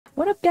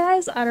What up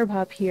guys,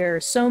 Otterpop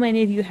here. So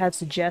many of you have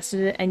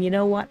suggested it, and you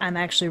know what? I'm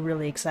actually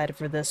really excited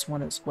for this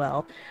one as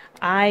well.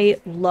 I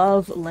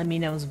love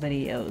LEMMiNO's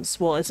videos.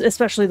 Well,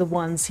 especially the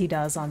ones he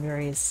does on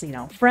various,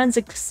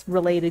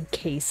 forensics-related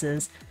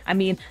cases. I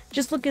mean,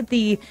 just look at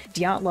the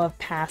Dyatlov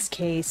Pass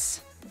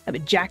case. I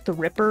mean, Jack the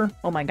Ripper.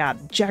 Oh my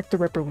god, Jack the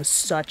Ripper was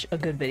such a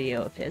good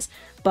video of his.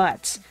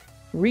 But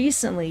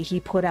recently,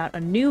 he put out a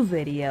new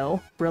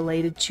video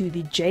related to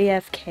the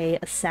JFK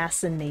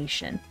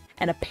assassination.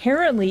 And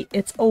apparently,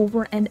 it's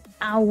over an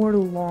hour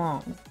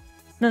long.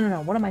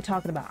 No, what am I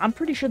talking about? I'm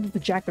pretty sure that the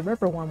Jack the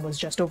Ripper one was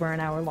just over an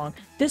hour long.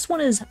 This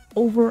one is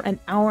over an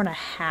hour and a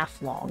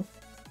half long.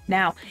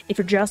 Now, if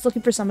you're just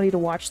looking for somebody to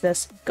watch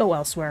this, go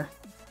elsewhere.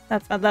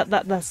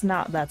 That's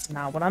not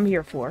what I'm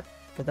here for.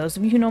 For those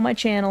of you who know my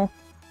channel,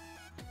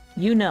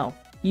 you know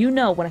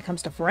when it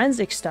comes to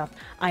forensic stuff,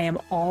 I am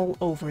all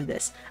over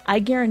this. I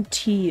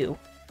guarantee you,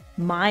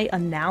 my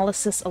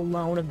analysis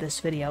alone of this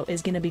video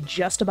is going to be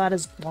just about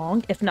as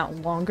long, if not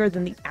longer,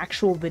 than the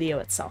actual video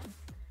itself.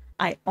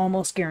 I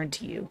almost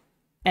guarantee you.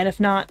 And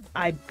if not,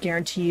 I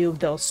guarantee you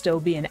there'll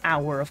still be an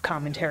hour of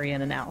commentary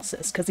and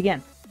analysis. Because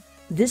again,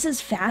 this is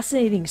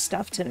fascinating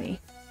stuff to me.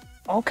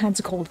 All kinds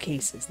of cold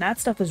cases. That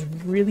stuff is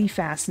really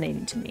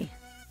fascinating to me.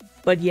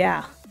 But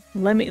yeah,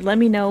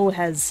 LEMMiNO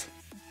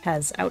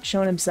has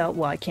outshone himself.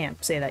 Well, I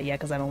can't say that yet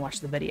because I haven't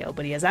watched the video,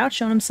 but he has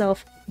outshone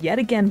himself yet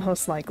again,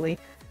 most likely,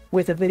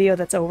 with a video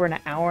that's over an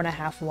hour and a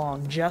half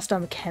long, just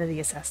on the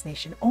Kennedy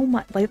assassination. Oh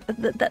my, like,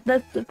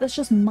 that's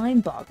just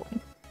mind-boggling.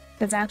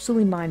 That's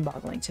absolutely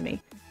mind-boggling to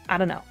me. I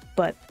don't know,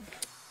 but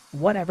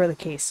whatever the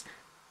case,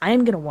 I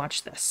am going to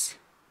watch this,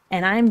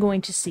 and I am going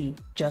to see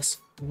just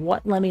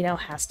what LEMMiNO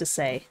has to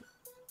say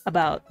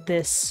about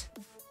this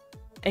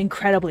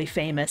incredibly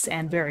famous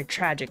and very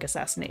tragic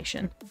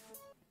assassination.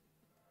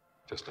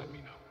 Just let me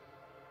know.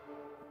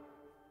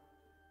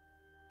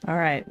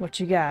 Alright, what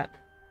you got?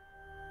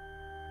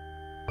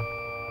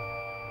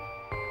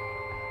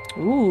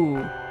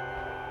 Ooh.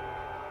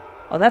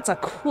 Oh, that's a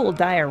cool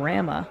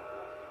diorama.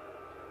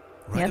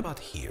 Right about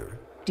here,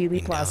 Dealey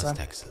in Plaza, Dallas,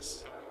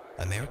 Texas,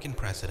 American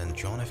President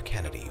John F.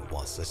 Kennedy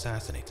was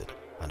assassinated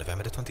on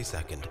November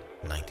 22nd,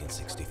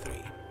 1963.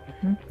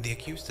 The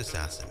accused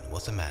assassin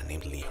was a man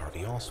named Lee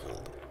Harvey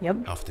Oswald.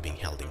 Yep. After being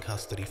held in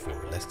custody for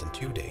less than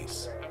 2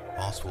 days,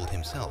 Oswald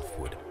himself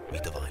would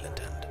meet a violent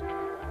end.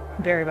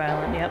 Very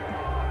violent, yep.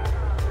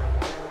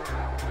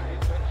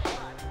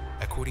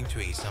 According to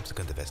a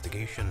subsequent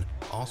investigation,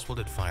 Oswald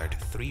had fired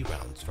 3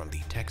 rounds from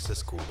the Texas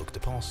school Book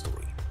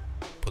Depository.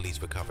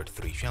 Police recovered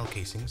 3 shell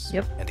casings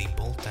and a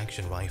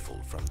bolt-action rifle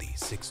from the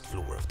 6th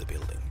floor of the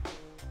building.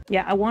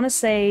 Yeah, I want to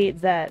say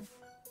that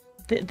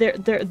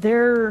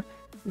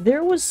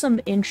there was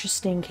some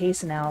interesting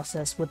case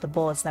analysis with the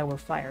bullets that were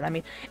fired. I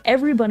mean,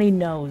 everybody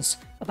knows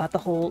about the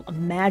whole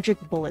magic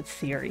bullet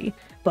theory,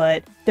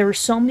 but there were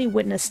so many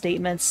witness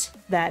statements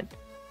that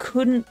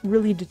couldn't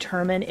really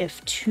determine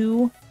if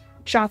 2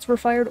 shots were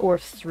fired or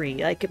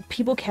 3. Like,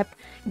 people kept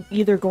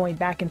either going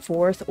back and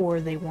forth, or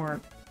they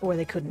weren't, or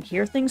they couldn't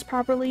hear things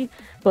properly.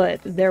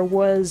 But there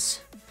were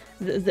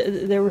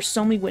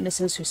so many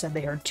witnesses who said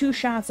they heard 2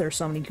 shots. There were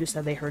so many who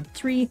said they heard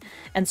 3,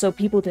 and so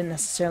people didn't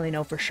necessarily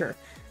know for sure.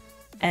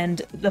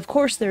 And of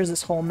course, there's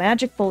this whole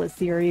magic bullet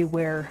theory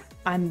where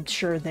I'm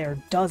sure there are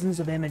dozens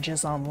of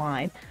images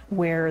online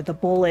where the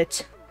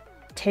bullet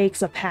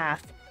takes a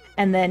path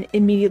and then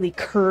immediately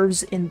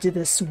curves into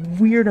this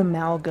weird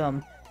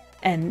amalgam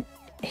and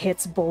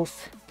hits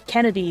both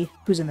Kennedy,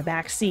 who's in the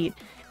back seat,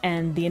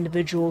 and the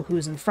individual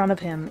who's in front of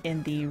him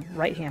in the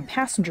right-hand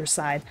passenger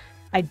side.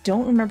 I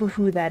don't remember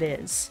who that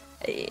is.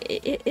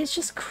 It's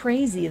just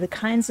crazy, the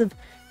kinds of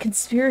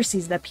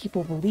conspiracies that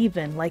people believe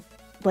in, like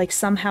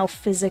somehow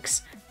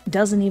physics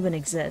doesn't even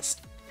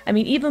exist. I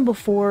mean, even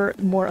before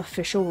more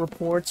official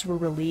reports were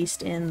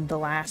released in the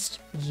last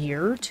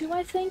year or 2,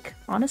 I think,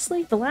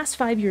 honestly, the last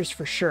 5 years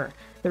for sure,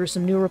 there were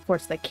some new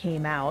reports that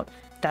came out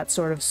that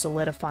sort of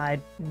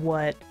solidified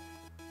what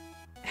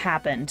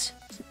happened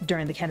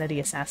during the Kennedy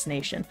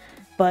assassination.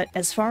 But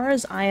as far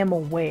as I am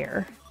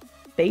aware,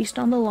 based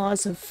on the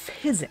laws of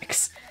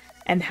physics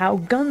and how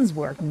guns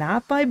work,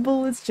 not by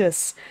bullets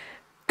just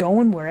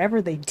going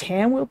wherever they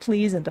damn well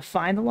please and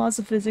define the laws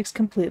of physics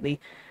completely,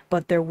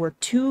 but there were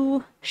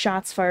 2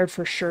 shots fired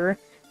for sure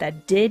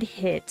that did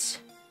hit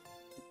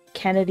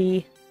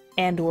Kennedy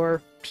and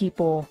or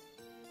people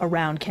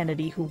around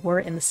Kennedy who were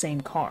in the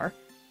same car.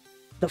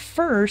 The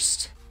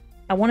first,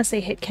 I want to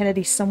say, hit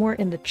Kennedy somewhere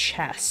in the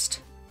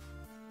chest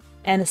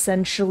and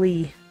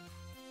essentially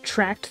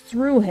tracked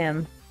through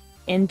him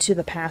into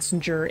the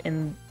passenger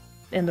in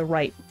the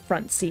right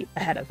front seat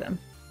ahead of him.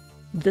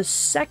 The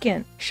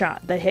second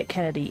shot that hit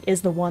Kennedy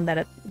is the one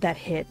that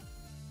hit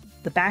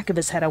the back of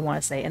his head, I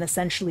want to say, and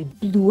essentially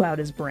blew out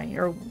his brain.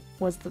 Or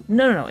was the...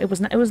 No, it was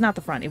not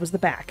the front. It was the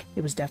back.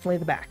 It was definitely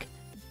the back.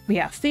 But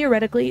yeah,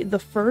 theoretically, the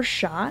first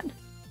shot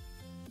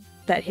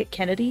that hit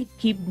Kennedy,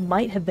 he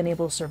might have been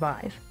able to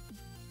survive.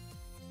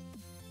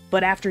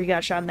 But after he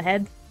got shot in the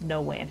head,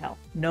 no way in hell.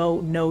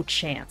 No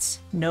chance.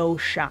 No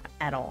shot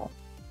at all.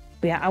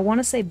 But yeah, I want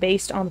to say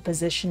based on the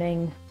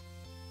positioning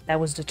that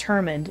was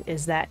determined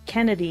is that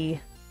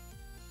Kennedy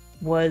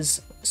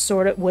was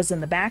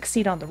in the back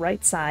seat on the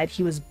right side.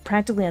 He was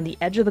practically on the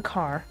edge of the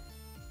car,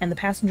 and the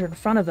passenger in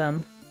front of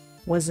him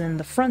was in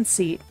the front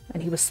seat,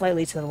 and he was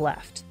slightly to the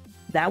left.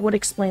 That would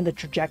explain the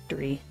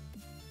trajectory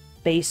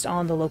based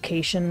on the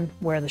location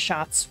where the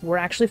shots were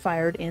actually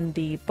fired in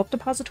the Book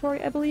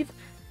Depository, I believe.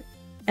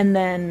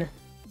 And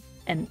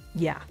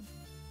yeah,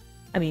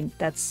 I mean,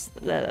 that's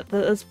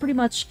pretty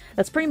much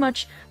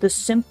the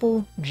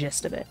simple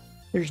gist of it.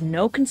 There's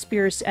no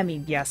conspiracy. I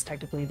mean, yes,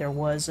 technically there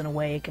was, in a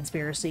way, a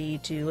conspiracy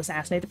to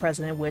assassinate the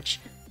president, which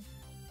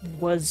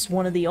was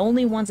one of the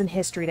only ones in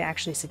history to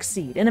actually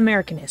succeed. In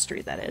American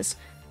history, that is.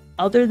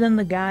 Other than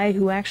the guy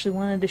who actually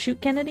wanted to shoot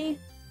Kennedy,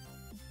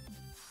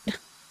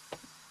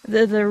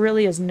 there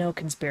really is no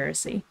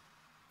conspiracy.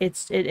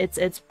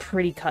 It's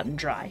pretty cut and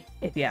dry,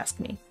 if you ask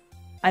me.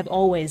 I've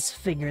always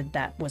figured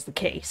that was the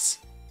case.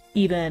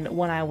 Even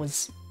when I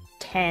was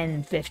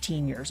 10,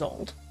 15 years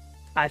old,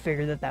 I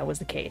figured that was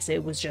the case.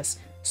 It was just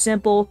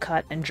simple,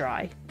 cut, and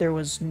dry. There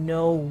was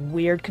no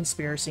weird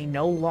conspiracy,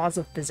 no laws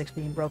of physics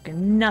being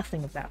broken,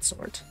 nothing of that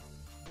sort.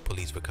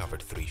 Police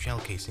recovered 3 shell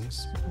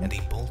casings and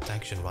a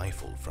bolt-action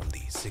rifle from the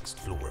 6th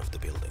floor of the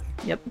building.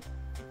 Yep.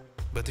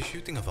 But the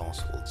shooting of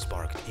Oswald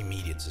sparked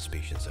immediate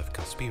suspicions of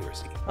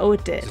conspiracy. Oh,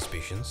 it did.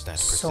 Suspicions that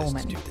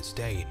persist to this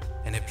day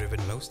and have driven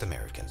most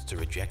Americans to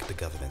reject the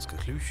government's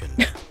conclusion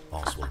that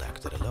Oswald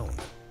acted alone.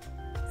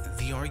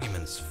 The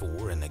arguments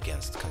for and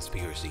against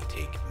conspiracy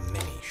take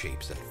many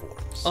shapes and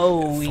forms.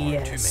 Oh, Far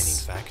yes.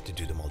 too many, in fact, to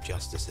do them all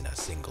justice in a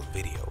single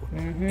video.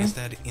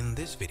 Instead, in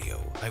this video,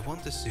 I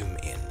want to zoom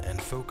in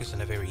and focus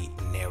on a very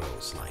narrow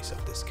slice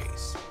of this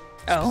case.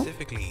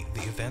 Specifically,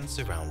 the events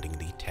surrounding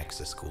the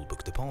Texas School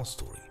Book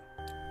Depository.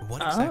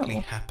 What exactly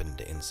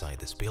happened inside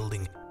this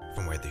building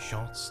from where the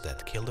shots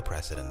that killed the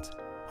president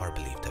are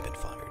believed to have been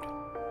fired?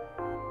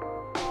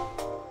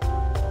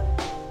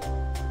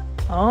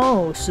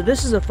 Oh, so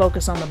this is a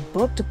focus on the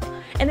book,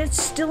 and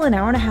it's still an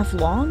hour and a half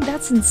long?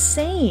 That's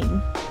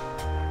insane!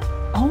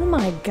 Oh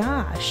my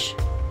gosh.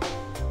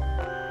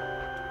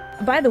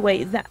 By the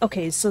way,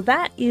 so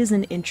that is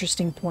an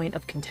interesting point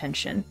of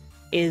contention,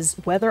 is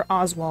whether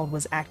Oswald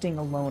was acting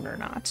alone or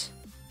not.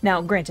 Now,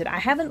 granted, I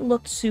haven't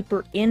looked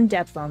super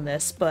in-depth on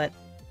this, but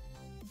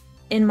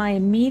in my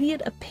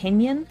immediate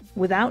opinion,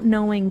 without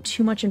knowing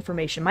too much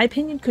information, my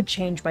opinion could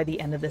change by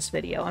the end of this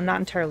video. I'm not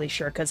entirely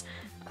sure, because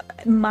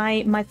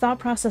my thought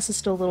process is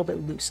still a little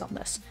bit loose on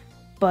this.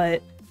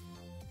 But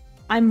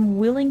I'm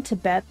willing to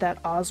bet that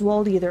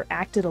Oswald either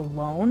acted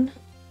alone,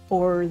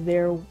 or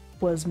there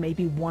was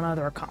maybe one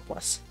other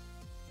accomplice.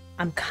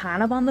 I'm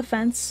kind of on the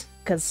fence,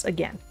 because,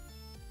 again,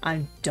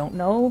 I don't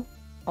know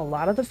a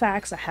lot of the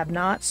facts. I have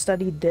not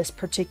studied this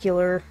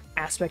particular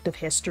aspect of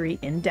history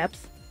in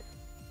depth,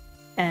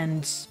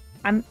 and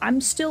I'm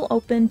still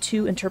open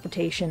to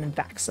interpretation and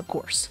facts, of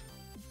course,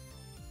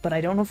 but I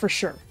don't know for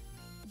sure.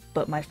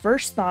 But my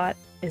first thought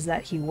is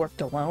that he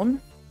worked alone,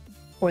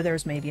 or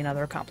there's maybe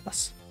another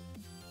accomplice.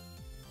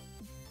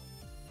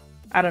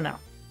 I don't know.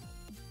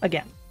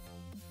 Again,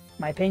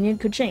 my opinion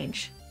could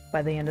change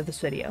by the end of this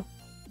video,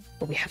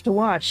 but we have to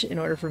watch in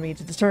order for me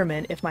to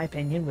determine if my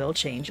opinion will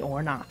change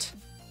or not.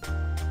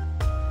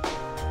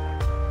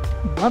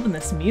 I'm loving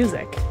this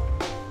music.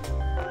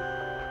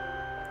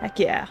 Heck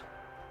yeah.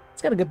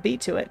 It's got a good beat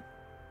to it.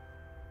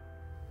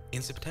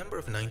 In September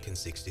of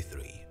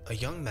 1963, a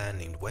young man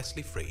named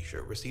Wesley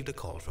Frazier received a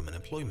call from an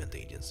employment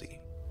agency.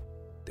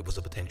 There was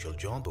a potential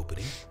job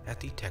opening at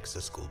the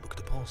Texas School Book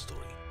Depository.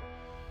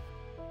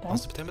 On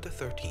September the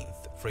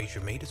 13th,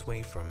 Frazier made his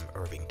way from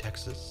Irving,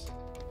 Texas,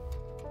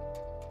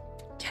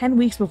 10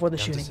 weeks before the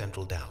down shooting. to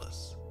central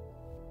Dallas.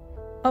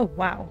 Oh,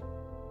 wow.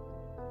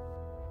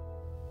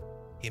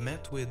 He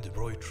met with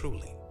Roy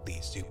Truly, the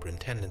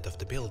superintendent of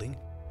the building,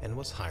 and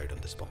was hired on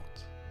the spot.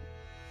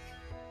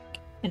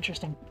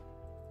 Interesting.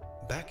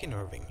 Back in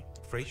Irving,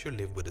 Frazier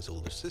lived with his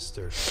older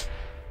sister,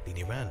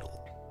 Leanie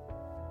Randall.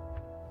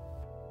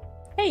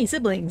 Hey,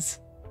 siblings!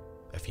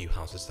 A few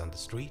houses down the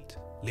street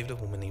lived a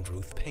woman named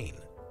Ruth Payne.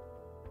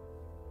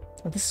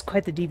 Well, this is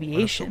quite the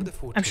deviation. On October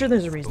the 14th, I'm sure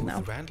there's a reason,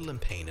 both though. Randall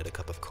and Payne had a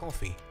cup of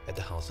coffee at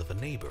the house of a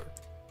neighbor.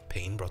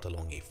 Payne brought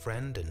along a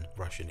friend and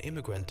Russian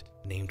immigrant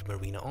named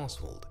Marina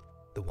Oswald,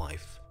 the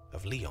wife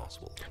of Lee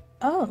Oswald.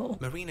 Oh.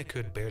 Marina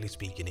could barely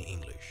speak any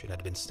English and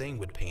had been staying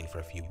with Payne for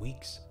a few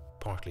weeks,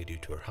 partly due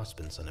to her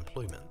husband's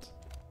unemployment.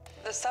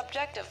 The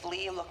subject of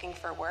Lee looking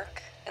for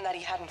work and that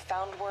he hadn't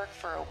found work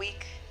for a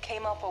week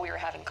came up while we were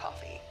having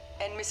coffee.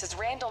 And Mrs.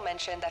 Randall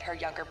mentioned that her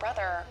younger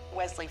brother,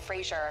 Wesley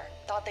Frazier,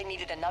 thought they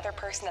needed another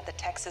person at the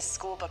Texas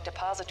School Book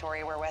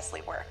Depository where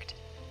Wesley worked.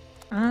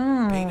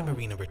 Oh. Payne and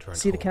Marina returned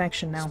See the home,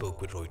 connection now. spoke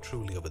with Roy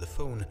Truly over the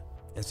phone,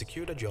 and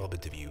secured a job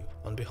interview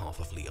on behalf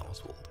of Lee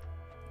Oswald.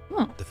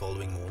 Huh. The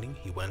following morning,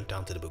 he went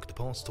down to the Book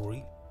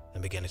Depository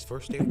and began his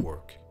first day of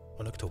work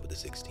on October the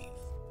 16th.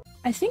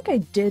 I think I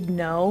did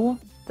know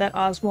that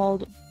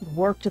Oswald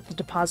worked at the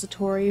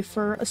depository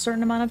for a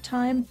certain amount of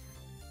time,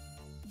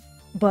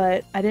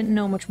 but I didn't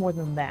know much more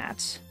than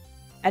that.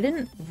 I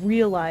didn't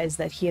realize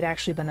that he had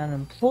actually been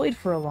unemployed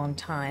for a long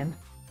time,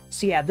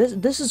 So yeah,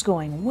 this is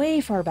going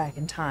way far back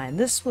in time.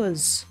 This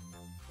was,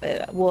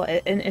 well,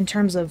 in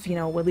terms of, you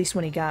know, at least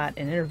when he got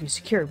an interview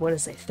secured, what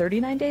is it,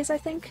 39 days, I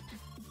think?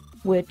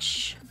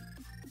 Which,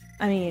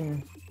 I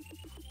mean,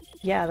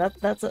 yeah,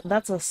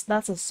 that's a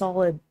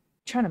solid, I'm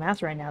trying to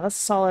math right now, that's a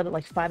solid,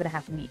 like,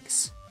 5.5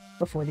 weeks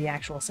before the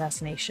actual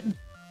assassination.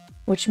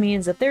 Which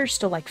means that there's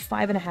still, like,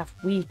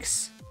 5.5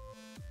 weeks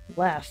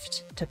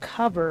left to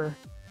cover.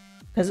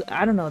 Because,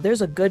 I don't know,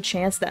 there's a good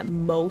chance that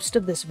most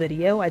of this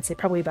video, I'd say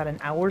probably about an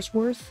hour's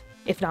worth,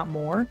 if not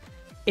more,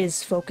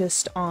 is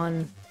focused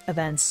on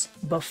events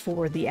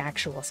before the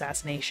actual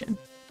assassination.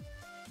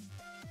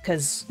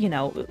 Because, you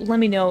know,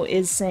 LEMMiNO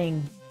is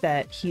saying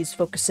that he's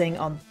focusing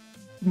on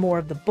more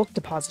of the Book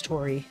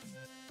Depository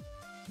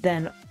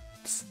than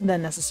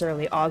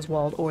necessarily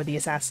Oswald or the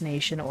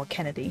assassination or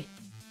Kennedy.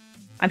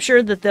 I'm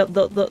sure that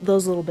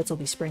those little bits will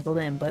be sprinkled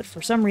in, but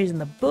for some reason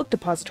the Book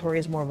Depository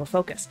is more of a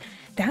focus.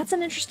 That's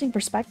an interesting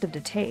perspective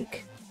to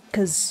take,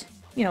 because,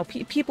 you know,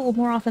 people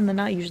more often than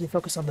not usually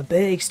focus on the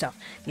big stuff,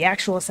 the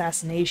actual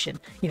assassination.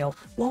 You know,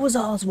 what was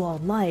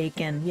Oswald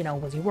like, and, you know,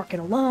 was he working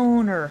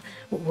alone, or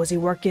was he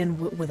working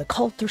with a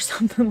cult or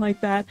something like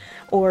that,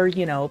 or,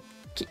 you know,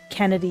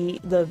 Kennedy,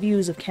 the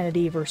views of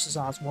Kennedy versus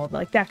Oswald,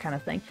 like that kind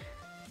of thing.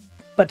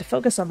 But to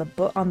focus on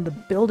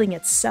the building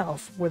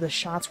itself, where the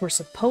shots were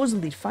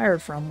supposedly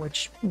fired from,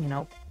 which, you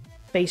know,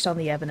 based on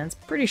the evidence,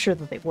 pretty sure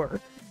that they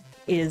were,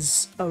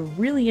 is a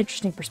really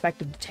interesting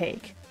perspective to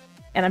take.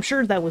 And I'm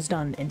sure that was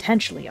done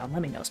intentionally on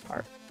LEMMiNO's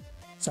part.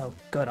 So,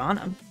 good on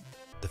him.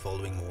 The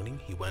following morning,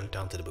 he went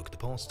down to the Book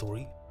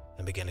Depository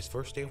and began his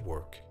first day of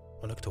work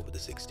on October the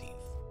 16th.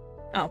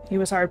 Oh, he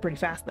was hired pretty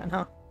fast then,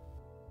 huh?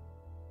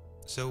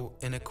 So,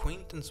 an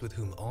acquaintance with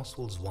whom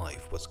Oswald's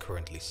wife was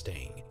currently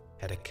staying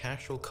had a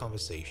casual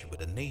conversation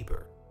with a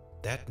neighbor.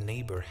 That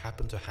neighbor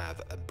happened to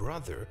have a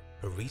brother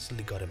who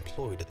recently got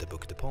employed at the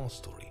Book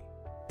Depository.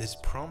 This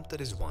prompted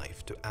his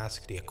wife to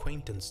ask the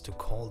acquaintance to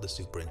call the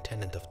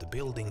superintendent of the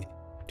building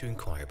to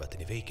inquire about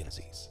any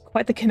vacancies.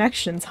 Quite the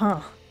connections,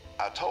 huh?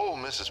 I told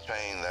Mrs.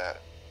 Payne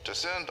that to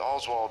send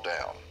Oswald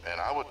down,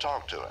 and I would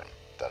talk to him,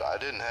 that I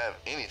didn't have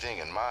anything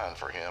in mind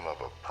for him of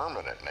a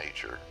permanent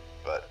nature,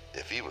 but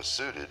if he was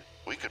suited,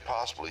 we could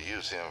possibly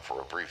use him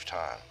for a brief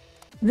time.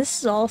 This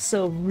is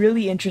also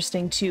really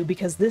interesting too,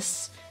 because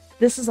this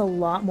is a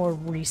lot more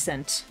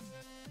recent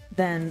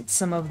than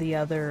some of the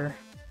other,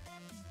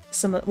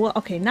 well,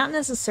 okay, not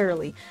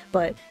necessarily,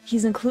 but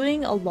he's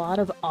including a lot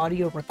of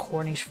audio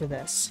recordings for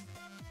this.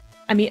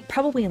 I mean,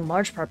 probably in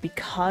large part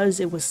because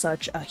it was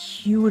such a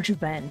huge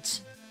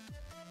event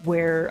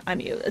where, I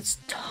mean, it's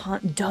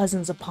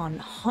dozens upon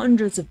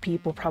hundreds of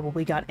people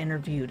probably got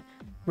interviewed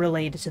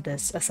related to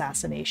this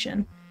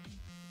assassination.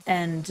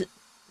 And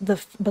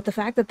but the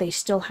fact that they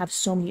still have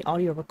so many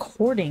audio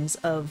recordings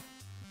of,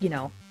 you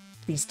know,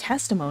 these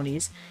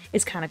testimonies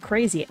is kind of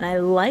crazy. And I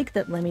like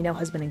that LEMMiNO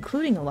has been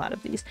including a lot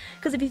of these,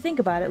 because if you think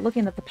about it,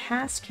 looking at the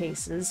past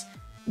cases,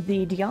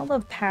 the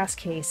Dyatlov Pass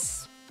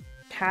case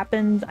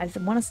happened, I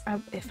want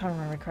to, if I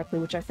remember correctly,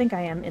 which I think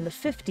I am, in the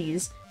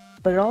 50s,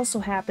 but it also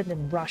happened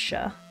in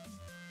Russia.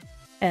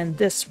 And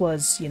this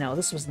was, you know,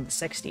 this was in the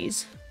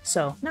 60s.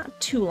 So, not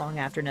too long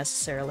after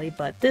necessarily,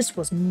 but this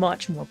was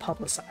much more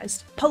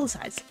publicized.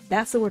 Publicized,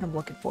 that's the word I'm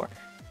looking for.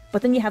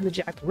 But then you have the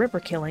Jack the Ripper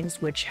killings,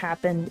 which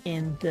happened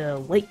in the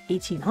late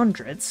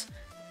 1800s.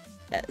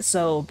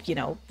 So, you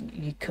know,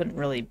 you couldn't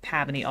really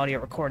have any audio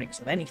recordings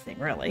of anything,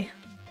 really.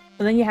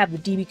 But then you have the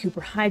D.B. Cooper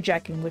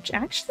hijacking, which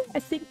actually, I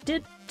think,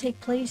 did take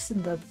place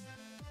in the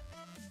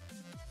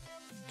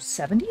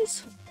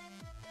 70s?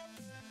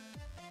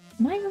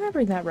 Am I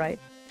remembering that right?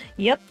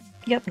 Yep,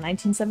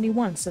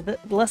 1971, so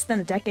less than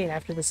a decade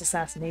after this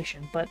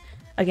assassination. But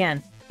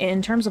again,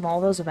 in terms of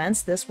all those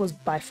events, this was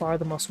by far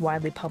the most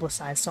widely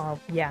publicized, so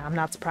yeah, I'm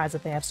not surprised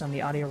that they have so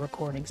many audio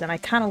recordings. And I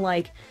kind of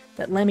like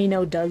that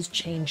LEMMiNO does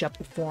change up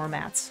the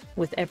formats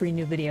with every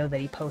new video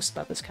that he posts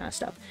about this kind of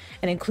stuff.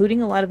 And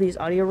including a lot of these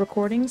audio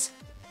recordings,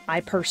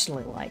 I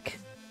personally like.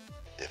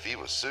 If he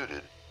was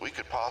suited, we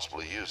could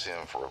possibly use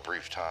him for a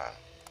brief time.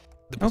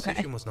 The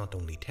position was not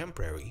only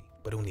temporary,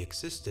 but only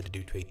existed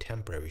due to a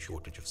temporary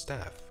shortage of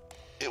staff.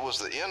 It was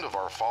the end of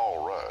our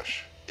fall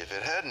rush. If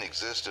it hadn't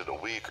existed a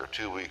week or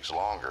 2 weeks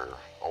longer,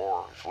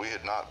 or if we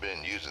had not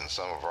been using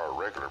some of our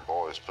regular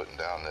boys putting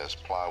down this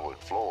plywood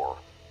floor,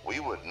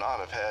 we would not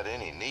have had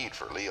any need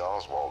for Lee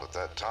Oswald at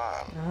that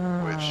time,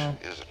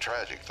 which is a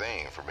tragic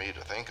thing for me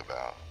to think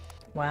about.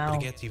 Wow. But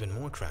it gets even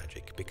more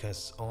tragic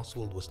because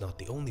Oswald was not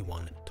the only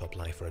one to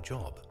apply for a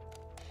job.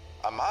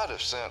 I might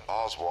have sent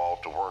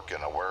Oswald to work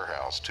in a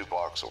warehouse 2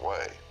 blocks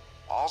away.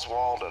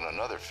 Oswald and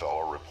another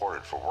fellow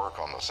reported for work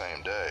on the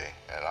same day,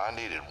 and I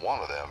needed one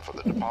of them for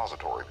the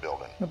depository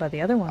building. What about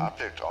the other one? I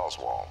picked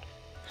Oswald.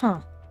 Huh.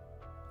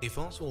 If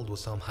Oswald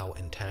was somehow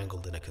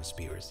entangled in a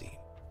conspiracy,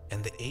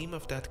 and the aim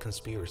of that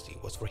conspiracy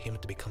was for him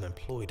to become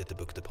employed at the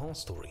Book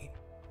Depository,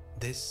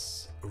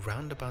 this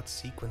roundabout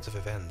sequence of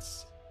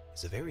events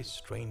is a very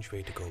strange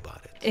way to go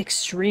about it.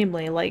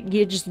 Extremely. Like,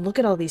 you just look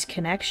at all these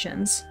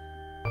connections.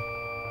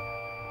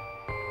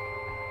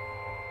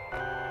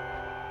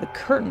 The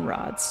curtain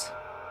rods.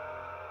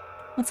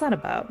 What's that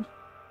about?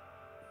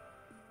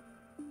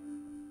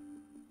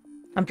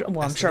 I'm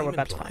sure we're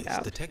about to find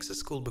out. The Texas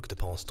School Book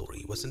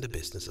Depository was in the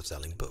business of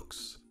selling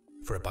books.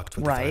 For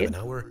 $1.25 right. an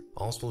hour,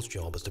 Oswald's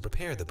job was to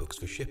prepare the books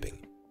for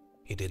shipping.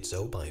 He did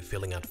so by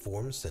filling out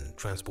forms and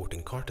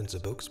transporting cartons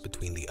of books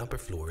between the upper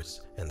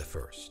floors and the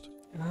first.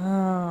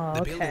 Oh, okay.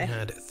 The building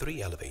had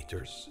 3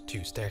 elevators,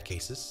 2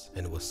 staircases,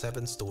 and was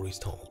 7 stories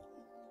tall.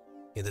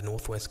 In the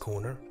northwest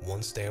corner,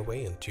 1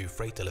 stairway and 2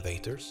 freight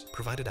elevators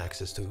provided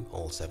access to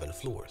all 7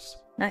 floors.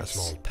 Nice. A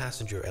small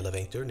passenger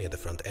elevator near the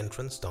front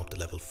entrance stopped at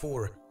level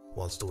 4,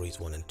 while stories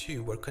 1 and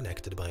 2 were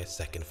connected by a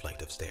second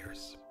flight of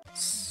stairs.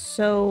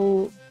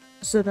 So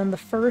then the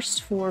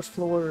first 4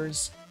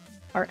 floors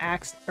are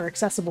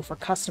accessible for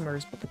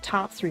customers, but the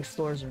top 3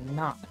 floors are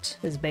not,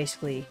 is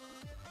basically...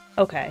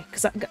 Okay,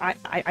 because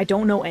I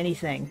don't know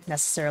anything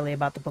necessarily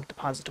about the Book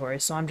Depository,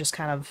 so I'm just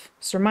kind of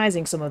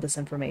surmising some of this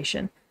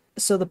information.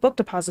 So the Book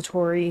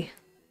Depository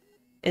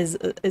is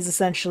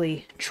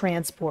essentially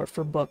transport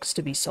for books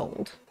to be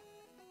sold.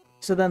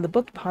 So then the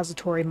Book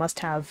Depository must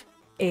have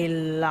a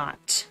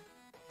lot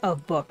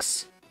of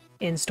books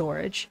in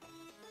storage.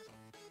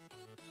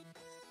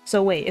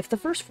 So wait, if the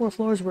first 4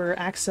 floors were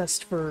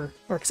accessible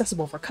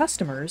for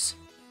customers,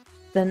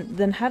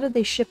 then how did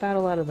they ship out a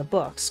lot of the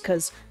books?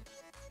 Because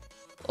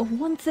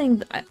one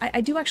thing, I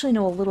do actually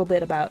know a little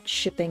bit about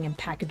shipping and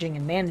packaging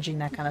and managing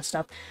that kind of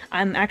stuff.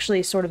 I'm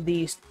actually sort of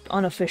the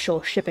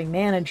unofficial shipping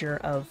manager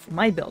of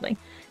my building.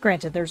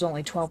 Granted, there's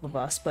only 12 of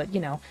us, but, you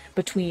know,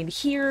 between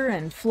here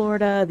and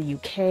Florida, the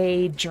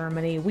UK,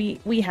 Germany,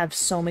 we have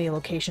so many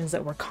locations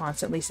that we're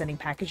constantly sending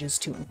packages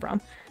to and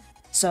from.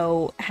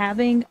 So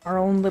having our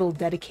own little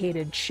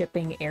dedicated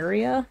shipping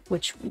area,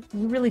 which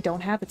we really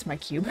don't have, it's my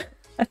cube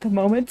at the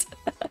moment,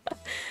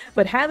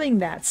 but having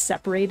that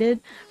separated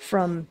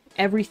from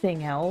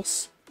everything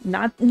else,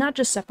 not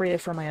just separated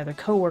from my other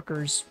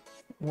coworkers'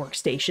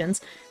 workstations,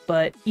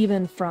 but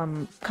even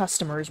from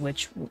customers,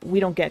 which we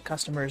don't get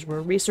customers, we're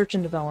research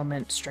and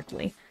development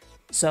strictly.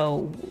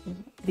 So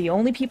the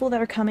only people that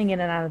are coming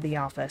in and out of the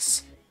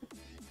office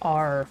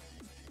are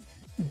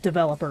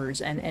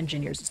developers and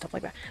engineers and stuff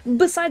like that.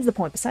 Besides the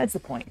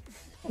point.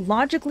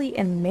 Logically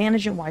and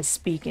management-wise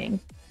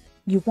speaking,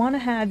 you want to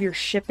have your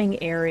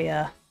shipping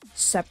area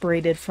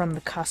separated from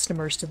the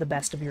customers to the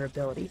best of your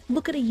ability.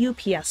 Look at a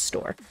UPS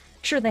store.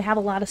 Sure, they have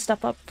a lot of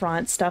stuff up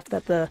front, stuff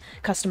that the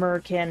customer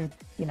can,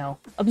 you know,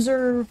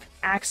 observe,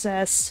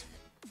 access,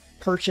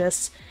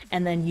 purchase,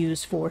 and then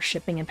use for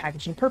shipping and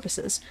packaging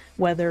purposes,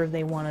 whether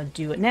they want to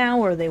do it now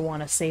or they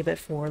want to save it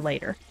for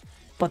later.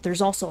 But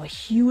there's also a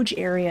huge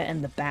area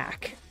in the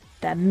back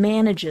that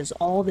manages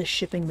all the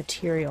shipping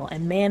material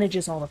and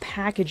manages all the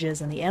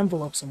packages and the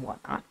envelopes and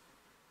whatnot.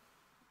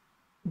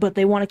 But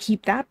they want to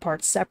keep that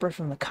part separate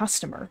from the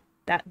customer.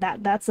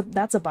 That's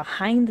a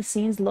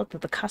behind-the-scenes look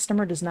that the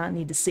customer does not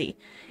need to see.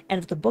 And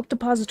if the Book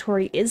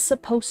Depository is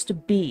supposed to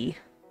be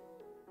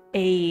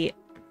a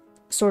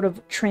sort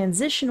of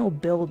transitional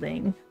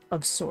building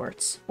of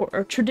sorts,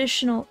 or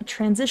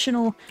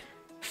transitional...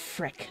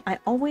 Frick, I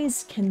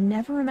always can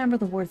never remember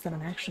the words that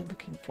I'm actually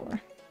looking for.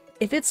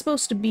 If it's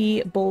supposed to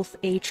be both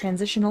a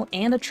transitional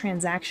and a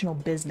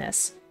transactional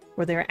business,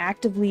 where they're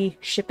actively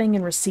shipping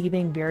and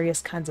receiving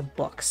various kinds of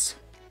books,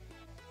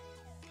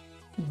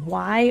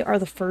 why are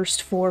the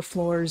first 4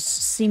 floors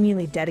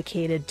seemingly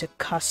dedicated to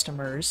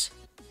customers?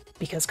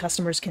 Because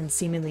customers can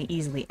seemingly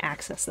easily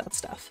access that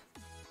stuff.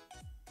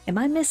 Am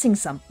I missing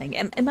something?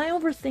 Am I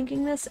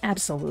overthinking this?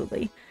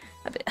 Absolutely.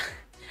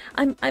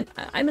 I'm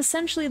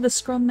essentially the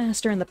Scrum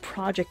Master and the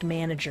project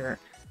manager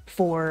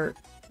for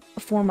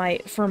my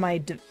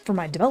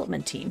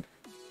development team.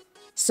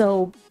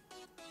 So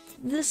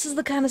this is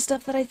the kind of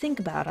stuff that I think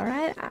about. All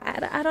right,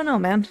 I don't know,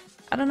 man.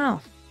 I don't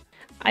know.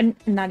 I'm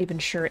not even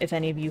sure if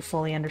any of you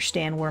fully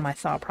understand where my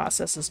thought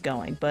process is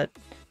going, but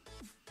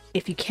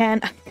if you can,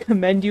 I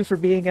commend you for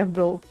being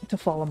able to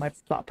follow my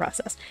thought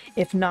process.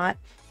 If not,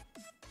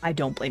 I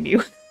don't blame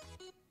you.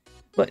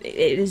 But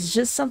it is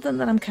just something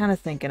that I'm kind of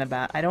thinking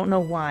about. I don't know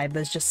why, but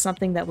it's just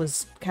something that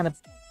was kind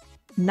of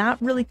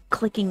not really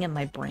clicking in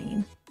my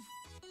brain.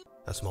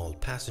 A small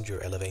passenger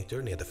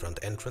elevator near the front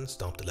entrance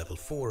stopped at level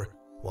 4,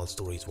 while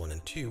stories 1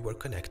 and 2 were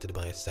connected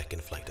by a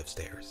second flight of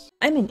stairs.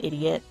 I'm an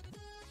idiot.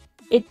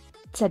 It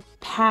said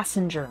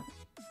passenger.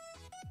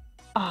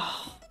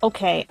 Oh,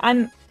 okay.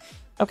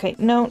 Okay,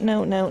 no.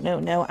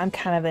 I'm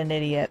kind of an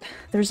idiot.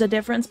 There's a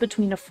difference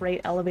between a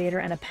freight elevator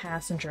and a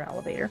passenger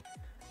elevator.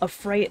 A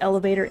freight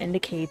elevator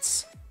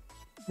indicates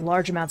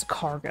large amounts of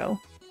cargo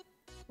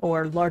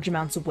or large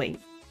amounts of weight.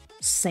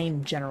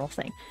 Same general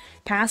thing.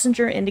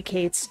 Passenger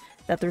indicates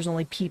that there's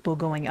only people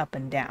going up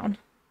and down.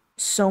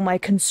 So my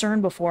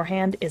concern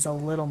beforehand is a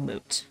little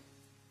moot.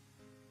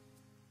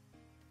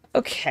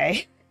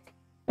 Okay.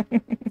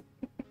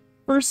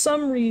 For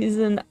some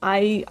reason,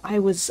 I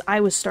was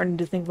starting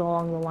to think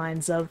along the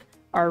lines of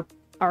our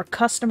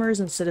customers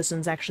and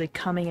citizens actually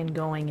coming and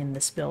going in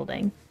this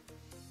building.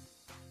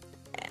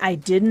 I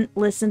didn't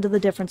listen to the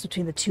difference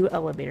between the 2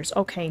 elevators.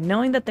 Okay,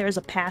 knowing that there's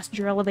a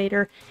passenger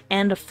elevator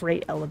and a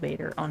freight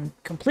elevator on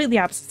completely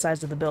opposite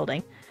sides of the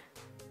building,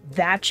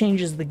 that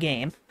changes the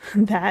game.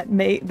 That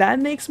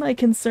makes my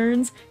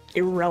concerns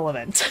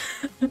irrelevant.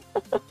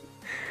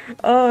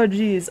 Oh,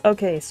 geez.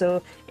 Okay,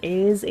 so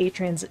is a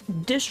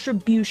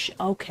distribution...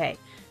 Okay,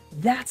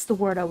 that's the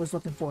word I was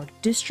looking for.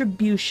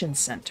 Distribution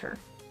center.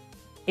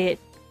 It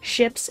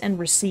ships and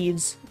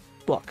receives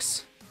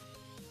books.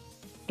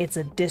 It's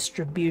a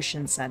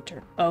distribution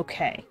center.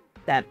 Okay,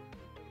 that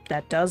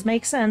does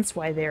make sense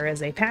why there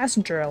is a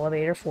passenger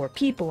elevator for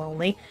people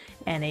only,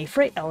 and a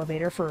freight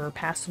elevator for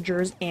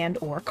passengers and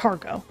or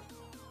cargo,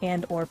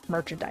 and or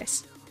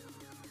merchandise.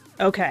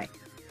 Okay,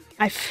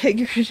 I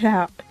figured it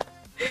out.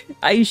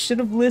 I should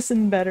have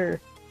listened better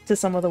to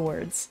some of the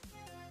words.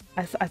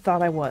 I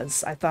thought I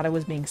was. I thought I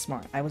was being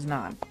smart. I was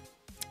not.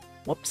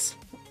 Whoops.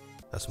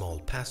 A small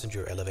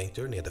passenger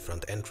elevator near the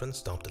front entrance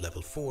stopped at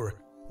level 4,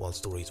 while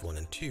stories 1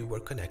 and 2 were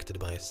connected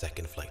by a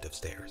second flight of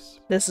stairs.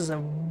 This is a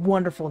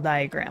wonderful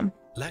diagram.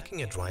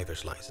 Lacking a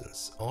driver's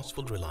license,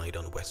 Oswald relied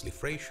on Wesley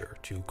Frazier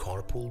to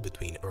carpool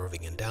between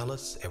Irving and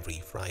Dallas every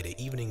Friday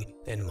evening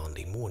and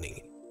Monday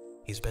morning.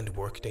 He spent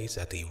workdays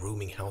at the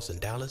rooming house in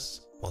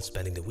Dallas, while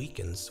spending the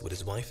weekends with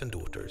his wife and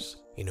daughters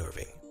in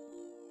Irving.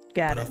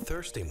 Got but it. On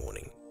Thursday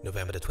morning,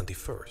 November the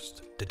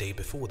 21st, the day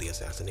before the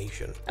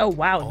assassination, Oh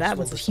wow, that Oswald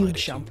was a decided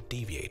huge jump. to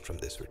deviate from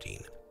this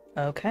routine.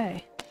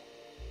 Okay.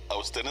 I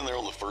was standing there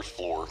on the first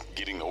floor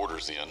getting the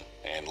orders in,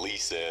 and Lee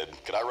said,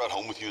 "Could I ride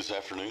home with you this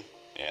afternoon?"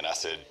 And I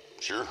said,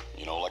 "Sure,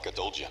 like I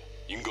told you.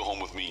 You can go home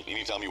with me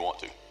anytime you want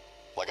to.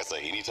 Like I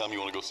say, anytime you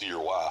want to go see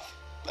your wife,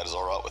 that is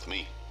all right with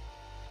me."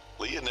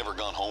 Lee had never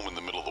gone home in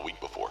the middle of the week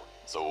before,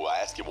 so I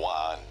asked him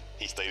why, and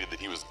he stated that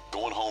he was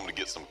going home to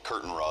get some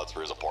curtain rods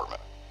for his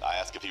apartment. I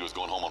asked if he was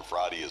going home on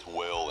Friday as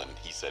well, and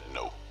he said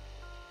no.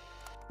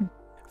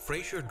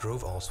 Frazier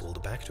drove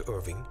Oswald back to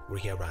Irving, where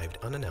he arrived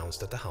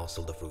unannounced at the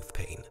household of Ruth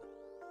Payne.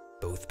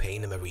 Both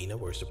Payne and Marina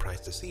were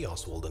surprised to see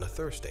Oswald on a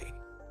Thursday.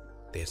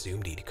 They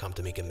assumed he'd come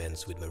to make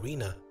amends with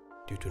Marina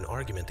due to an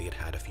argument they had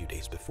had a few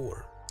days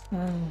before.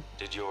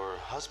 Did your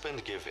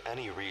husband give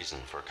any reason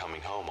for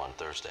coming home on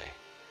Thursday?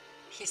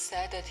 He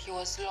said that he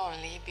was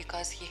lonely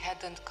because he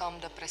hadn't come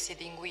the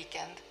preceding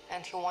weekend,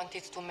 and he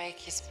wanted to make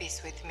his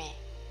peace with me.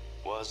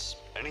 Was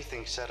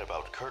anything said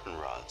about curtain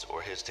rods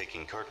or his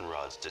taking curtain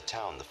rods to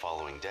town the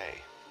following day?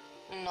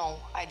 No,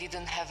 I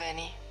didn't have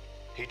any.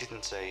 He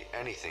didn't say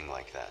anything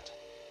like that.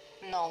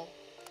 No.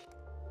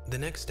 The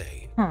next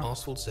day,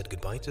 Oswald said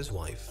goodbye to his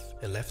wife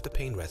and left the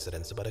Payne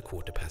residence about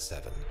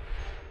 7:15.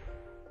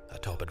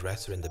 Atop a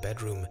dresser in the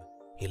bedroom,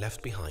 he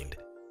left behind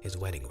his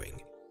wedding ring.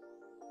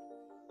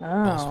 Oh,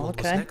 Oswald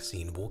was okay. next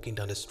seen walking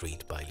down the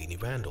street by Lenny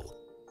Randall,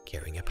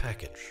 carrying a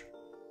package.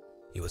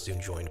 He was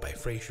soon joined by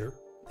Frazier,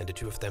 and the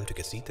two of them took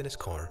a seat in his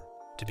car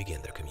to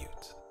begin their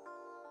commute.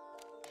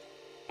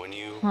 When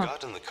you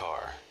got in the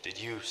car, did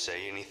you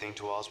say anything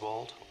to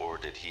Oswald, or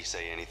did he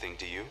say anything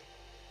to you?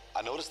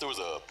 I noticed there was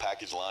a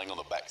package lying on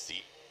the back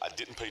seat. I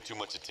didn't pay too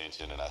much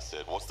attention, and I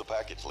said, "What's the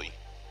package, Lee?"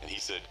 And he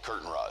said,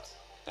 "Curtain rods."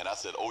 And I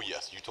said, "Oh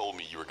yes, you told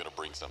me you were going to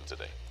bring some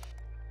today."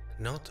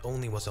 Not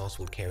only was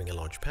Oswald carrying a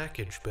large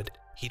package, but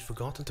he'd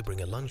forgotten to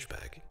bring a lunch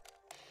bag.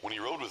 When he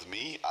rode with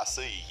me, I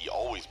say he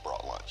always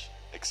brought lunch,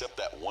 except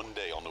that one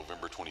day on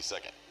November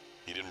 22nd.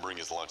 He didn't bring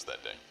his lunch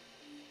that day.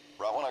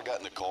 Right when I got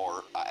in the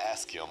car, I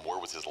asked him where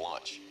was his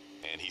lunch,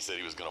 and he said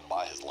he was going to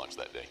buy his lunch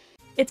that day.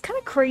 It's kind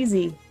of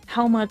crazy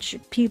how much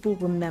people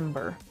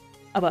remember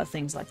about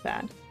things like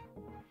that.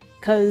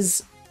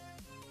 Because,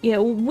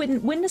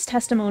 witness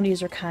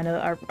testimonies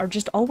are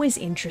just always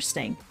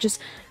interesting. Just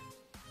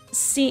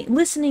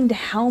listening to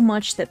how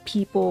much that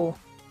people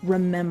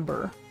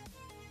remember.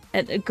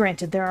 And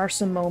granted, there are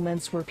some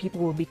moments where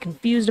people will be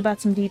confused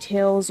about some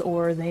details,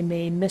 or they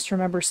may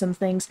misremember some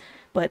things,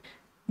 but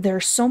there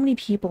are so many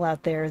people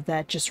out there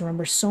that just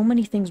remember so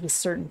many things with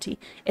certainty,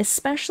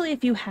 especially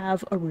if you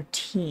have a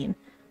routine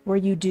where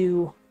you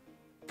do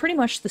pretty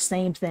much the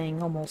same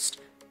thing almost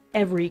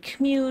every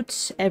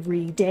commute,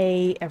 every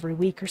day, every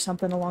week, or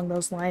something along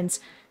those lines.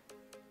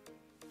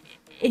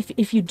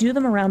 If you do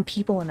them around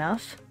people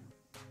enough,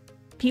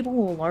 people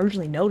will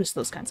largely notice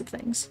those kinds of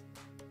things.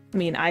 I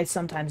mean, I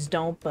sometimes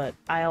don't, but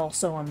I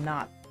also am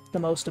not the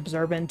most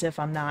observant if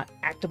I'm not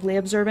actively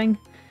observing,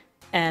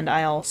 and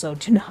I also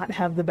do not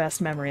have the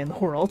best memory in the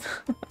world.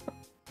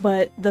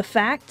 But the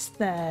fact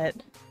that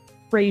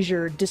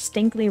Frazier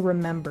distinctly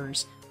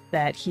remembers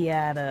that he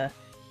had a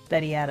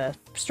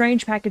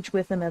strange package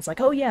with him, that's like,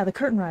 oh yeah, the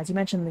curtain rods, you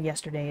mentioned them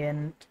yesterday,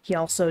 and he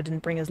also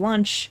didn't bring his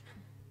lunch,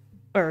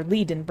 or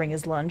Lee didn't bring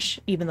his lunch,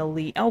 even though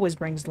Lee always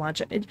brings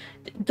lunch.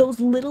 Those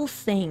little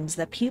things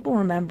that people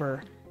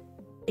remember,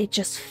 it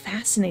just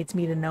fascinates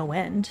me to no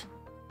end.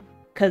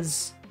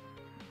 Because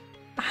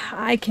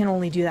I can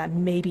only do that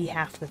maybe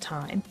half the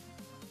time.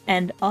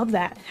 And of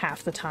that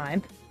half the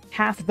time,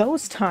 half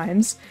those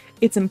times,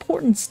 it's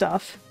important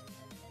stuff.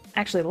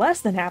 Actually,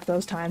 less than half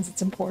those times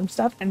it's important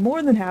stuff, and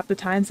more than half the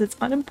times it's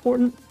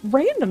unimportant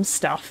random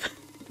stuff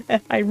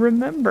that I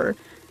remember.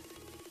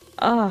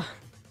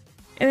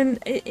 And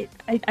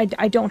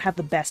I don't have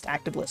the best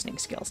active listening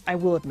skills, I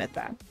will admit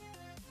that.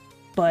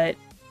 But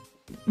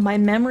my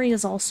memory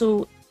is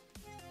also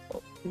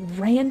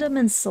random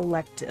and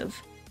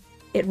selective.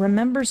 It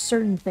remembers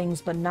certain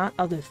things, but not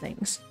other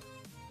things.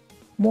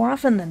 More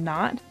often than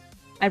not,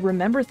 I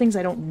remember things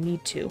I don't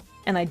need to,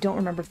 and I don't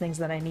remember things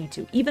that I need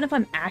to, even if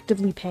I'm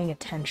actively paying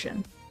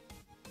attention.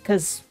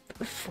 Because,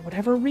 for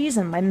whatever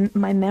reason,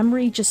 my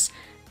memory just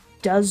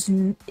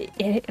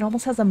it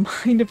almost has a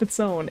mind of its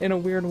own in a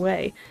weird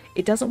way.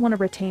 It doesn't want to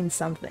retain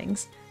some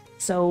things.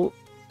 So,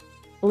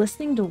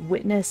 listening to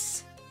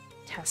witness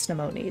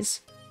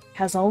testimonies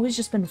has always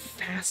just been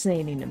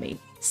fascinating to me,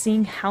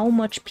 seeing how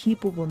much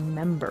people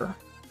remember.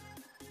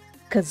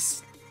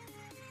 Because,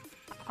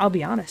 I'll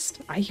be honest,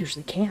 I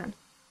usually can.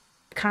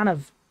 Kind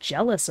of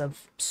jealous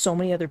of so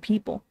many other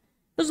people.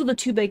 Those are the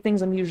two big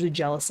things I'm usually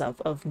jealous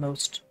of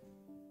most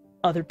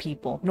other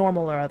people,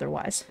 normal or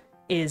otherwise,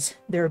 is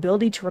their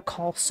ability to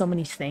recall so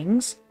many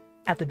things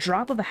at the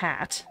drop of a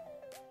hat,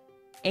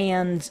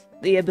 and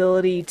the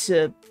ability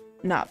to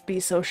not be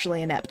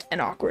socially inept and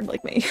awkward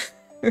like me.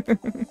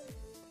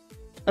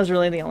 Those are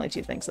really the only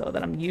two things, though,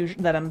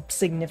 that I'm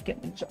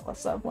significantly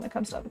jealous of when it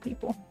comes to other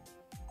people.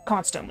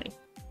 Constantly.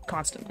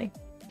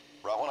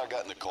 Right when I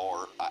got in the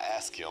car, I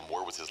asked him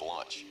where was his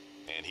lunch,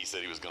 and he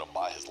said he was going to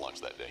buy his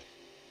lunch that day.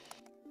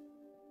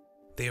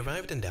 They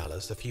arrived in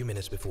Dallas a few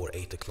minutes before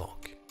 8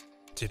 o'clock.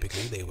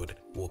 Typically, they would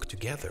walk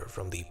together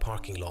from the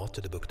parking lot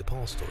to the Book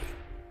Depository.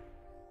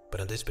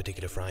 But on this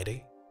particular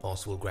Friday,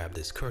 Oswald grabbed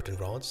his curtain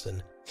rods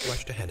and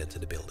rushed ahead into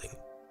the building.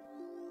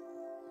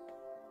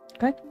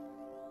 Okay.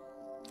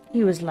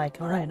 He was like,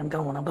 alright, I'm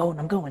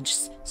going,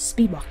 just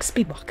speed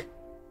walk.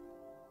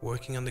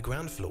 Working on the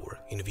ground floor,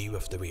 in view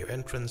of the rear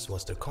entrance,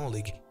 was their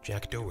colleague,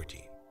 Jack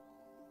Doherty.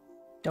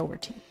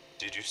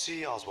 Did you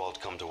see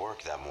Oswald come to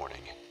work that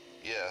morning?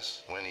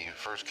 Yes, when he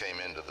first came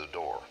into the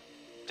door.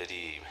 Did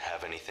he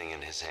have anything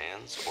in his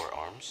hands or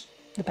arms?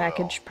 The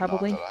package,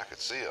 probably? Not that I could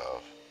see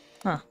of.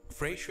 Huh.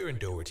 Frazier and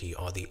Doherty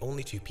are the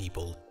only two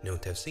people known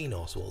to have seen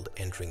Oswald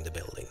entering the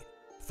building.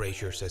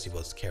 Frazier says he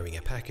was carrying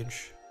a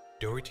package.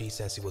 Doherty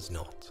says he was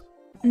not.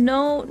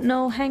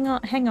 No, hang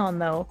on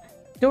though.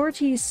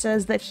 Doherty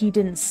says that he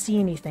didn't see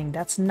anything.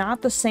 That's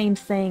not the same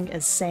thing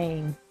as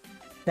saying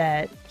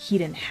that he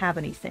didn't have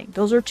anything.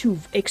 Those are two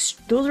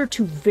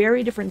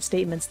very different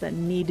statements that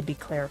need to be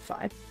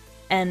clarified.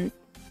 And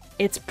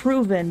it's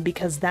proven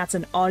because that's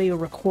an audio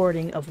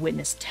recording of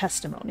witness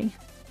testimony.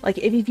 Like,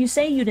 if you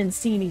say you didn't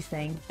see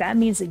anything, that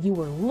means that you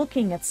were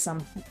looking at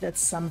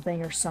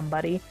something or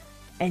somebody,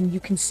 and you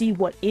can see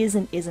what is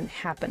and isn't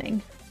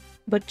happening.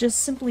 But just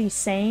simply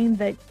saying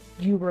that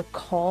you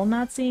recall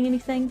not seeing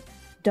anything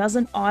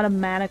doesn't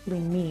automatically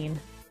mean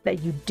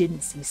that you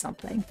didn't see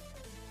something.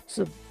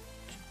 So,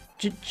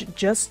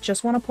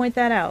 just want to point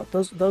that out.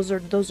 Those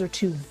are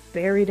two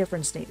very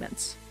different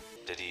statements.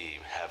 Did he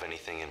have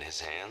anything in his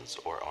hands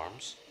or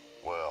arms?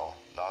 Well,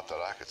 not that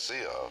I could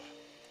see of.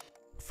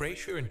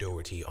 Frazier and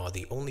Doherty are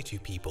the only two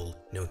people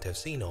known to have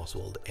seen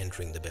Oswald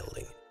entering the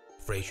building.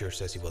 Frazier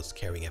says he was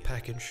carrying a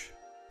package.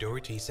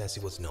 Doherty says he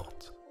was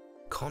not.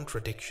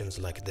 Contradictions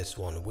like this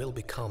one will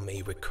become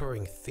a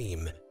recurring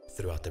theme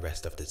throughout the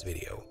rest of this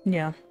video.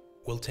 Yeah.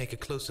 We'll take a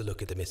closer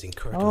look at the missing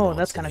curtain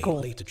that's kind of cool.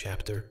 in a later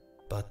chapter,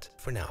 but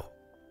for now,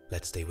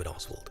 let's stay with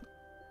Oswald.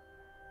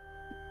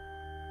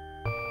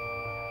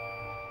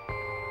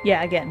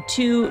 Yeah, again,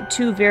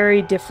 two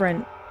very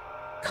different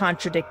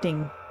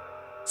contradicting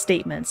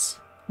statements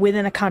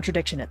within a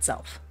contradiction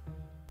itself.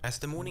 As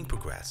the morning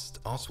progressed,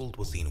 Oswald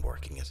was seen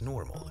working as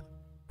normal.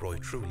 Roy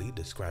Truly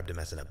described him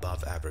as an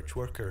above-average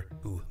worker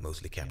who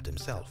mostly kept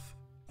himself.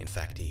 In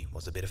fact, he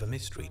was a bit of a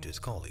mystery to his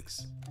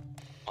colleagues.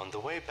 On the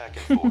way back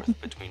and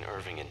forth between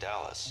Irving and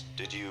Dallas,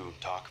 did you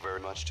talk very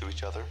much to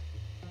each other?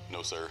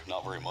 No, sir,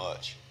 not very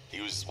much.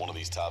 He was one of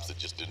these types that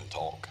just didn't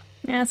talk.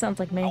 Yeah, sounds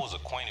like me. I was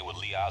acquainted with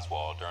Lee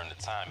Oswald during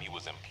the time he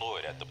was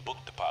employed at the Book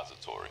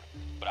Depository,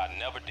 but I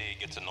never did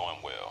get to know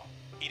him well.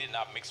 He did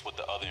not mix with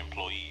the other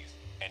employees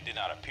and did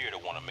not appear to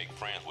want to make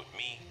friends with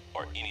me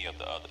or any of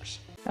the others.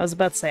 I was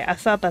about to say, I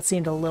thought that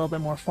seemed a little bit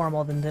more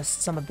formal than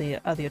some of the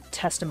other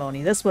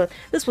testimony. This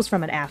was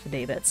from an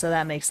affidavit, so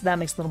that makes a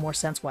little more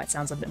sense why it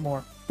sounds a bit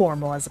more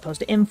formal as opposed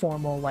to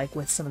informal, like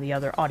with some of the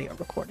other audio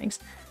recordings.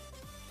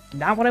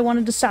 Not what I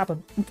wanted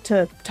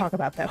to talk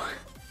about, though.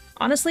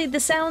 Honestly,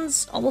 this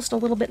sounds almost a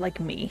little bit like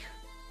me,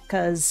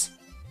 because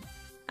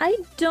I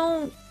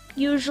don't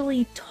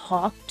usually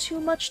talk too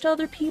much to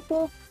other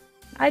people.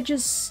 I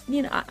just,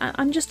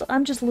 I'm just a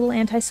little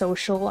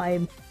antisocial.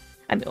 I'm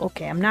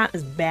okay, I'm not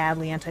as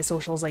badly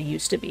antisocial as I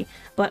used to be,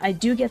 but I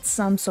do get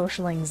some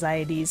social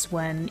anxieties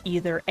when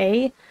either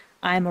A,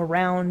 I'm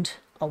around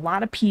a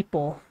lot of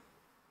people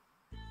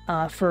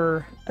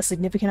for a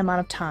significant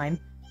amount of time,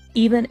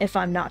 even if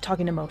I'm not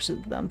talking to most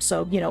of them.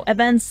 So,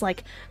 events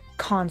like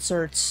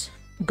concerts,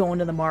 going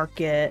to the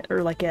market,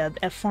 or like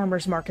a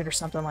farmer's market or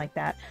something like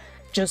that,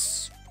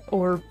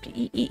 or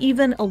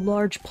even a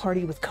large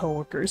party with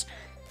coworkers.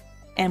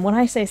 And when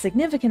I say a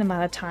significant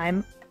amount of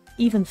time,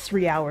 even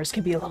 3 hours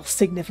can be a little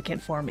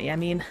significant for me. I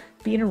mean,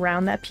 being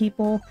around that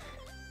people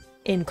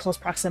in close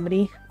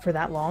proximity for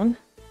that long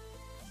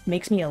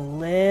makes me a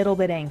little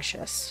bit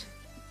anxious.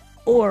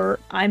 or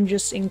I'm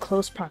just in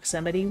close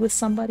proximity with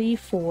somebody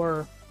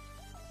for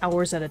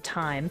hours at a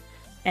time,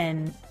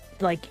 and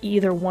like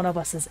either one of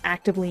us is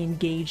actively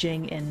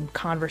engaging in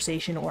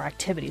conversation or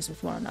activities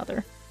with one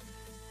another.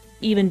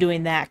 Even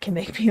doing that can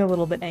make me a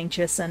little bit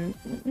anxious and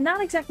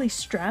not exactly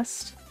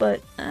stressed,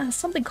 but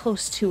something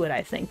close to it,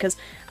 I think, because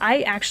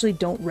I actually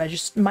don't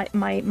register,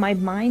 my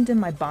mind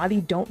and my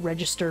body don't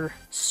register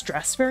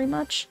stress very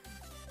much,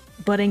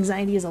 but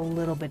anxiety is a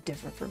little bit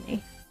different for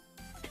me.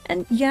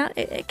 And yeah,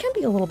 it can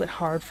be a little bit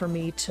hard for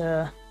me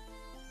to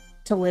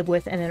live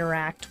with and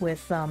interact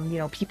with, you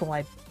know, people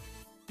I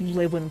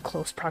live in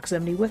close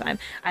proximity with.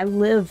 I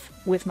live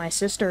with my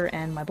sister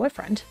and my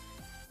boyfriend,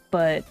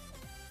 but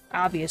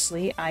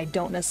obviously I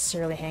don't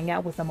necessarily hang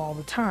out with them all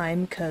the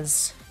time,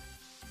 because,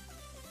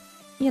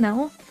 you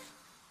know,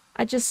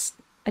 I just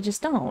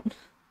don't.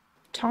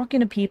 Talking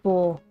to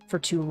people for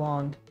too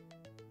long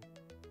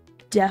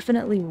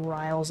definitely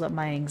riles up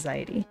my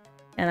anxiety,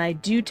 and I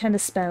do tend to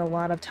spend a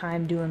lot of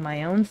time doing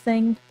my own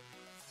thing,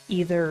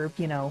 either,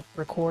 you know,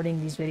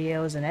 recording these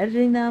videos and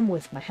editing them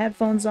with my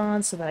headphones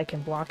on so that I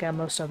can block out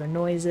most other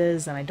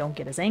noises and I don't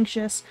get as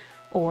anxious,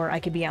 or I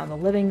could be out in the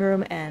living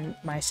room and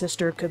my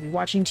sister could be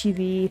watching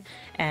TV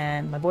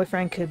and my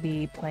boyfriend could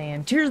be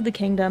playing Tears of the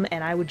Kingdom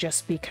and I would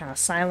just be kind of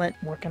silent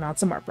working on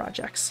some art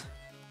projects.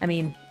 I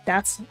mean,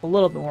 that's a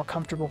little bit more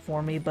comfortable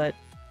for me, but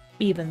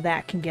even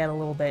that can get a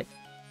little bit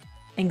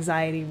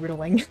anxiety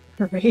riddling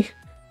for me.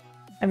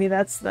 I mean,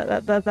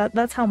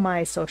 that's how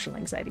my social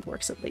anxiety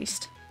works, at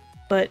least.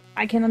 But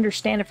I can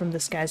understand it from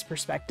this guy's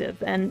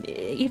perspective, and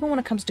even when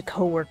it comes to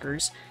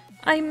coworkers,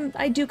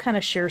 I do kind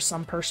of share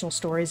some personal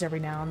stories every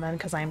now and then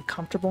because I'm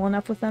comfortable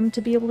enough with them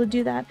to be able to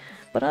do that.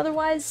 But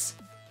otherwise,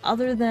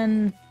 other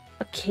than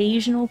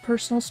occasional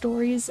personal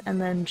stories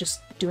and then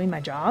just doing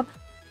my job,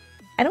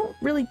 I don't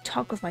really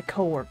talk with my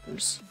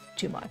coworkers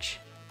too much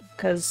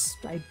because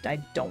I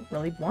don't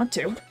really want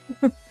to.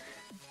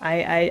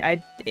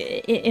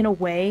 In a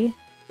way,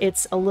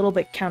 it's a little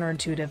bit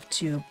counterintuitive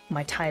to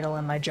my title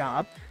and my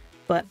job,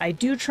 but I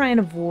do try and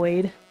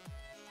avoid...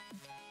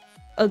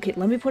 Okay,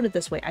 let me put it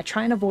this way. I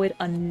try and avoid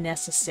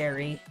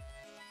unnecessary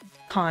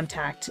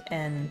contact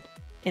and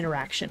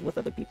interaction with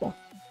other people.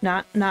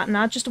 Not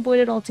just avoid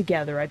it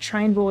altogether. I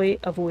try and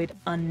avoid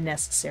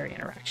unnecessary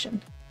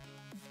interaction.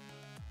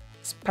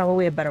 It's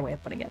probably a better way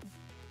of putting it.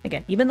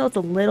 Again, even though it's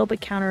a little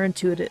bit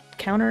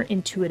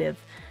counterintuitive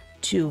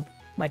to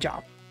my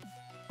job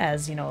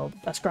as, you know,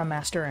 a Scrum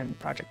Master and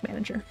Project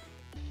Manager.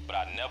 But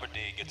I never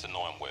did get to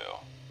know him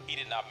well. He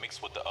did not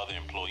mix with the other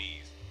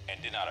employees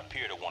and did not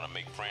appear to want to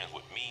make friends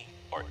with me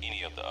or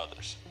any of the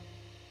others.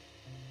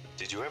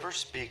 Did you ever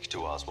speak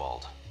to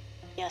Oswald?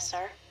 Yes,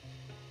 sir.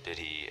 Did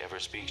he ever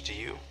speak to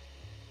you?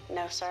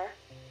 No, sir.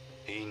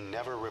 He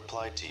never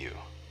replied to you?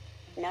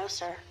 No,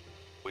 sir.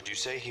 Would you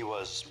say he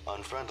was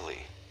unfriendly?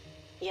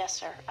 Yes,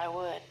 sir, I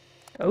would.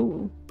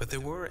 Oh. But there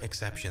were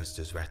exceptions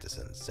to his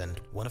reticence, and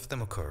one of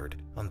them occurred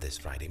on this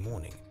Friday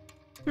morning.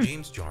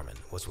 James Jarman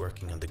was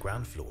working on the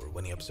ground floor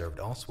when he observed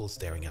Oswald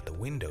staring at the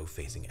window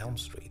facing Elm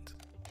Street.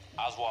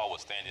 Oswald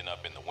was standing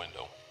up in the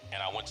window,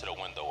 and I went to the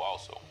window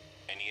also,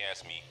 and he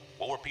asked me,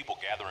 what were people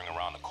gathering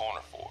around the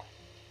corner for?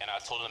 And I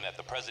told him that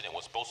the president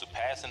was supposed to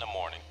pass in the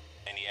morning,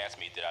 and he asked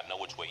me did I know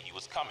which way he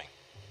was coming.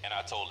 And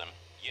I told him,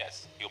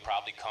 yes, he'll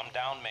probably come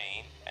down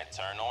Main and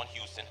turn on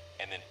Houston,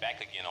 and then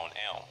back again on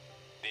Elm.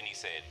 Then he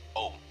said,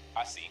 oh,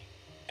 I see.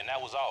 And that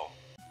was all.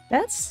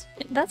 That's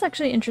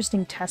actually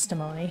interesting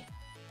testimony,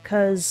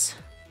 because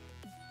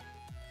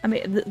I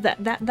mean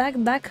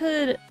that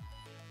could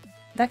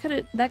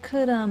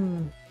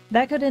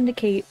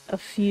indicate a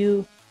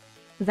few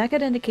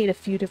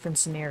different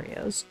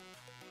scenarios.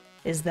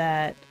 Is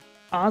that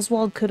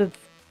Oswald could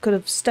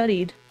have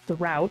studied the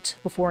route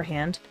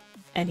beforehand,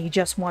 and he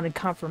just wanted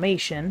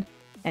confirmation,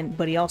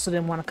 but he also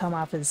didn't want to come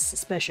off as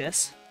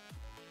suspicious.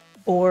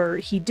 Or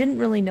he didn't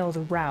really know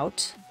the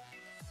route,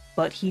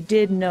 but he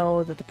did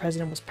know that the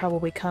president was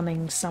probably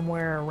coming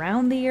somewhere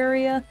around the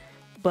area,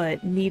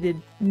 but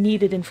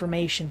needed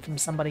information from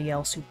somebody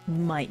else who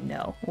might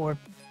know, or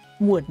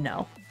would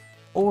know.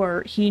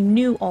 Or he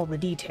knew all the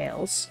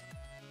details.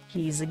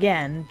 He's,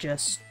 again,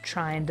 just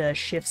trying to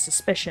shift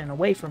suspicion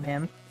away from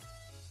him.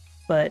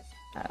 But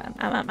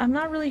I'm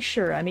not really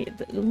sure. I mean,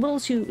 a little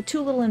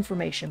too little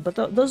information, but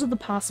those are the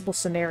possible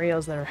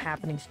scenarios that are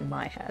happening through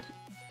my head.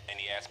 And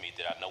he asked me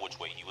did I know which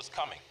way he was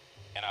coming.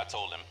 And I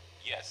told him,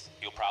 yes,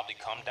 he'll probably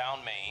come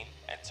down Main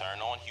and turn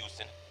on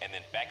Houston and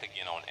then back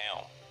again on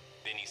Elm.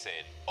 Then he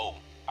said, oh,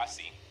 I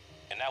see.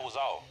 And that was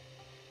all.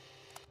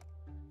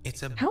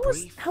 It's a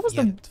brief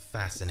yet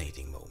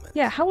fascinating moment.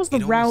 Yeah, how was the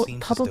route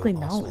publicly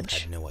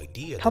knowledge? Had no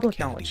idea Public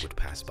that Kennedy knowledge. would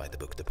pass by the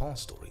Book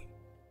Depository.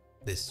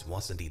 This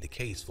was indeed the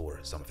case for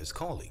some of his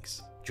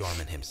colleagues.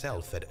 Jarman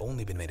himself had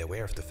only been made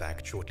aware of the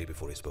fact shortly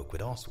before he spoke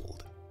with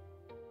Oswald.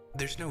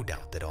 There's no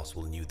doubt that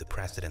Oswald knew the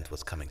president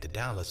was coming to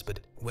Dallas,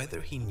 but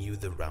whether he knew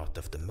the route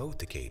of the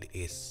motorcade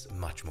is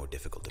much more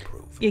difficult to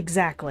prove.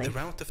 Exactly. The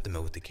route of the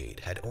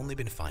motorcade had only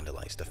been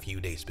finalized a few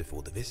days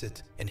before the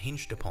visit and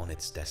hinged upon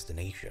its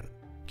destination,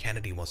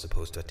 Kennedy was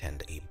supposed to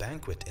attend a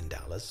banquet in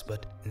Dallas,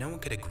 but no one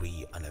could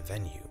agree on a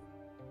venue.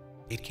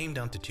 It came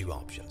down to two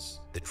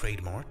options: the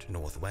Trade Mart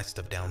northwest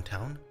of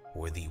downtown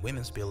or the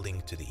Women's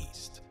Building to the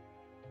east.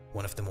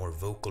 One of the more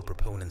vocal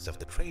proponents of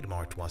the Trade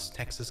Mart was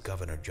Texas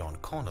Governor John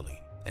Connally,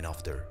 and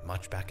after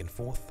much back and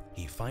forth,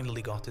 he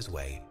finally got his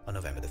way on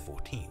November the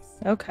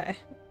 14th. Okay.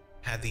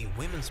 Had the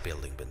Women's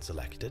Building been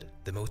selected,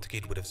 the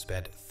motorcade would have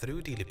sped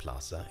through Dealey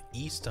Plaza,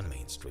 east on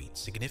Main Street,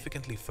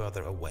 significantly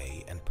further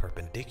away and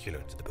perpendicular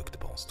to the Book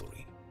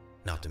Depository.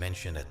 Not to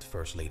mention that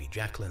First Lady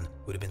Jacqueline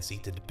would have been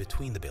seated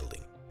between the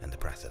building and the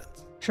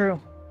President. True.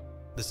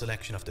 The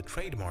selection of the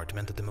Trade Mart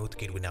meant that the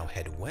motorcade would now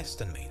head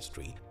west on Main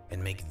Street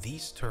and make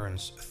these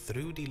turns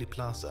through Dealey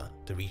Plaza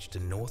to reach the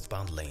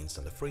northbound lanes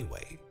on the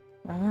freeway.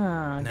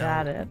 Ah,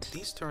 got it.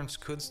 These turns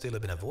could still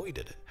have been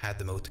avoided had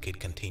the motorcade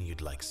continued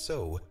like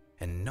so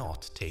and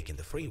not taken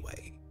the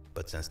freeway.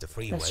 But since the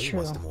freeway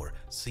was the more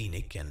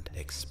scenic and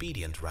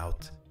expedient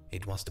route,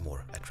 it was the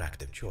more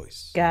attractive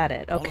choice. Got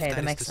it. Okay, All of that that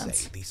is makes to sense.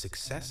 say, the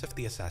success of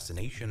the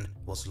assassination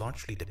was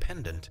largely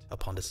dependent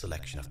upon the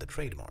selection of the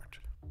Trade Mart.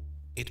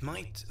 It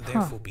might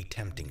therefore be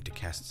tempting to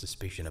cast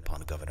suspicion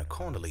upon Governor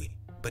Connally,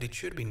 but it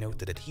should be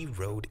noted that he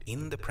rode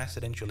in the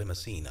presidential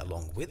limousine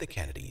along with the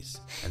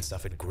Kennedys and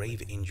suffered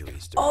grave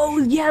injuries. Oh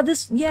yeah,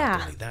 this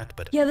Not only that,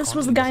 but this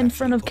was the Connally guy in actually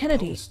front of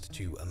Kennedy. opposed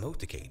to a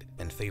motorcade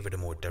and favored a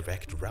more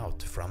direct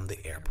route from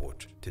the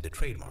airport to the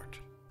Trade Mart,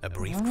 a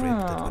brief trip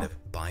that would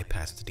have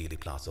bypassed Dealey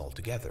Plaza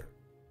altogether.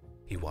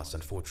 He was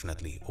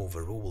unfortunately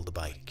overruled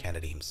by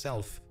Kennedy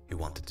himself, who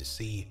wanted to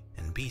see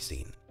and be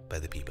seen by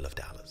the people of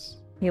Dallas.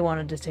 He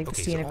wanted to take the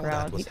So scenic all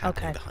route. that was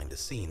happening behind the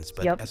scenes,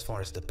 but as far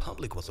as the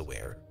public was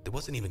aware, there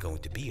wasn't even going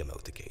to be a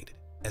motorcade.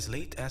 As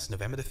late as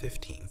November the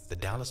 15th, the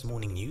Dallas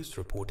Morning News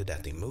reported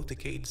that a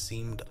motorcade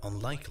seemed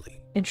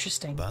unlikely.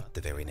 Interesting. But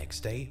the very next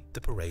day,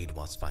 the parade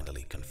was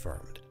finally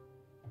confirmed.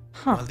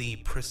 Huh. While the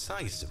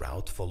precise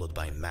route followed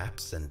by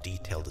maps and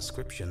detailed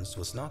descriptions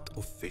was not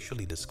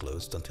officially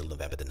disclosed until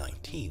November the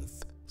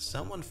 19th,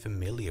 someone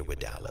familiar with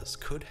Dallas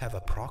could have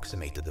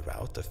approximated the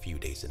route a few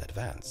days in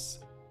advance.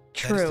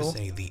 True. That is to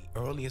say, the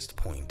earliest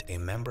point a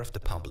member of the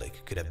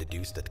public could have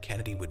deduced that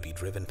Kennedy would be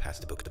driven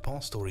past the Book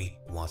Depository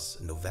was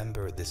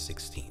November the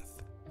 16th,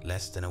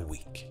 less than a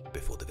week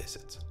before the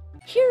visit.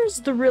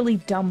 Here's the really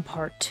dumb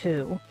part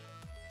too.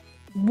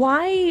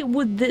 Why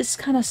would this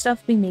kind of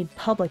stuff be made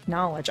public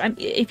knowledge?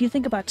 If you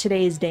think about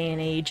today's day and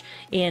age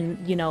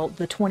in,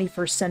 the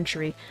 21st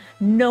century,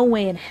 no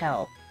way in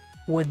hell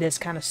would this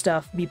kind of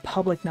stuff be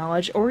public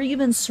knowledge or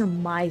even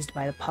surmised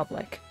by the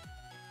public.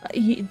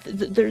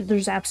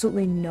 There's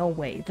absolutely no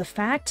way. The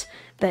fact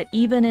that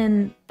even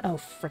in,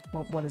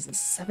 what is this,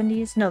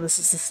 70s? No, this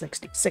is the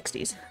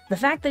 60s. The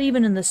fact that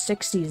even in the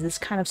 60s, this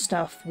kind of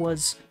stuff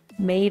was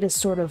made as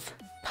sort of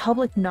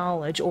public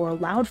knowledge or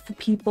allowed for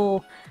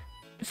people,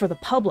 for the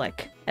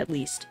public at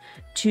least,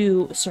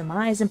 to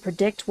surmise and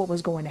predict what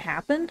was going to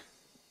happen.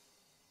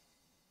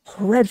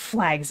 Red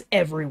flags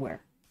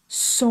everywhere.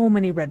 So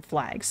many red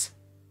flags.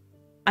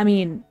 I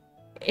mean,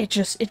 it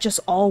just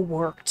all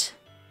worked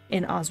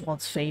in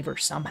Oswald's favor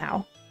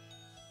somehow.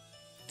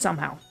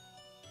 Somehow.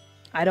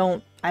 I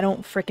don't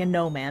frickin'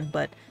 know, man,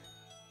 but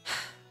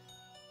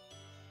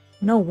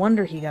no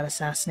wonder he got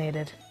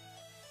assassinated.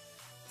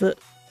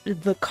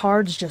 The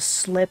cards just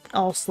slipped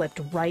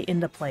right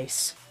into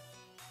place.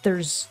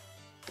 There's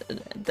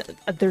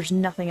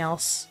nothing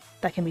else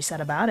that can be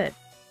said about it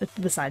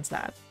besides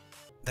that.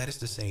 That is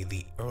to say,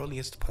 the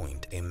earliest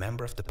point a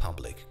member of the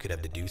public could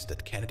have deduced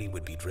that Kennedy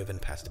would be driven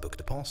past the Book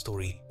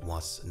Depository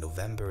was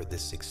November the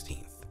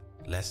 16th.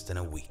 Less than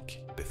a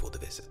week before the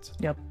visit.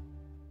 Yep.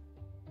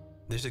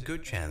 There's a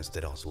good chance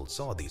that Oswald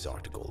saw these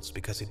articles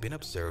because he'd been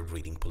observed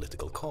reading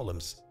political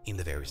columns in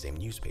the very same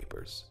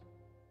newspapers.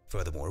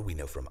 Furthermore, we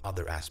know from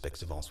other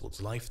aspects of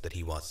Oswald's life that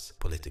he was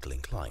politically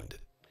inclined.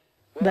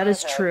 That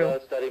is true.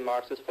 Study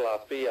Marxist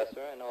philosophy, yes,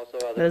 sir, and also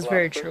other That is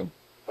very true.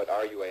 But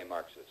are you a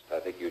Marxist? I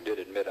think you did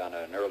admit on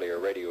an earlier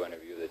radio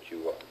interview that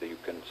you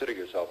consider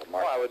yourself a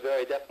Marxist. Well, I would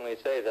very definitely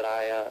say that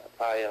I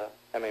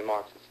am a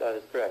Marxist. That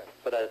is correct.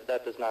 But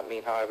that does not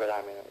mean, however, that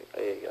I'm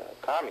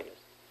a communist.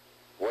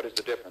 What is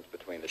the difference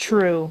between the two?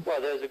 True.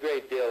 Well, there's a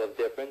great deal of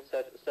difference.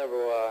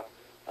 Several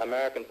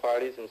American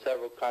parties in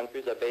several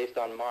countries are based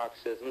on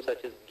Marxism,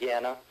 such as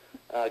Ghana.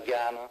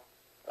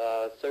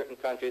 Certain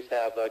countries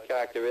have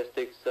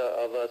characteristics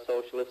of a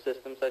socialist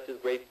system, such as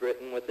Great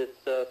Britain with its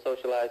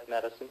socialized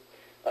medicine.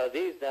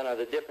 These, then, are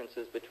the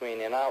differences between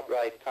an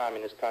outright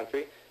communist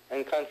country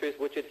and countries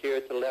which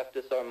adhere to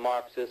leftist or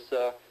Marxist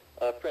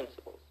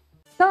principles.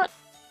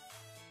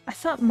 I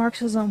thought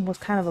Marxism was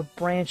kind of a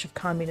branch of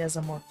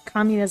communism, or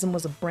communism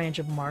was a branch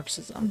of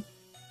Marxism.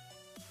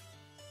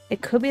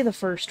 It could be the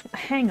first.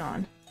 Hang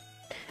on.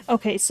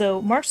 Okay,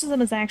 so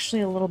Marxism is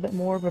actually a little bit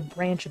more of a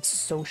branch of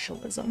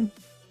socialism.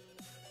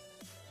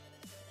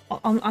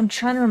 I'm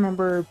trying to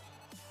remember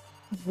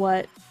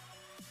what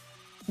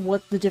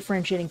the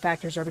differentiating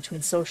factors are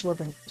between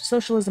socialism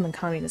and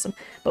communism.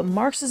 But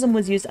Marxism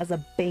was used as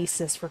a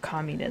basis for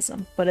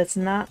communism, but it's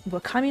not.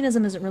 But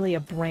communism isn't really a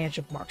branch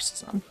of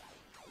Marxism.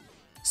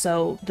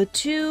 So the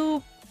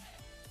two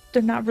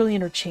they're not really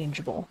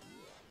interchangeable.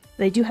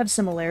 They do have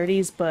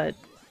similarities, but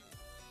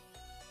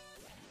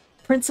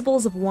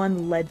principles of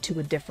one led to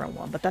a different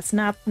one, but that's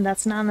not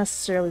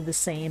necessarily the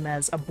same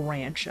as a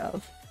branch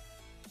of.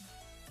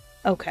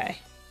 Okay,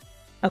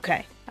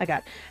 I got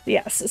it.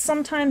 Yes,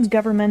 sometimes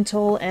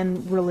governmental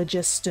and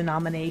religious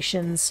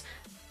denominations,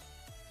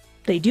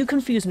 they do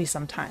confuse me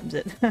sometimes.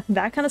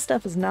 That kind of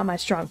stuff is not my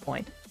strong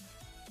point.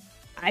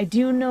 I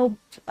do know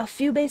a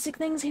few basic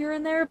things here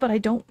and there, but I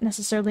don't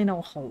necessarily know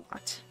a whole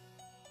lot.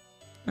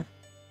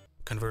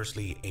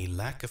 Conversely, a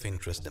lack of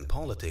interest in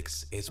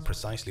politics is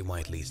precisely why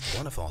at least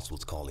one of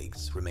Oswald's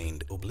colleagues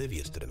remained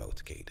oblivious to the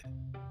motorcade.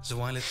 So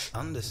while it's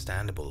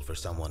understandable for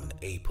someone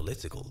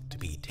apolitical to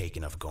be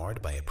taken off guard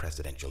by a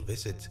presidential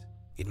visit,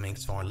 it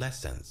makes far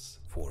less sense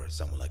for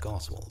someone like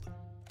Oswald.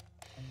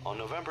 On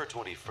November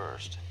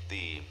 21st,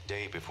 the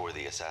day before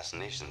the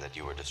assassination that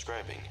you were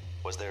describing,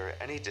 was there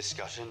any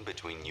discussion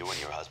between you and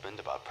your husband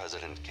about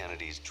President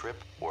Kennedy's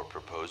trip or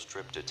proposed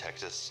trip to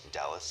Texas,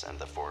 Dallas, and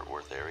the Fort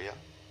Worth area?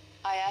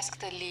 I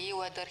asked Lee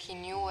whether he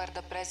knew where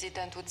the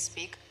president would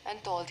speak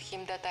and told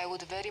him that I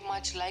would very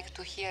much like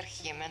to hear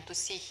him and to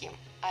see him.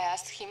 I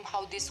asked him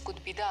how this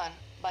could be done,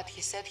 but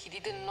he said he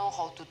didn't know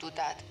how to do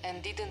that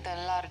and didn't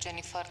enlarge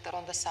any further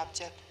on the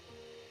subject.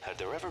 Had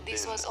there ever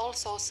This been... was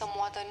also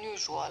somewhat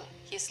unusual,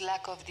 his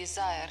lack of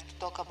desire to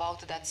talk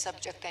about that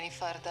subject any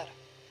further.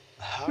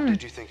 How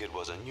did you think it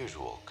was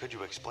unusual? Could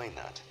you explain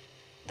that?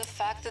 The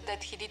fact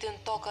that he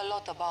didn't talk a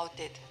lot about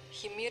it.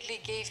 He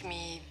merely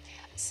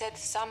said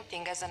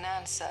something as an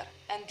answer,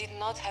 and did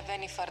not have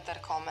any further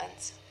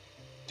comments.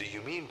 Do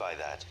you mean by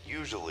that,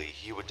 usually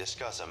he would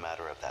discuss a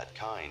matter of that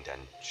kind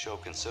and show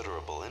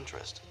considerable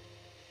interest?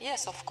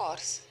 Yes, of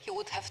course. He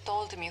would have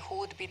told me who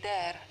would be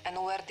there and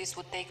where this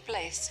would take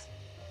place.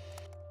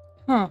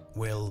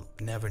 We'll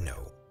never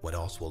know what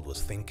Oswald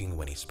was thinking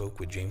when he spoke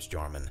with James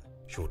Jarman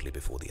shortly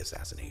before the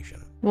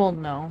assassination. Well,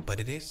 no. But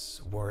it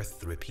is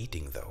worth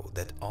repeating, though,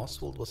 that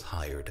Oswald was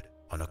hired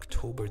on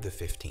October the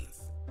 15th.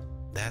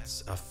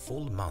 That's a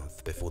full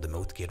month before the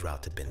motorcade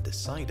route had been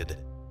decided,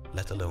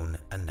 let alone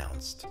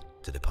announced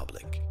to the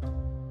public.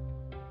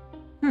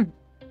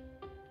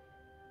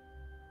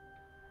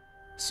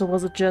 So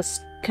was it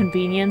just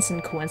convenience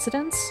and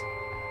coincidence?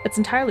 It's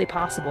entirely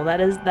possible. That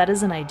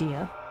is an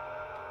idea.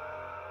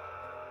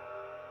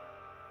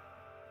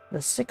 The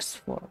 6th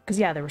floor. Because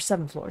yeah, there were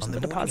 7 floors in the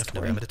depository. On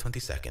the morning of November the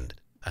 22nd,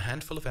 a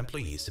handful of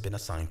employees had been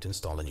assigned to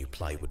install a new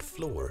plywood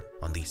floor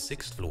on the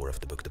 6th floor of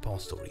the Book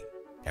Depository.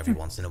 Every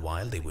once in a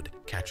while, they would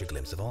catch a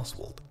glimpse of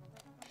Oswald.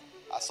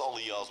 I saw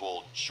Lee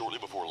Oswald shortly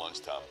before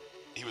lunchtime.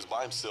 He was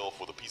by himself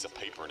with a piece of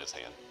paper in his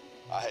hand.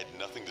 I had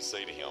nothing to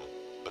say to him,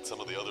 but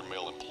some of the other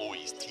male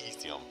employees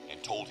teased him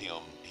and told him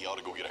he ought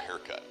to go get a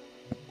haircut.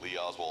 Lee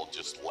Oswald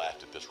just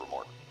laughed at this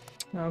remark.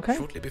 Okay.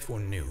 Shortly before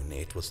noon,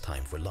 it was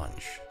time for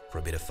lunch. For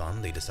a bit of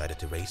fun, they decided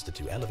to race the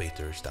 2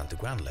 elevators down to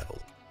ground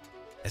level.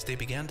 As they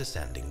began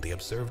descending, they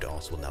observed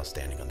Oswald now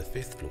standing on the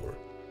 5th floor.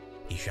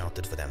 He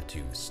shouted for them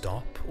to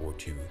stop or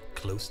to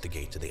close the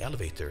gate to the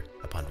elevator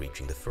upon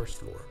reaching the 1st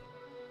floor.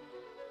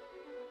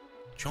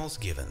 Charles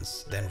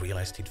Givens then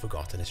realized he'd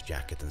forgotten his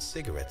jacket and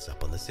cigarettes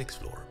up on the 6th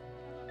floor.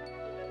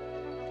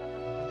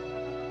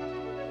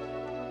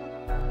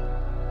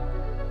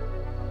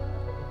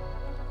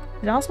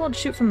 Did Oswald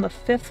shoot from the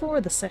 5th floor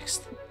or the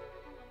 6th?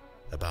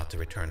 About to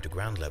return to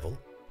ground level,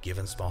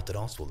 Givens spotted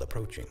Oswald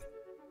approaching.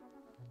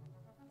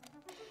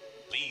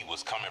 Lee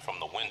was coming from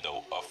the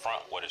window up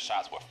front where the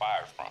shots were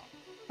fired from.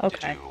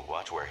 Okay. Did you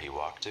watch where he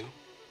walked to?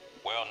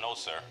 Well, no,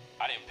 sir.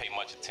 I didn't pay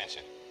much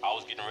attention. I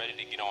was getting ready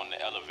to get on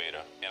the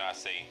elevator, and I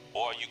say,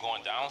 "Boy, are you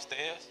going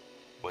downstairs?"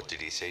 What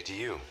did he say to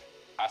you?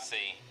 I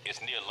say,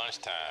 "It's near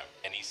lunchtime,"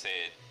 and he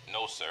said,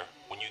 "No, sir.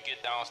 When you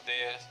get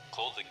downstairs,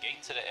 close the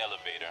gate to the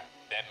elevator."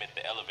 That meant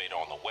the elevator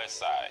on the west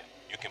side.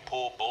 You can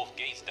pull both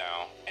gates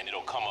down, and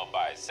it'll come up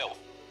by itself.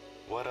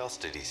 What else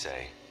did he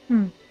say?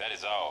 That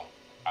is all.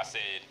 I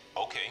said,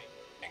 "Okay,"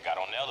 and got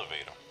on the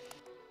elevator.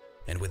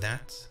 And with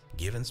that,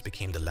 Givens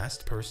became the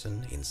last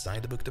person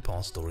inside the Book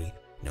Depository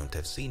known to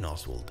have seen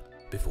Oswald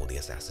before the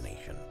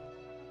assassination.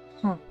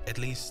 At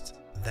least,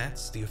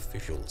 that's the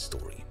official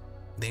story.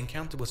 The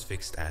encounter was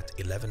fixed at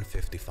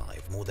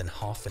 11:55, more than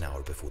half an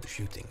hour before the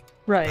shooting.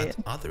 Right.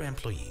 But other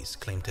employees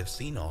claimed to have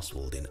seen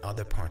Oswald in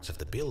other parts of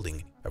the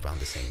building around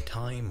the same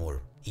time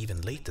or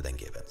even later than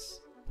Givens.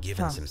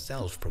 Givens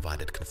himself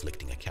provided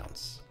conflicting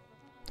accounts.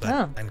 But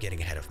I'm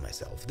getting ahead of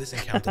myself. This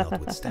encounter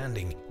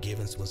notwithstanding,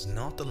 Givens was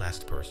not the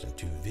last person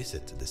to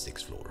visit the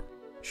 6th floor.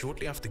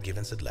 Shortly after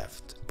Givens had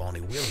left,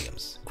 Bonnie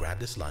Williams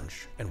grabbed his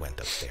lunch and went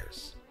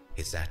upstairs.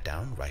 He sat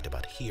down right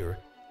about here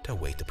to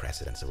await the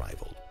president's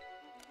arrival.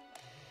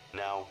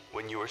 Now,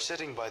 when you were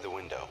sitting by the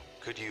window,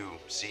 could you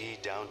see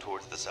down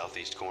towards the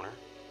southeast corner?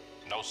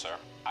 No, sir.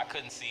 I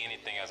couldn't see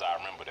anything as I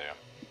remember there.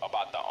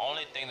 About the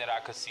only thing that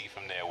I could see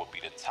from there would be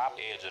the top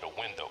edge of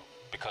the window,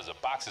 because the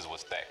boxes were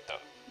stacked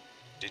up.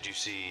 Did you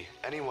see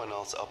anyone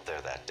else up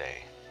there that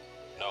day?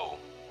 No,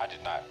 I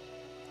did not.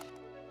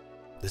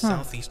 The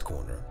southeast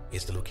corner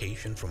is the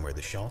location from where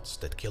the shots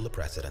that kill the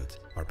president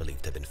are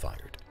believed to have been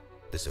fired,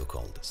 the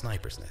so-called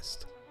sniper's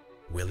nest.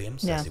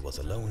 Williams says he was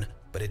alone,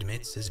 but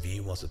admits his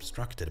view was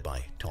obstructed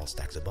by tall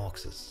stacks of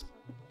boxes.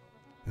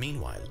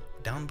 Meanwhile,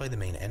 down by the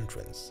main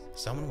entrance,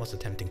 someone was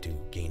attempting to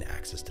gain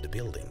access to the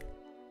building.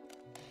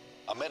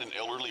 I met an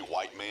elderly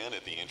white man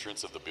at the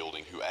entrance of the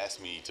building who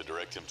asked me to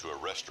direct him to a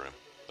restroom.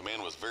 The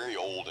man was very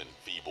old and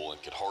feeble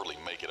and could hardly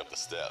make it up the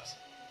steps.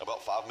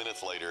 About 5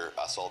 minutes later,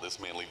 I saw this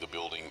man leave the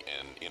building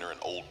and enter an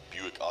old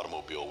Buick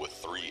automobile with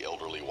 3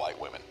 elderly white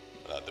women.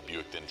 The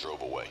Buick then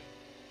drove away.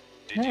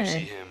 Did you see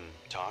him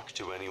talk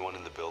to anyone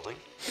in the building?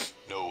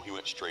 No, he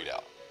went straight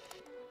out.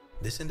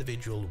 This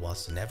individual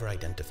was never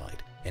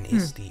identified and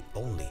is the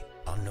only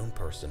unknown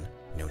person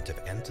known to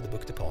have entered the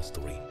Book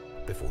Depository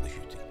before the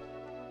shooting.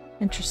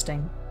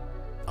 Interesting.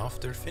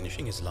 After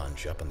finishing his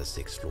lunch up on the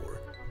 6th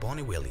floor,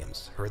 Bonnie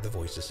Williams heard the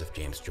voices of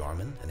James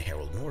Jarman and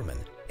Harold Norman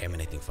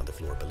emanating from the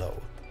floor below.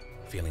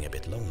 Feeling a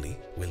bit lonely,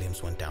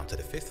 Williams went down to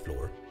the 5th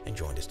floor and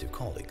joined his 2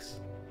 colleagues.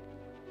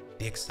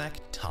 The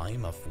exact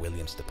time of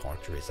Williams'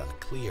 departure is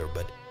unclear,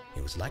 but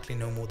it was likely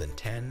no more than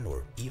 10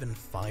 or even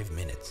 5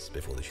 minutes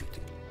before the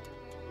shooting.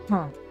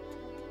 Huh.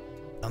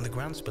 On the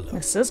grounds below,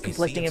 this is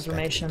conflicting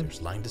information.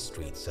 Lined the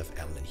streets of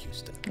Elm and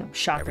Houston.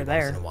 Shocker Every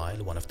there. once in a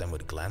while, one of them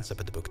would glance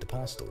up at the Book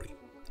Depository.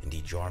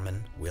 Indeed,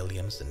 Jarman,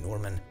 Williams, and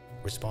Norman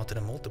were spotted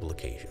on multiple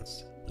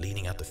occasions,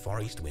 leaning out the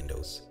far east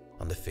windows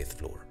on the 5th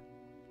floor.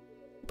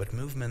 But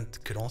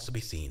movement could also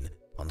be seen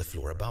on the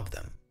floor above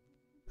them,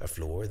 a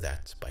floor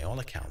that, by all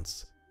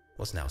accounts,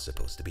 was now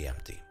supposed to be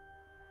empty.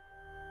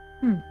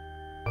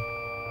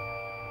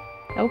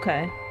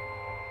 Okay.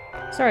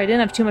 Sorry, I didn't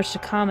have too much to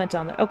comment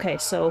on that. Okay,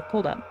 so,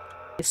 hold up.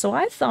 So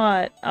I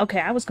thought, okay,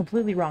 I was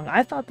completely wrong.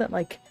 I thought that,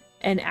 like,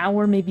 an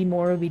hour, maybe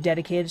more, would be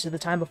dedicated to the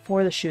time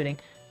before the shooting.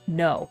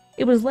 No,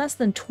 it was less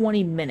than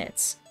 20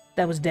 minutes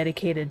that was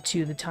dedicated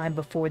to the time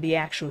before the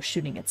actual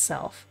shooting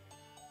itself.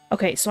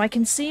 Okay, so I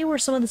can see where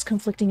some of this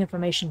conflicting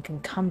information can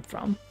come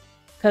from.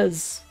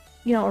 Because,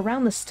 you know,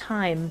 around this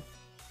time,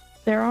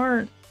 there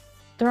aren't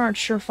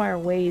surefire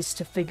ways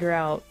to figure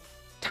out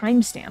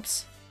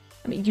timestamps.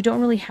 I mean, you don't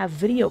really have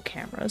video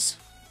cameras.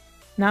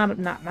 Not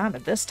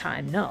at this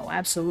time, no,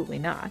 absolutely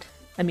not.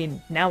 I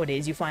mean,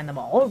 nowadays you find them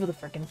all over the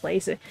frickin'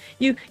 place.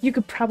 You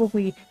could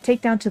probably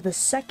take down to the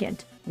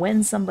second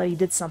when somebody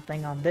did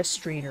something on this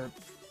street or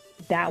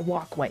that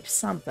walkway,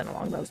 something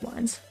along those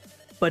lines.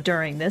 But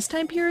during this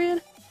time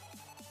period,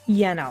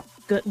 yeah, no.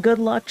 Good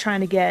luck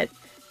trying to get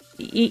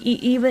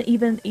even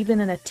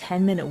in a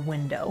 10-minute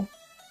window.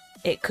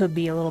 It could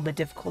be a little bit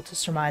difficult to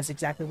surmise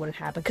exactly what had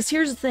happened. Because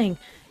here's the thing,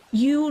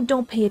 you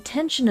don't pay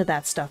attention to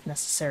that stuff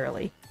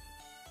necessarily.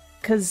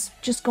 Because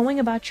just going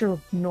about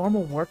your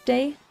normal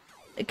workday,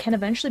 it can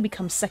eventually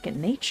become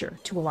second nature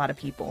to a lot of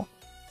people.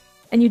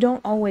 And you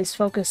don't always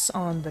focus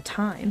on the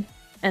time.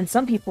 And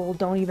some people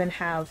don't even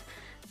have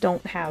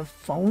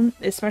phone,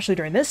 especially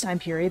during this time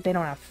period, they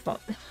don't have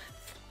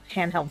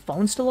handheld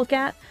phones to look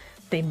at.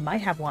 They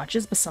might have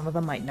watches, but some of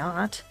them might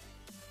not.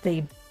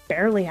 They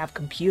barely have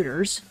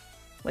computers.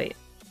 Wait,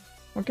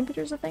 were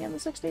computers a thing in the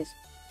 60s?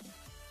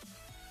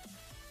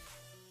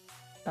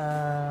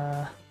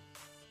 I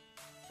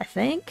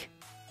think?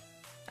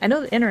 I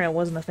know the internet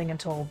wasn't a thing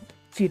until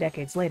a few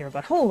decades later,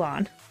 but hold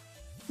on.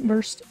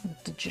 First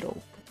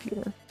digital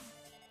computer.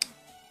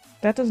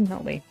 That doesn't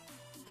help me.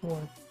 For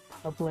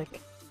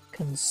public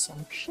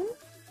consumption?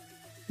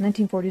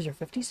 1940s or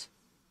 50s?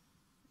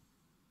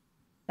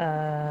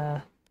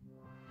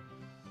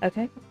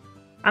 Okay.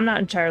 I'm not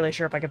entirely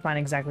sure if I could find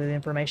exactly the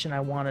information I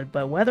wanted,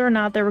 but whether or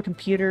not there were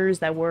computers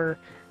that were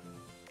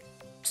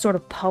sort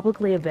of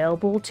publicly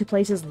available to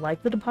places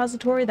like the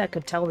depository that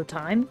could tell the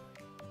time,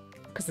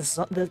 because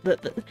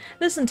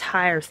this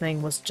entire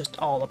thing was just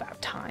all about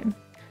time.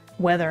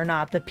 Whether or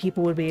not the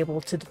people would be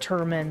able to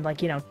determine,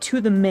 like, you know,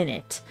 to the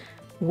minute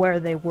where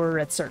they were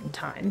at certain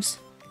times.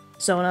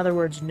 So in other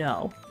words,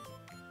 no,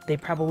 they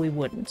probably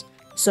wouldn't.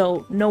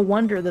 So no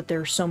wonder that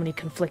there's so many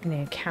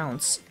conflicting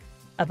accounts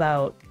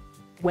about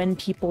when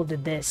people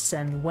did this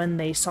and when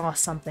they saw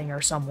something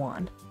or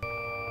someone.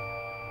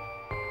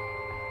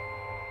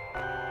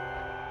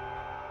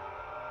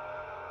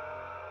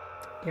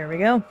 Here we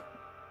go.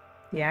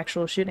 The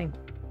actual shooting.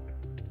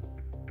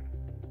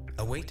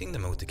 Awaiting the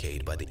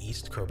motorcade by the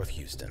east curb of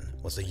Houston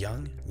was a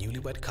young,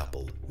 newlywed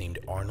couple named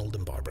Arnold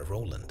and Barbara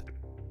Rowland.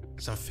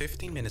 Some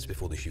 15 minutes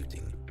before the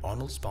shooting,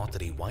 Arnold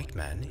spotted a white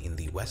man in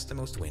the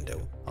westernmost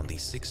window on the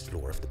 6th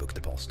floor of the Book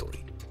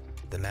Depository.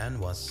 The man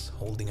was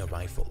holding a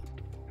rifle,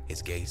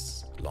 his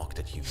gaze locked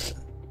at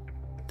Houston.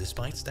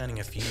 Despite standing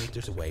a few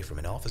meters away from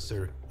an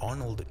officer,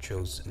 Arnold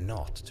chose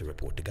not to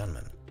report the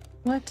gunman.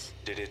 What?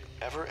 Did it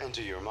ever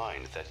enter your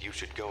mind that you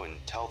should go and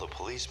tell the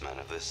policeman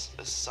of this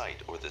sight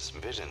or this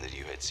vision that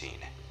you had seen?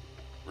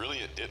 Really,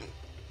 it didn't.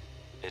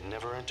 It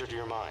never entered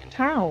your mind?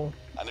 How?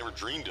 I never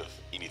dreamed of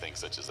anything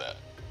such as that.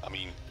 I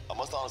mean, I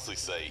must honestly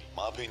say,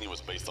 my opinion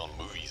was based on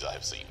movies I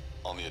have seen,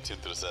 on the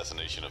attempted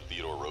assassination of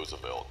Theodore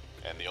Roosevelt,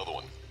 and the other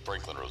one,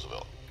 Franklin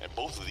Roosevelt. And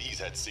both of these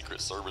had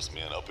Secret Service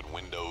men up in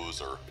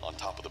windows or on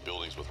top of the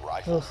buildings with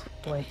rifles.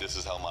 Oh, boy. This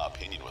is how my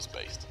opinion was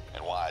based,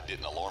 and why it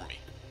didn't alarm me.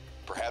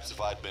 Perhaps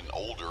if I'd been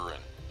older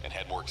and and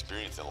had more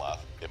experience in life,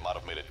 it might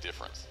have made a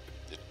difference.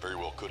 It very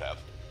well could have.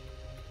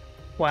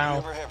 Wow.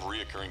 Do you ever have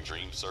reoccurring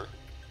dreams, sir?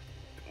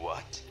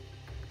 What?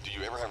 Do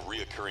you ever have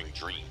reoccurring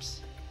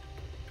dreams?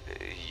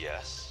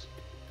 Yes.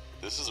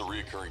 This is a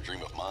reoccurring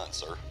dream of mine,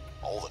 sir.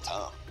 All the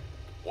time.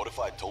 What if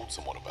I told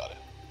someone about it?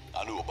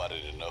 I knew about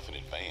it enough in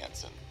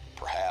advance, and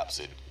perhaps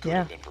it could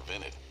have been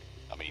prevented.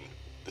 I mean,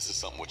 this is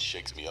something which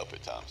shakes me up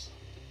at times.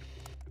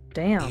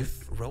 Damn.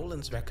 If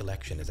Roland's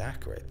recollection is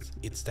accurate,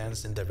 it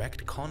stands in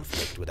direct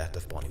conflict with that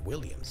of Bonnie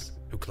Williams,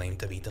 who claimed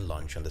to have eaten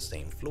lunch on the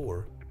same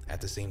floor at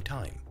the same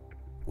time.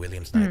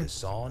 Williams neither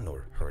saw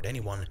nor heard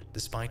anyone,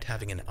 despite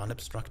having an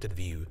unobstructed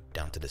view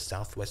down to the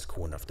southwest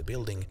corner of the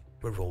building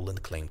where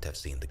Roland claimed to have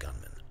seen the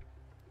gunman.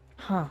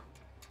 Huh.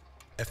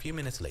 A few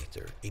minutes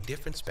later, a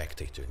different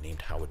spectator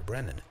named Howard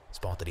Brennan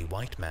spotted a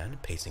white man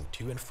pacing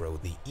to and fro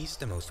the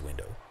easternmost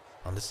window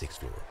on the 6th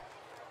floor.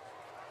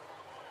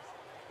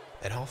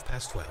 At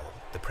 12:30,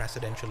 the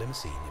presidential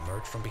limousine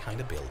emerged from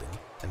behind a building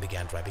and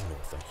began driving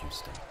north on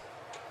Houston.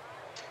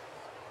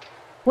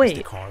 Wait. As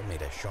the car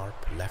made a sharp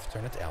left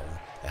turn at Elm,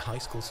 a high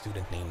school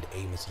student named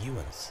Amos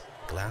Ewens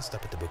glanced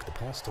up at the Book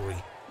Depository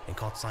and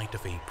caught sight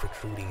of a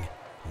protruding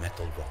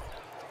metal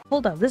rod.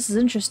 Hold up, this is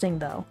interesting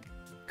though,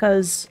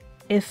 because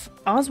if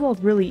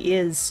Oswald really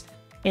is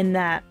in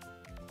that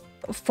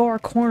far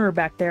corner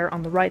back there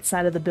on the right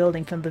side of the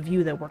building from the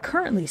view that we're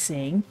currently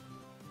seeing,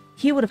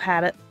 he would have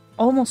had it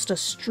almost a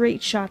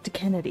straight shot to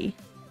Kennedy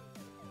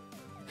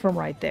from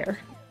right there.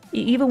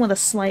 Even with a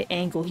slight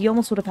angle, he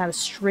almost would have had a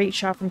straight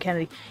shot from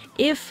Kennedy.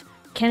 If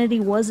Kennedy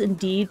was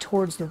indeed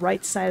towards the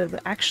right side of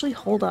the... Actually,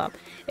 hold up.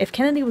 If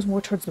Kennedy was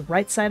more towards the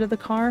right side of the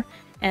car,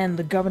 and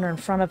the governor in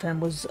front of him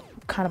was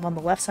kind of on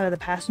the left side of the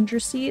passenger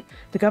seat,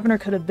 the governor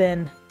could have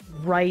been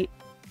right...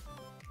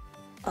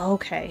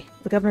 Okay.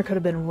 The governor could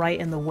have been right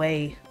in the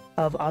way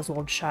of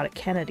Oswald's shot at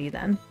Kennedy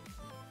then.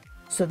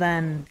 So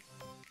then...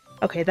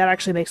 Okay, that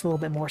actually makes a little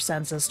bit more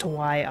sense as to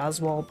why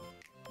Oswald...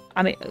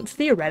 I mean,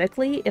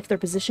 theoretically, if their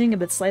positioning had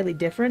been slightly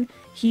different,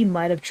 he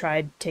might have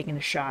tried taking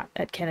a shot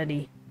at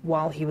Kennedy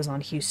while he was on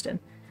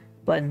Houston.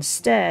 But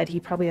instead, he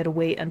probably had to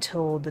wait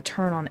until the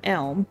turn on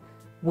Elm,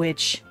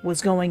 which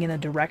was going in a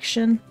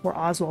direction where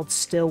Oswald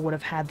still would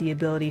have had the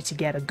ability to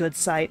get a good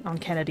sight on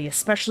Kennedy,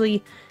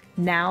 especially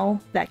now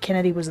that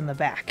Kennedy was in the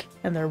back,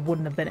 and there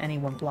wouldn't have been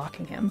anyone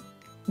blocking him,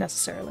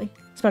 necessarily,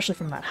 especially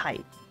from that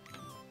height.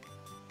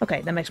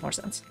 Okay, that makes more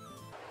sense.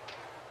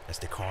 As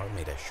the car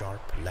made a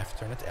sharp left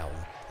turn at Elm,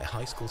 a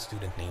high school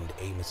student named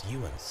Amos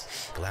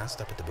Ewens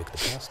glanced up at the Book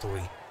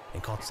Depository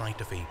and caught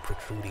sight of a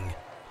protruding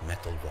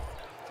metal rod.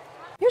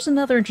 Here's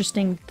another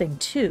interesting thing,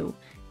 too,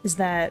 is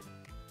that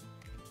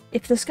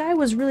if this guy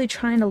was really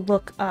trying to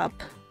look up,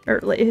 or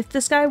if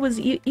this guy was,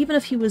 even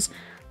if he was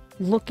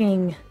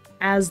looking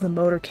as the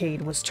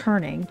motorcade was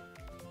turning,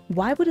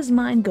 why would his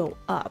mind go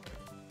up?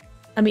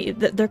 I mean,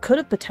 there could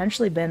have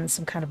potentially been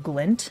some kind of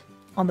glint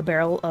on the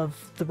barrel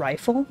of the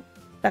rifle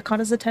that caught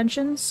his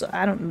attention, so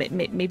I don't,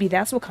 maybe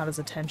that's what caught his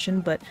attention,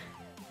 but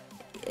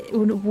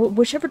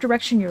whichever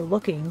direction you're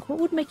looking, what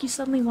would make you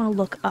suddenly want to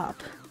look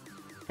up?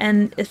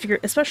 And if you're,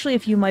 especially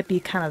if you might be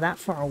kind of that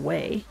far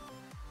away,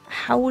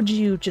 how would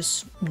you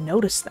just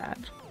notice that?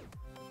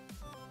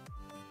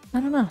 I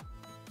don't know.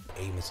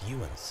 Amos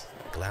Ewens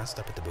glanced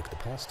up at the Book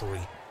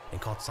Depository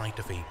and caught sight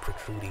of a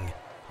protruding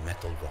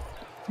metal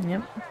rod.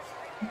 Yep.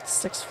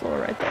 6th floor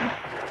right there.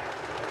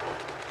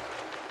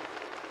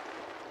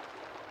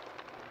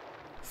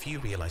 Few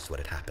realized what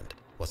had happened.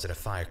 Was it a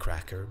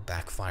firecracker,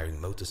 backfiring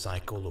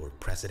motorcycle, or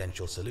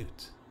presidential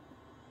salute?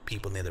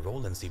 People near the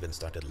Rolands even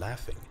started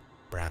laughing,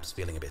 perhaps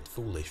feeling a bit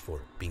foolish for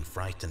being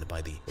frightened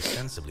by the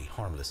ostensibly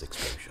harmless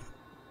explosion.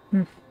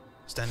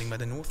 Standing by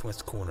the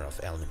northwest corner of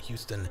Elm in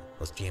Houston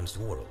was James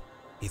Worrell.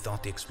 He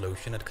thought the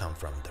explosion had come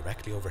from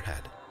directly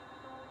overhead.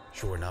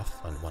 Sure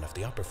enough, on one of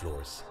the upper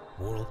floors,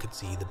 Worrell could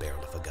see the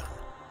barrel of a gun.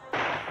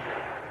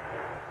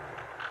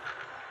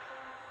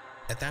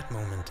 At that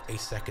moment, a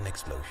second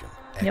explosion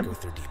echoed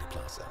through Dealey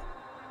Plaza.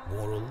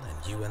 Worrell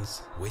and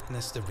Ewens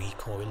witnessed the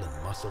recoil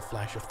and muzzle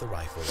flash of the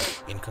rifle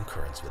in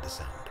concurrence with the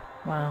sound.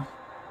 Wow.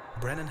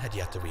 Brennan had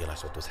yet to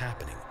realize what was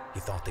happening. He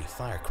thought a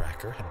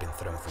firecracker had been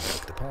thrown from the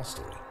Book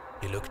Depository.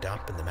 He looked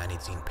up, and the man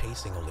he'd seen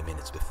pacing only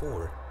minutes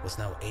before was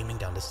now aiming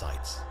down the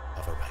sights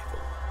of a rifle.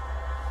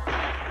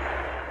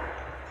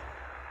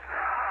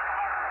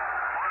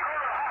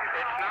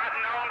 It's not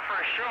known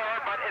for sure,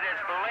 but it is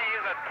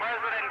believed that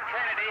President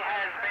Kennedy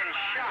has been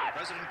shot.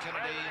 President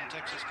Kennedy and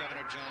Texas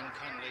Governor John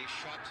Connally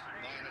shot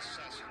by an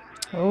assassin.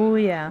 Oh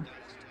yeah.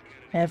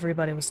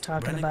 Everybody was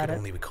talking Brennan about could it.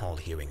 only recall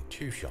hearing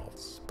 2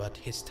 shots, but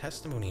his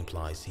testimony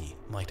implies he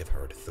might have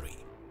heard 3.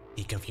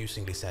 He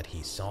confusingly said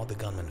he saw the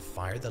gunman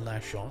fire the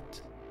last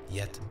shot,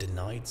 yet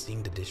denied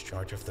seeing the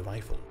discharge of the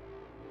rifle.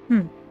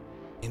 In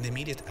the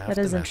immediate aftermath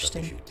of the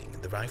shooting,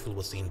 the rifle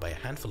was seen by a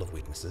handful of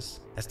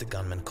witnesses as the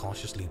gunman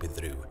cautiously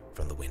withdrew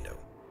from the window.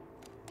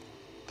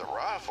 The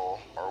rifle,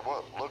 or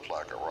what looked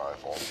like a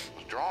rifle,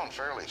 was drawn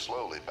fairly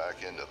slowly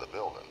back into the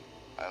building,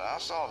 and I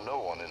saw no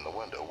one in the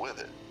window with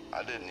it.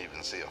 I didn't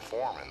even see a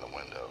form in the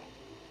window.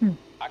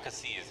 I could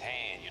see his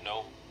hand, you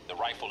know, the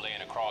rifle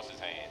laying across his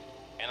hand,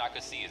 and I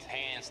could see his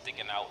hand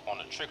sticking out on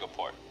the trigger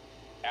part.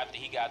 After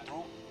he got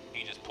through,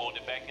 he just pulled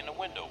it back in the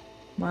window.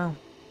 Wow.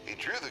 He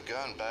drew the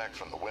gun back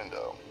from the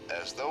window,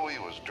 as though he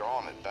was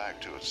drawing it back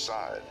to his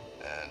side,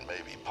 and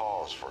maybe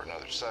paused for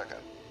another second,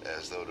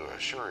 as though to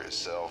assure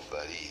himself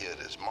that he hit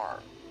his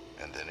mark,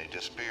 and then he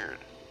disappeared.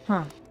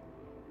 Huh.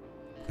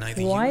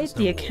 Neither Hughes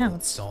nor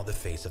Ward saw the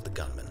face of the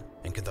gunman,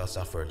 and could thus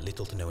offer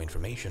little to no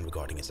information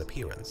regarding his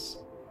appearance.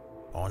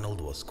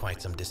 Arnold was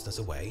quite some distance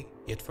away,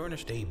 yet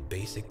furnished a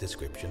basic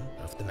description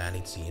of the man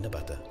he'd seen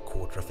about a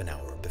quarter of an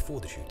hour before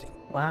the shooting.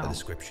 Wow. A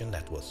description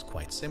that was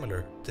quite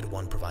similar to the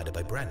one provided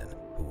by Brennan,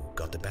 who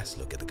got the best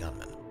look at the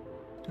gunman.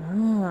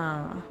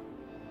 Ah.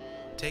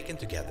 Taken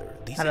together,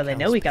 these How do they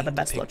know he got the paint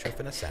best a look? picture of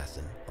an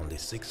assassin on the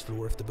 6th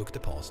floor of the Book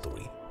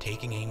Depository,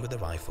 taking aim with a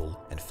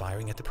rifle and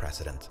firing at the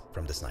president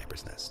from the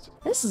sniper's nest.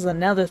 This is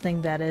another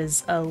thing that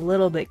is a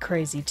little bit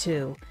crazy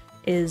too,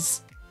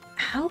 is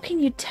how can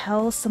you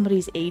tell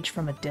somebody's age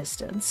from a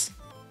distance?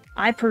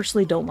 I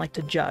personally don't like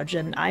to judge,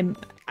 and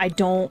I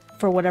don't,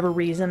 for whatever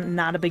reason,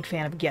 not a big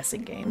fan of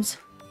guessing games.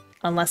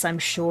 Unless I'm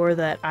sure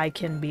that I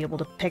can be able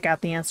to pick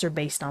out the answer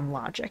based on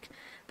logic.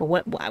 But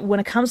when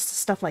it comes to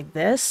stuff like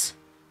this,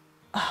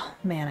 oh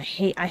man,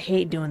 I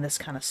hate doing this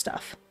kind of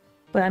stuff.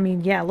 But I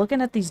mean, yeah,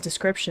 looking at these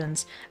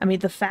descriptions, I mean,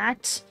 the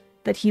fact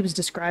that he was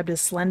described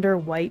as slender,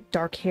 white,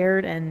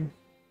 dark-haired, and,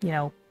 you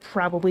know,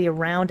 probably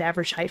around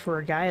average height for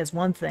a guy is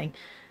one thing,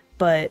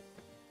 but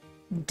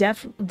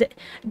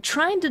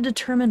trying to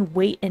determine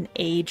weight and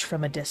age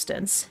from a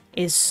distance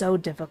is so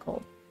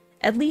difficult.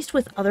 At least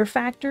with other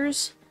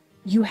factors,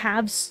 you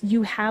have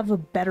a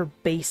better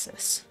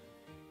basis.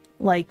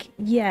 Like,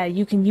 yeah,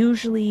 you can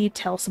usually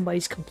tell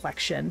somebody's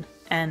complexion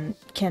and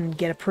can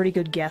get a pretty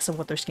good guess of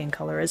what their skin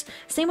color is.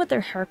 Same with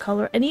their hair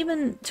color, and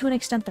even to an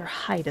extent their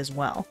height as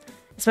well.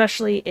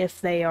 Especially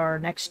if they are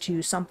next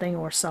to something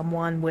or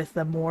someone with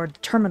a more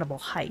determinable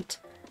height.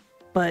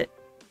 But,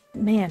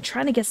 man,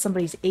 trying to get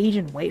somebody's age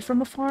and weight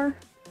from afar?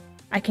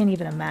 I can't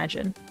even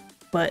imagine.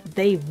 But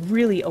they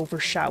really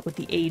overshot with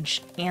the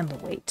age and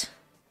the weight.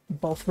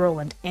 Both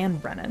Roland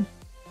and Brennan.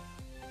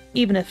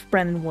 Even if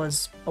Brennan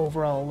was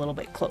overall a little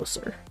bit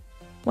closer.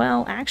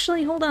 Well,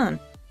 actually, hold on.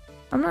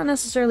 I'm not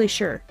necessarily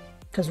sure,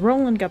 because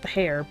Roland got the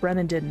hair,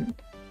 Brennan didn't.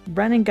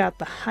 Brennan got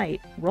the height,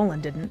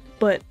 Roland didn't.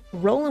 But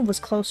Roland was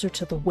closer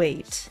to the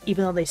weight,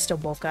 even though they still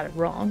both got it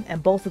wrong,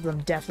 and both of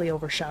them definitely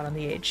overshot on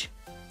the age.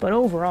 But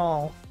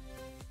overall,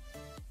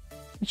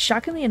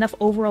 shockingly enough,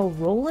 overall,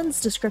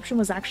 Roland's description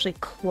was actually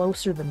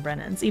closer than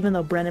Brennan's, even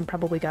though Brennan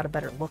probably got a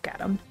better look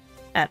at him.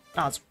 At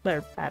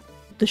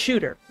the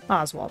shooter,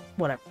 Oswald,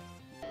 whatever.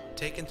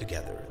 Taken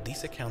together,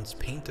 these accounts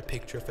paint a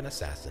picture of an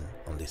assassin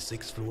on the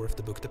 6th floor of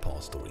the Book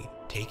Depository,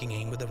 taking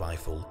aim with a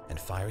rifle and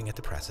firing at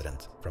the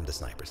president from the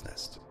sniper's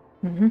nest.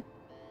 Mm-hmm.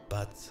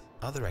 But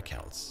other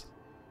accounts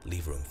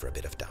leave room for a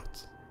bit of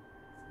doubt.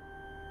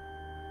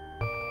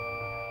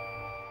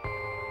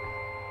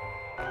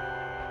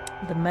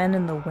 The men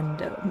in the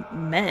window.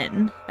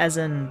 Men? As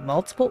in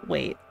multiple?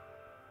 Wait.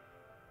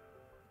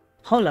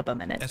 Hold up a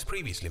minute. As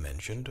previously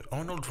mentioned,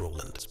 Arnold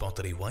Roland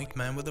spotted a white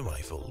man with a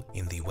rifle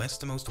in the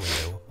westernmost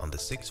window on the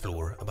 6th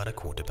floor about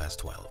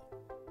 12:15.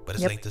 But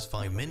as late as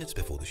 5 minutes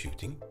before the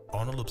shooting,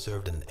 Arnold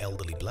observed an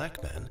elderly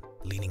black man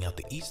leaning out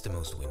the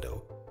easternmost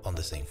window on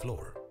the same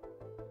floor.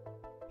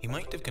 He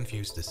might have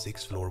confused the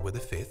 6th floor with the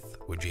 5th,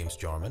 where James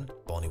Jarman,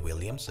 Bonnie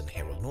Williams, and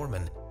Harold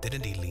Norman did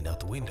indeed lean out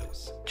the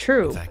windows.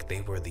 True. In fact,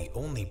 they were the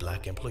only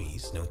black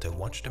employees known to have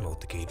watched the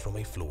motorcade from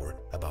a floor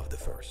above the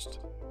first.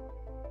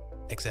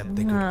 Except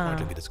they could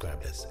hardly be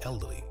described as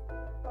elderly.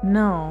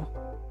 No.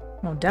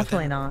 No,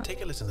 definitely not.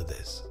 Take a listen to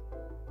this.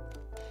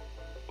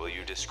 Will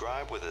you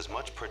describe with as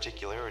much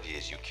particularity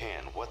as you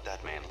can what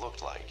that man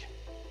looked like?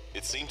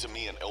 It seemed to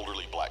me an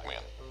elderly black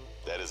man.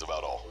 That is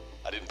about all.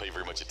 I didn't pay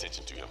very much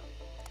attention to him.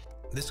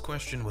 This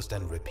question was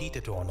then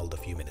repeated to Arnold a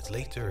few minutes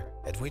later,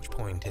 at which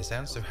point his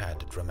answer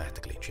had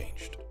dramatically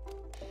changed.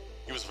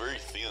 He was very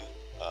thin,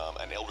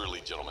 an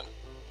elderly gentleman.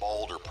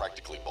 Bald or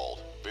practically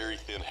bald. Very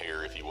thin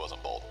hair if he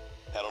wasn't bald.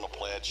 Had on a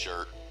plaid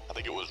shirt. I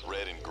think it was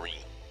red and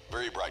green.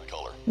 Very bright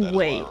color. That is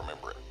why I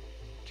remember it.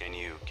 Can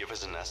you give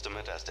us an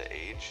estimate as to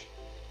age?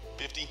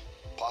 50,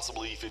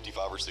 possibly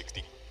 55 or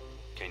 60.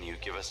 Can you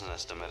give us an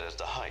estimate as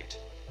to height?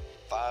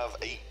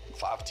 5'8",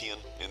 5'10",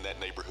 in that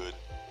neighborhood.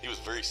 He was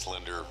very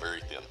slender, very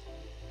thin.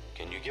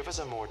 Can you give us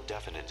a more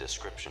definite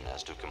description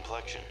as to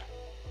complexion?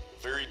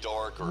 Very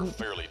dark or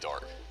fairly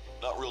dark.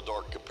 Not real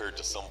dark compared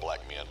to some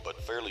black men, but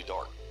fairly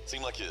dark.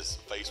 Seemed like his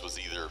face was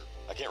either,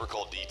 I can't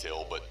recall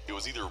detail, but it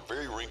was either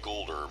very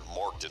wrinkled or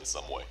marked in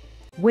some way.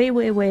 Wait.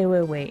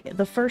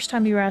 The first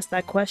time you were asked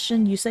that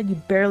question, you said you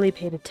barely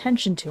paid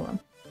attention to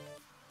him.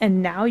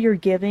 And now you're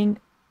giving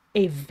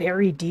a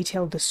very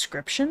detailed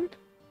description?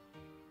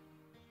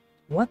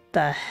 What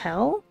the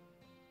hell?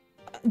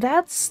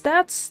 That's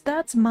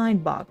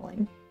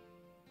mind-boggling.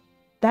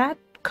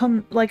 I'm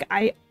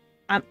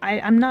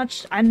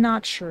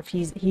not sure if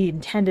he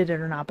intended it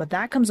or not, but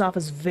that comes off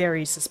as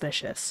very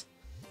suspicious.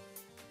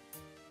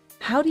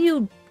 How do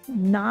you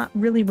not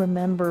really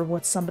remember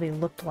what somebody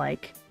looked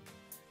like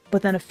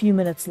but then a few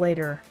minutes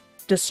later,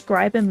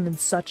 describe him in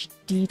such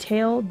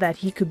detail that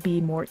he could be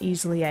more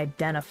easily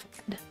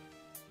identified.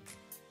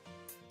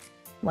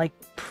 Like,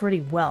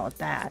 pretty well at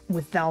that.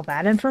 With all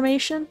that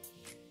information?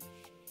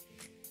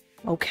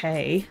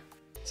 Okay.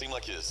 Seemed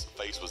like his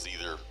face was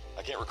either,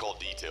 I can't recall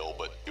detail,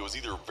 but it was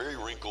either very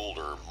wrinkled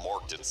or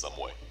marked in some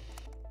way.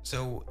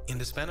 So, in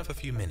the span of a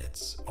few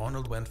minutes,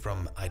 Arnold went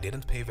from "I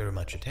didn't pay very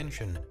much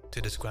attention"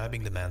 to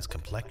describing the man's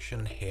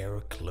complexion,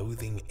 hair,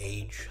 clothing,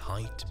 age,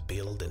 height,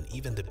 build, and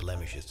even the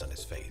blemishes on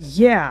his face.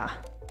 Yeah.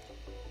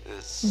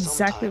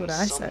 Exactly what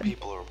I Some said.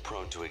 people are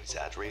prone to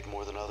exaggerate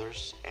more than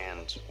others,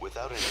 and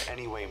without in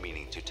any way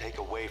meaning to take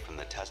away from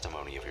the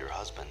testimony of your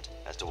husband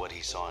as to what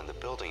he saw in the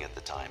building at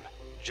the time,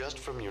 just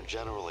from your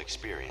general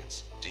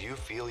experience, do you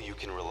feel you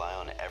can rely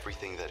on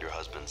everything that your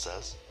husband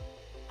says?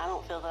 I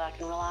don't feel that I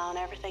can rely on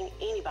everything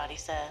anybody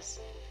says.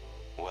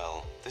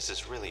 Well, this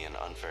is really an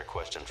unfair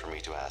question for me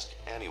to ask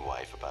any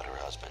wife about her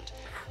husband,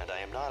 and I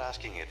am not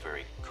asking it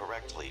very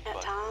correctly, At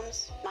but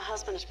times, my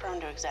husband is prone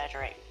to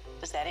exaggerate.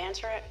 Does that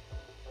answer it?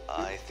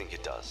 I think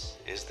it does.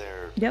 Is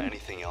there Yep.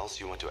 anything else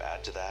you want to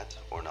add to that,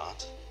 or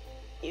not?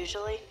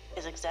 Usually,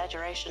 his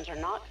exaggerations are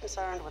not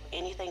concerned with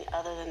anything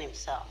other than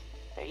himself.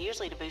 They're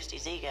usually to boost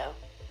his ego.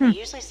 They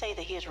usually say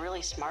that he is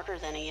really smarter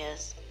than he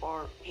is,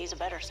 or he's a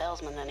better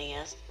salesman than he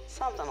is.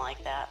 Something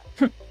like that.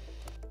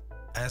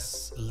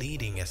 As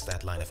leading as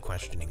that line of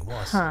questioning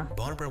was,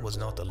 Barbara was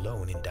not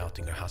alone in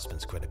doubting her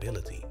husband's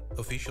credibility.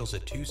 Officials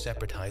at 2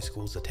 separate high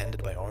schools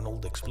attended by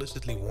Arnold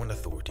explicitly warned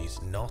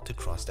authorities not to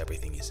trust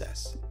everything he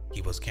says.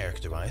 He was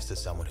characterized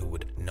as someone who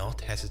would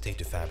not hesitate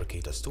to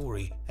fabricate a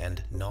story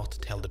and not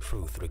tell the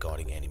truth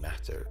regarding any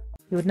matter.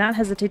 He would not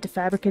hesitate to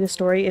fabricate a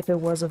story if it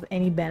was of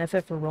any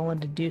benefit for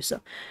Roland to do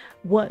so.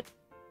 What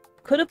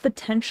could have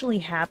potentially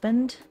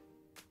happened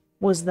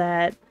was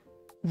that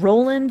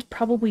Roland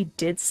probably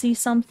did see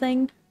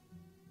something,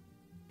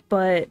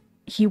 but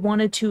he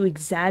wanted to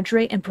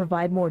exaggerate and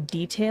provide more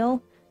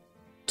detail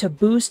to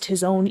boost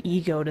his own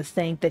ego, to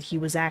think that he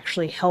was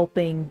actually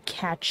helping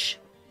catch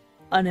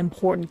an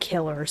important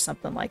killer or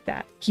something like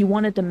that. He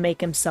wanted to make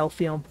himself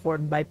feel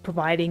important by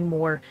providing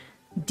more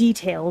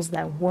details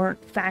that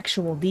weren't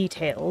factual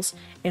details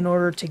in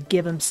order to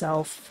give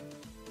himself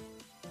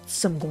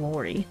some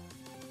glory.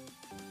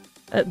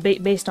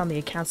 Based on the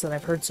accounts that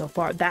I've heard so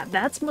far,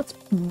 that's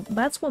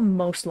what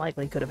most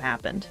likely could have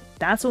happened.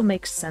 That's what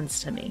makes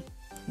sense to me,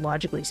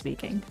 logically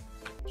speaking.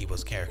 He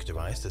was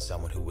characterized as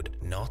someone who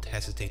would not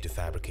hesitate to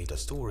fabricate a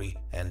story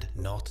and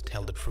not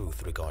tell the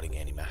truth regarding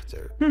any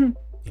matter.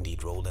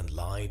 Indeed, Roland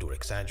lied or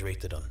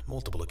exaggerated on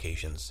multiple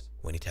occasions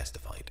when he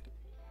testified.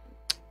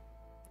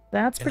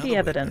 That's pretty Another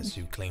evident. witness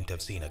who claimed to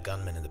have seen a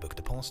gunman in the Book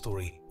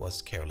Depository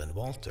was Carolyn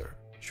Walter.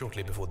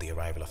 Shortly before the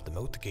arrival of the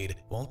motorcade,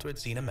 Walter had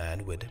seen a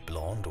man with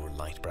blonde or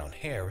light brown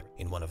hair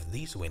in one of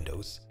these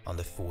windows on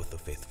the 4th or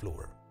 5th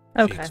floor.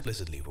 Okay. She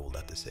explicitly ruled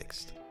out the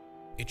 6th.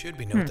 It should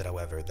be noted,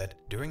 however, that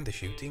during the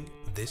shooting,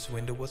 this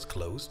window was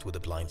closed with the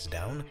blinds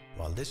down,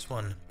 while this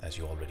one, as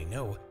you already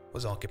know,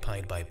 was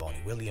occupied by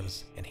Bonnie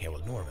Williams and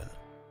Harold Norman.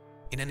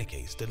 In any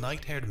case, the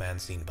light-haired man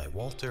seen by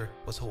Walter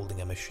was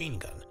holding a machine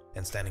gun,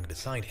 and standing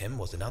beside him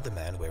was another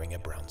man wearing a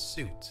brown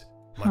suit.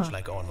 Much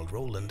like Arnold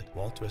Roland,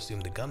 Walter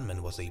assumed the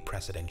gunman was a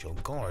presidential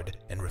guard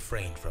and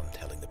refrained from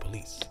telling the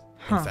police.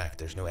 In fact,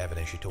 there's no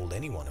evidence she told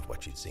anyone of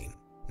what she'd seen,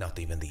 not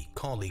even the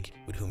colleague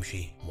with whom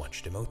she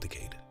watched the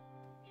motorcade.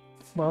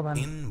 Well then.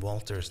 In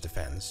Walter's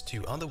defense,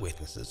 2 other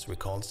witnesses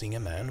recalled seeing a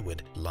man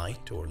with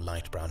light or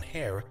light brown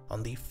hair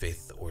on the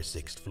 5th or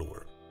 6th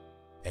floor,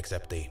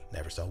 except they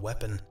never saw a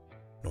weapon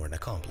nor an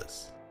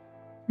accomplice.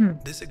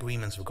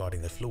 Disagreements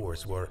regarding the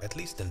floors were at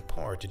least in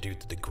part due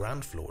to the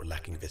ground floor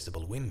lacking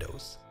visible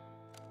windows.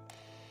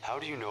 How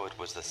do you know it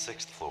was the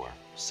 6th floor?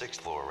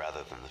 6th floor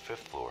rather than the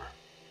 5th floor?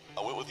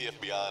 I went with the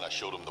FBI and I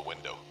showed them the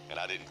window, and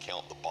I didn't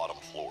count the bottom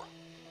floor.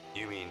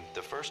 You mean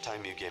the first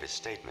time you gave a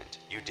statement,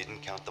 you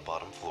didn't count the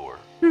bottom floor?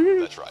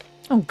 That's right.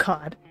 Oh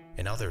god.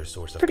 Another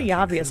source of Pretty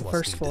confusion obvious, was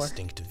first the floor.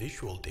 distinct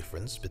visual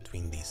difference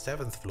between the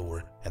 7th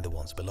floor and the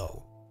ones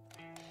below.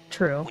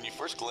 True. When you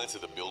first glance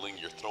at the building,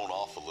 you're thrown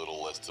off a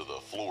little as to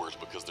the floors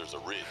because there's a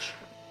ridge.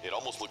 It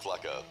almost looks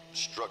like a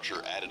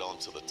structure added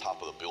onto the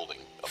top of the building,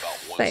 about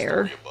 1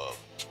 story above.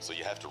 So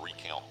you have to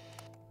recount.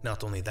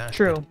 Not only that,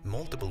 True. but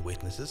multiple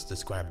witnesses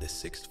described the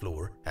 6th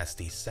floor as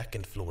the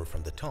 2nd floor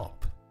from the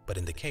top. But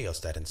in the chaos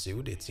that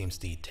ensued, it seems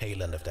the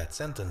tail end of that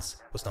sentence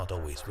was not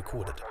always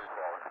recorded.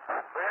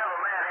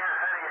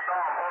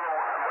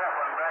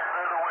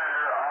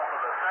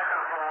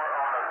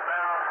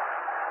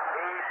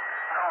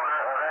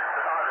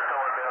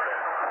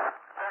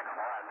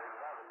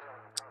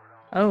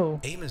 Oh.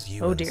 Amos Oh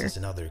Ewens dear. is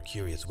another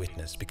curious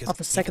witness because Off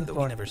the 2nd even though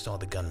floor. he never saw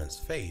the gunman's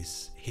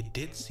face, he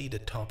did see the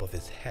top of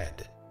his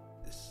head.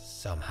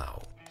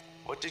 Somehow.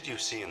 What did you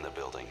see in the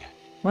building?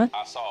 What?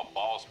 I saw a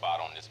bald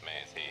spot on this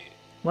man's head.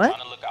 What?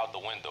 Trying to look out the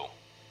window,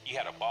 he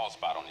had a bald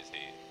spot on his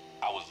head.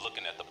 I was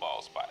looking at the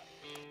bald spot.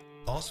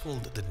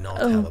 Oswald did not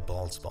have a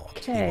bald spot.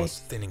 Okay. He was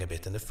thinning a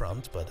bit in the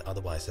front, but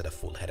otherwise had a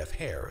full head of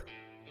hair.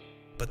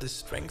 but the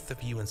strength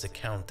of Ewan's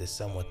account is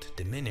somewhat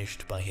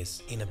diminished by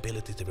his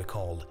inability to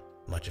recall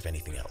much of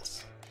anything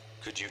else.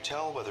 Could you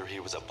tell whether he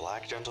was a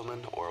black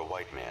gentleman or a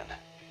white man?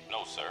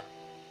 No, sir.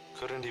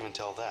 Couldn't even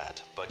tell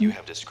that, but you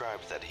have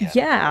described that he had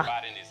Yeah. a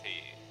spot in his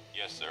head.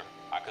 Yes, sir.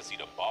 I could see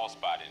the bald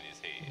spot in his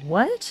head.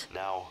 What?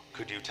 Now,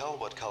 could you tell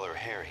what color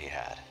hair he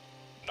had?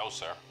 No,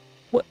 sir.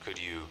 What? Could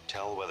you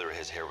tell whether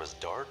his hair was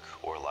dark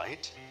or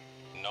light?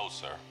 No,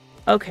 sir.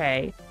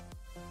 Okay.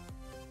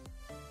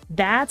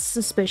 That's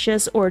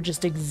suspicious or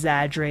just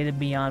exaggerated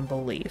beyond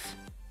belief.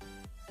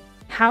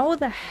 How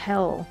the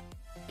hell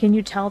can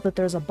you tell that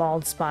there's a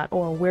bald spot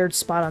or a weird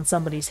spot on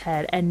somebody's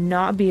head and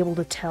not be able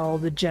to tell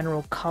the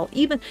general color?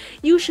 Even,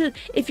 you should,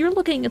 if you're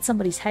looking at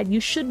somebody's head, you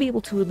should be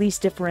able to at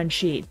least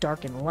differentiate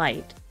dark and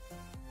light.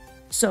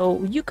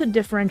 So you could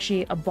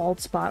differentiate a bald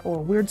spot or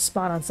a weird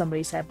spot on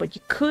somebody's head, but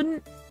you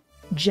couldn't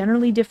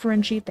generally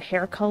differentiate the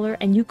hair color,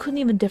 and you couldn't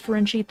even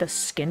differentiate the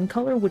skin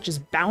color, which is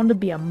bound to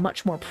be a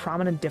much more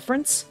prominent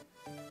difference.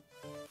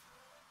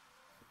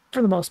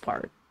 For the most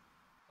part.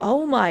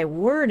 Oh my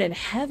word in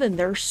heaven,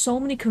 there are so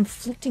many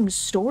conflicting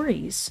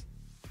stories.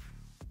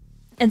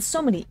 And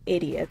so many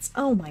idiots.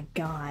 Oh my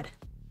god.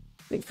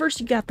 Like, first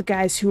you got the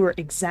guys who are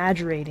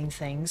exaggerating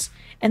things,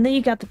 and then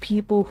you got the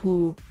people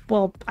who,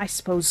 well, I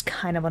suppose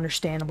kind of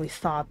understandably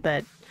thought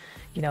that,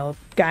 you know,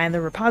 guy in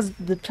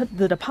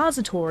the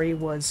depository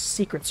was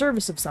Secret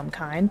Service of some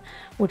kind,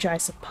 which I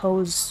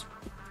suppose,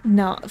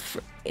 now,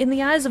 in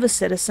the eyes of a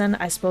citizen,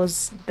 I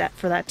suppose that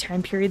for that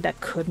time period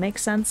that could make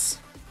sense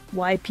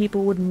why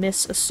people would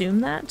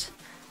misassume that,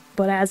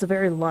 but as a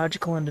very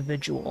logical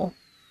individual,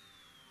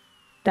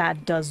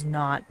 that does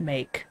not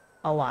make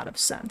a lot of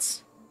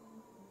sense.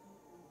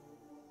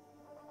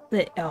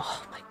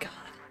 Oh my god.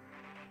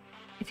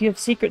 If you have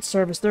Secret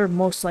Service, they're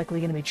most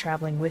likely going to be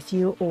traveling with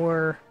you,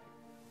 or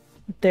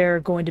they're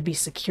going to be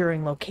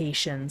securing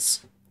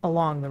locations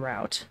along the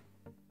route.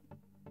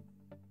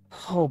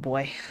 Oh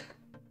boy.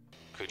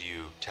 Could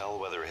you tell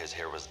whether his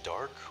hair was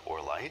dark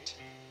or light?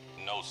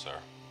 No, sir.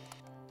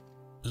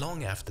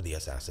 Long after the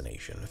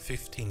assassination,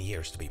 15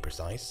 years to be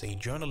precise, a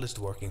journalist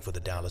working for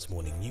the Dallas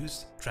Morning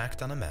News tracked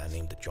down a man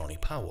named Johnny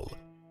Powell.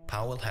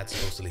 Powell had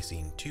supposedly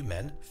seen two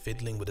men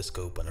fiddling with a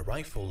scope on a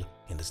rifle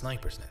in the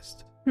sniper's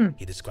nest.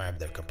 He described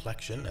their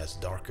complexion as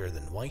darker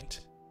than white,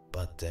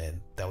 but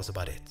that was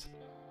about it.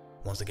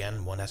 Once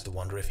again, one has to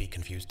wonder if he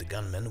confused the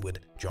gunmen with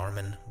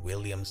Jarman,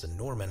 Williams, and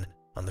Norman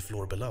on the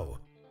floor below.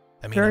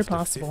 I mean, Very after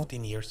possible.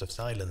 15 years of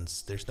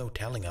silence, there's no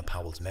telling how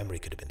Powell's memory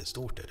could have been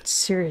distorted.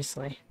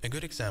 Seriously. A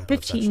good example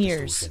of such 15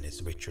 years. distortion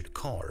is Richard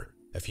Carr.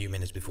 A few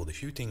minutes before the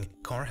shooting,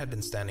 Carr had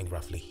been standing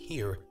roughly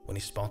here when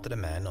he spotted a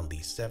man on the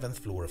 7th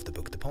floor of the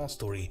Book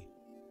Depository,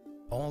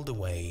 all the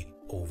way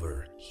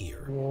over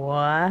here.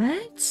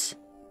 What?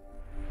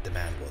 The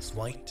man was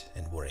white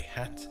and wore a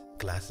hat,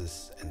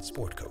 glasses, and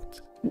sport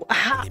coat. In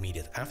the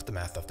immediate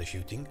aftermath of the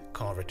shooting,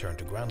 Carr returned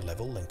to ground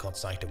level and caught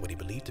sight of what he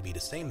believed to be the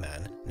same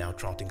man now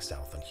trotting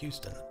south on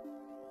Houston.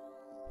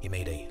 He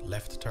made a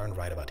left turn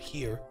right about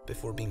here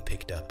before being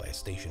picked up by a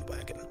station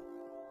wagon.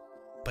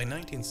 By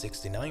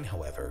 1969,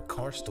 however,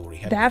 Carr's story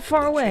had that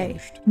far away.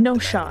 changed. No the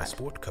shot. Man in the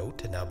sport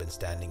coat had now been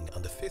standing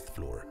on the 5th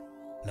floor,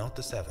 not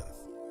the 7th.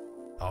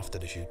 After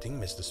the shooting,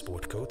 Mr.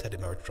 Sportcoat had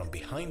emerged from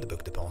behind the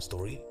Book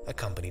Depository,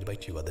 accompanied by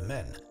two other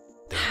men.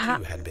 They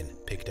too had been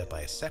picked up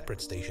by a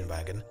separate station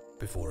wagon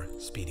before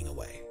speeding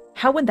away.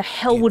 How in the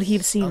hell would he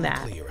have seen that?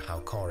 It's unclear how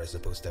Carr is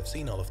supposed to have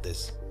seen all of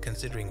this,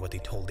 considering what he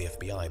told the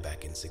FBI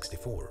back in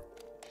 '64.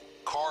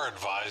 Carr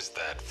advised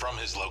that from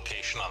his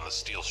location on the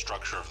steel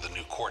structure of the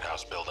new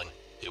courthouse building,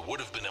 it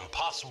would have been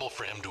impossible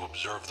for him to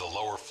observe the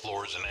lower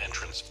floors and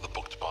entrance of the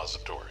Book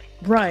Depository.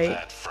 Right. And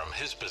that from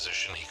his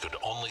position, he could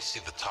only see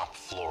the top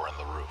floor and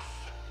the roof.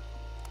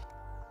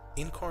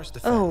 In Carr's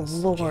defense,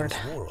 Lord. James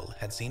Worrell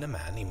had seen a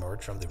man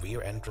emerge from the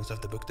rear entrance of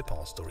the Book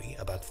Depository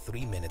about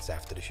 3 minutes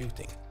after the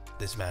shooting.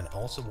 This man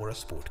also wore a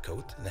sport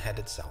coat and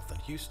headed south on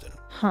Houston.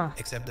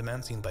 Except the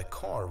man seen by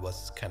Carr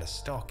was kinda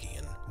stocky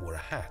and wore a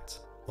hat,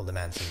 while the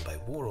man seen by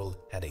Worrell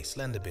had a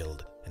slender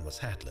build and was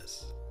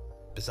hatless.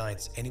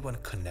 Besides, anyone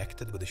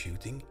connected with the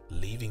shooting,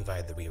 leaving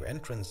via the rear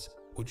entrance,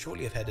 would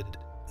surely have headed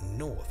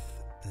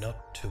north,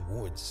 not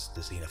towards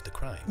the scene of the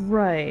crime.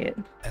 Right.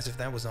 As if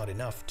that was not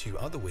enough, two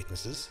other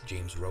witnesses,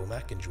 James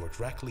Romack and George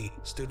Rackley,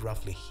 stood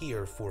roughly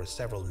here for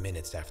several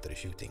minutes after the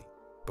shooting.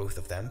 Both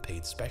of them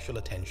paid special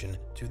attention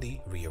to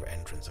the rear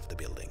entrance of the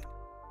building.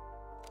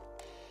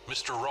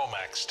 Mr.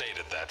 Romack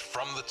stated that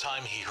from the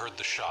time he heard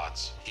the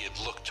shots, he had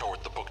looked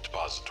toward the Book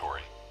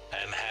Depository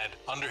and had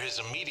under his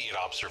immediate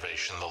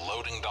observation the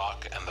loading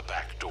dock and the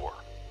back door.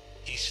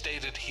 He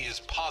stated he is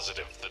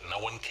positive that no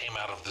one came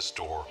out of this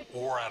door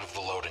or out of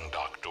the loading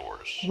dock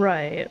doors.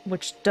 Right,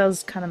 which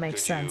does kind of make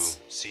sense.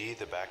 Could you see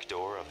the back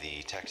door of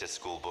the Texas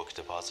School Book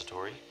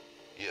Depository?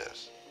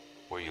 Yes.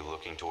 Were you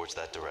looking towards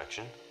that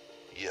direction?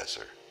 Yes,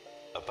 sir.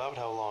 About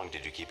how long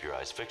did you keep your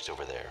eyes fixed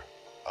over there?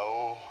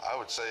 Oh, I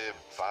would say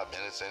 5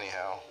 minutes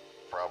anyhow.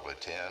 Probably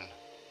 10.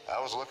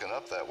 I was looking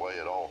up that way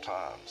at all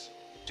times.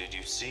 Did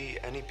you see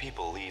any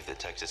people leave the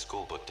Texas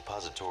School Book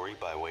Depository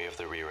by way of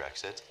the rear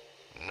exit?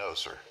 No,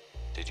 sir.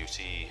 Did you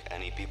see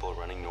any people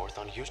running north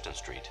on Houston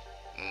Street?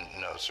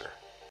 No, sir.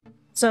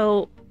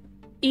 So,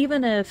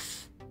 even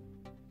if...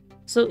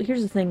 So,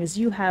 here's the thing, is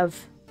you have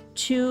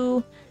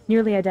two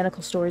nearly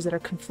identical stories that are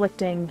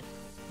conflicting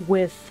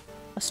with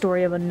a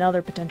story of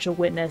another potential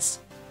witness,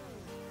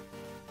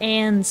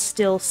 and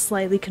still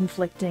slightly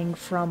conflicting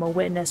from a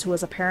witness who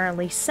was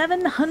apparently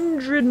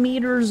 700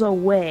 meters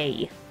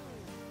away.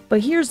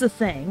 But here's the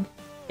thing,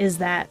 is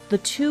that the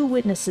two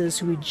witnesses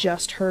who we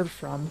just heard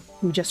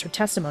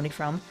testimony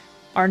from,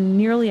 are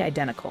nearly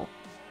identical.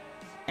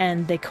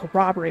 And they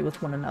corroborate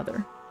with one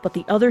another, but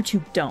the other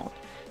two don't.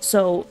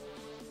 So,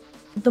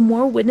 the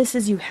more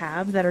witnesses you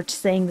have that are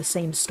saying the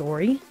same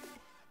story,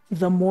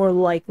 the more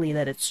likely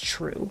that it's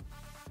true.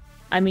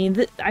 I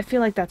mean, I feel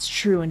like that's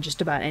true in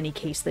just about any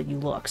case that you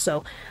look.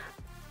 So,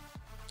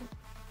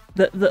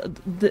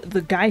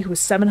 the guy who was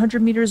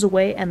 700 meters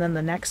away, and then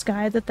the next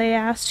guy that they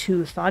asked,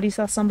 who thought he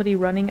saw somebody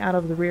running out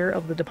of the rear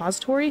of the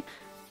depository,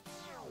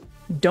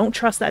 don't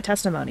trust that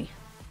testimony.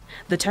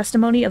 The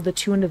testimony of the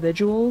two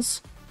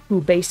individuals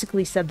who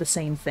basically said the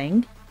same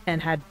thing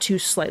and had two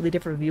slightly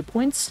different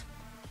viewpoints,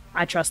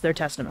 I trust their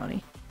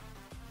testimony.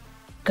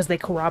 Because they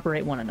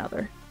corroborate one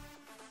another.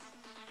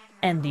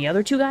 And the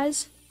other two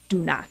guys do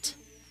not.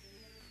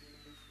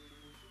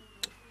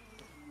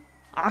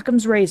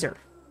 Occam's razor.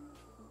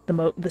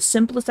 The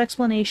simplest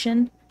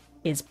explanation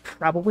is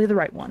probably the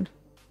right one.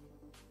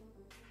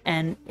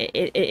 And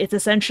it's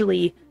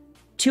essentially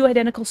two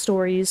identical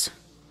stories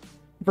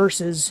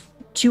versus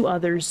two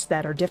others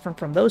that are different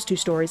from those two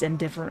stories and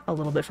different a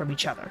little bit from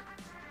each other.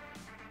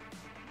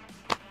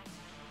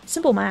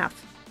 Simple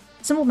math.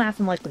 Simple math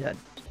and likelihood.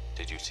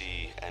 Did you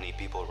see any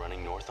people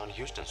running north on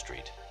Houston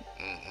Street?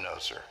 No,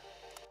 sir.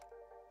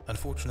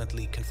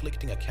 Unfortunately,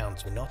 conflicting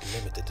accounts were not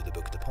limited to the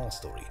Book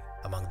Depository.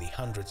 Among the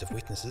hundreds of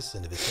witnesses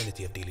in the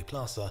vicinity of Dealey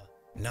Plaza,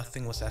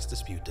 nothing was as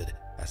disputed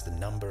as the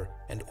number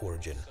and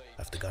origin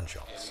of the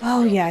gunshots.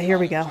 Oh yeah, here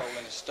we go.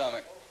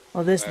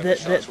 Well, this is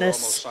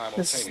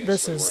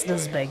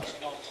big.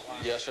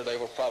 Yes, sir. They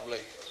were probably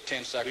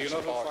 10 seconds apart. Do you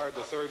know who fired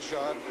the third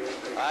shot?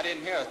 I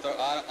didn't hear a third.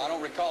 I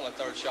don't recall a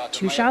third shot.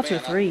 Two shots or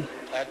three?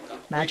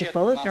 Magic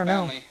bullet or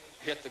no?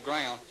 Hit the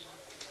ground,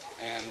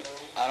 and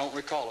I don't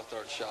recall a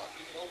third shot.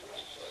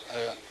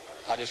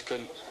 I just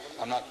couldn't.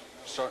 I'm not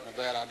certain of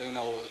that. I do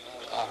know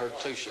I heard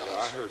two shots. Yeah,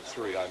 I heard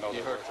three. I know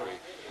you heard three.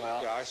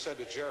 Well, yeah, I said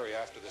to Jerry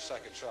after the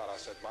second shot, I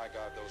said, "My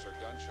God, those are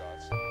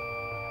gunshots."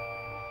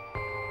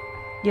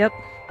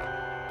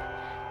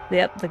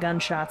 Yep, the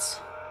gunshots.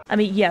 I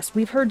mean, yes,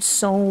 we've heard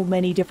so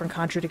many different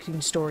contradicting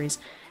stories.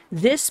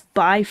 This,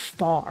 by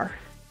far,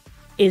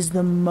 is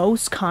the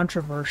most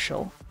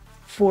controversial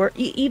for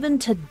even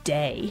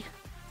today,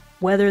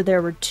 whether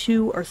there were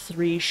 2 or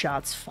 3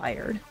 shots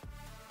fired.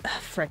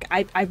 Frick,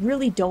 I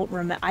really don't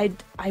remember.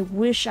 I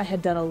wish I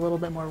had done a little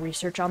bit more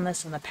research on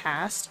this in the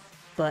past,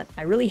 but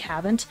I really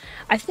haven't.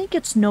 I think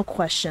it's no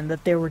question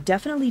that there were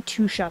definitely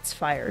 2 shots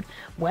fired.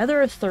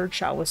 Whether a third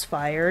shot was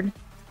fired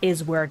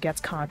is where it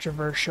gets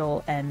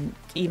controversial and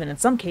even in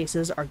some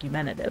cases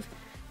argumentative.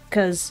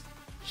 Because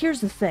here's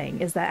the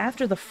thing, is that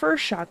after the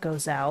first shot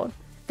goes out,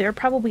 there are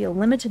probably a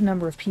limited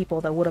number of people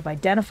that would have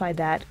identified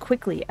that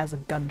quickly as a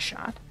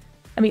gunshot.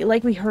 I mean,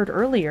 like we heard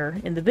earlier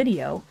in the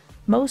video,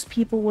 most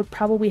people would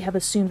probably have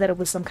assumed that it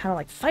was some kind of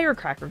like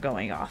firecracker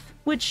going off,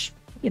 which,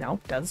 you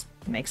know, does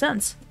make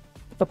sense.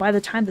 But by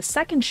the time the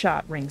second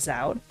shot rings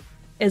out,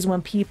 is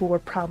when people were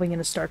probably going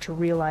to start to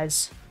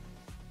realize,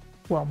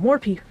 well,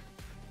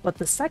 but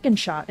the second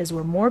shot is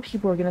where more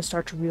people are going to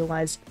start to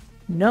realize,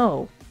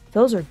 no,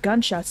 those are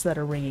gunshots that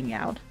are ringing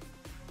out.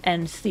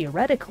 And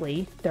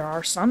theoretically, there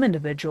are some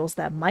individuals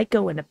that might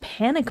go into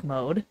panic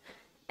mode,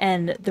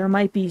 and there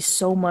might be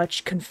so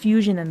much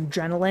confusion and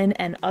adrenaline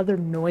and other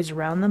noise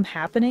around them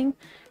happening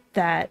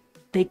that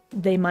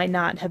they might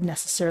not have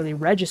necessarily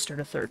registered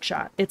a third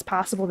shot. It's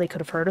possible they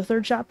could have heard a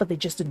third shot, but they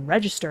just didn't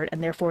register it,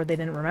 and therefore they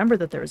didn't remember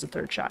that there was a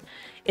third shot.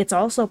 It's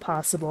also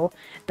possible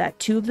that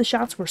 2 of the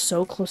shots were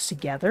so close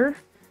together,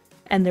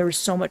 and there was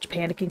so much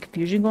panic and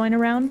confusion going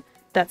around,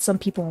 that some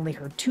people only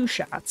heard 2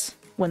 shots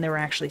when there were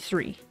actually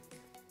 3.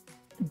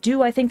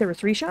 Do I think there were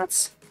 3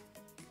 shots?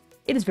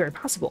 It is very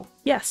possible,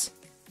 yes.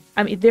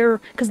 I mean,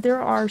 because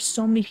there are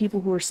so many people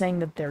who are saying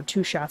that there are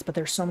 2 shots, but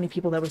there's so many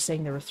people that were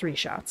saying there were 3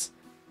 shots.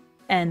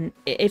 And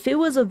if it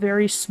was a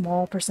very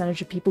small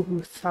percentage of people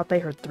who thought they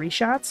heard 3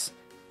 shots,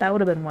 that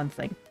would have been one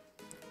thing.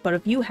 But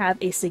if you have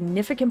a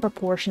significant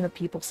proportion of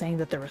people saying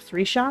that there were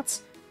 3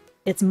 shots,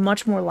 it's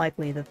much more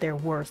likely that there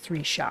were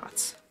 3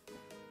 shots.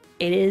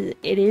 It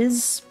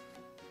is,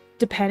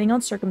 depending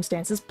on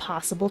circumstances,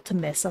 possible to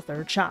miss a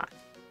third shot.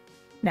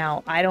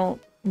 Now, I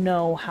don't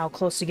know how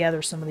close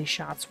together some of these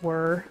shots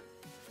were,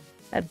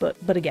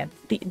 but again,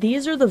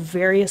 these are the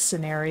various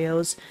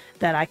scenarios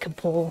that I could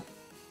pull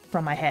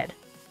from my head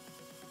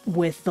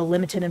with the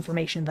limited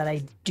information that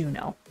I do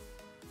know.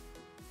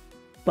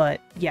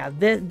 But yeah,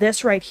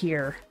 this right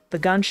here, the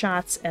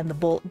gunshots and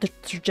the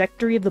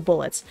trajectory of the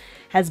bullets,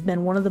 has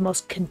been one of the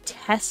most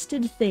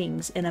contested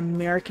things in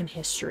American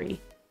history.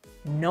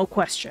 No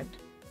question.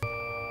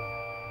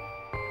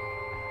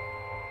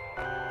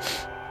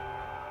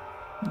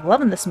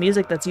 Loving this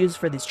music that's used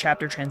for these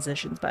chapter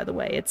transitions, by the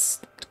way.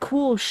 It's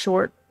cool,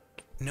 short.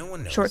 No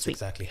one knows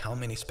exactly how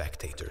many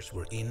spectators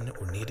were in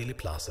or near Dealey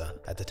Plaza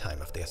at the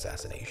time of the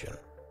assassination.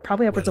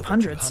 Probably upwards of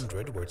hundreds.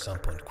 200 were at some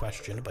point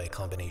questioned by a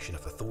combination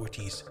of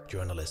authorities,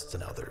 journalists,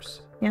 and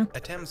others. Yeah.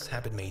 Attempts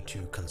have been made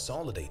to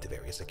consolidate the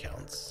various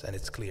accounts, and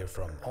it's clear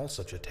from all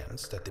such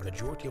attempts that the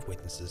majority of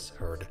witnesses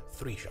heard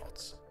 3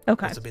 shots.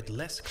 Okay. What's a bit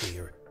less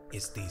clear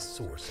is the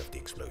source of the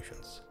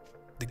explosions.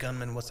 The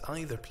gunman was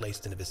either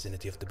placed in the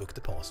vicinity of the Book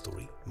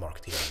Depository,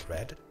 marked here in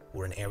red,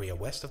 or an area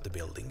west of the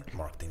building,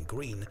 marked in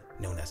green,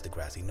 known as the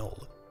Grassy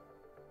Knoll.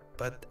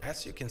 But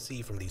as you can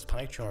see from these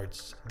pie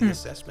charts, the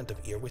assessment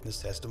of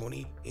earwitness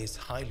testimony is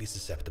highly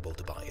susceptible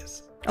to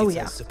bias. It's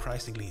a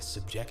surprisingly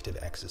subjective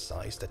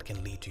exercise that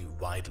can lead to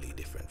widely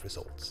different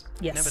results.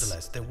 Yes.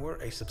 Nevertheless, there were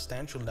a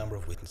substantial number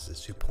of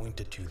witnesses who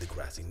pointed to the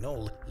Grassy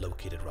Knoll,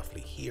 located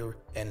roughly here,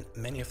 and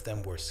many of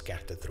them were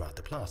scattered throughout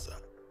the plaza.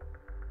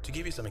 To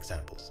give you some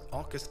examples,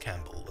 August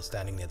Campbell was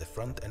standing near the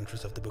front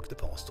entrance of the Book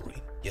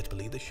Depository, yet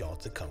believed the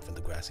shots had come from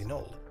the Grassy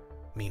Knoll.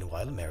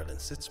 Meanwhile, Marilyn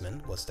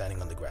Sitzman was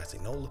standing on the Grassy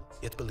Knoll,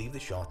 yet believed the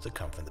shots had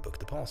come from the Book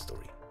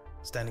Depository.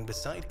 Standing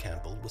beside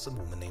Campbell was a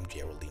woman named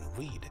Geraldine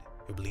Reed,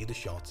 who believed the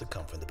shots had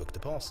come from the Book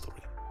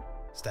Depository.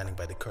 Standing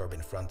by the curb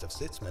in front of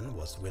Sitzman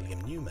was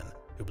William Newman,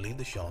 who believed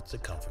the shots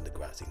had come from the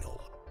Grassy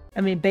Knoll.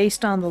 I mean,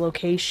 based on the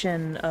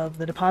location of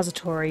the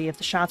depository, if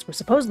the shots were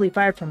supposedly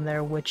fired from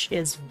there, which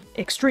is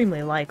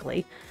extremely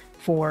likely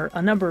for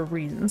a number of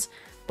reasons,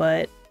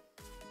 but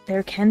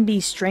there can be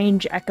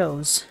strange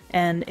echoes,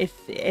 and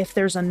if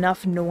there's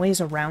enough noise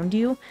around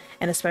you,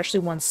 and especially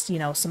once, you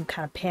know, some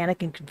kind of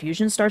panic and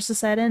confusion starts to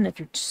set in, if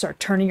you start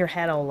turning your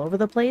head all over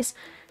the place,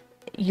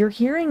 your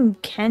hearing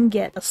can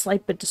get a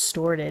slight bit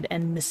distorted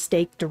and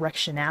mistake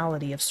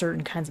directionality of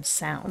certain kinds of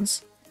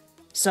sounds.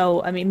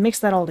 So, I mean, mix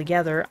that all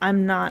together,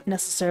 I'm not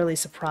necessarily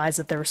surprised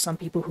that there were some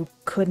people who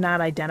could not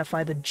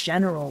identify the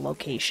general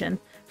location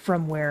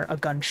from where a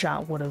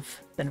gunshot would have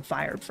been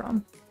fired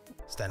from.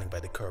 Standing by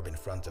the curb in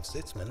front of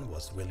Sitzman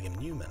was William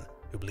Newman,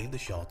 who believed the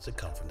shots had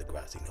come from the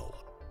Grassy Knoll.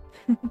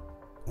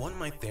 One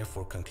might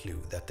therefore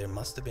conclude that there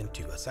must have been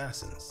 2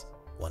 assassins,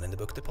 one in the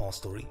Book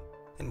Depository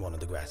and one on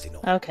the Grassy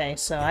Knoll. Okay,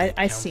 so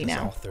I see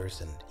now.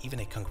 Authors and even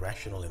a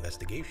congressional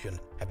investigation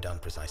have done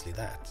precisely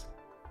that.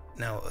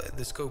 Now,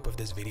 the scope of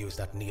this video is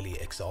not nearly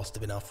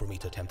exhaustive enough for me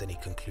to attempt any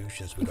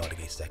conclusions regarding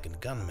a second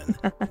gunman,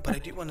 but I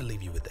do want to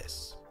leave you with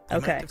this. You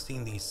might have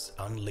seen these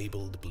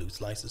unlabeled blue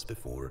slices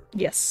before.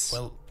 Yes.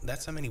 Well,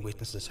 that's how many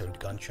witnesses heard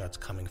gunshots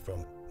coming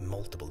from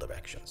multiple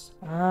directions.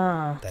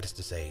 Ah. That is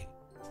to say,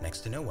 next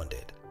to no one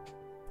did.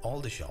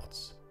 All the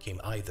shots came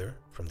either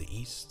from the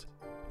east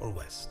or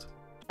west.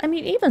 I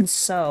mean, even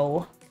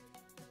so,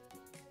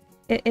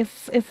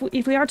 if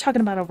we are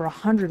talking about over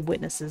 100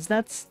 witnesses,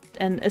 that's,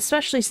 and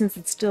especially since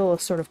it's still a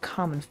sort of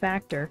common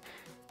factor,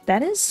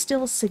 that is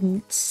still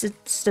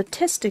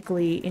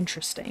statistically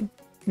interesting.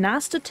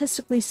 Not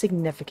statistically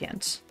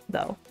significant,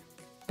 though,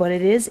 but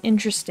it is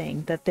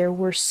interesting that there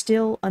were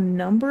still a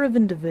number of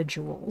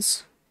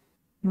individuals.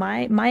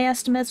 My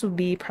estimates would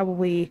be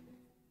probably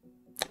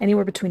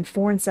anywhere between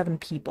 4 and 7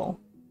 people.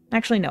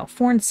 Actually, no,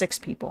 4 and 6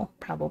 people,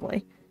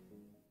 probably.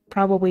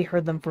 Probably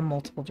heard them from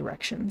multiple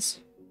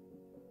directions.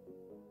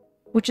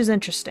 Which is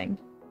interesting.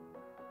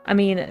 I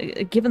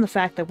mean, given the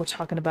fact that we're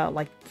talking about,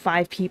 like,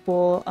 5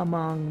 people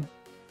among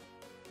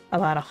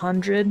about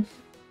 100,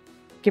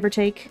 give or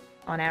take,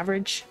 on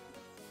average,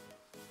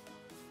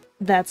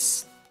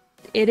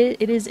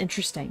 it is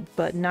interesting,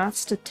 but not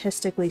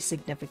statistically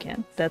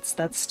significant. That's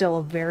still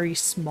a very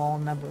small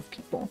number of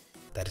people.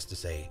 That is to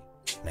say,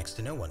 next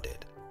to no one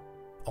did.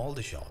 All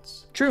the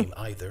shots True. came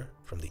either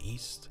from the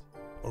east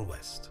or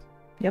west.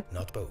 Yep.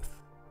 Not both.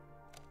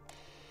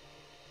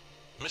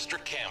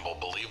 Mr. Campbell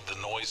believed the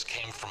noise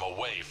came from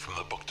away from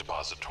the Book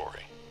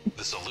Depository.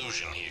 This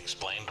illusion, he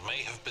explained,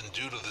 may have been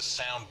due to the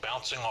sound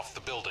bouncing off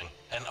the building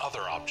and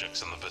other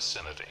objects in the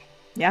vicinity.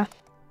 Yeah.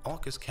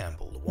 August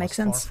Campbell was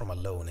far from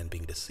alone in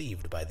being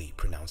deceived by the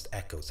pronounced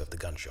echoes of the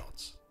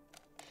gunshots.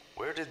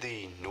 Where did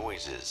the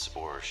noises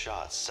or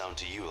shots sound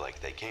to you like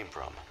they came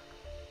from?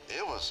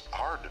 It was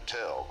hard to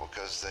tell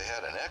because they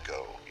had an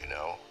echo, you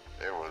know.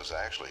 There was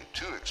actually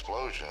 2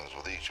 explosions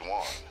with each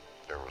one.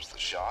 There was the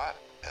shot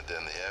and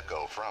then the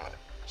echo from it.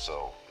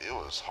 So it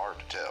was hard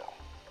to tell.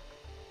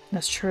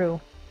 That's true.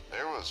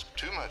 There was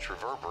too much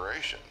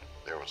reverberation.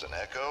 There was an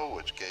echo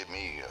which gave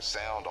me a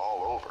sound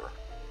all over.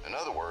 In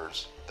other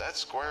words, that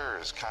square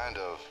is kind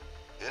of,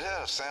 it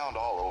had a sound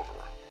all over.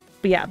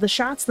 But yeah, the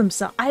shots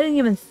themselves, I didn't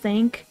even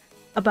think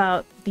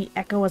about the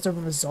echo as a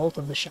result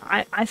of the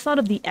shot. I thought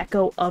of the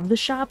echo of the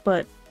shot,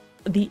 but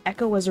the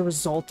echo as a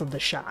result of the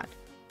shot,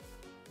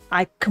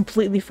 I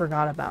completely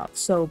forgot about.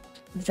 So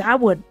that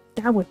would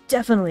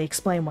definitely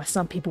explain why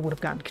some people would have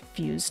gotten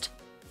confused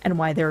and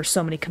why there are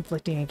so many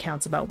conflicting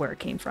accounts about where it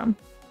came from.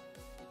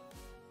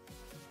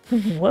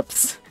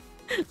 Whoops.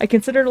 I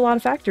considered a lot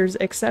of factors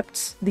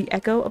except the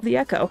echo of the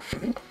echo.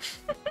 In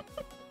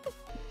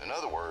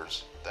other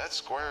words, that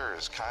square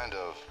is kind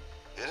of,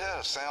 it had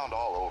a sound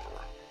all over.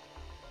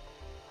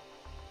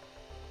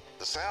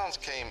 The sounds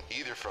came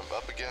either from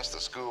up against the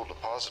school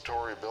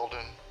depository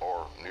building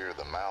or near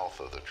the mouth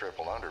of the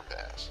triple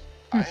underpass.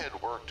 I had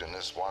worked in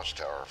this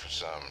watchtower for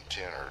some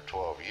 10 or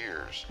 12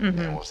 years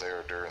and was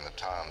there during the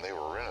time they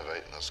were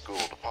renovating the school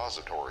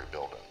depository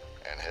building,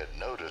 and had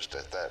noticed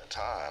at that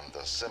time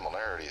the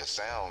similarity of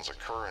sounds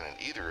occurring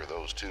in either of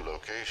those two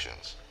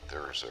locations.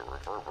 There's a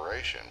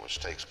reverberation which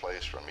takes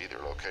place from either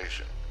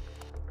location.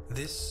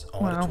 This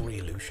auditory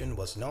illusion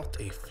was not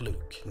a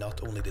fluke.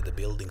 Not only did the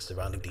buildings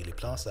surrounding Dealey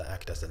Plaza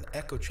act as an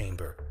echo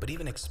chamber, but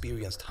even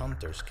experienced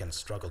hunters can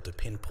struggle to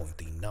pinpoint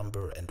the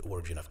number and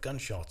origin of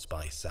gunshots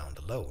by sound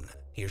alone.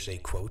 Here's a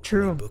quote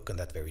from a book on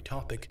that very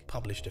topic,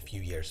 published a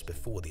few years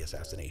before the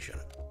assassination.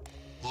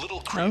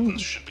 Little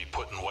credence should be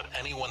put in what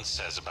anyone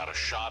says about a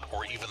shot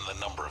or even the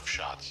number of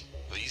shots.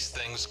 These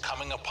things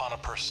coming upon a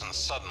person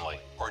suddenly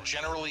are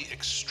generally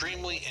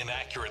extremely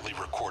inaccurately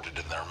recorded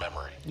in their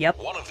memory.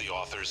 One of the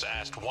authors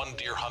asked one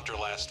deer hunter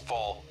last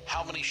fall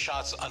how many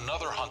shots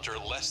another hunter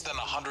less than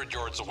 100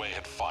 yards away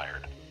had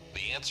fired.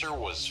 The answer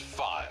was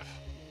 5.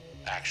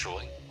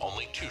 Actually,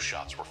 only 2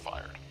 shots were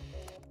fired.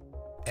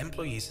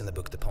 Employees in the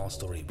Book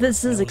Depository.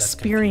 This is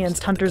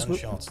experienced hunters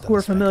who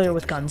are familiar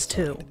with guns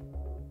too.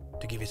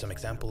 To give you some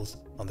examples,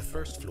 on the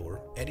first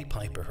floor, Eddie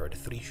Piper heard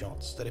 3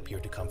 shots that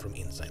appeared to come from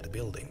inside the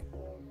building.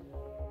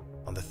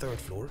 On the third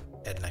floor,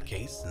 Edna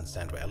Case and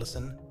Sandra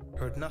Ellison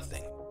heard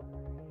nothing.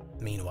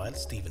 Meanwhile,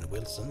 Stephen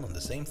Wilson on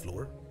the same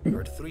floor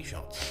heard 3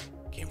 shots,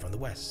 came from the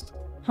west.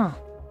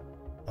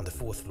 On the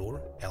fourth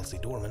floor, Elsie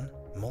Dorman,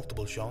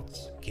 multiple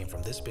shots came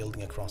from this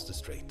building across the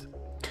street.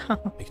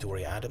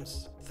 Victoria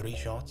Adams, 3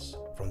 shots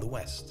from the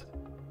west.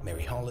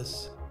 Mary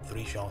Hollis,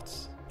 3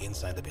 shots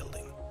inside the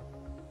building.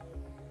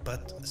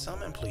 But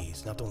some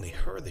employees not only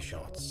heard the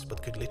shots,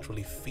 but could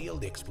literally feel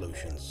the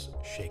explosions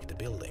shake the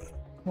building.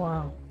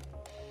 Wow.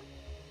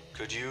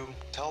 Could you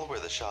tell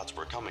where the shots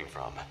were coming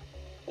from?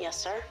 Yes,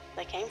 sir.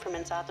 They came from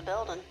inside the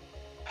building.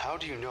 How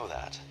do you know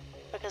that?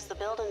 Because the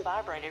building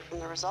vibrated from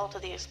the result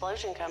of the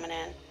explosion coming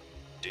in.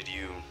 Did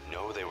you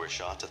know they were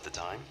shots at the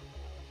time?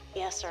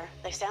 Yes, sir.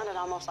 They sounded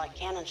almost like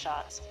cannon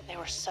shots. They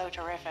were so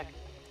terrific.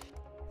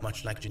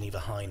 Much like Geneva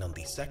Hine on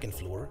the second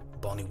floor,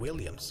 Bonnie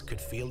Williams could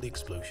feel the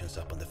explosions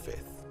up on the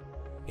 5th.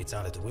 It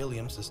sounded to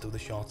Williams as though the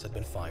shots had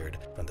been fired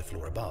from the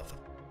floor above.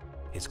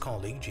 His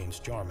colleague James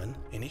Jarman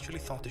initially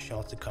thought the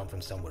shots had come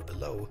from somewhere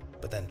below,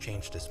 but then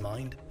changed his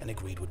mind and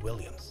agreed with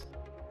Williams.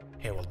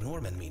 Harold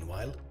Norman,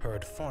 meanwhile,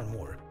 heard far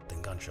more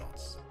than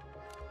gunshots.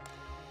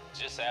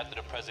 Just after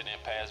the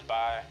president passed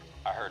by,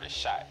 I heard a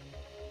shot.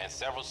 And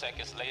several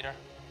seconds later,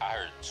 I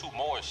heard 2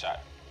 more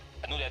shots.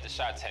 I knew that the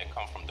shots had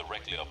come from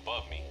directly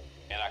above me,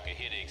 and I could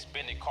hear the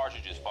expended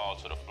cartridges fall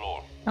to the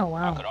floor. Oh,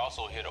 wow. I could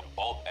also hear the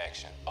bolt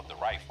action of the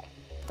rifle.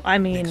 I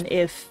mean,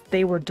 if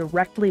they were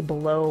directly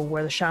below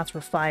where the shots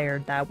were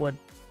fired, that would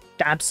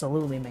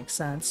absolutely make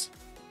sense.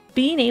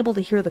 Being able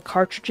to hear the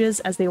cartridges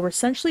as they were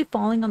essentially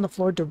falling on the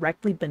floor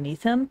directly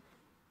beneath him,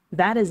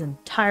 that is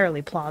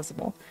entirely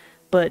plausible.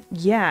 But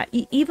yeah,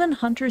 even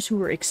hunters who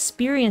were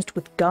experienced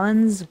with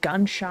guns,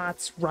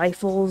 gunshots,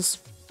 rifles,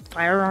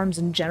 firearms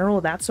in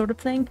general, that sort of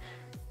thing,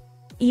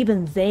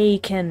 even they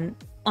can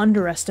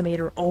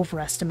underestimate or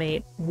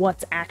overestimate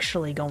what's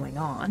actually going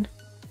on.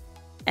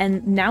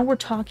 And now we're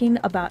talking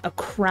about a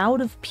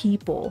crowd of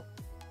people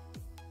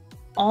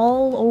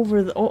all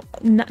over the,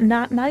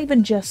 not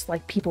even just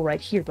like people right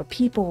here, but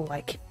people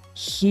like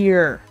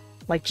here,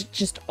 like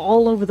just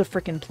all over the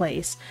frickin'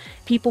 place.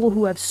 People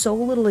who have so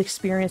little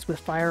experience with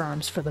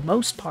firearms for the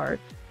most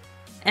part.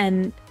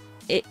 And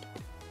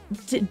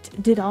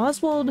did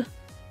Oswald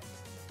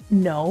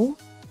know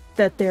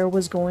that there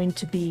was going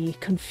to be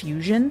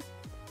confusion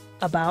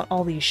about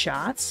all these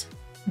shots?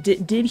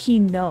 Did he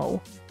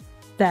know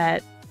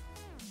that?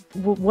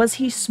 Was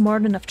he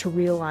smart enough to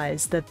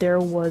realize that there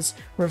was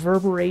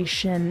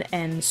reverberation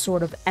and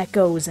sort of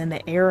echoes in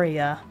the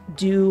area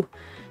due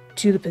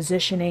to the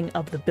positioning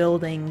of the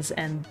buildings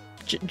and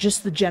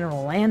just the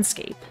general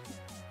landscape?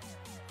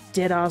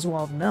 Did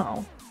Oswald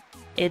know?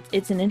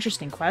 It's an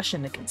interesting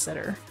question to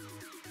consider.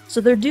 So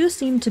there do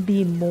seem to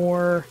be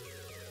more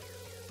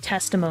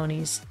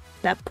testimonies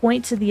that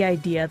point to the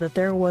idea that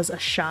there was a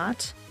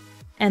shot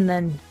and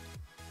then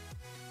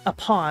a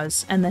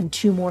pause, and then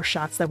 2 more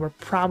shots that were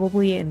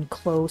probably in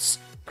close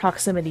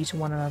proximity to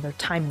one another,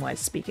 time-wise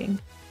speaking.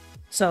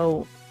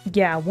 So,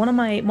 yeah, one of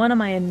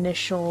my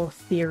initial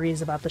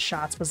theories about the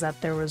shots was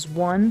that there was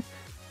 1,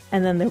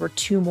 and then there were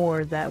 2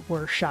 more that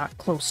were shot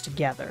close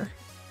together.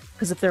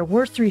 Because if there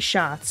were 3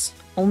 shots,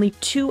 only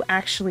 2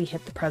 actually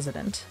hit the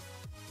president,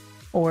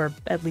 or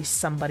at least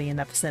somebody in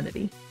that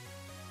vicinity.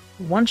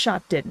 1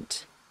 shot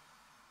didn't,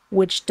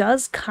 which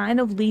does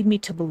kind of lead me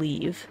to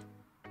believe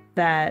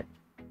that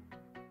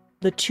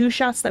the 2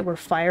 shots that were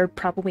fired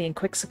probably in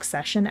quick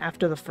succession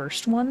after the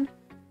first one,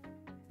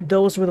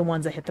 those were the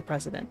ones that hit the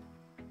president.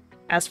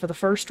 As for the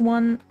first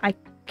one,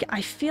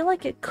 I feel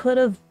like it could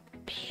have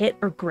hit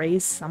or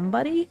grazed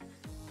somebody,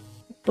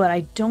 but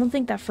I don't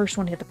think that first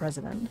one hit the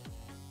president.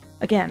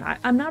 Again,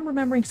 I'm not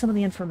remembering some of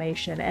the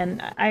information,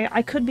 and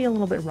I could be a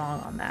little bit wrong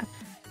on that,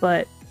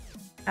 but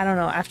I don't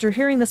know. After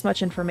hearing this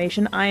much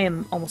information, I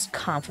am almost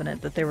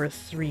confident that there were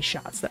 3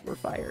 shots that were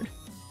fired.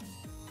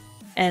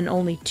 And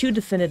only 2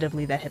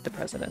 definitively that hit the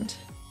president.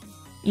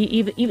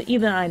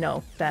 Even I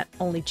know that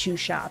only 2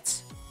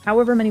 shots,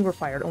 however many were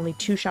fired, only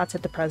 2 shots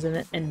hit the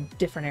president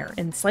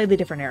in slightly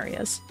different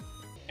areas.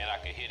 And I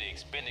could hear the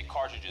expended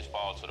cartridges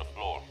fall to the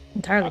floor.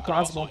 Entirely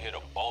plausible. I could also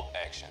hear the bolt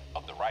action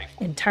of the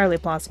rifle. Entirely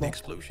plausible. The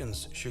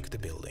explosions shook the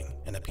building,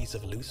 and a piece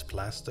of loose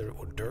plaster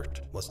or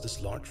dirt was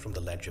dislodged from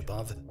the ledge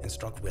above and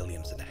struck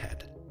Williams in the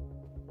head.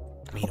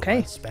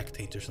 Meanwhile,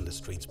 spectators in the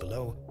streets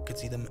below could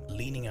see them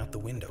leaning out the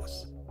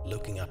windows,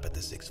 looking up at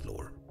the 6th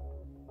floor.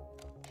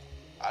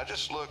 I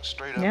just looked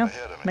straight up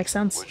ahead of me, makes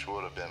sense. which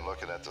would have been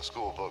looking at the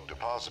school book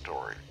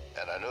depository,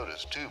 and I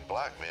noticed 2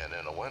 black men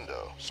in a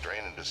window,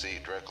 straining to see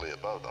directly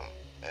above them,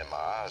 and my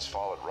eyes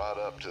followed right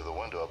up to the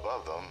window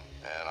above them,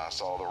 and I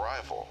saw the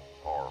rifle,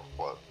 or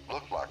what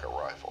looked like a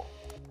rifle.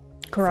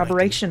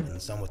 Corroboration. Frightened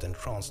and somewhat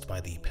entranced by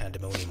the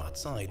pandemonium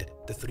outside,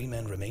 the 3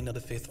 men remained on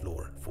the 5th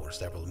floor for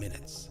several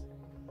minutes.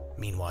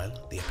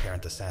 Meanwhile, the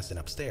apparent assassin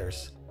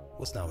upstairs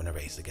was now in a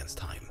race against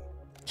time.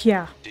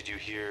 Yeah. Did you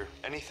hear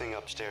anything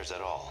upstairs at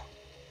all?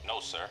 No,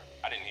 sir.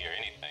 I didn't hear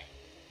anything.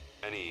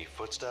 Any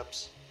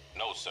footsteps?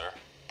 No, sir.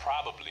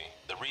 Probably.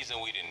 The reason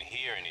we didn't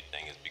hear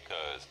anything is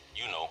because,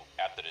 you know,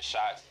 after the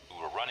shots,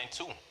 we were running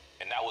too,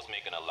 and that was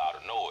making a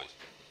louder noise.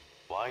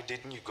 Why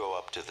didn't you go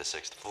up to the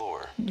 6th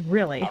floor?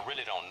 Really? I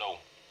really don't know.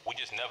 We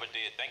just never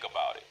did think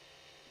about it.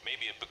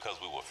 Maybe it's because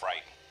we were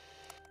frightened.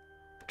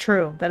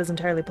 True. That is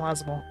entirely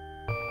plausible.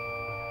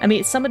 I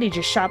mean, somebody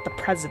just shot the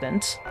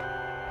president,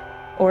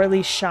 or at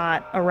least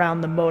shot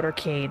around the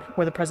motorcade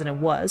where the president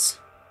was,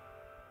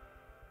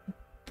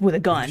 with a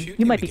gun.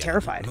 You might be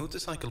terrified.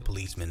 Motorcycle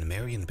policeman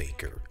Marion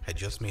Baker had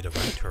just made a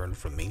right turn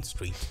from Main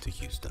Street to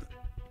Houston.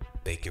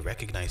 Baker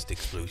recognized the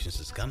explosions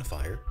as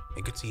gunfire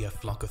and could see a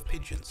flock of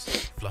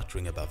pigeons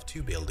fluttering above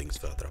 2 buildings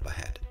further up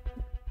ahead.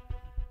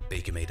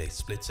 Baker made a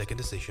split-second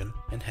decision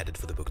and headed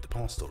for the Book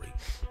Depository.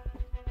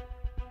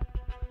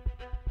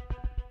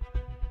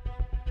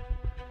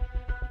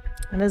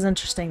 It is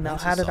interesting, though.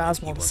 How did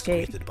Oswald escape? He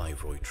was greeted by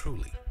Roy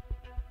Truly.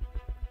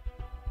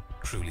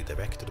 Truly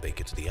directed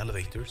Baker to the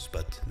elevators,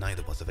 but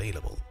neither was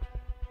available.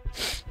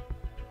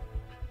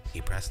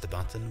 He pressed the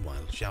button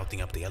while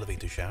shouting up the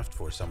elevator shaft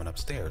for someone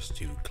upstairs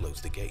to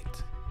close the gate.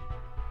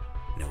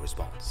 No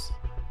response.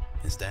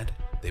 Instead,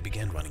 they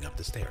began running up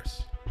the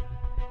stairs.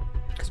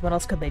 Because what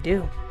else could they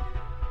do?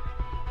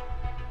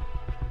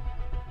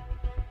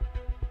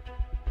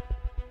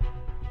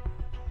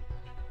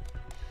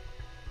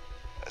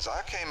 As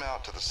I came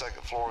out to the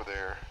 2nd floor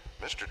there,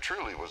 Mr.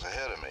 Truly was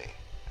ahead of me,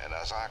 and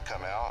as I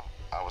come out,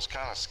 I was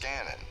kind of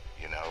scanning,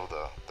 you know,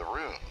 the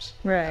rooms.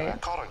 Right. And I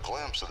caught a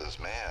glimpse of this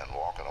man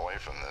walking away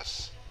from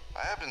this. I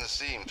happened to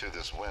see him through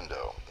this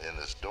window in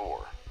this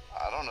door.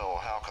 I don't know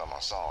how come I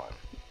saw him,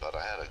 but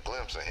I had a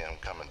glimpse of him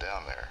coming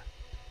down there.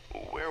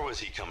 Where was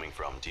he coming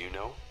from, do you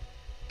know?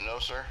 No,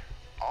 sir.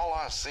 All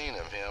I seen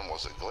of him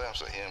was a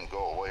glimpse of him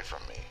go away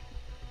from me.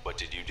 What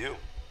did you do?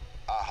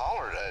 I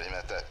hollered at him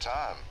at that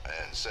time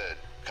and said,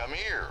 "Come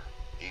here."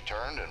 He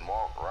turned and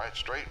walked right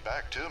straight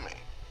back to me.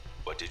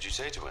 What did you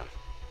say to him?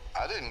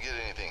 I didn't get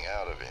anything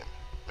out of him.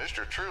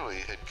 Mr.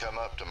 Truly had come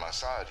up to my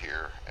side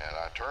here, and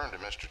I turned to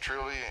Mr.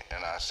 Truly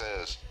and I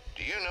says,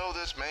 "Do you know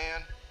this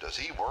man? Does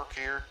he work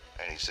here?"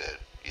 And he said,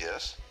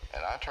 "Yes."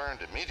 And I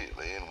turned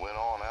immediately and went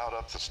on out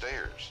up the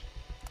stairs.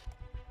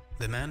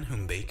 The man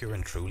whom Baker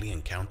and Truly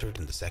encountered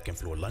in the 2nd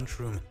floor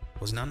lunchroom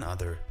was none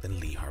other than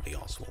Lee Harvey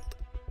Oswald.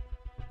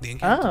 The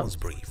encounter was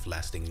brief,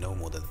 lasting no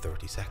more than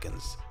 30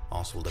 seconds.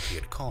 Oswald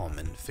appeared calm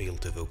and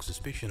failed to evoke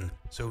suspicion,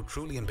 so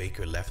Truly and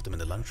Baker left him in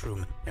the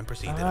lunchroom and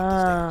proceeded up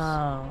the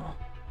stairs.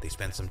 They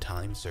spent some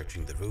time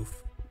searching the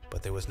roof,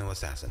 but there was no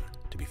assassin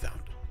to be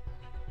found.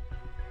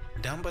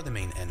 Down by the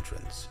main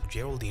entrance,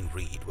 Geraldine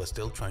Reed was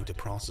still trying to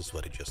process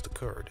what had just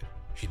occurred.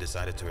 She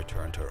decided to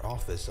return to her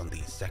office on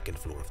the 2nd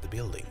floor of the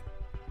building.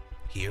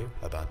 Here,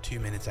 about 2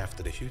 minutes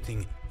after the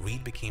shooting,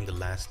 Reed became the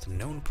last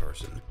known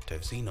person to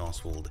have seen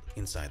Oswald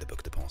inside the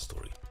Book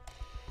Depository.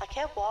 I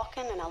kept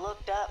walking and I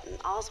looked up and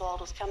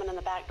Oswald was coming in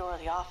the back door of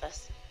the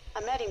office.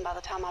 I met him by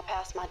the time I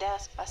passed my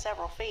desk by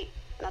several feet,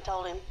 and I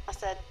told him, I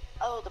said,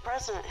 "Oh, the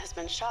president has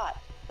been shot,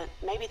 but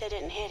maybe they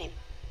didn't hit him."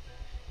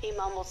 He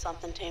mumbled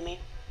something to me.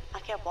 I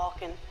kept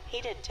walking.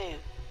 He did too.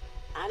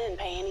 I didn't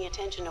pay any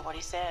attention to what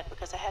he said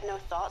because I had no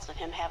thoughts of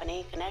him having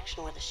any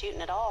connection with the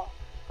shooting at all,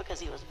 because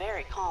he was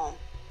very calm.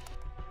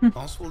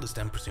 Oswald is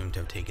then presumed to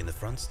have taken the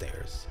front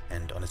stairs,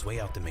 and on his way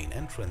out the main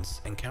entrance,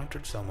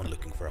 encountered someone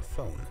looking for a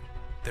phone.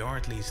 There are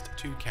at least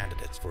 2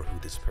 candidates for who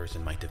this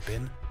person might have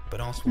been, but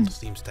Oswald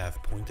seems to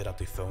have pointed out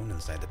the phone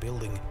inside the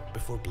building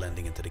before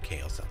blending into the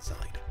chaos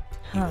outside.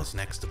 He was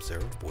next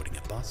observed boarding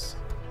a bus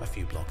a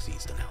few blocks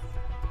east of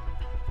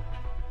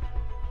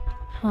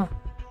Elm.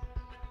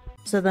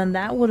 So then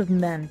that would have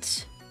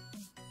meant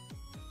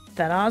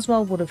that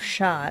Oswald would have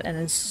shot, and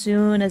as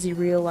soon as he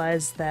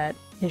realized that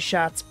his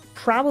shots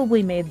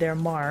probably made their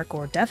mark,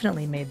 or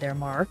definitely made their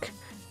mark,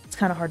 it's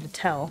kind of hard to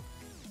tell,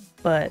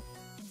 but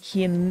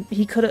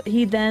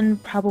he then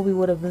probably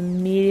would have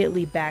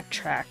immediately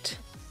backtracked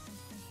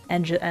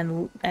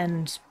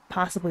and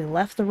possibly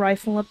left the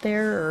rifle up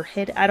there or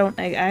hid. I don't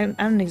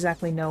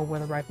exactly know where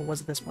the rifle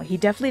was at this point. He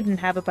definitely didn't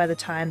have it by the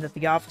time that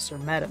the officer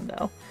met him,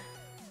 though.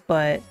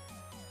 But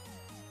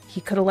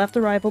he could have left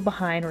the rifle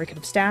behind, or he could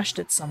have stashed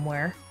it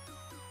somewhere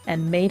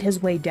and made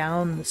his way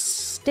down the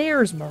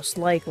stairs, most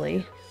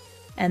likely.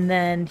 And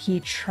then he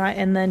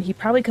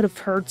probably could have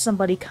heard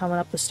somebody coming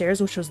up the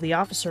stairs, which was the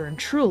officer and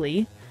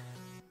Truly,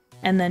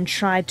 and then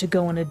tried to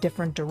go in a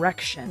different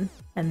direction.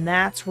 And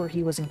that's where he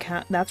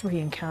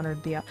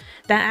encountered the...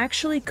 That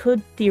actually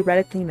could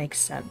theoretically make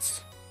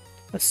sense,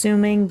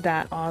 assuming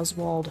that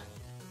Oswald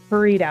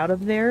hurried out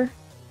of there,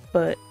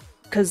 but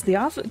because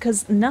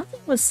nothing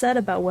was said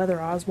about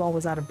whether Oswald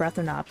was out of breath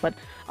or not, but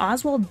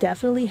Oswald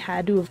definitely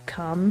had to have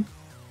come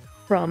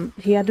from...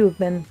 He had to have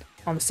been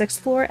on the 6th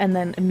floor and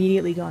then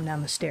immediately gone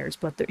down the stairs,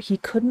 but he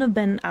couldn't have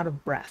been out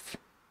of breath,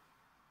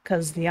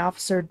 because the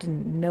officer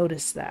didn't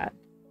notice that.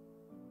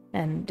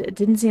 And it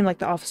didn't seem like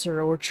the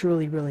officer or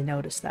Truly really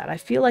noticed that. I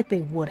feel like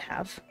they would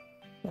have.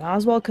 But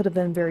Oswald could have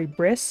been very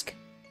brisk,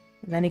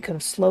 and then he could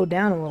have slowed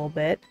down a little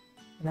bit,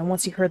 and then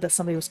once he heard that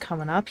somebody was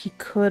coming up, he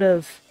could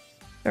have,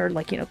 or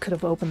could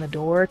have opened the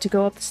door to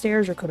go up the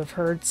stairs, or could have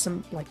heard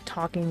some,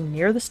 talking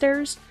near the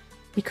stairs.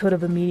 He could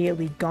have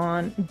immediately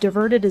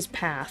diverted his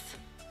path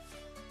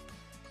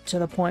to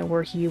the point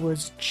where he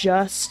was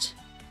just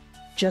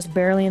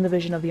barely in the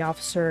vision of the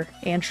officer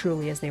and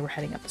Truly as they were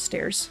heading up the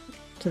stairs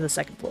to the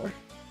 2nd floor.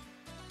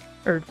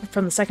 Or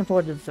from the 2nd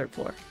floor to the 3rd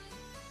floor.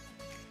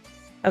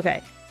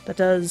 Okay, that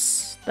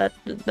is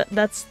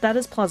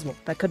plausible.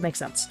 That could make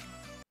sense.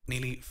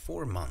 Nearly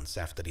 4 months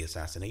after the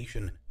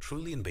assassination,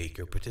 Truly and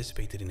Baker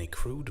participated in a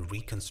crude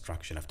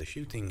reconstruction of the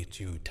shooting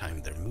to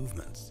time their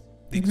movements.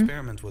 The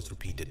experiment was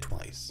repeated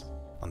twice.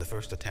 On the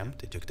first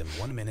attempt, it took them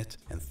 1 minute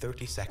and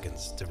 30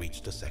 seconds to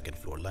reach the 2nd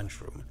floor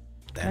lunchroom.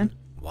 Then,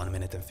 1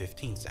 minute and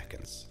 15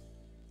 seconds.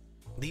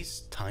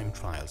 These time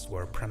trials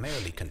were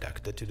primarily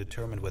conducted to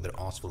determine whether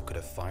Oswald could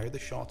have fired the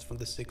shots from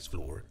the 6th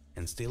floor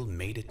and still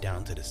made it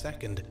down to the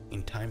 2nd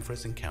in time for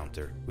his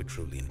encounter with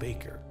Truly and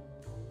Baker.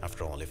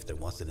 After all, if there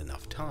wasn't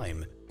enough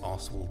time,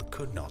 Oswald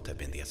could not have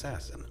been the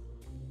assassin.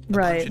 A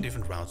bunch of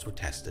different routes were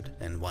tested,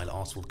 and while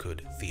Oswald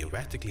could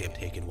theoretically have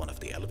taken one of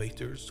the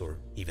elevators or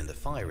even the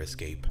fire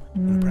escape,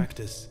 in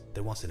practice,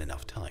 there wasn't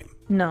enough time.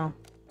 No,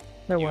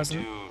 there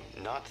wasn't. You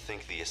do not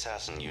think the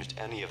assassin used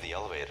any of the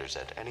elevators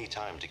at any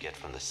time to get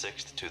from the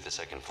 6th to the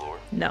 2nd floor?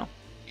 No.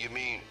 You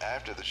mean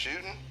after the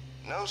shooting?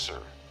 No, sir.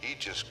 He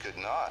just could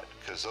not,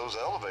 because those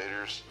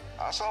elevators,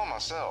 I saw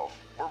myself,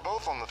 were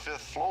both on the 5th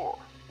floor.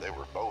 They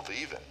were both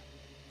even.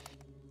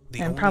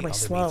 The only probably other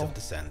slow. means of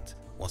descent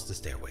was the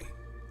stairway.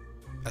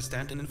 A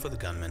stand-in for the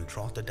gunman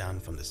trotted down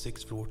from the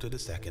 6th floor to the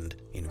 2nd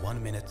in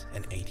 1 minute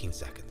and 18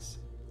 seconds.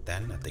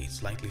 Then, at a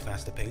slightly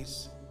faster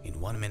pace, in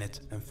 1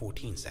 minute and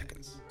 14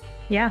 seconds.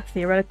 Yeah,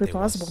 theoretically there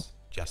plausible. Was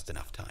just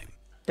enough time.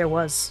 There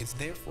was. It's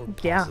therefore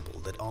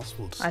possible that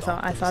Oswald stopped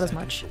I thought as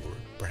much. Floor,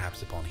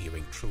 perhaps upon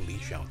hearing Truly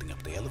shouting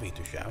up the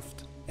elevator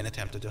shaft, and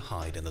attempted to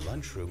hide in the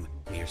lunchroom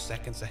mere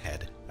seconds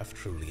ahead of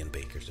Truly and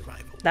Baker's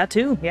arrival. That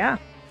too, yeah.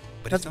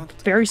 But that's it's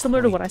not very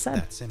similar to what I said.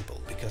 That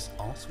simple, because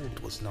Oswald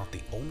was not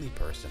the only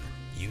person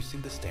using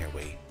the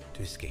stairway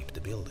to escape the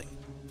building.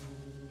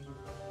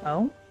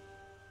 Oh?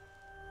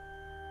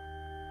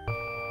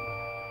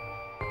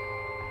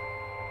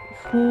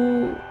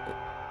 Who?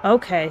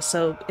 Okay,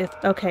 so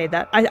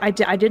I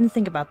didn't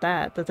think about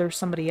that there's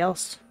somebody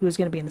else who was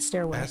going to be in the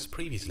stairway. As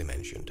previously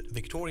mentioned,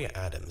 Victoria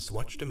Adams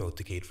watched a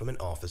motorcade from an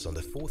office on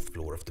the 4th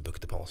floor of the Book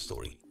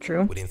Depository.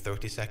 True. Within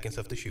 30 seconds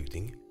of the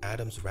shooting,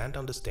 Adams ran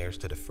down the stairs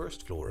to the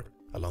 1st floor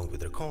along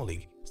with her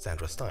colleague,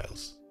 Sandra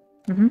Stiles.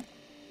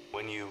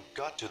 When you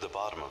got to the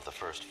bottom of the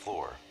 1st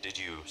floor, did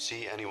you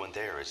see anyone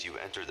there as you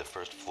entered the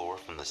 1st floor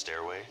from the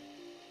stairway?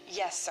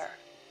 Yes, sir.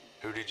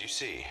 Who did you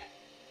see?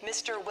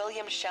 Mr.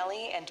 William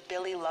Shelley and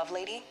Billy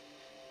Lovelady.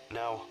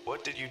 Now,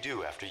 what did you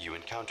do after you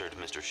encountered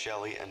Mr.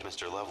 Shelley and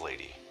Mr.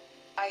 Lovelady?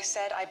 I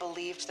said I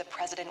believed the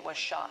president was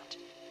shot.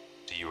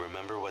 Do you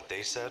remember what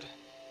they said?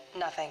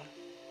 Nothing.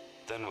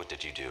 Then what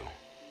did you do?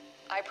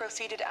 I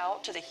proceeded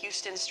out to the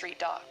Houston Street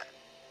dock.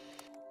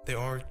 There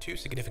are 2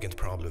 significant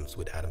problems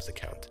with Adams'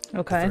 account.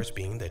 Okay. The first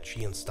being that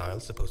she and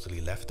Stiles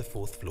supposedly left the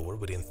 4th floor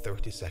within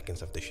 30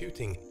 seconds of the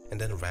shooting and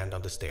then ran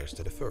down the stairs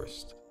to the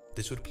 1st.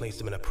 This would place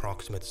them in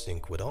approximate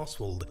sync with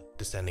Oswald,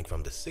 descending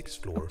from the 6th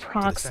floor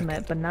approximate,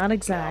 to the 2nd. But not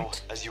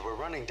exact. Now, as you were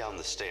running down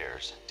the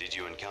stairs, did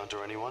you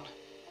encounter anyone?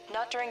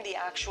 Not during the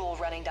actual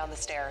running down the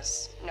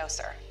stairs. No,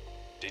 sir.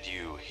 Did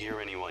you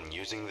hear anyone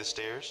using the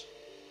stairs?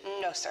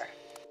 No, sir.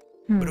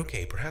 But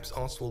okay, perhaps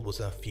Oswald was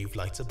a few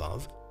flights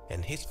above,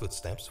 and his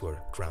footsteps were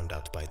drowned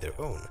out by their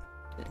own.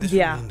 This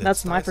yeah, would mean that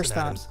that's my Stiles first and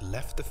thought. Adams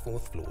left the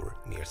 4th floor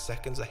mere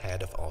seconds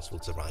ahead of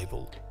Oswald's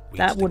arrival.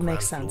 That would the make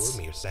ground sense.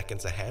 Floor mere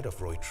seconds ahead of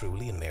Roy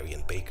Truly and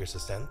Marion Baker's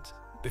ascent,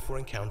 before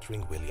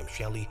encountering William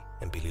Shelley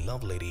and Billy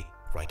Lovelady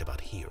right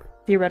about here.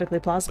 Theoretically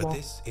plausible. But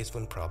this is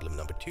when problem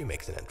number 2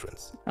 makes an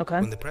entrance. Okay.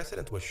 When the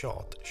president was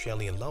shot,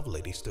 Shelley and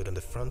Lovelady stood on the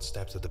front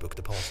steps of the Book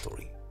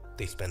Depository.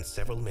 they spent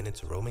several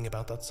minutes roaming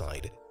about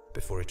outside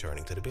before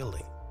returning to the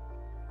building.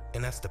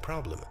 And that's the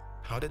problem.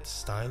 How did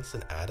Stiles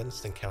and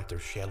Adams encounter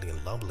Shelley and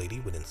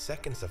Lovelady within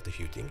seconds of the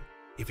shooting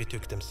if it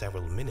took them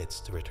several minutes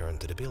to return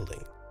to the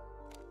building?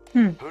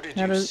 Who did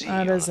you see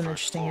that on is the an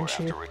first interesting floor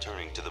issue. after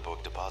returning to the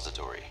book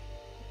depository?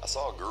 I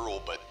saw a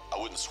girl, but I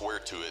wouldn't swear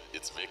to it.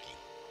 It's Vicky.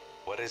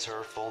 What is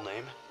her full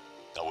name?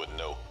 I wouldn't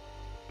know.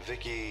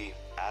 Vicky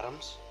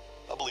Adams?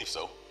 I believe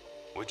so.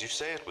 Would you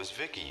say it was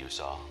Vicky you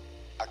saw?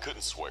 I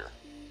couldn't swear.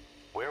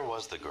 Where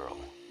was the girl?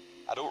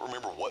 I don't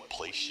remember what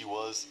place she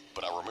was,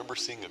 but I remember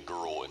seeing a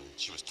girl and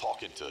she was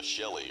talking to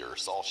Shelley or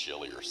saw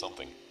Shelley or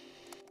something.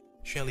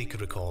 Shelley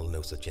could recall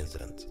no such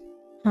incident.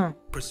 Huh.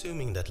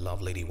 Presuming that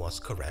Lovelady was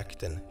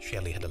correct and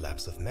Shelley had a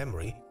lapse of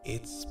memory,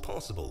 it's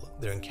possible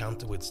their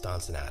encounter with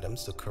Stiles and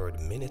Adams occurred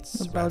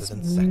minutes rather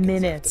than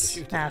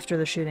seconds after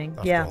the shooting.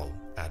 After Yeah. all,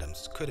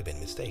 Adams could have been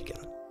mistaken.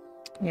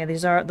 Yeah,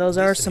 those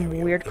are some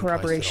weird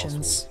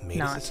corroborations.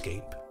 Made his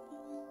escape.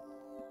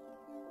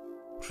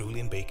 Truly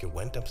and Baker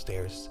went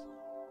upstairs,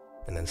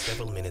 and then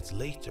several minutes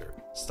later,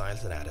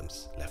 Stiles and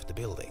Adams left the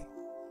building.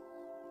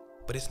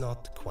 But it's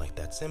not quite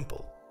that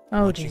simple.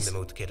 Oh, Watching geez. the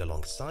motorcade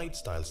alongside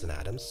Stiles and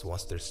Adams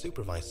was their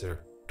supervisor,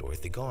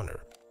 Dorothy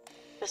Garner.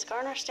 Miss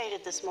Garner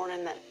stated this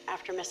morning that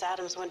after Miss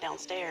Adams went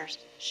downstairs,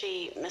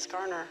 Miss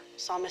Garner,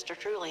 saw Mr.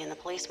 Truly and the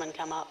policeman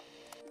come up.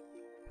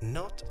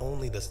 Not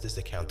only does this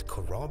account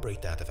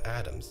corroborate that of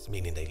Adams,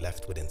 meaning they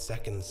left within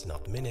seconds,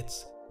 not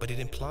minutes, but it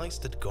implies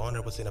that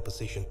Garner was in a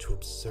position to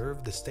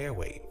observe the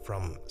stairway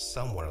from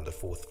somewhere on the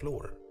 4th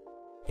floor.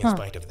 In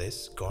spite of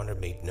this, Garner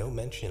made no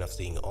mention of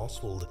seeing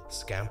Oswald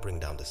scampering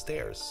down the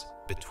stairs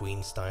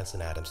between Stiles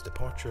and Adams'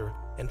 departure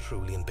and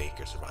Truly and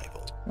Baker's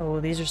arrival.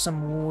 Oh, these are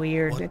some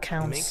weird What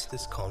accounts. makes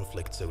this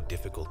conflict so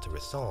difficult to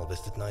resolve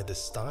is that neither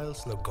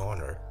Stiles nor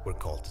Garner were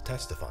called to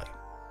testify.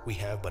 We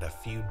have but a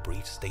few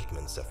brief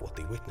statements of what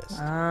they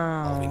witnessed.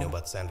 All we know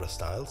about Sandra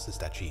Stiles is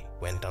that she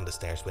went down the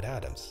stairs with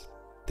Adams.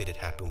 Did it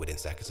happen within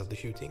seconds of the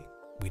shooting?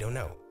 We don't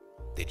know.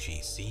 Did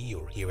she see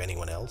or hear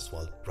anyone else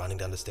while running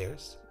down the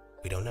stairs?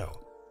 We don't know.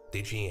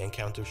 Did she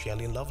encounter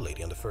Shelley and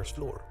Lovelady on the 1st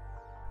floor?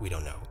 We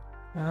don't know.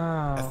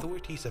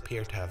 Authorities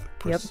appear to have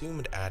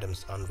presumed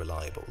Adams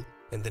unreliable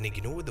and then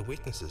ignored the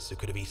witnesses who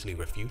could have easily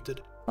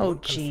refuted or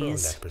confirmed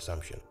that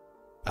presumption.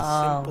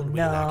 A simple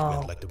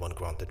reenactment like the one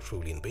granted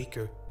Truly and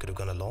Baker could have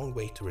gone a long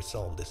way to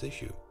resolve this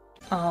issue.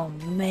 Oh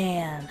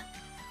man.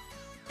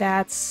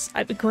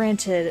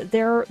 Granted,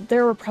 there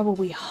were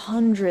probably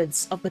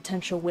hundreds of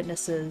potential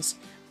witnesses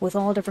with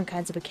all different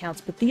kinds of accounts,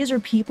 but these are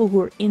people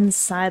who are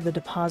inside the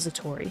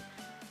depository.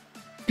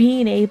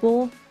 Being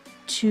able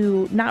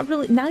to not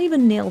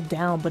even nail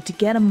down, but to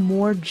get a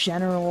more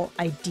general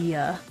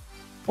idea,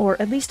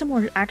 or at least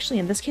actually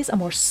in this case, a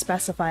more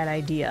specified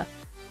idea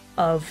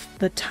of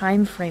the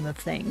time frame of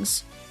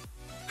things,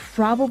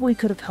 probably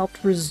could have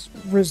helped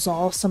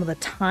resolve some of the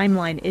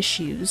timeline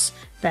issues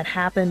that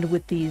happened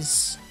with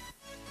these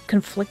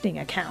conflicting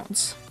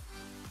accounts.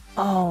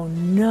 Oh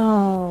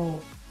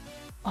no.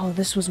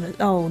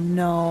 Oh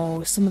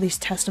no. Some of these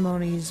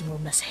testimonies were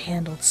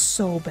mishandled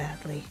so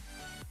badly.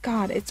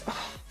 God,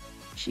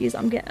 jeez,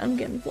 I'm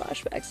getting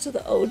flashbacks to the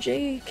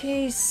OJ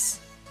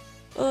case.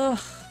 Ugh.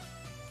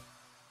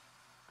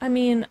 I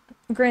mean,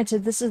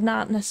 granted, this is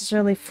not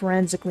necessarily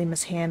forensically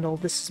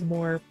mishandled. This is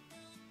more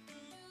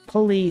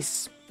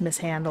police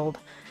mishandled,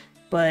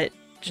 but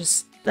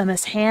just the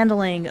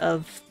mishandling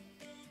of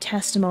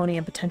testimony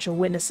and potential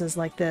witnesses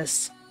like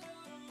this.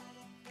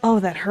 Oh,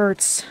 that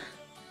hurts.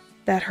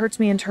 That hurts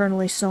me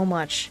internally so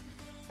much.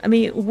 I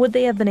mean, would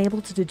they have been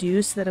able to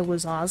deduce that it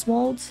was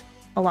Oswald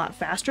a lot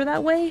faster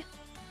that way?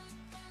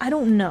 I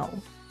don't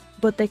know.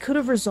 But they could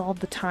have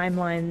resolved the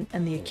timeline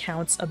and the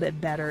accounts a bit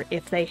better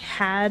if they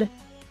had...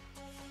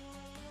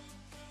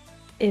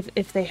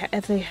 If they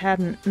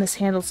hadn't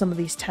mishandled some of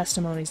these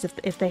testimonies,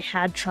 if they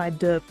had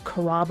tried to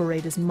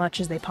corroborate as much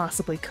as they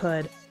possibly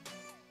could.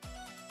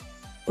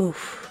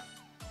 Oof.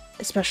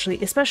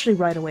 Especially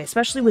right away,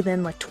 especially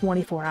within like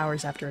 24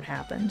 hours after it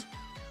happened.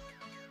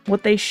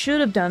 What they should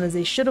have done is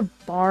they should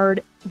have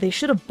barred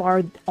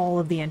all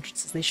of the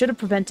entrances. They should have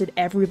prevented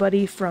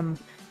everybody from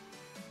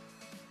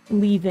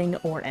leaving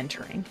or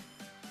entering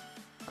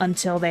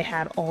until they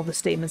had all the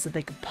statements that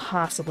they could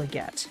possibly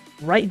get,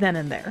 right then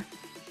and there.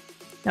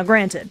 Now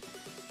granted,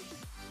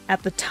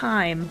 at the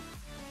time,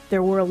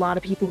 there were a lot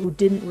of people who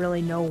didn't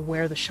really know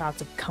where the shots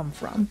had come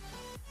from.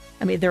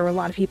 I mean, there were a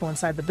lot of people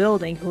inside the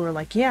building who were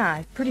like, yeah,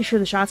 I'm pretty sure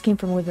the shots came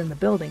from within the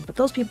building, but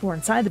those people were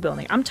inside the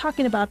building. I'm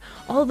talking about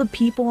all the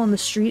people on the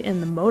street in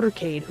the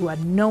motorcade who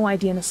had no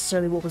idea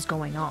necessarily what was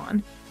going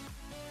on,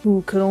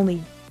 who could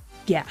only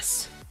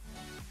guess.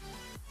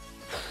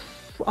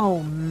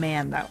 Oh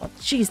man, that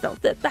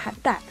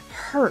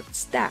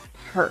hurts. That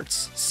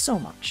hurts so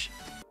much.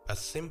 A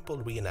simple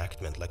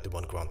reenactment like the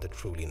one granted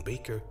Truly and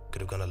Baker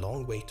could have gone a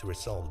long way to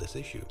resolve this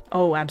issue.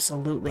 Oh,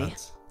 absolutely.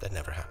 But that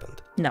never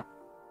happened. No.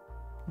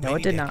 No,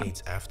 it did not. Many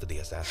decades after the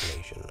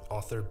assassination,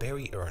 author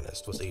Barry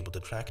Ernest was able to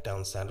track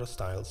down Sandra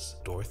Stiles,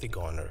 Dorothy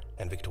Garner,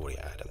 and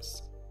Victoria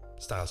Adams.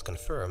 Stiles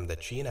confirmed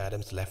that she and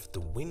Adams left the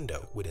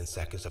window within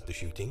seconds of the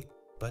shooting,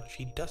 but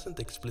she doesn't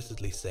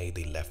explicitly say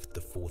they left the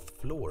 4th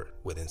floor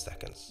within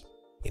seconds.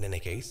 In any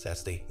case,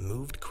 as they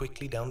moved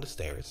quickly down the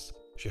stairs,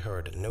 she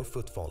heard no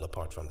footfall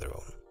apart from their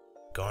own.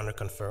 Garner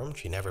confirmed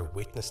she never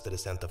witnessed the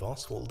descent of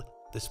Oswald,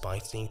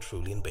 despite seeing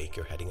Truly and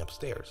Baker heading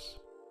upstairs.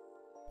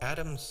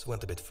 Adams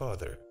went a bit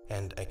further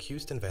and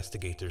accused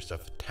investigators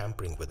of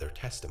tampering with their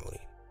testimony.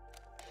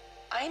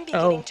 I'm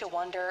beginning to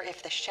wonder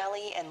if the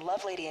Shelley and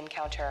Lovelady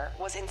encounter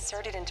was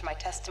inserted into my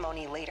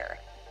testimony later.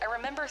 I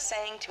remember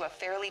saying to a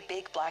fairly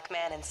big black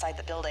man inside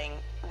the building,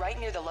 right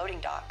near the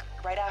loading dock,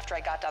 right after I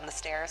got down the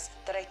stairs,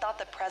 that I thought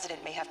the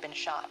president may have been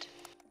shot.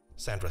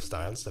 Sandra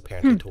Stiles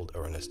apparently told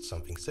Ernest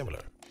something similar.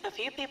 A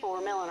few people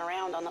were milling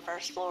around on the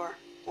 1st floor.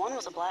 One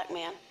was a black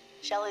man.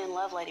 Shelley and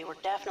Lovelady were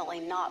definitely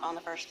not on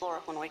the 1st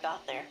floor when we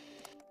got there.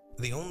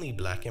 The only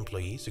black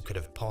employees who could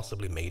have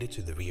possibly made it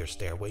to the rear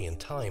stairway in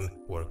time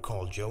were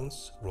Carl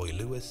Jones, Roy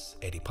Lewis,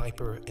 Eddie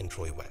Piper, and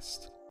Troy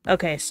West.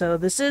 Okay, so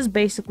this is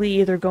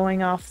basically either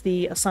going off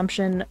the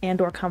assumption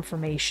and or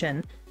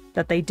confirmation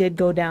that they did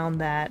go down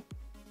that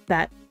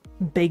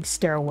big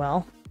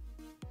stairwell,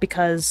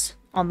 because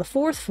on the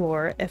 4th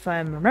floor, if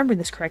I'm remembering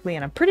this correctly,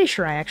 and I'm pretty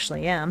sure I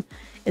actually am,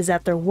 is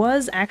that there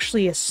was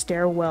actually a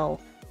stairwell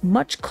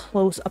much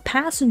close, a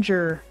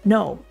passenger,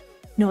 no,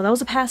 that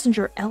was a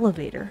passenger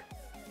elevator.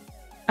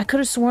 I could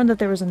have sworn that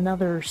there was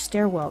another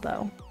stairwell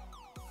though.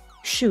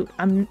 Shoot,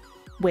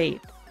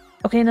 wait.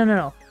 Okay,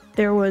 no.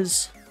 There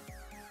was,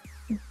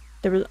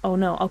 oh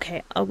no,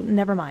 okay, oh,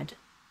 never mind.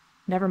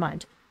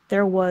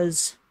 There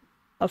was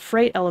a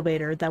freight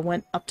elevator that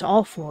went up to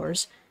all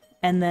floors,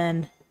 and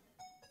then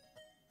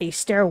a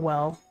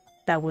stairwell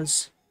that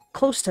was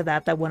close to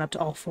that went up to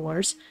all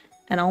floors,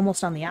 and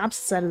almost on the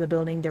opposite side of the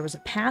building there was a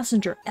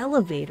passenger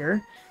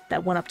elevator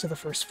that went up to the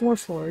first 4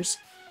 floors,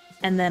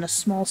 and then a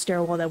small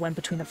stairwell that went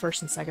between the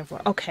 1st and 2nd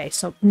floor. Okay,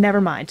 so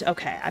never mind.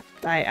 Okay,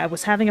 I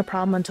was having a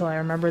problem until I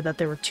remembered that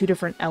there were 2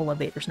 different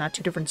elevators, not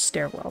 2 different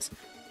stairwells.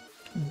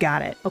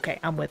 Got it. Okay,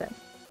 I'm with it.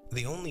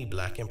 The only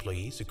black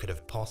employees who could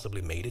have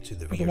possibly made it to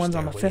the rear ones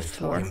on the stairway 5th in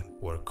floor time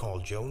were Carl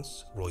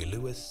Jones, Roy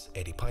Lewis,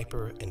 Eddie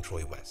Piper, and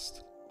Troy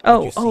West.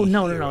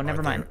 No,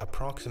 never mind.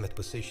 Approximate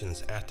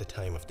positions at the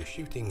time of the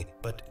shooting,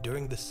 but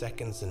during the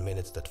seconds and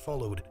minutes that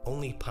followed,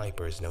 only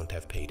Piper is known to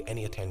have paid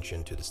any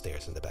attention to the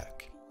stairs in the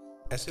back.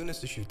 As soon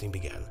as the shooting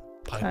began,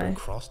 Piper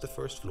crossed the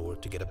 1st floor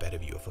to get a better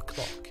view of a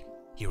clock.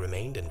 He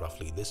remained in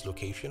roughly this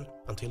location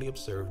until he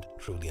observed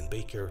Truly and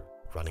Baker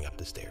running up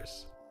the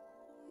stairs.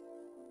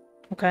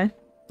 Okay,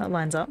 that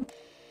lines up.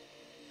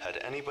 Had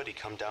anybody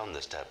come down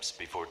the steps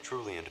before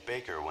Truly and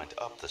Baker went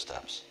up the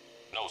steps?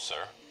 No,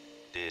 sir.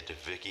 Did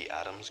Vicky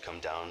Adams come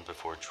down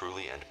before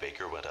Truly and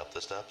Baker went up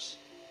the steps?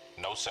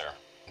 No, sir.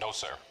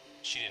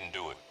 She didn't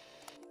do it.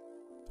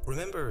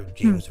 Remember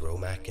James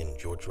Romack and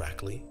George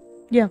Rackley?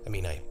 Yeah. I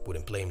mean, I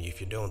wouldn't blame you if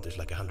you don't. There's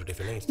like 100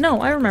 different names. No,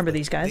 I remember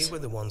these guys. They were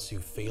the ones who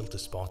failed to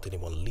spot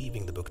anyone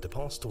leaving the Book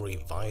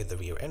Depository via the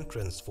rear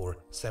entrance for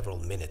several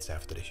minutes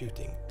after the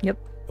shooting. Yep.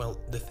 Well,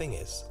 the thing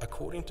is,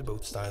 according to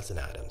both Stiles and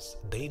Adams,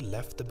 they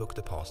left the Book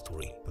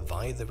Depository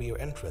via the rear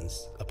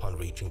entrance upon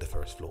reaching the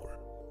 1st floor.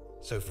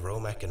 So if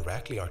Romack and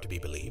Rackley are to be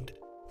believed,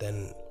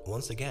 then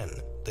once again,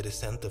 the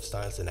descent of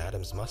Stiles and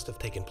Adams must have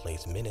taken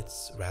place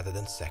minutes rather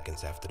than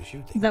seconds after the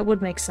shooting. That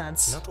would make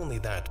sense. Not only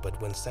that,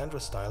 but when Sandra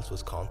Stiles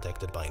was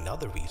contacted by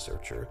another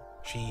researcher,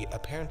 she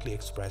apparently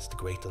expressed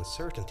great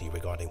uncertainty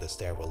regarding the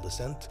stairwell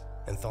descent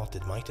and thought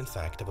it might in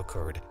fact have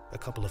occurred a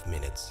couple of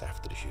minutes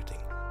after the shooting.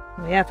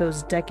 Well, yeah, if it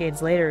was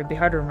decades later, it'd be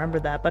hard to remember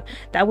that, but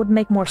that would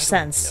make more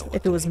sense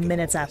if it was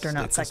minutes after,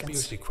 not seconds. The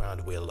conspiracy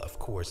crowd will, of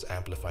course,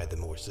 amplify the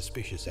more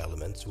suspicious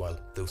elements, while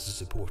those who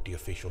support the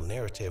official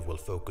narrative will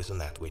focus on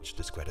that which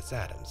discredits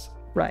Adams.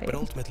 Right. But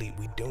ultimately,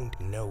 we don't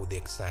know the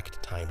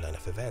exact timeline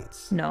of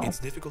events. No. It's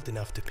difficult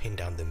enough to pin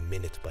down the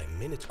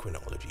minute-by-minute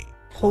chronology.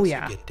 Oh,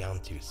 yeah. Once you get down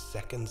to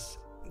seconds,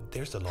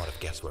 there's a lot of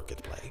guesswork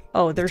at play.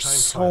 Oh, there's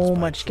so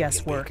much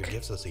guesswork. Baker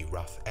gives us a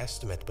rough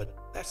estimate, but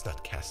that's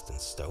not cast in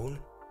stone.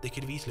 They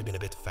could have easily been a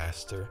bit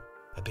faster,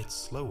 a bit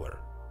slower.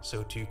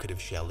 So too could have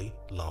Shelley,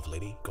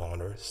 Lovelady,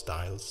 Garner,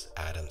 Stiles,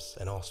 Adams,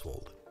 and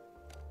Oswald.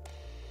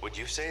 Would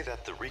you say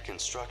that the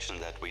reconstruction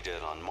that we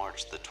did on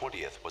March the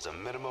 20th was a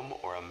minimum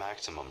or a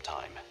maximum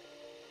time?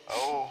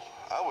 Oh,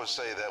 I would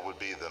say that would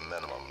be the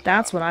minimum.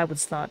 That's what I would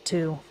thought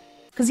too.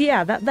 Cause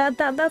yeah,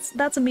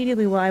 that's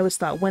immediately what I was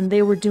thought when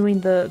they were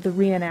doing the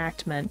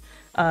reenactment.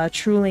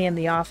 Truly and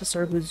the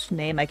officer whose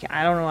name I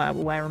don't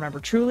know why I remember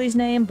Truly's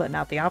name, but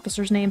not the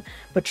officer's name.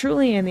 But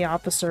Truly and the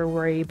officer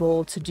were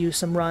able to do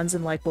some runs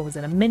in like, what was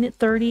it, a minute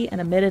 30 and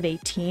a minute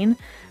 18.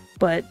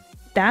 But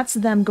that's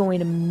them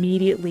going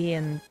immediately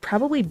and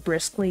probably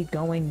briskly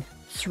going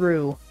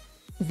through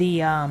the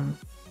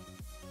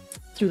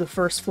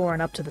 1st floor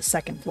and up to the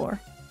 2nd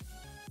floor.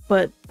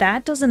 But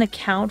that doesn't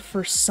account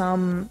for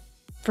some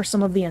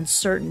of the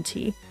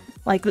uncertainty.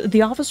 Like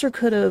the officer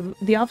could have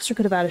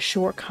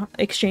had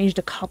exchanged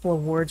a couple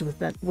of words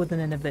with an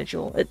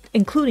individual,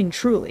 including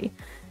Truly,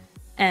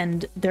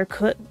 and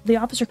the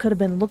officer could have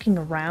been looking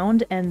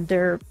around, and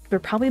there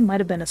probably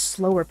might have been a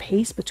slower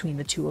pace between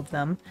the two of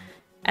them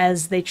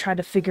as they tried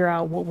to figure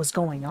out what was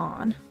going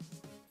on.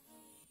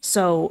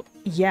 So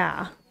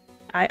yeah,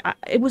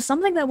 it was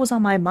something that was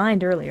on my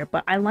mind earlier,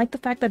 but I like the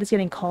fact that it's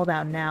getting called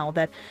out now,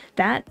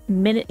 that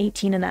minute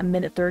 18 and that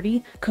minute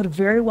 30 could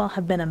very well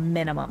have been a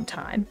minimum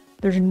time.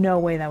 There's no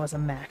way that was a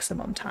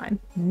maximum time.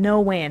 No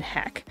way in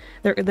heck.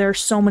 There are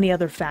so many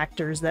other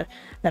factors that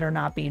are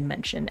not being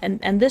mentioned.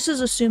 And this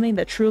is assuming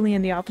that Truly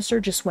and the officer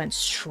just went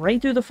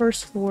straight through the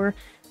first floor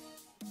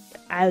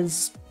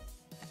as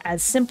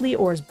simply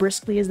or as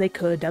briskly as they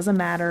could. Doesn't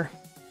matter.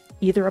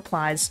 Either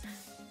applies.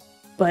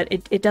 But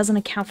it doesn't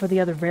account for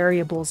the other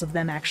variables of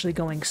them actually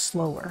going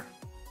slower.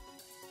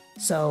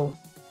 So,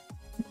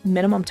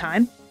 minimum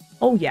time?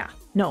 Oh yeah.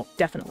 No,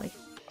 definitely.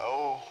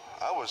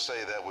 I would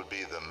say that would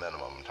be the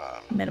minimum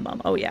time.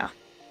 Minimum, oh yeah.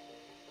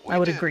 I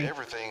would agree. We did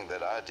everything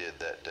that I did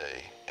that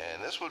day,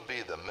 and this would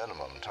be the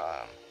minimum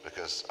time,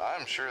 because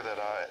I'm sure that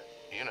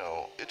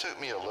it took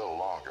me a little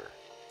longer.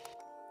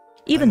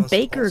 Even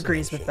Baker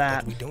agrees with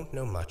that. We don't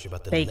know much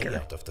about the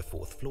layout of the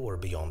 4th floor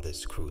beyond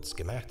this crude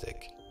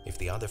schematic. If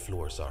the other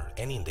floors are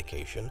any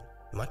indication,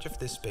 much of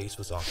this space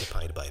was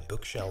occupied by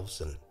bookshelves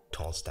and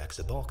tall stacks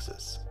of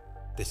boxes.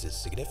 This is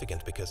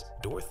significant because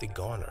Dorothy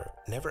Garner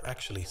never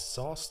actually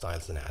saw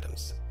Stiles and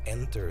Adams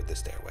enter the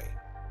stairway.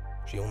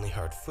 She only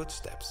heard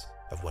footsteps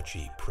of what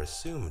she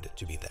presumed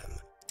to be them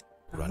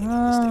running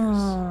down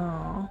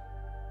the stairs.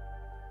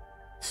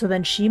 So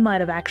then she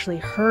might have actually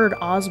heard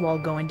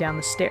Oswald going down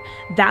the stairs.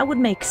 That would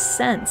make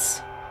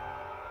sense.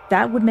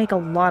 That would make a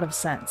lot of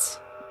sense.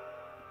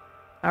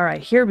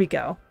 Alright, here we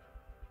go.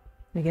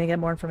 We're gonna get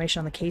more information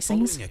on the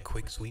casings. Following a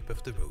quick sweep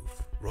of the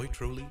roof, Roy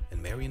Truly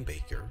and Marion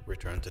Baker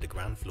returned to the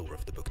ground floor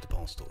of the Book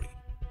Depository.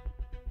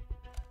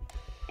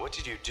 What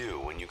did you do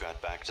when you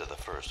got back to the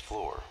first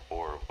floor?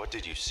 Or what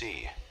did you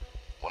see?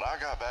 When I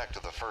got back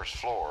to the first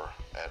floor,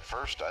 at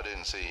first I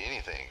didn't see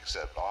anything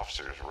except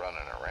officers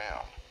running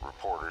around,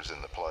 reporters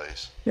in the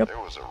place. Yep. There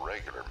was a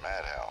regular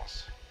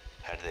madhouse.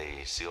 Had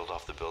they sealed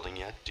off the building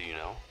yet, do you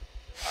know?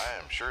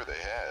 I am sure they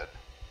had.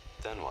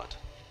 Then what?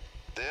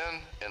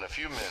 Then, in a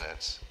few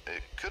minutes,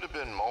 it could have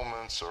been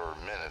moments or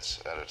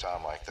minutes at a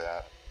time like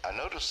that, I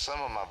noticed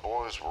some of my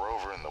boys were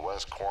over in the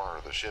west corner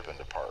of the shipping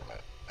department,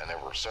 and there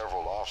were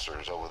several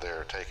officers over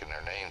there taking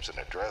their names and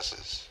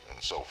addresses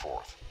and so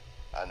forth.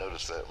 I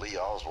noticed that Lee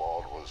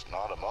Oswald was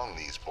not among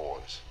these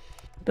boys.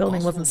 The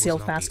building wasn't Oswald sealed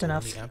was not fast the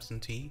enough. only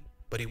absentee,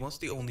 but he was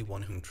the only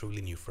one whom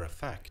Truly knew for a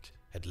fact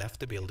had left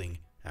the building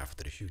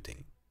after the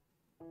shooting.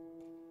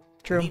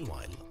 True.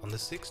 Meanwhile, on the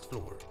 6th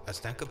floor, a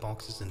stack of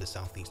boxes in the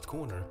southeast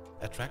corner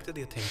attracted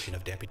the attention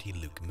of Deputy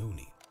Luke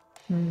Mooney.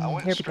 I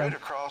went straight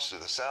across to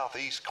the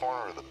southeast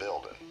corner of the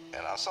building,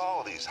 and I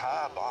saw these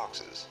high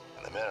boxes.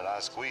 And the minute I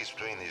squeezed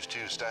between these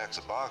two stacks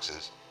of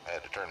boxes, I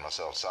had to turn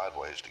myself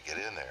sideways to get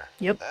in there.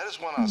 Yep. That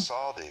is when I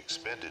saw the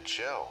expended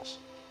shells,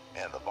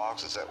 and the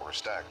boxes that were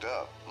stacked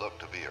up looked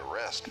to be a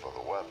rest for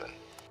the weapon.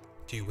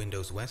 2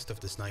 windows west of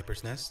the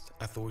sniper's nest,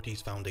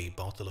 authorities found a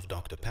bottle of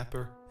Dr.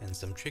 Pepper and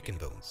some chicken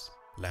bones,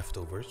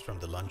 leftovers from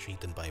the lunch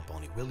eaten by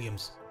Bonnie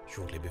Williams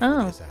shortly before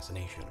the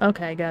assassination.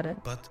 Okay, got it.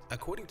 But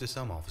according to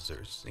some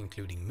officers,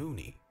 including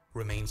Mooney,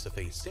 remains of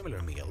a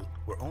similar meal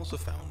were also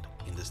found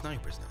in the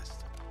sniper's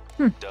nest.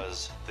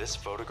 Does this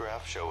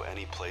photograph show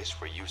any place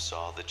where you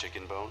saw the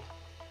chicken bone?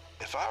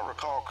 If I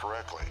recall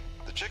correctly,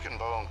 the chicken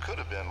bone could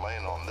have been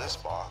laying on this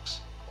box,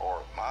 or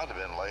it might have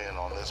been laying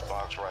on this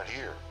box right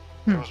here.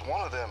 There was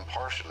one of them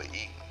partially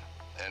eaten,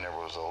 and there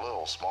was a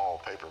little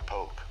small paper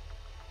poke.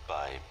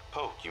 By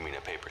poke, you mean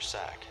a paper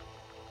sack?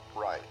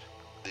 Right.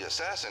 The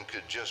assassin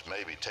could just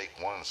maybe take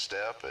one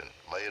step and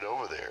lay it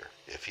over there,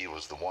 if he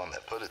was the one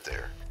that put it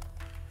there.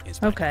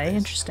 Okay,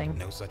 interesting.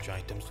 No such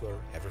items were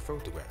ever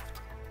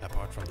photographed.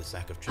 Apart from the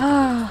sack of chicken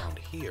bones found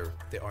here,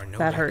 there are no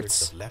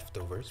records of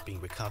leftovers being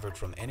recovered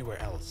from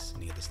anywhere else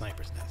near the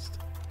sniper's nest.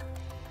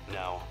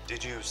 Now,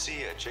 did you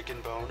see a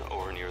chicken bone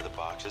over near the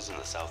boxes in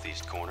the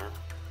southeast corner?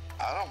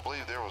 I don't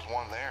believe there was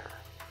one there.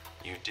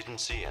 You didn't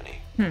see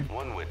any.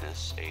 One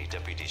witness, a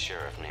deputy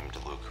sheriff named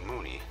Luke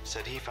Mooney,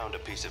 said he found a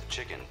piece of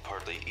chicken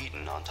partly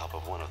eaten on top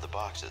of one of the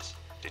boxes.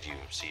 Did you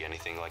see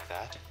anything like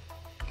that?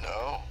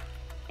 No.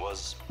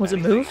 Was it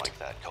anything moved? like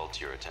that called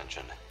to your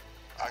attention?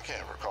 I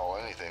can't recall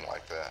anything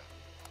like that.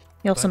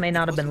 He also But may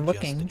not have been it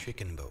wasn't looking. just the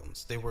chicken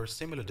bones. There were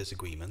similar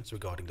disagreements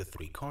regarding the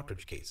 3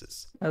 cartridge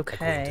cases. Okay.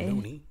 According to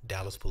Mooney,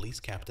 Dallas Police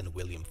Captain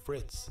William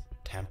Fritz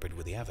tampered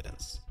with the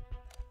evidence.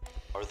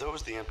 Are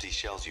those the empty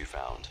shells you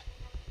found?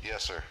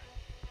 Yes, sir.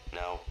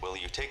 Now, will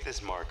you take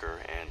this marker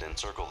and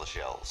encircle the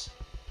shells?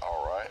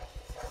 All right.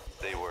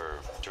 They were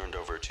turned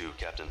over to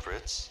Captain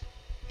Fritz?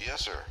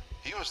 Yes, sir.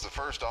 He was the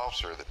first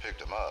officer that picked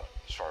them up,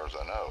 as far as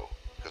I know,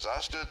 because I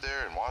stood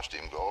there and watched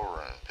him go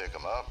over and pick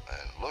them up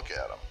and look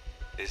at them.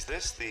 Is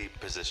this the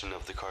position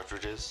of the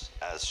cartridges,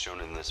 as shown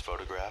in this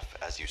photograph,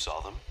 as you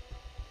saw them?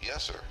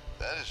 Yes, sir.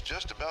 That is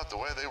just about the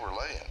way they were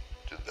laying,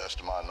 to the best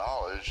of my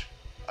knowledge.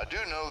 I do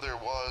know there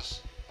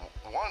was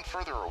one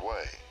further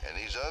away, and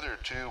these other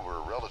 2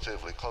 were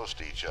relatively close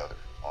to each other.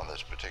 on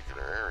this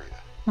particular area.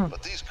 Hmm.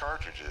 But these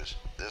cartridges,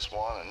 this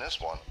one and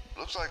this one,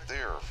 looks like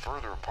they are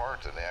further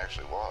apart than they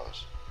actually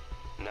was.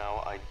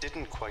 Now, I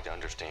didn't quite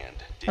understand.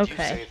 Did you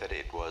Okay. say that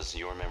it was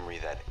your memory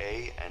that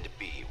A and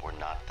B were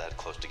not that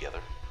close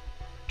together?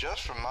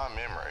 Just from my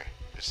memory,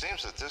 it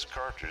seems that this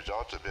cartridge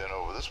ought to have been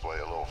over this way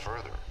a little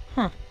further.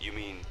 Huh. You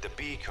mean the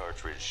B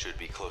cartridge should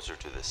be closer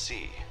to the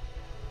C?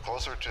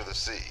 Closer to the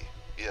C,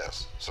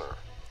 yes, sir.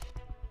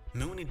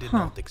 Mooney did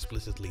not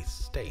explicitly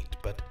state,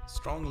 but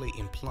strongly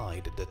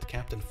implied that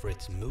Captain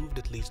Fritz moved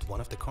at least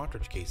one of the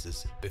cartridge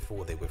cases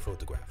before they were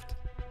photographed.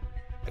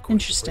 According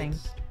Interesting. to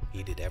Fritz,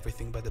 he did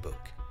everything by the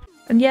book.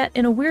 And yet,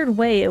 in a weird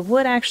way, it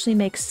would actually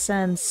make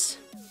sense.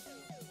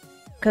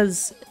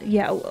 Because,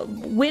 yeah,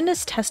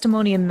 witness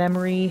testimony and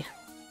memory,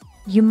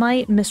 you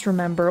might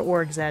misremember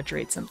or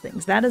exaggerate some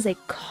things. That is a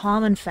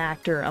common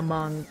factor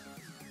among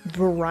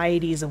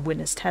varieties of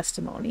witness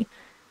testimony.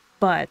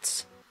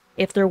 But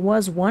if there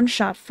was one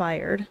shot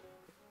fired,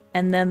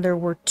 and then there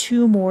were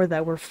two more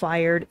that were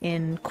fired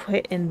in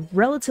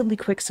relatively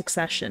quick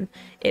succession,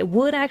 it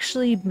would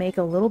actually make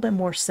a little bit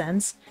more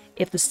sense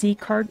if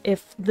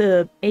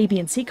the A, B,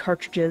 and C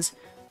cartridges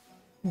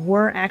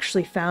were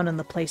actually found in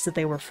the place that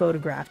they were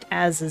photographed,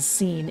 as is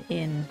seen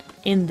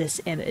in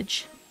this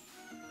image.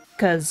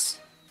 Because,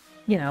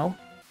 you know,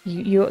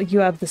 you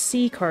have the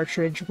C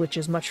cartridge, which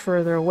is much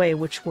further away,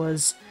 which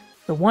was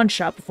the one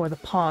shot before the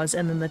pause,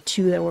 and then the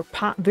two that were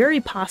very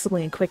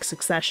possibly in quick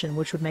succession,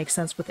 which would make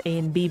sense with A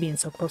and B being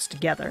so close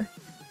together.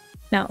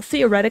 Now,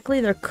 theoretically,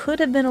 there could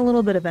have been a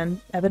little bit of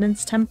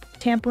evidence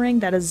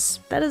tampering. That is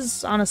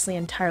honestly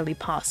entirely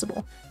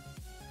possible.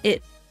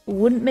 It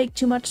wouldn't make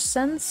too much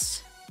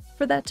sense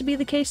for that to be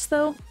the case,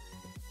 though,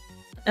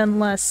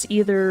 unless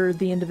either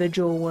the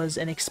individual was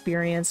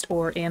inexperienced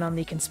or in on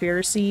the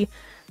conspiracy,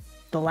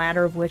 the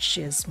latter of which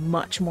is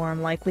much more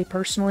unlikely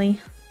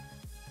personally,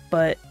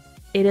 but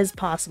it is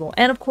possible.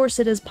 And of course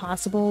it is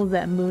possible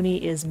that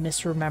Mooney is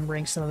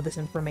misremembering some of this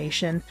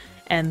information,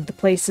 and the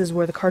places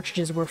where the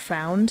cartridges were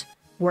found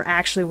were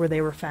actually where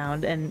they were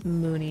found, and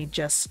Mooney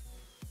just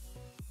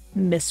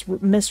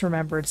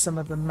misremembered some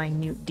of the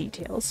minute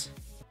details.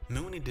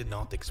 Mooney did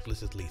not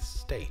explicitly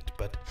state,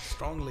 but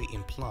strongly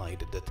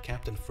implied that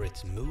Captain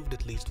Fritz moved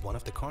at least one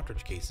of the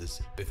cartridge cases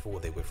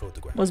before they were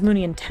photographed. Was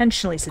Mooney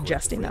intentionally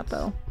suggesting that,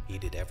 though? He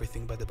did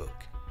everything by the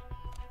book.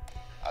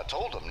 I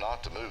told him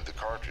not to move the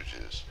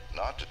cartridges,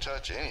 not to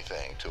touch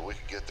anything till we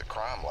could get the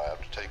crime lab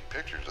to take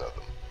pictures of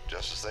them,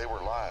 just as they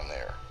were lying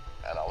there.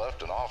 And I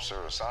left an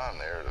officer assigned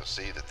there to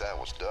see that that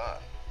was done.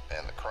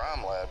 And the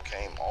crime lab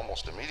came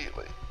almost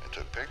immediately and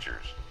took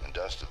pictures and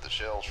dusted the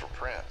shelves for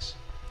prints.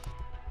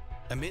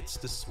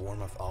 Amidst the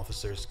swarm of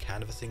officers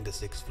canvassing the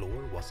 6th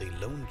floor was a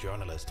lone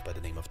journalist by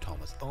the name of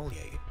Thomas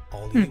Ollier.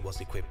 Ollier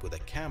was equipped with a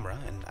camera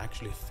and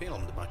actually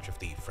filmed much of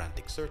the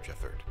frantic search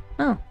effort.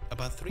 Oh.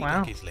 About 3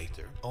 decades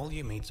later,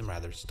 Ollier made some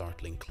rather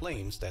startling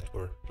claims that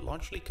were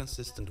largely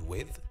consistent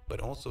with, but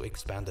also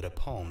expanded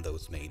upon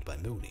those made by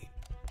Mooney.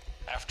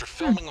 After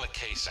filming the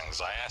casings,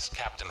 I asked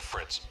Captain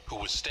Fritz, who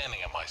was standing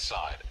at my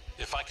side,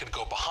 if I could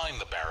go behind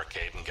the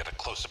barricade and get a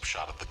close-up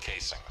shot of the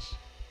casings.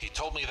 He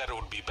told me that it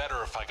would be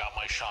better if I got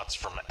my shots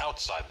from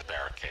outside the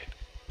barricade.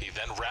 He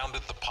then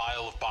rounded the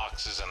pile of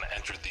boxes and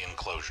entered the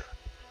enclosure.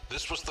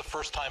 This was the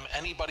first time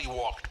anybody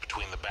walked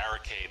between the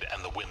barricade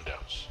and the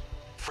windows.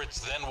 Fritz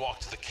then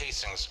walked to the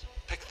casings,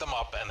 picked them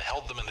up, and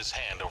held them in his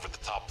hand over the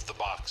top of the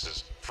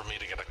boxes for me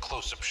to get a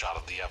close-up shot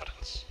of the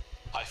evidence.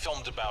 I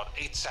filmed about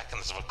 8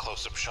 seconds of a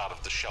close-up shot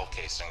of the shell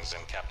casings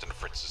in Captain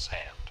Fritz's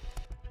hand.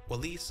 While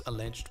these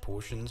alleged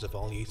portions of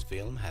Ollier's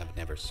film have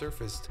never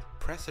surfaced,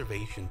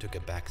 preservation took a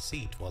back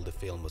seat while the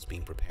film was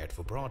being prepared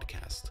for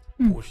broadcast.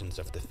 Portions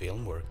of the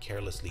film were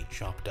carelessly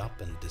chopped up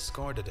and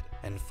discarded,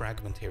 and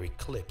fragmentary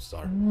clips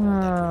are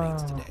all that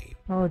remains today.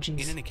 Oh,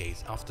 jeez. In any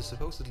case, after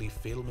supposedly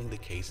filming the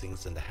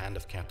casings in the hand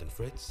of Captain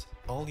Fritz,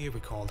 Ollier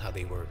recalled how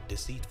they were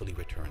deceitfully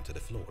returned to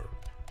the floor.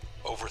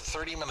 Over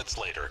 30 minutes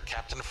later,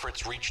 Captain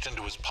Fritz reached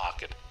into his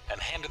pocket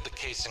and handed the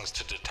casings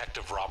to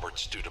Detective Robert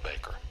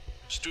Studebaker.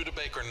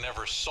 Studebaker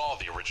never saw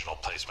the original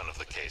placement of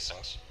the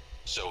casings,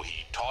 so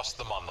he tossed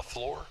them on the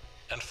floor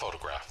and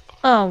photographed them.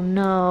 Oh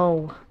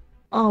no.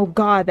 Oh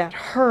god, that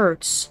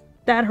hurts.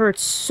 That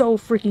hurts so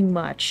freaking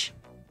much.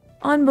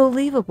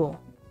 Unbelievable.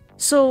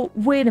 So,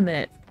 wait a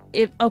minute.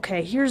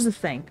 Okay, here's the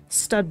thing.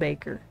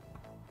 Studebaker.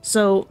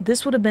 So,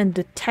 this would have been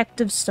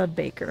Detective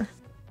Studebaker,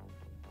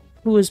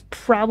 who is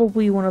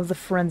probably one of the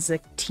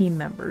forensic team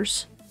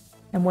members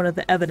and one of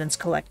the evidence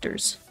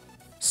collectors.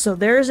 So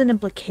there's an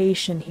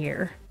implication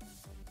here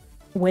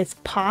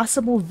with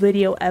possible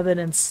video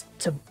evidence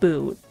to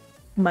boot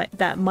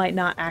that might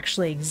not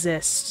actually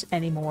exist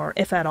anymore,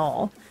 if at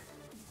all.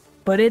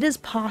 But it is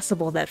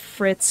possible that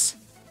Fritz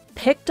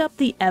picked up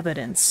the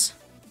evidence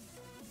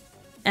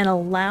and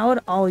allowed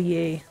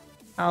Ollier,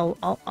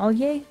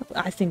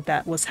 I think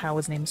that was how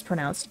his name is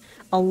pronounced,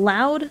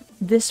 allowed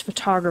this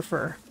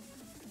photographer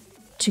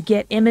to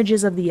get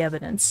images of the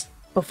evidence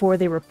before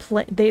they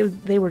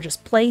were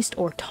just placed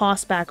or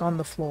tossed back on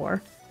the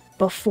floor,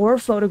 before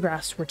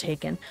photographs were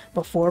taken,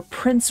 before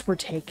prints were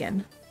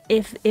taken,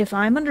 if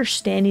I'm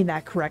understanding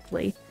that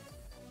correctly,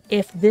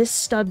 if this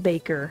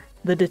Studebaker,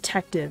 the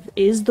detective,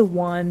 is the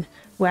one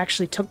who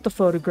actually took the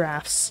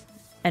photographs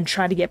and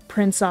tried to get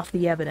prints off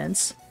the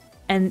evidence,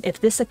 and if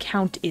this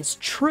account is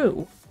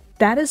true,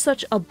 that is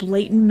such a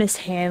blatant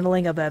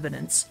mishandling of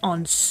evidence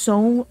on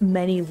so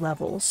many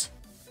levels.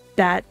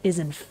 That is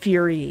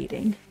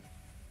infuriating.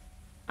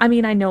 I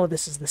mean, I know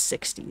this is the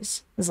 60s.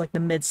 This is like the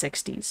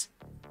mid-60s.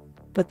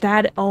 But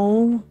that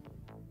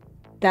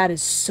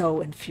is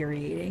so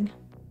infuriating.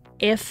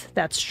 If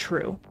that's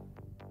true.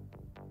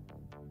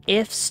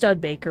 If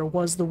Studebaker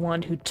was the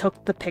one who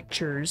took the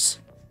pictures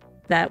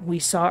that we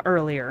saw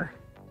earlier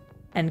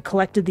and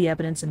collected the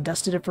evidence and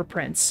dusted it for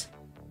prints,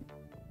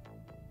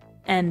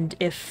 and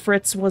if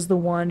Fritz was the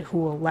one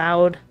who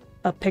allowed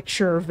a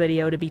picture or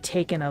video to be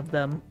taken of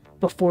them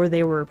before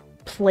they were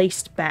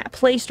placed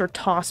or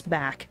tossed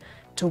back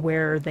to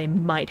where they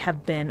might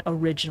have been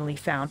originally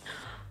found.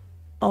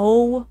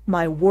 Oh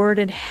my word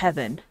in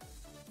heaven.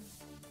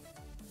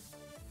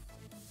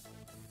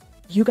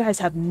 You guys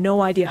have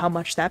no idea how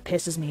much that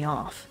pisses me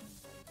off.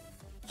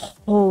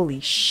 Holy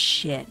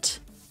shit.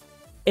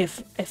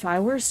 If I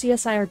were a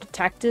CSI or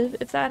detective,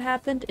 if that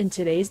happened in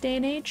today's day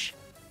and age,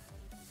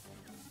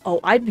 oh,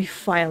 I'd be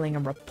filing a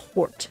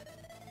report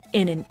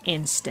in an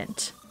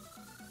instant.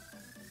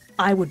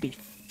 I would be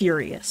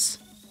furious.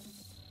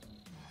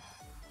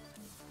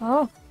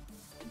 Oh.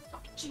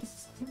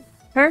 Jesus.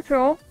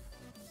 Careful.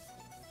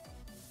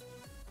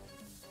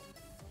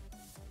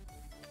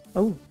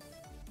 Oh.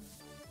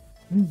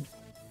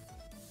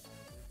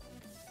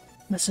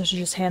 My sister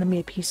just handed me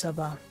a piece of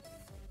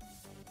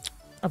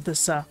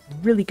this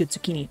really good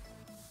zucchini.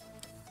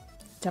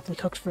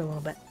 Definitely cooked for a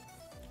little bit.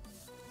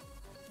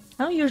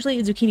 I don't usually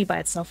eat zucchini by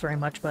itself very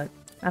much, but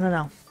I don't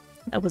know.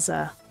 That was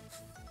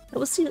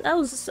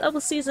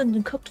seasoned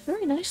and cooked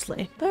very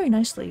nicely. Very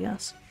nicely,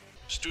 yes.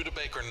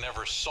 Studebaker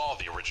never saw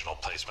the original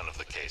placement of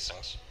the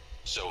casings,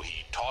 so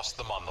he tossed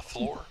them on the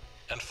floor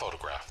and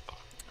photographed them.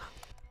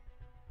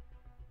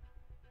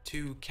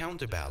 To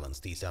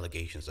counterbalance these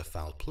allegations of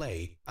foul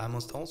play, I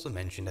must also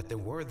mention that there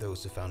were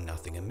those who found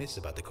nothing amiss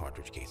about the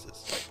cartridge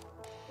cases.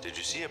 Did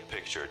you see a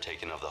picture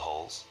taken of the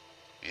holes?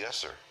 Yes,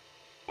 sir.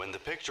 When the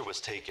picture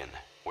was taken,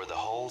 were the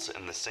holes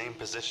in the same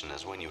position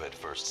as when you had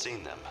first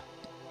seen them?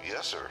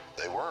 Yes, sir,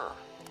 they were.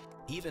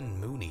 Even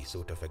Mooney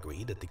sort of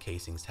agreed that the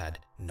casings had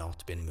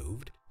not been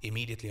moved,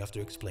 immediately after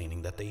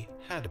explaining that they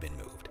had been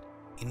moved.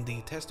 In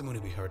the testimony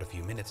we heard a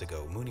few minutes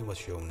ago, Mooney was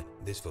shown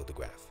this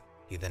photograph.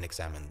 He then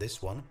examined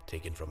this one,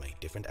 taken from a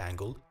different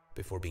angle,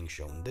 before being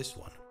shown this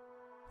one.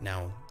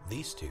 Now,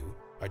 these two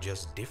are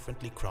just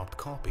differently cropped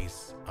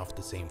copies of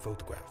the same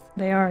photograph.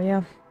 They are,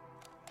 yeah.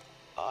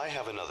 I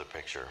have another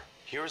picture.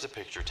 Here is a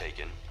picture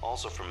taken,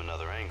 also from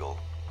another angle.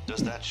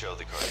 Does that show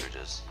the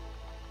cartridges?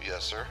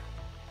 Yes, sir.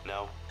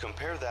 Now,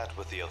 compare that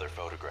with the other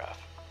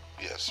photograph.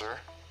 Yes, sir.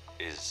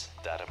 Is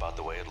that about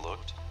the way it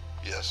looked?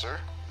 Yes, sir.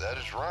 That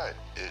is right.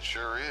 It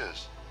sure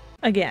is.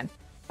 Again,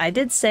 I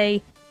did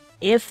say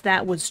if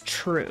that was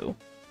true.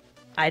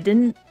 I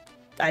didn't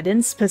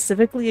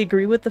specifically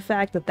agree with the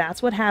fact that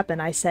that's what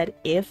happened. I said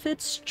if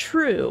it's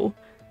true,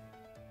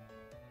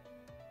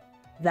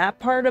 that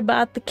part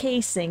about the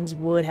casings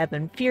would have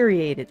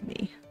infuriated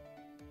me.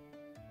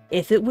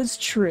 If it was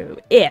true.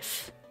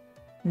 If.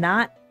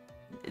 Not...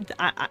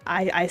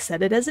 I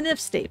said it as an if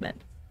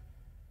statement.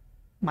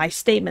 My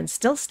statement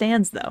still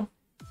stands, though.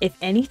 If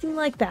anything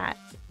like that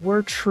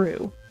were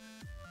true,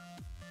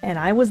 and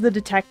I was the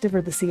detective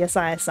or the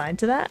CSI assigned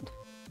to that,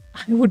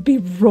 I would be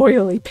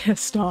royally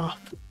pissed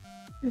off.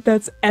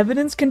 That's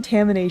evidence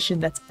contamination,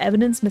 that's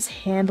evidence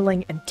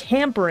mishandling and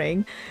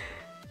tampering.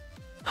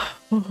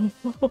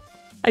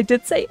 I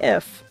did say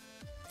if.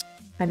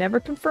 I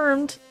never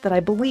confirmed that I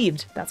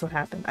believed that's what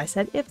happened. I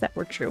said if that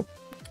were true.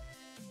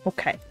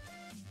 Okay.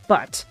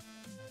 But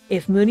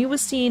if Mooney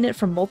was seeing it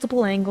from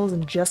multiple angles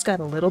and just got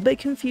a little bit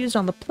confused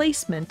on the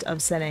placement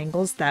of said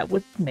angles, that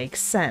would make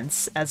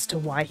sense as to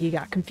why he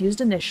got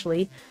confused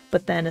initially,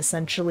 but then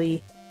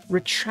essentially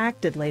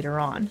retracted later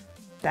on.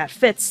 That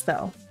fits,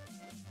 though.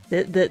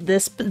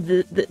 This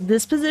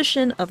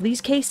position of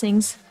these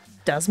casings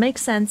does make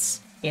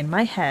sense in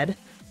my head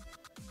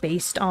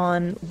based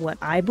on what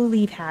I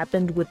believe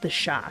happened with the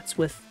shots.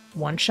 With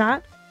one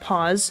shot,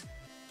 pause,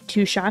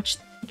 two shots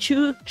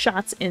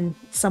in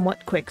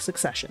somewhat quick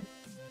succession.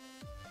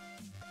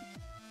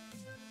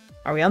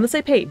 Are we on the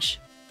same page?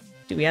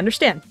 Do we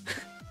understand?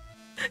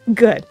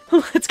 Good.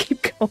 Let's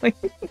keep going.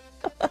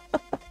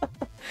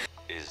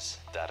 Is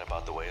that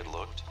about the way it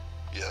looked?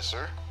 Yes,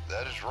 sir.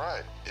 That is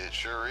right. It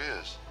sure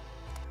is.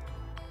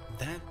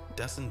 That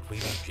doesn't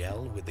really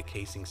gel with the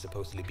casing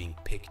supposedly being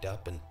picked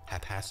up and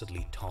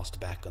haphazardly tossed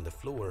back on the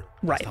floor,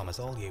 right, as Thomas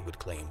Ollier would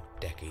claim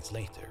decades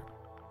later.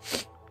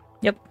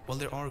 Yep. While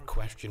there are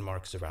question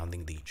marks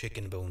surrounding the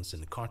chicken bones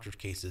and cartridge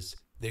cases,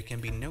 there can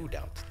be no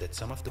doubt that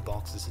some of the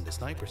boxes in the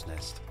sniper's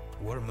nest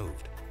were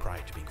moved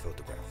prior to being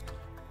photographed.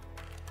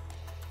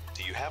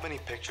 Do you have any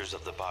pictures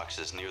of the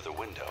boxes near the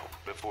window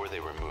before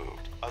they were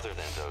moved, other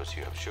than those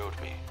you have showed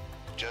me?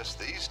 Just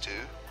these two.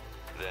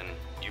 Then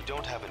you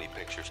don't have any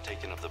pictures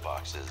taken of the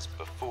boxes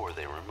before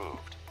they were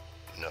moved?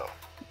 No.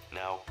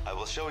 Now, I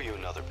will show you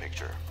another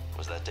picture.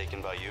 Was that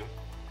taken by you?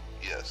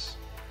 Yes.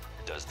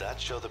 Does that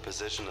show the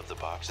position of the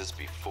boxes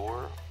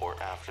before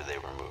or after they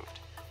were moved?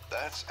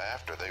 That's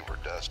after they were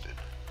dusted.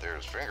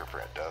 There's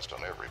fingerprint dust on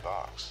every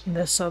box.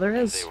 So there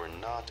is. They were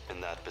not in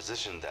that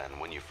position then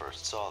when you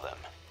first saw them?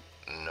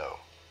 No.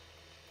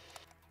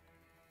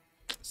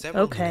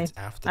 Several Okay, minutes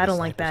after I the don't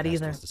like that cypress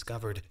nest either. was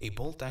discovered, a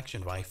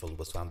bolt-action rifle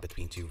was found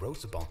between two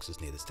rows of boxes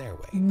near the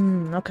stairway.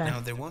 Okay. Now,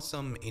 there was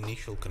some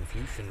initial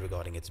confusion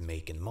regarding its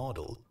make and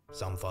model.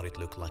 Some thought it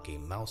looked like a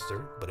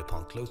Mauser, but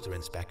upon closer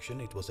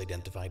inspection, it was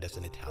identified as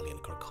an Italian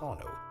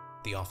Carcano.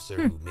 The officer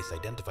who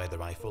misidentified the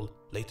rifle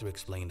later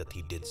explained that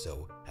he did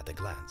so at a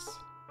glance.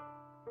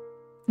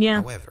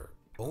 Yeah. However,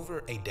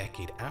 over a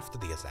decade after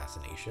the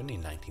assassination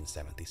in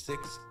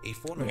 1976, a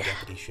former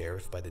deputy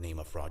sheriff by the name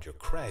of Roger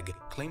Craig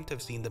claimed to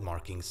have seen the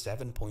marking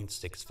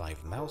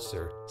 7.65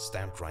 Mauser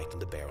stamped right on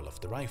the barrel of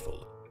the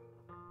rifle.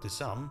 To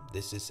some,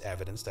 this is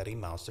evidence that a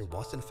Mauser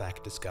was in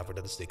fact discovered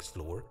at the 6th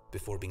floor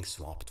before being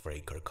swapped for a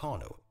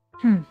Carcano.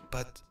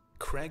 But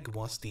Craig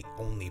was the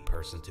only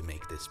person to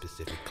make this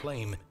specific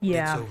claim,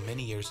 did so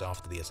many years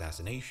after the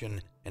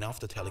assassination, and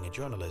after telling a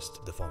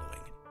journalist the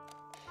following.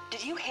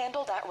 Did you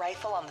handle that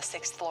rifle on the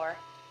 6th floor?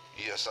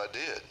 Yes, I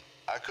did.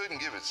 I couldn't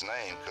give its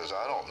name because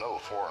I don't know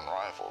foreign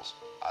rifles.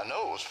 I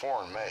know it was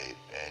foreign made,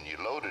 and you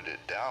loaded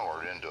it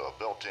downward into a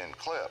built-in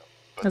clip.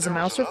 But As a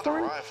there was Mauser another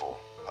foreign? rifle,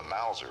 a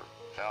Mauser,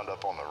 found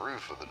up on the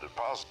roof of the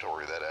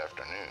depository that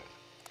afternoon.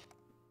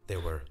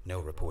 There were no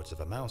reports of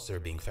a Mauser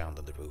being found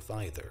on the roof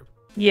either.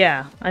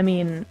 Yeah, I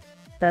mean,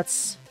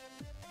 if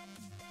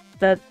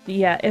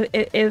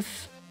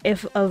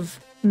of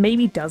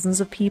maybe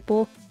dozens of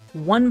people,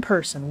 one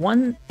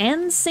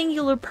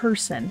singular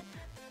person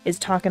is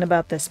talking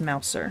about this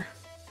Mauser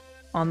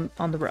on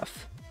the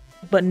roof,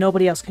 but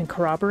nobody else can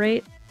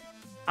corroborate,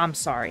 I'm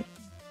sorry.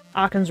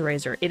 Occam's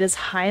razor. It is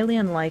highly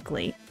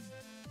unlikely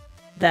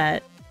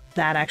that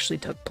that actually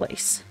took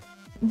place.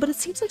 But it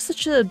seems like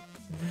such a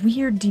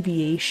weird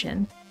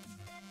deviation.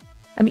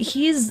 I mean,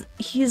 he is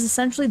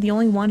essentially the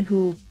only one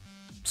who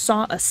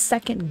saw a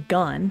second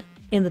gun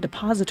in the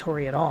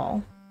depository at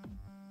all,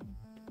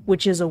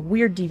 which is a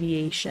weird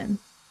deviation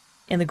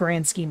in the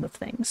grand scheme of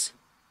things.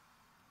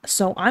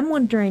 So I'm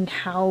wondering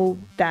how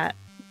that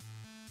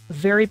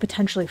very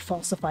potentially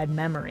falsified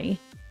memory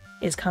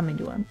is coming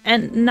to him.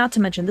 And not to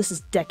mention, this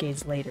is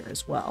decades later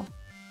as well.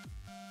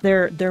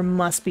 There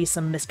must be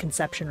some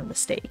misconception or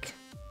mistake.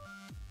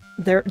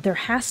 There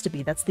has to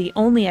be. That's the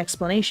only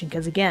explanation,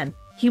 because again,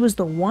 he was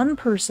the one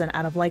person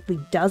out of likely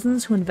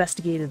dozens who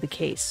investigated the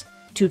case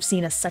to have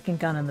seen a second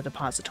gun in the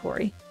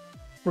depository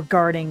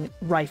regarding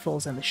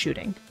rifles and the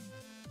shooting.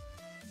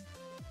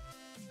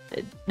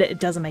 It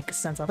doesn't make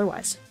sense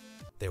otherwise.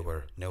 There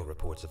were no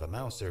reports of a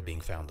Mauser being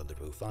found on the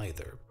roof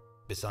either.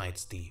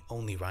 Besides, the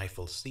only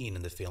rifle seen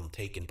in the film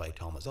taken by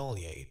Thomas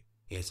Ollier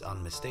is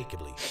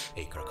unmistakably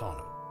a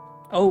Carcano.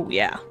 Oh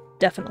yeah,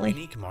 definitely.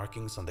 Unique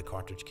markings on the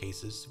cartridge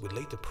cases would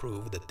later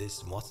prove that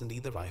this was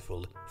indeed the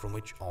rifle from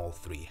which all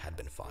three had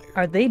been fired.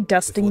 Are they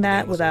dusting Before the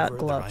that day was without over,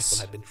 gloves? The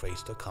rifle had been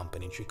traced to a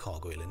company in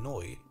Chicago,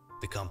 Illinois.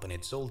 The company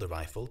had sold the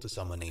rifle to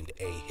someone named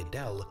A.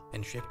 Hiddell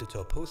and shipped it to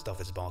a post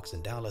office box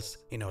in Dallas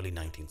in early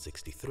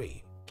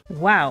 1963.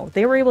 Wow,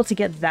 they were able to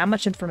get that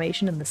much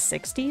information in the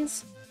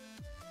 60s?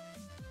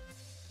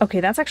 Okay,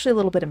 that's actually a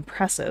little bit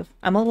impressive.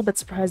 I'm a little bit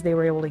surprised they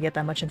were able to get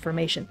that much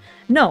information.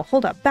 No,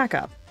 hold up, back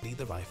up.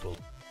 The rifle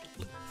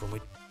from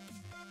which...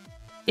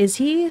 Is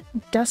he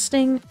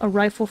dusting a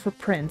rifle for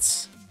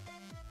prints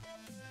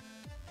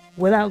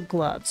without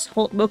gloves?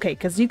 Okay,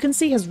 because you can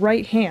see his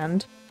right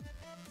hand.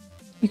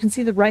 You can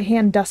see the right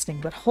hand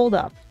dusting, but hold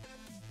up.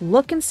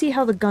 Look and see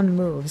how the gun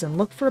moves, and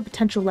look for a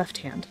potential left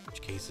hand.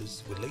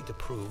 Cases would later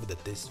prove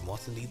that this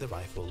was indeed the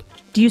rifle.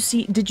 Did you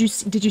see it? Did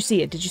you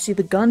see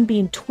the gun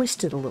being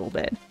twisted a little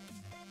bit?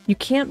 You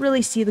can't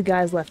really see the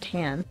guy's left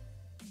hand,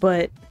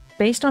 but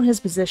based on his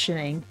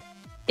positioning,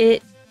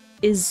 it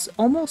is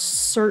almost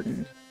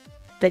certain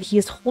that he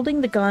is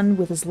holding the gun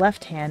with his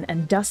left hand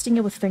and dusting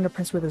it with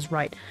fingerprints with his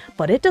right,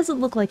 but it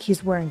doesn't look like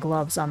he's wearing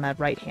gloves on that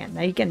right hand.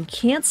 Now again, you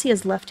can't see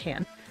his left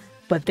hand,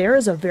 but there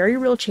is a very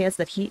real chance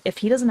that if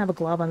he doesn't have a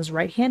glove on his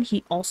right hand,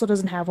 he also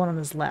doesn't have one on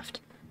his left.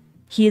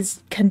 He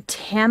is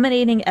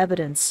contaminating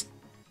evidence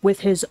with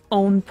his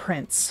own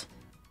prints.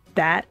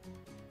 That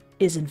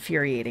is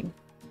infuriating.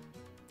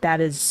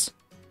 That's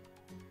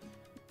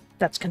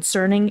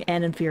concerning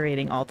and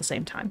infuriating all at the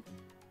same time.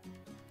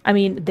 I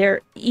mean,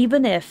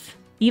 even if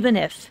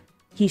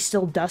he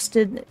still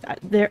dusted,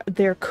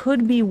 there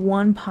could be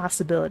one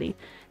possibility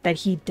that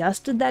he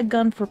dusted that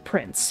gun for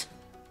prints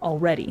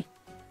already,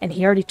 and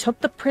he already took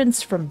the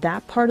prints from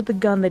that part of the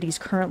gun that he's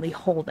currently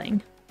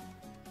holding.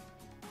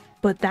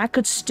 But that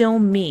could still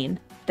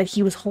mean that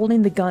he was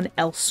holding the gun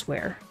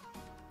elsewhere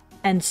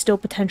and still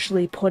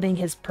potentially putting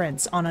his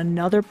prints on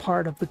another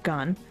part of the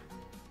gun.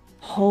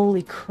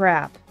 Holy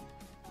crap.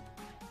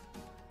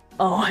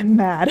 Oh, I'm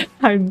mad.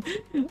 I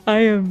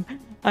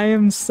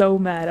am so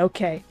mad.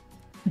 Okay.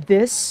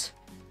 This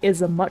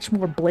is a much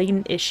more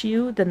blatant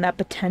issue than that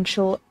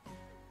potential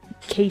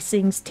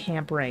casings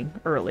tampering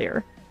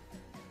earlier.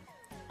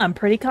 I'm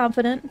pretty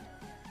confident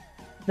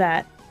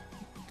that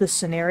the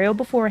scenario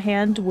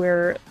beforehand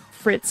where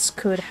Fritz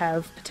could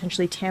have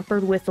potentially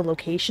tampered with the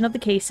location of the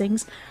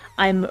casings,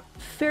 I'm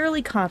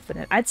fairly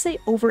confident, I'd say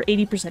over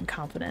 80%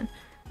 confident,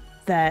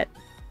 that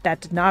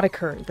that did not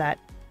occur. That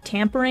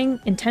tampering,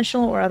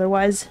 intentional or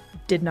otherwise,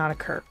 did not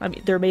occur. I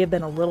mean, there may have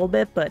been a little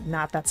bit, but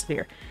not that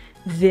severe.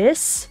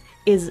 This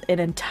is an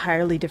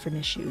entirely different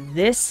issue.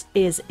 This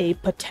is a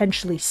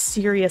potentially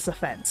serious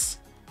offense.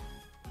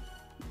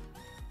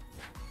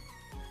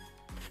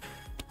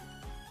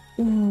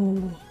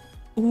 Ooh,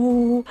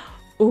 ooh,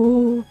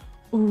 ooh,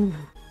 ooh.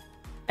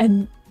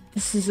 And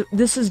this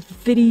is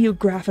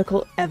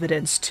videographical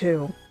evidence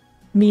too.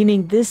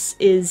 Meaning this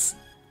is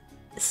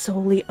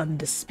solely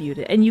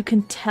undisputed. And you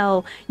can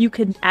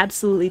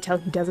absolutely tell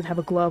he doesn't have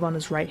a glove on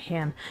his right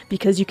hand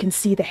because you can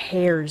see the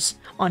hairs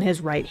on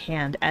his right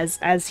hand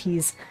as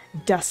he's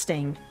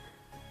dusting.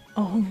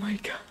 Oh my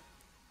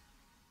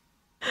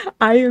god.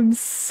 I am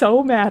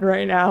so mad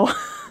right now.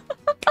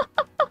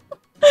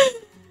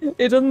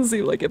 It doesn't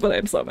seem like it, but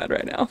I'm so mad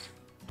right now.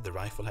 The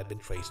rifle had been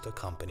traced to a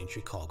company in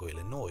Chicago,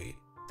 Illinois.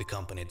 The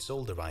company had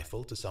sold the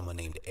rifle to someone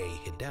named A.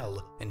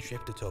 Hidell and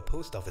shipped it to a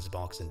post office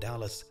box in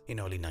Dallas in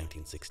early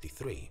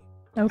 1963.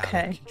 Okay.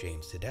 Alec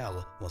James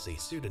Hidell was a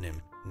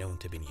pseudonym known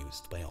to have been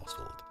used by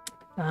Oswald.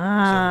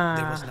 Ah.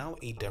 So there was now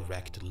a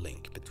direct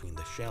link between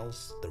the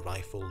shells, the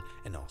rifle,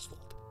 and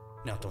Oswald.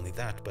 Not only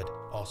that, but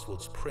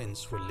Oswald's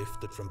prints were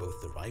lifted from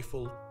both the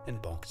rifle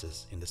and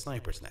boxes in the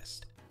sniper's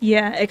nest.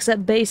 Yeah,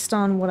 except based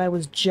on what I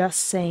was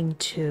just saying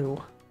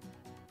too,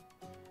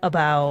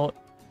 about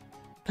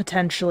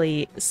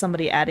potentially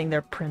somebody adding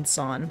their prints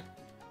on,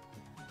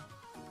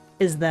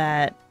 is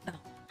that, oh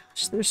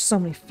gosh, there's so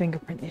many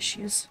fingerprint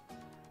issues.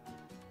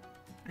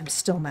 I'm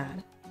still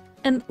mad.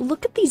 And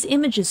look at these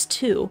images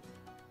too.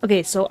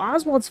 Okay, so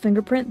Oswald's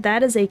fingerprint,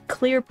 that is a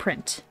clear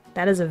print.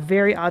 That is a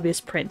very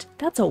obvious print.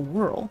 That's a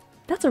whirl.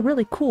 That's a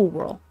really cool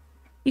whirl.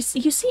 You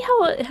see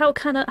how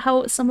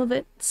some of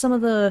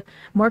the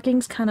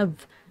markings kind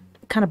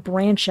of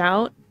branch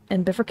out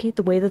and bifurcate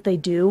the way that they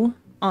do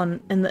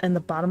in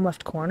the bottom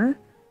left corner?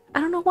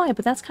 I don't know why,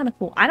 but that's kind of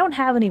cool. I don't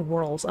have any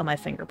whorls on my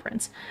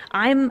fingerprints.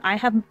 I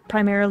have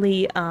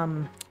primarily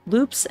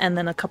loops and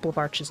then a couple of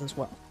arches as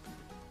well.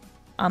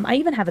 I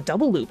even have a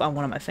double loop on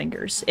one of my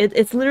fingers.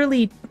 It's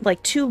literally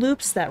like two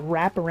loops that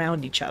wrap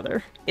around each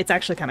other. It's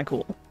actually kind of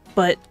cool.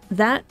 But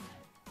that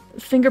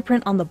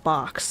fingerprint on the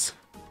box,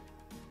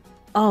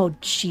 oh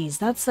jeez,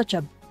 that's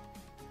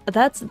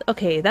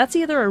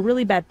either a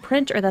really bad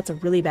print or that's a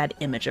really bad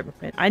image of a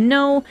print. I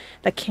know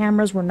the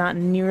cameras were not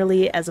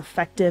nearly as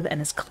effective and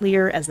as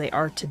clear as they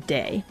are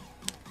today,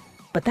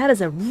 but that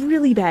is a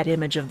really bad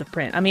image of the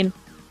print. I mean,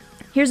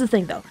 here's the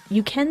thing though,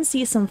 you can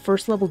see some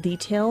first level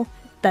detail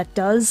that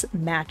does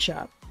match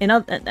up.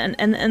 And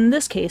in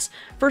this case,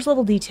 first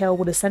level detail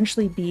would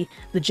essentially be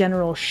the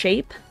general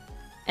shape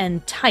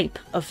and type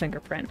of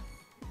fingerprint.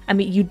 I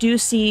mean, you do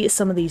see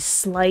some of these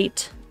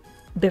slight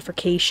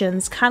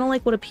bifurcations, kind of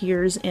like what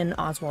appears in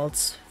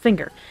Oswald's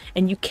finger.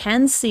 And you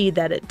can see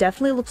that it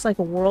definitely looks like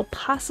a whorl,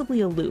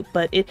 possibly a loop,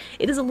 but it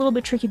is a little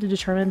bit tricky to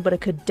determine, but it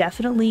could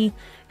definitely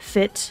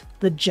fit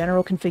the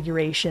general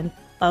configuration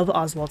of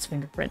Oswald's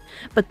fingerprint.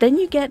 But then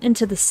you get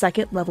into the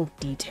second level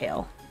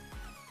detail,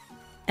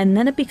 and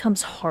then it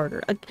becomes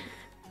harder.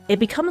 It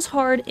becomes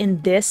hard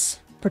in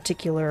this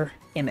particular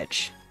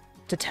image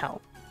to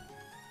tell.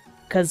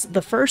 Because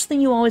the first thing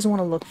you always want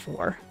to look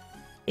for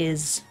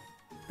is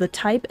the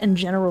type and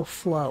general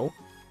flow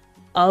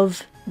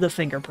of the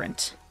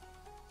fingerprint.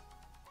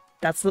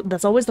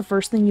 That's always the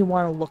first thing you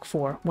want to look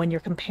for when you're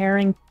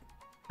comparing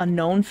a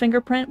known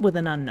fingerprint with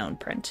an unknown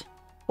print,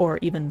 or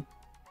even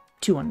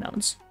two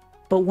unknowns.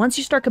 But once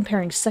you start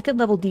comparing second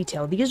level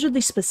detail, these are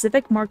the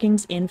specific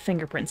markings in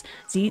fingerprints.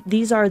 See,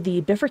 these are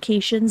the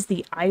bifurcations,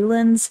 the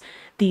islands,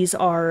 these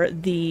are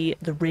the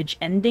ridge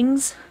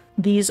endings,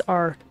 these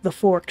are the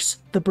forks,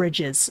 the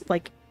bridges,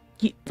 like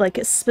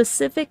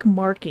specific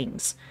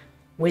markings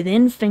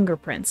within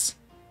fingerprints.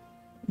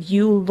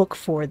 You look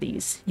for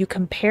these. You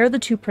compare the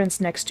two prints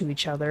next to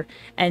each other,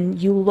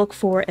 and you look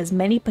for as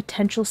many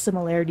potential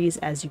similarities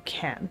as you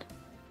can.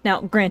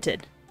 Now,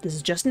 granted, this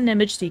is just an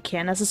image, so you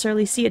can't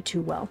necessarily see it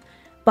too well,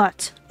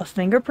 but a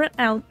fingerprint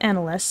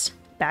analyst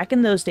back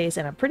in those days,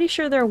 and I'm pretty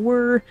sure there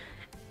were,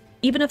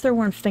 even if there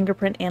weren't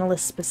fingerprint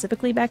analysts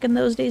specifically back in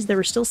those days, there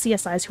were still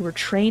CSIs who were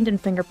trained in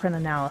fingerprint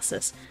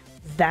analysis.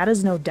 That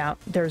is no doubt,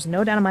 there's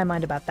no doubt in my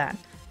mind about that.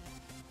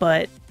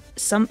 But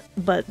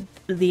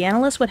the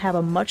analyst would have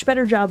a much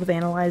better job of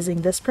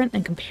analyzing this print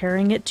and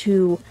comparing it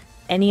to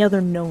any other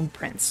known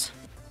prints.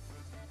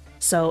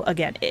 So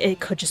again,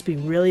 it could just be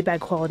really bad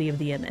quality of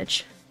the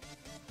image.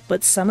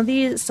 But some of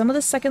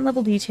the second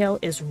level detail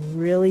is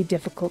really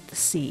difficult to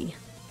see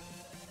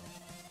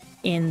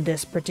in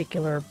this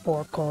particular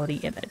poor quality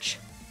image.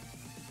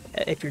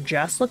 If you're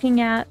just looking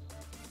at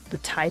the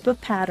type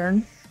of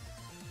pattern,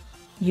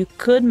 you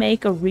could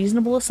make a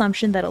reasonable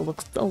assumption that it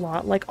looks a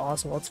lot like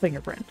Oswald's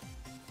fingerprint.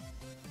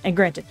 And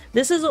granted,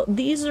 these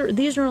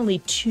are only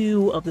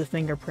 2 of the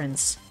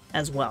fingerprints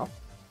as well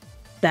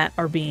that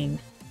are being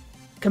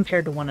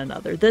compared to one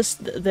another.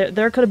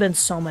 There could have been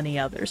so many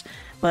others,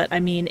 but I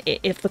mean,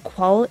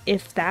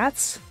 if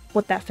that's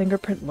what that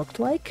fingerprint looked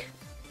like,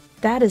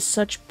 that is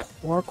such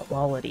poor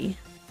quality.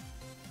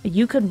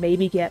 You could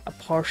maybe get a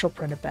partial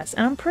print at best,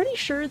 and I'm pretty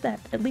sure that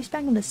at least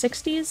back in the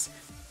 60s,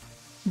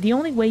 the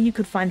only way you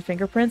could find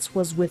fingerprints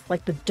was with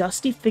like the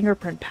dusty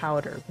fingerprint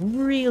powder,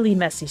 really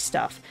messy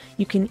stuff.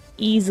 You can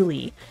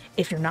easily,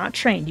 if you're not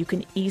trained, you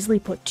can easily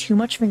put too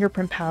much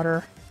fingerprint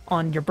powder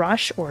on your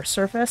brush or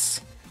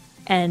surface,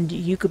 and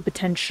you could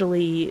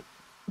potentially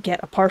get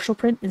a partial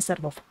print instead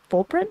of a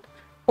full print,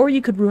 or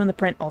you could ruin the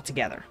print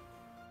altogether.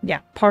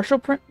 Yeah, partial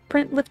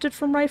print lifted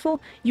from rifle,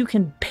 you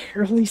can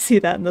barely see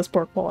that in this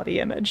poor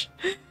quality image.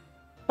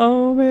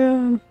 Oh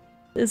man.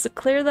 Is it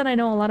clear that I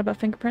know a lot about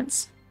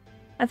fingerprints?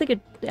 I think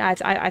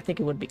it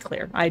would be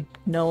clear. I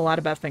know a lot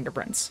about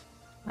fingerprints.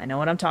 I know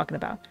what I'm talking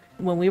about.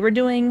 When we were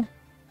doing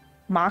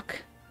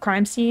mock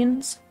crime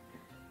scenes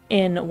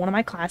in one of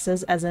my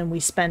classes, as in we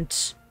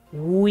spent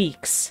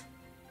weeks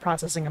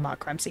processing a mock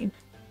crime scene.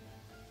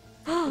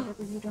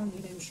 Whatever you don't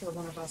need, I'm sure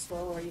one of us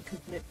will, or you can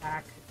put it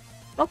back.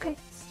 Okay.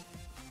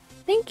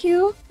 Thank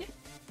you.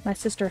 My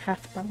sister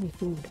hath brought me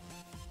food.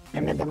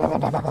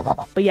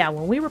 But yeah,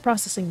 when we were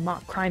processing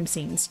mock crime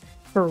scenes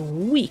for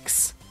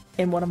weeks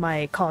in one of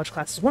my college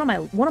classes, one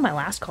of my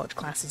last college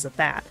classes at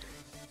that,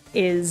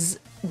 is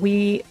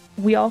we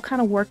all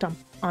kind of worked on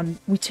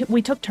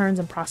we took turns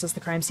and processed the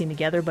crime scene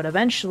together, but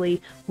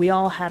eventually we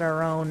all had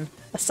our own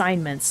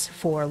assignments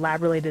for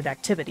lab-related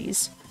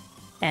activities,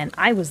 and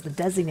I was the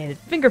designated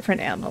fingerprint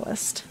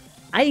analyst.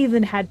 I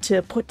even had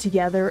to put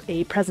together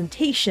a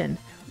presentation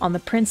on the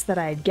prints that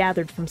I had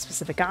gathered from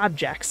specific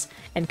objects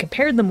and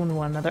compared them with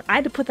one another. I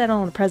had to put that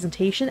on a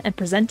presentation and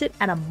present it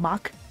at a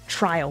mock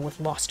trial with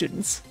law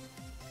students.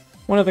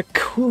 One of the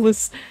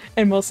coolest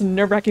and most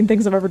nerve-wracking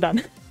things I've ever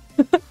done.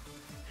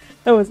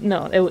 It was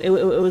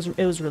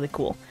really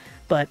cool.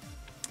 But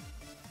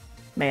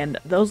man,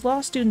 those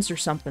law students are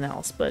something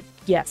else. But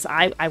yes,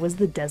 I was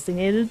the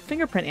designated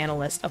fingerprint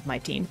analyst of my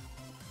team.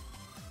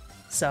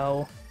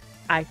 So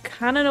I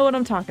kind of know what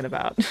I'm talking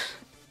about.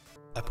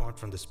 Apart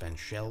from the spent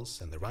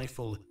shells and the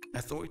rifle,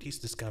 authorities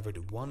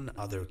discovered one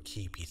other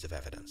key piece of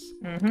evidence.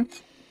 Mm-hmm.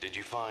 Did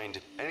you find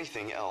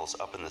anything else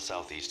up in the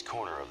southeast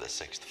corner of the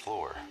 6th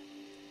floor?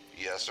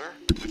 Yes, sir.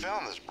 We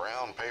found this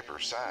brown paper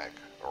sack,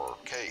 or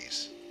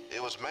case.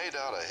 It was made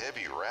out of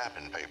heavy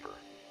wrapping paper.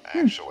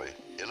 Actually,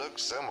 it looked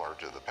similar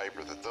to the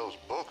paper that those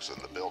books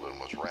in the building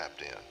was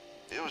wrapped in.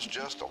 It was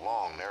just a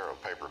long, narrow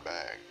paper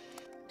bag.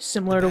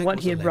 Similar to what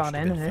he had brought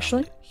in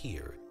initially?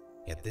 Here,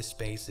 yet this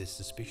space is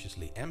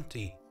suspiciously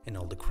empty in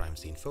all the crime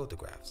scene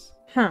photographs.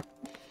 Huh.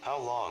 How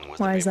long was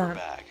Why the is paper that?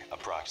 bag,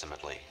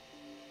 approximately?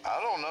 I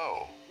don't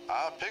know.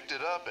 I picked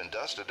it up and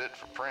dusted it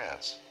for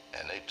prints,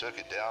 and they took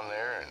it down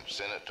there and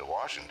sent it to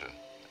Washington.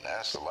 And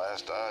that's the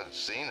last I'd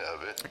seen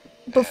of it,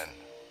 and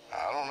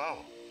I don't know.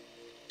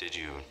 Did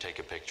you take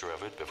a picture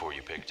of it before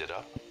you picked it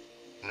up?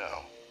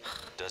 No.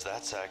 Does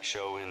that sack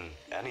show in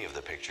any of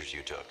the pictures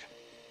you took?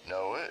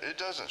 No, it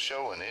doesn't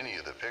show in any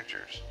of the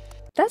pictures.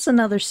 That's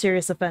another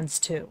serious offense,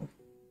 too.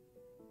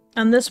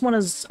 And this one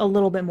is a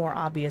little bit more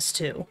obvious,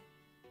 too.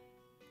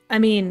 I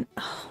mean,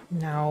 oh,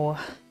 no.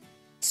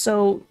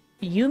 So,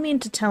 you mean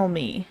to tell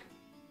me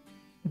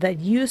that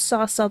you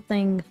saw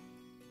something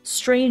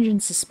strange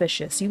and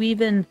suspicious, you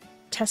even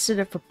tested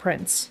it for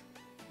prints,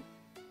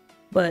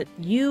 but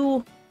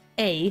you,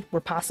 A,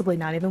 were possibly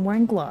not even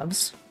wearing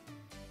gloves,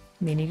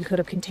 meaning you could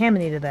have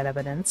contaminated that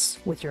evidence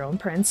with your own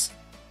prints,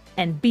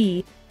 and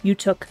B, you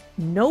took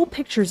no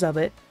pictures of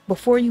it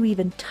before you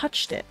even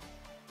touched it.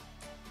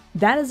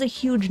 That is a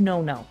huge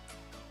no-no.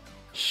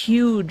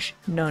 Huge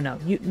no-no.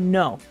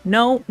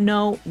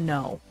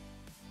 No.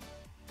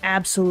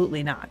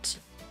 Absolutely not.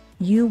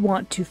 You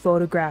want to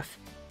photograph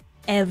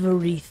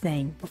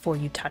everything before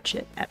you touch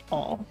it at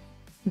all.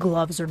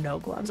 Gloves or no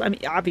gloves. I mean,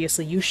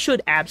 obviously, you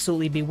should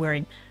absolutely be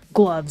wearing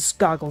gloves,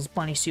 goggles,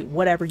 bunny suit,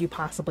 whatever you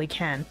possibly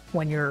can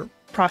when you're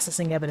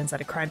processing evidence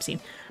at a crime scene.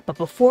 But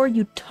before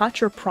you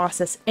touch or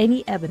process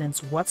any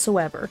evidence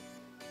whatsoever,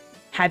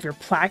 have your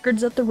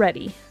placards at the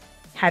ready,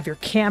 have your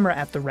camera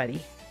at the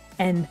ready,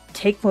 and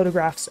take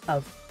photographs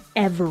of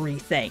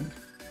everything.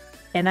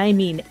 And I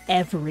mean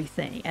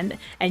everything.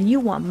 And you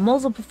want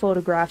multiple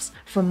photographs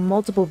from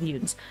multiple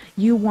views.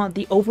 You want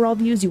the overall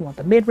views, you want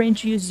the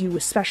mid-range views, you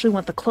especially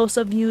want the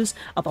close-up views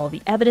of all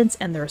the evidence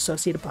and their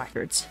associated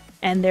placards.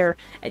 And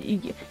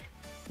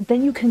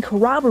then you can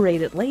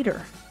corroborate it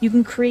later. You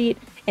can create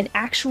an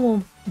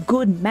actual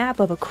good map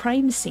of a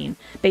crime scene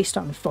based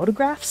on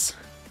photographs.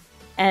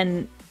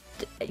 And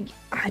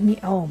I mean,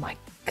 oh my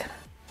god.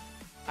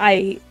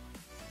 I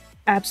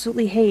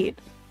absolutely hate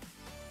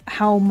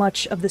how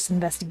much of this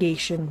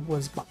investigation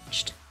was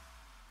botched.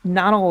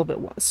 Not all of it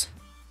was.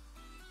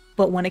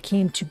 But when it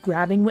came to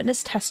grabbing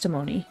witness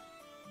testimony,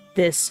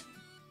 this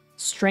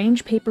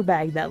strange paper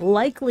bag that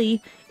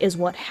likely is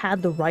what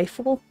had the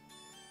rifle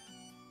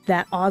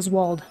that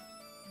Oswald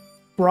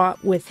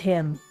brought with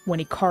him when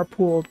he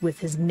carpooled with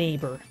his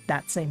neighbor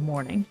that same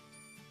morning.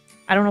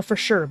 I don't know for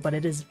sure, but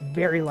it is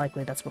very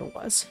likely that's what it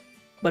was.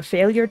 But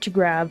failure to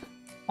grab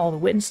all the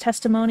witness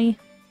testimony,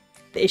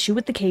 the issue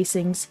with the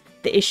casings,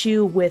 the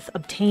issue with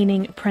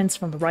obtaining prints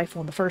from the rifle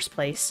in the first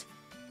place,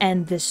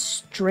 and this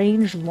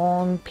strange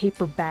long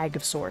paper bag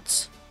of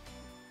sorts.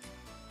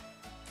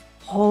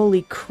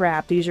 Holy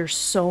crap, these are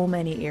so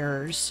many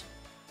errors.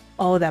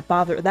 Oh, that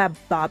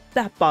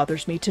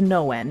bothers me to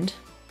no end.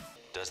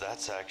 Does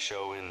that sack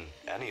show in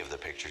any of the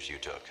pictures you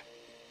took?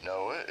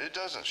 No, it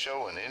doesn't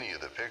show in any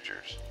of the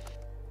pictures.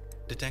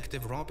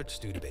 Detective Robert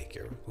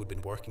Studebaker, who'd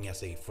been working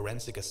as a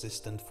forensic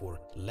assistant for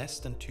less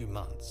than 2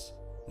 months,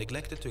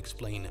 neglected to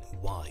explain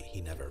why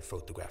he never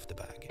photographed the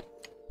bag.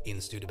 In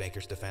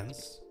Studebaker's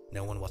defense,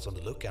 no one was on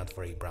the lookout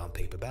for a brown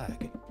paper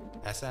bag.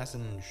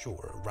 Assassin,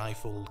 sure,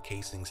 rifle,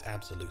 casings,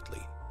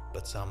 absolutely,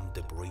 but some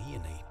debris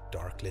in a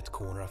dark-lit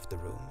corner of the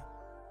room.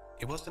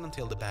 It wasn't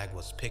until the bag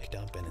was picked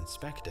up and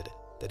inspected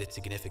that its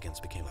significance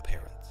became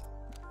apparent.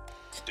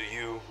 Do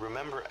you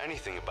remember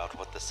anything about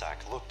what the sack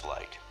looked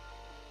like?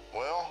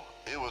 Well,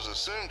 it was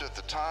assumed at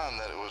the time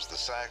that it was the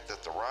sack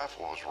that the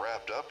rifle was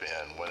wrapped up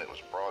in when it was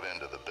brought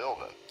into the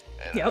building,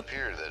 and it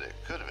appeared that it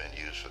could have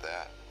been used for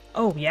that.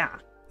 Oh, yeah.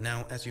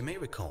 Now, as you may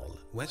recall,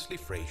 Wesley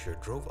Frazier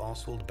drove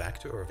Oswald back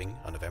to Irving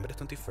on November the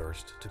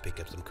 21st to pick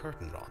up some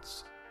curtain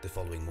rods. The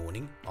following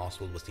morning,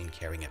 Oswald was seen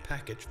carrying a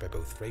package by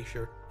both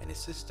Frazier and his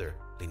sister,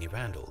 Linnie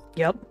Randall.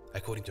 Yep.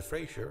 According to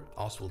Frazier,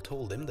 Oswald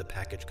told him the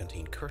package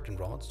contained curtain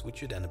rods, which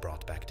he then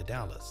brought back to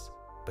Dallas.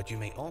 But you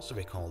may also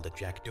recall that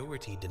Jack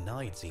Doherty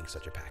denied seeing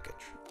such a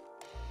package.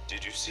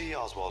 Did you see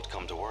Oswald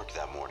come to work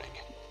that morning?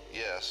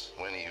 Yes,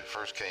 when he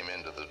first came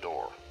into the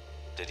door.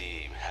 Did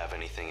he have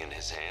anything in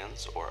his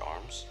hands or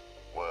arms?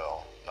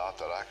 Well, not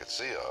that I could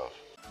see of.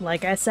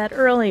 Like I said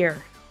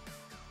earlier,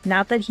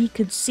 not that he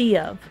could see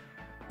of.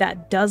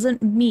 That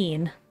doesn't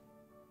mean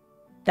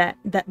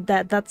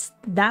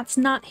that's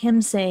not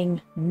him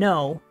saying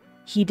no,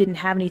 he didn't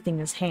have anything in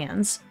his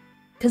hands.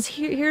 Because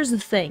here's the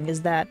thing,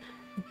 is that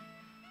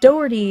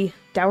Doherty,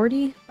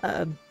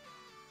 I'm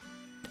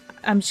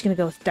just gonna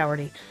go with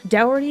Doherty.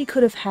 Doherty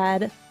could have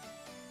had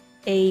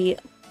a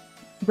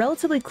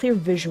relatively clear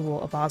visual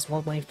of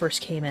Oswald when he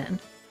first came in.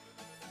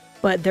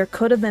 But there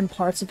could have been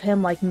parts of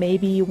him, like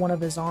maybe one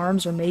of his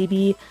arms, or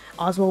maybe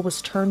Oswald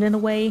was turned in a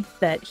way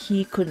that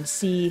he couldn't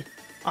see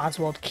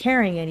Oswald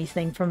carrying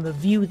anything from the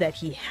view that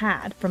he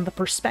had, from the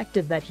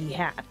perspective that he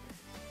had.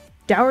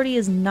 Doherty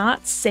is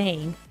not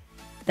saying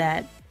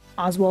that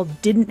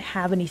Oswald didn't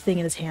have anything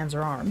in his hands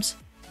or arms.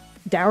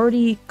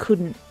 Doherty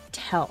couldn't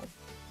tell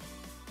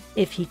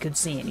if he could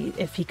see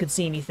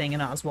anything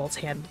in Oswald's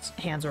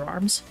hands or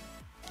arms.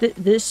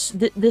 This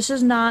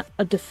is not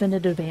a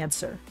definitive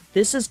answer.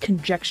 This is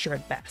conjecture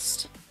at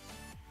best.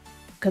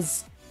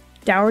 Because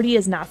Doherty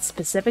is not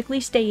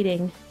specifically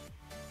stating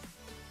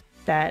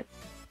that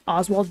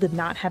Oswald did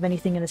not have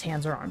anything in his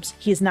hands or arms.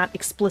 He is not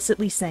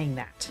explicitly saying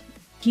that.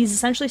 He's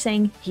essentially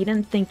saying he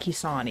didn't think he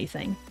saw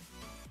anything.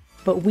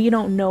 But we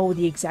don't know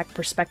the exact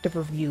perspective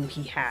or view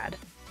he had.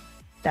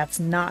 That's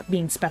not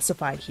being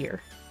specified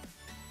here.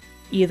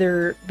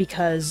 Either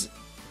because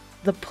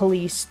the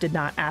police did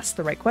not ask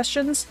the right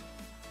questions,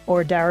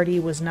 or Doherty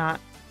was not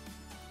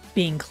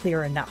being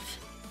clear enough.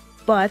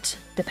 But,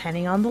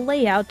 depending on the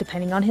layout,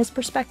 depending on his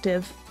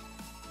perspective,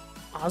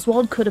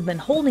 Oswald could have been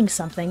holding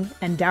something,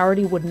 and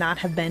Doherty would not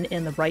have been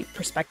in the right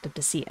perspective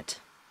to see it.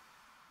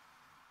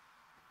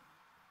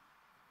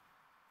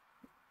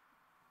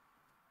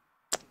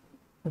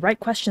 The right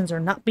questions are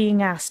not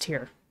being asked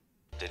here.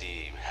 Did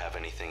he have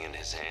anything in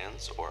his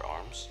hands or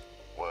arms?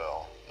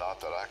 Well, not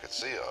that I could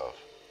see of.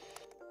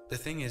 The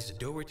thing is,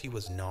 Doherty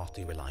was not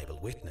a reliable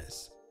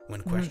witness.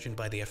 When questioned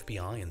by the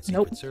FBI and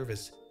Secret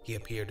Service, he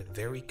appeared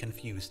very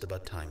confused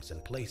about times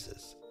and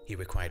places. He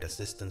required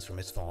assistance from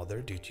his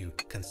father due to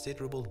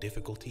considerable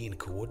difficulty in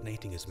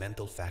coordinating his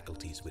mental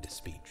faculties with his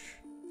speech.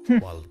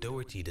 While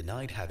Doherty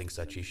denied having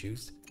such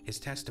issues, his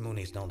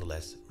testimony is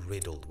nonetheless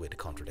riddled with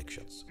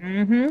contradictions.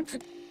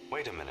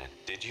 Wait a minute,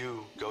 did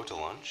you go to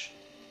lunch?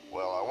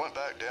 Well, I went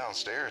back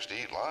downstairs to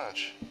eat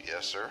lunch.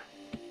 Yes, sir.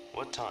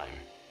 What time?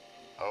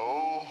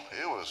 Oh,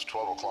 it was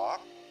 12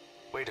 o'clock.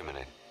 Wait a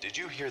minute, did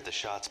you hear the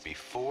shots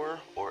before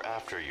or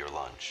after your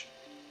lunch?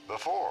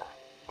 Before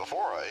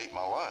I ate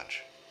my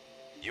lunch.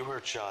 You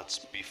heard shots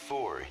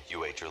before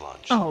you ate your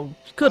lunch. Oh,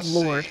 good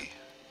lord. See.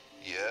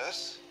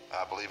 Yes,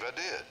 I believe I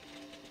did.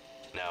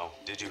 Now,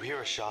 did you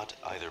hear a shot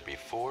either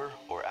before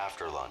or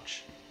after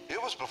lunch?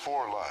 It was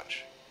before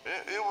lunch.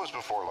 It was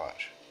before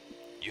lunch.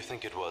 You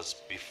think it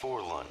was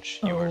before lunch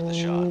you heard the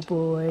shot? Oh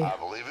boy. I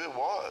believe it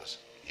was.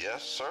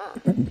 Yes,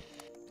 sir.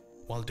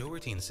 While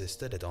Doherty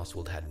insisted that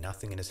Oswald had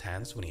nothing in his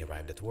hands when he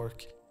arrived at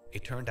work,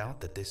 it turned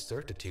out that this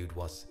certitude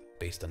was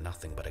based on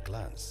nothing but a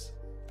glance.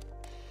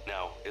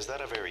 Now, is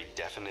that a very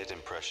definite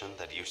impression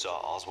that you saw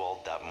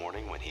Oswald that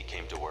morning when he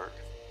came to work?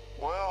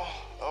 Well,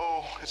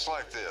 it's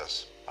like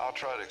this. I'll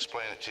try to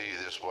explain it to you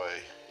this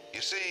way.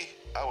 You see,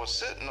 I was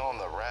sitting on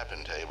the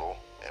wrapping table,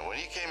 and when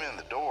he came in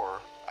the door,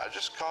 I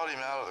just caught him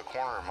out of the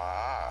corner of my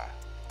eye.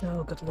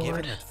 Oh, good lord.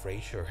 Given that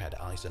Fraser had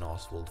eyes on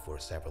Oswald for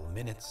several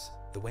minutes,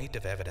 the weight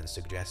of evidence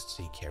suggests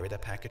he carried a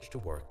package to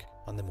work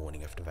on the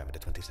morning of November the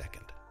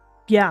 22nd.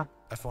 Yeah.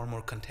 A far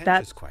more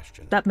contentious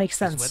question that makes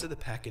sense. is whether the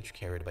package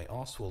carried by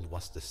Oswald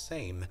was the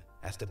same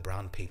as the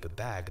brown paper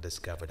bag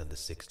discovered on the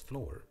 6th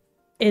floor.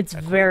 It's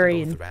According very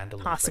to both Randall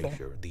possible. and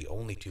Fraser, the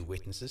only two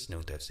witnesses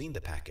known to have seen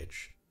the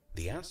package,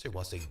 the answer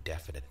was a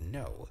definite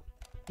no.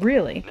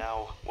 Really?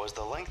 Now, was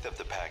the length of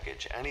the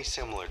package any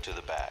similar to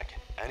the bag?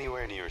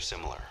 Anywhere near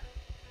similar?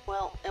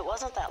 Well, it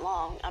wasn't that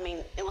long. I mean,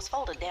 it was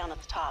folded down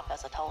at the top,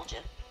 as I told you.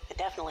 It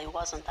definitely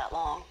wasn't that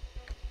long.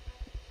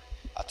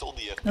 I told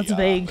the FBI That's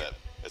vague. that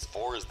as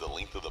far as the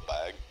length of the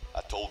bag,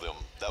 I told them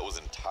that was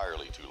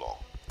entirely too long.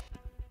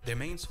 Their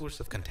main source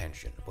of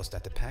contention was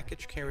that the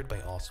package carried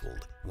by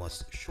Oswald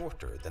was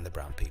shorter than the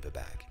brown paper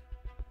bag.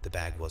 The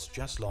bag was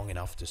just long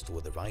enough to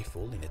store the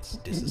rifle in its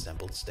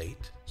disassembled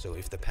state, so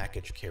if the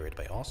package carried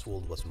by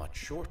Oswald was much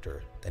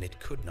shorter, then it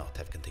could not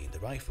have contained the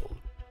rifle.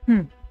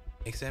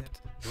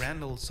 Except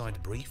Randall saw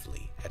it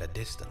briefly at a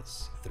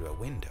distance through a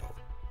window,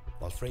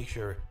 while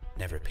Fraser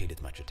never paid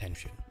it much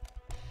attention.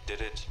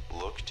 Did it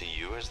look to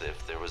you as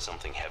if there was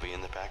something heavy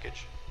in the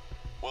package?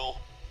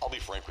 Well, I'll be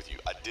frank with you,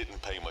 I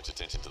didn't pay much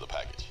attention to the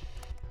package.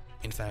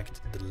 In fact,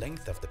 the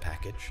length of the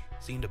package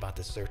seemed about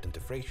as certain to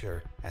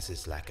Fraser as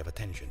his lack of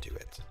attention to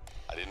it.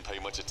 I didn't pay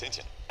much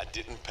attention. I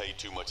didn't pay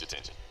too much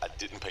attention. I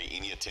didn't pay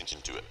any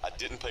attention to it. I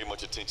didn't pay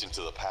much attention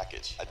to the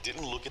package. I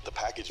didn't look at the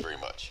package very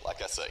much.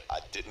 Like I say, I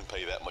didn't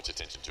pay that much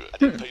attention to it. I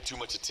didn't pay too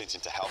much attention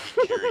to how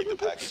he carried the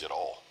package at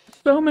all.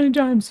 So many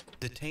times.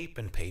 The tape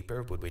and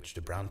paper with which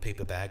the brown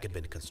paper bag had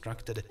been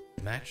constructed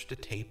matched the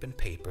tape and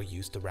paper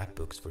used to wrap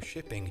books for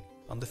shipping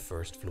on the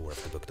first floor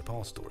of the Book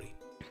Depository.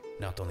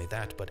 Not only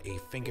that, but a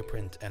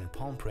fingerprint and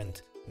palm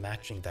print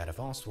matching that of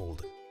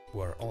Oswald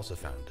were also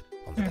found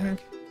on the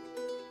bag.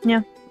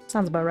 Yeah,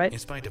 sounds about right. In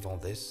spite of all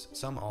this,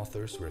 some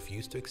authors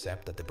refused to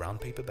accept that the brown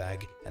paper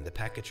bag and the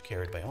package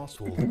carried by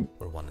Oswald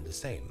were one and the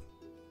same.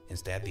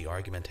 Instead, the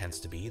argument tends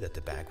to be that the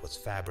bag was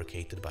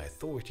fabricated by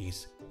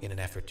authorities in an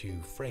effort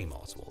to frame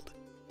Oswald.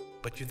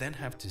 But you then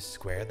have to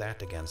square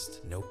that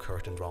against no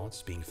curtain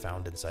rods being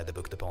found inside the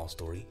Book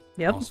Depository,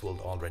 Oswald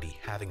already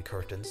having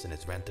curtains in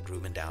his rented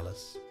room in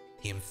Dallas,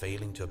 him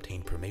failing to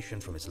obtain permission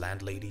from his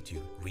landlady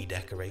to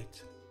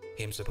redecorate,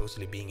 him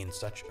supposedly being in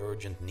such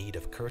urgent need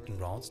of curtain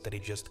rods that he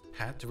just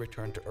had to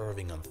return to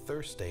Irving on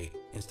Thursday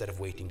instead of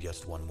waiting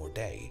just one more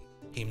day,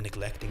 him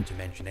neglecting to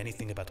mention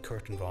anything about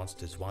curtain rods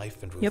to his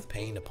wife and Ruth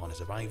Payne upon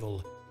his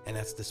arrival, and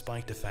that's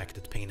despite the fact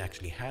that Payne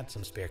actually had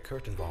some spare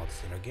curtain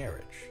rods in her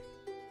garage.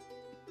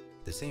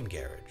 The same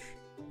garage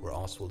where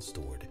Oswald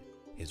stored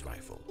his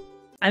rifle.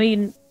 I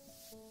mean,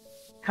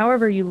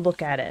 however you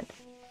look at it,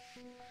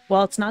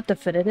 while it's not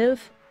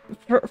definitive,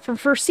 for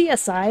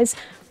CSIs,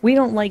 we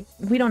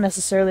don't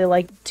necessarily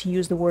like to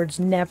use the words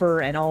never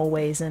and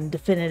always and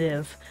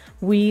definitive.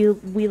 We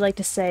like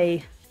to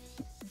say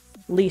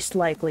least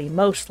likely,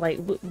 most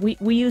likely.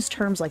 We use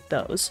terms like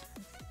those.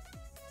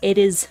 It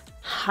is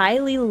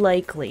highly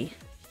likely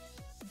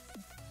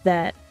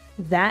that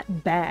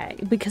that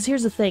bag, because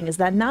here's the thing, is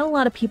that not a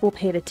lot of people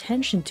paid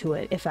attention to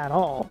it, if at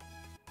all.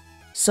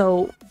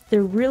 So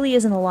there really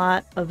isn't a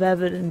lot of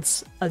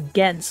evidence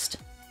against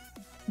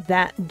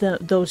that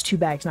those two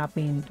bags not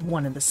being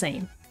one and the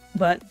same.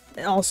 But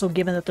also,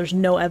 given that there's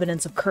no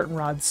evidence of curtain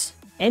rods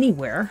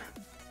anywhere,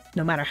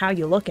 no matter how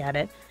you look at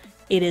it,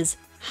 it is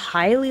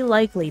highly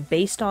likely,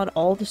 based on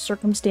all the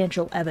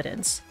circumstantial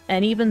evidence,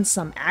 and even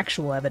some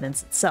actual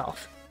evidence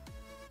itself,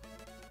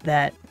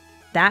 that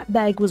that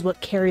bag was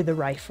what carried the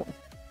rifle.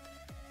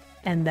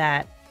 And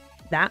that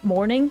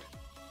morning,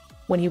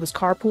 when he was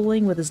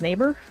carpooling with his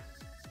neighbor,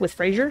 with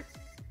Fraser,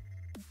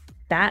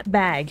 that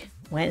bag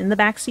went in the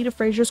backseat of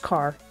Fraser's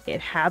car,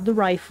 it had the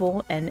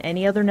rifle and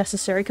any other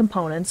necessary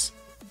components,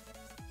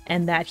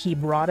 and that he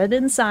brought it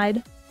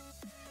inside,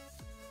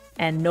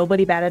 and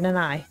nobody batted an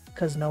eye,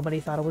 because nobody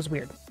thought it was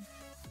weird.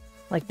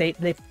 Like, they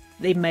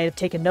might have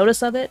taken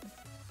notice of it,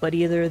 but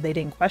either they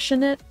didn't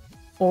question it,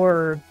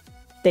 or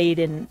they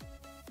didn't,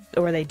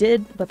 or they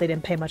did, but they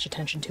didn't pay much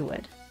attention to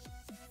it.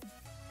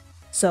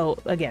 So,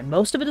 again,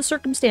 most of it is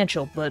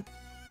circumstantial, but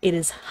it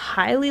is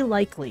highly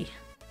likely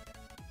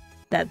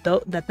that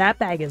that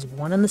bag is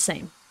one and the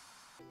same.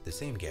 The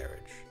same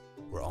garage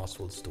where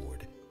Oswald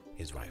stored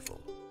his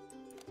rifle.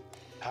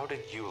 How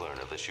did you learn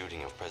of the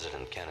shooting of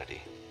President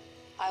Kennedy?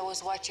 I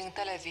was watching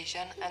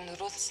television and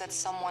Ruth said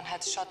someone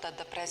had shot at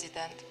the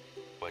president.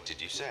 What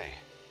did you say?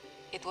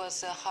 It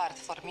was hard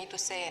for me to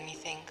say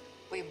anything.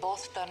 We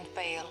both turned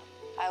pale.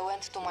 I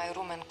went to my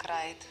room and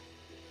cried.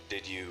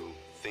 Did you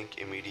think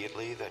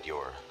immediately that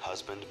your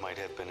husband might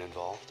have been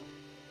involved?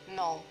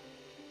 No.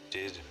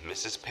 Did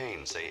Mrs.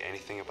 Payne say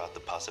anything about the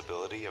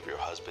possibility of your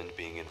husband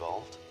being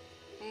involved?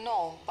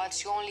 No, but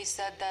she only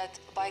said that,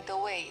 by the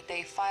way,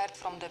 they fired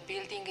from the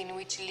building in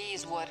which Lee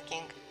is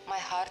working. My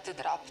heart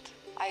dropped.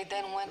 I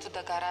then went to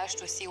the garage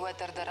to see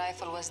whether the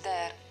rifle was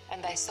there,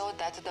 and I saw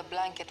that the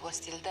blanket was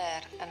still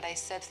there, and I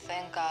said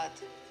thank God.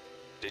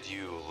 Did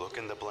you look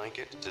in the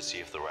blanket to see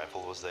if the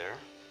rifle was there?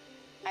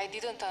 I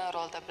didn't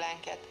unroll the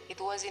blanket. It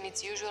was in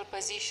its usual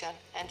position,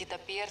 and it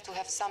appeared to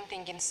have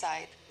something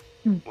inside.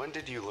 When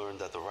did you learn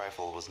that the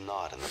rifle was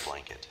not in the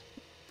blanket?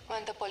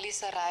 When the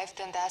police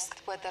arrived and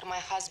asked whether my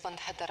husband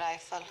had a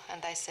rifle,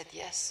 and I said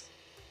yes.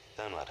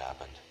 Then what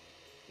happened?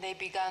 They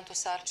began to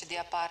search the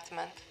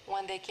apartment.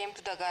 When they came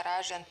to the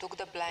garage and took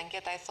the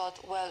blanket, I thought,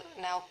 well,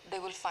 now they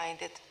will find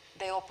it.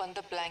 They opened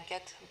the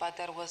blanket, but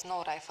there was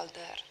no rifle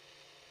there.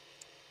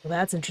 Well,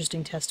 that's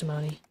interesting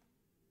testimony.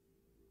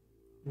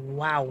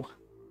 Wow.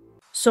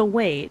 So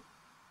wait.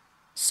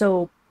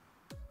 So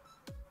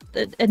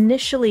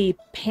initially,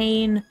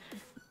 Payne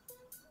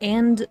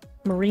and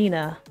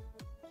Marina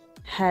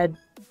had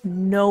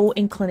no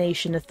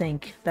inclination to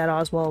think that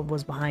Oswald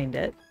was behind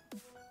it.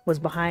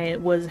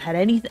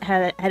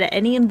 Had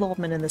any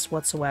involvement in this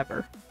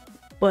whatsoever.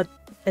 But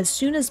as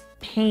soon as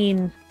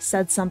Payne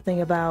said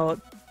something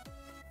about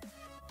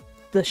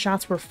the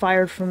shots were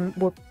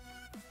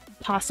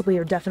possibly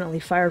or definitely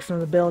fired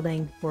from the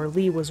building where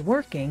Lee was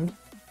working,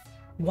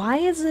 why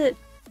is it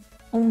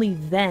only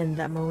then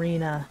that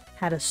Marina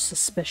had a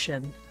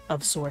suspicion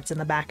of sorts in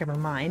the back of her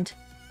mind,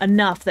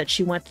 enough that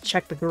she went to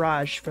check the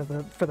garage for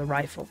the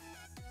rifle?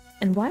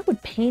 And why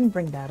would Payne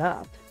bring that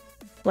up?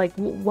 Like,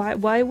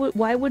 why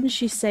wouldn't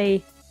she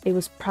say it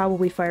was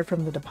probably fired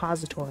from the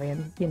depository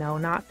and, you know,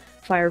 not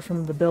fired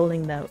from the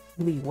building that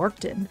Lee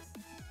worked in?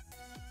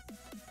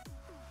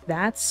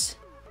 That's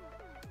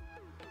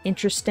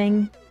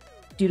interesting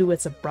due to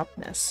its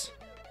abruptness.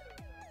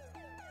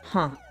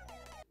 Huh.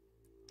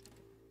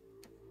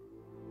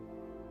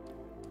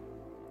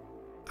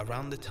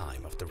 Around the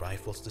time of the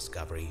rifle's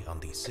discovery on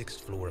the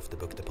 6th floor of the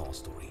Book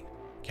Depository,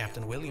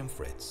 Captain William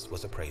Fritz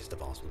was appraised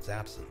of Oswald's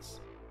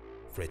absence.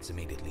 Fritz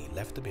immediately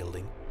left the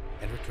building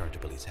and returned to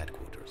police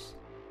headquarters.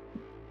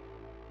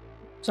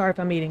 Sorry if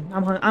I'm eating.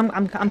 I'm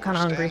kind of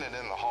hungry. Standing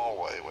in the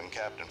hallway when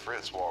Captain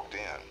Fritz walked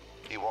in.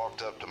 He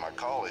walked up to my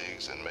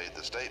colleagues and made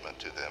the statement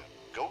to them,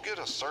 "Go get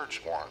a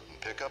search warrant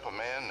and pick up a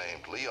man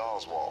named Lee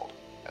Oswald."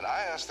 And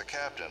I asked the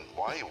captain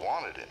why he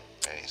wanted him,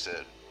 and he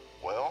said,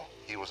 well,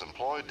 he was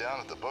employed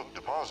down at the Book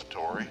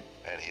Depository,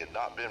 and he had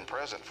not been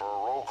present for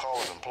a roll call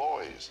of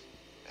employees.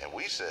 And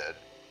we said,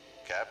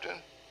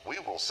 "Captain, we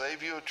will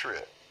save you a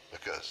trip,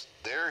 because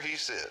there he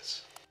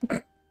sits."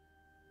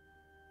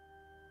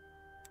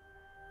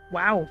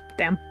 Wow,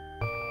 damn.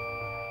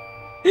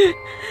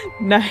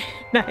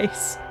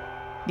 Nice.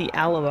 The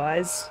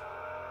alibis.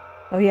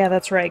 Oh yeah,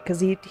 that's right, because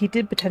he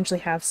did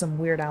potentially have some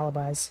weird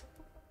alibis.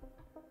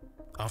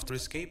 After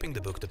escaping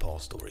the Book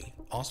Depository,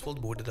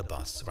 Oswald boarded a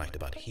bus right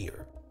about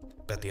here.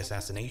 But the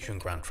assassination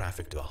ground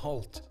traffic to a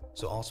halt,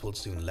 so Oswald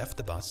soon left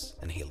the bus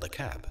and hailed a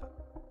cab.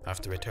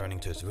 After returning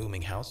to his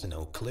rooming house in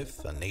Oak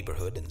Cliff, a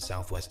neighborhood in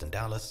southwestern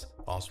Dallas,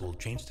 Oswald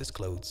changed his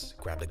clothes,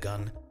 grabbed a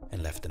gun,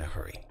 and left in a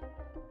hurry.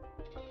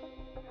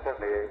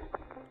 78.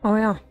 Oh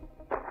yeah.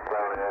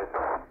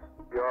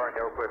 You are in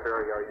the Oak Cliff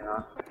area, are you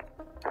not?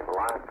 The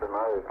line's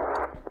removed.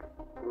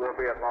 You will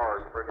be at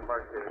large for the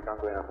emergency to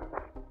come in.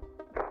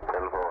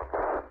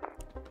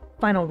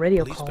 Final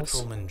radio Police calls.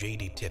 patrolman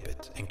J.D.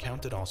 Tippett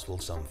encountered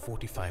Oswald some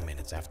 45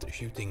 minutes after the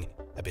shooting,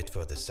 a bit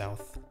further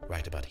south,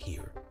 right about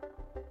here.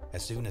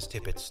 As soon as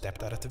Tippett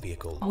stepped out of the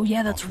vehicle, oh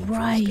yeah, that's Oswald drew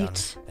his gun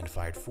right. and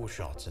fired 4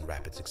 shots in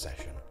rapid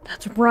succession.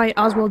 That's right.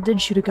 Oswald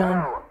did shoot a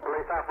gun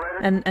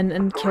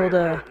and killed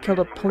a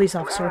police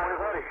officer.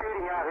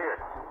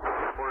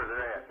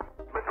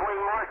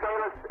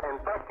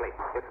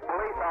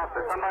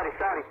 Somebody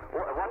shot him.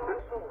 What's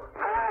this?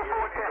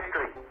 404 Chest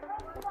Street.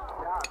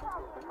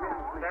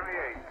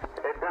 78.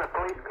 It's been a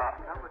police car.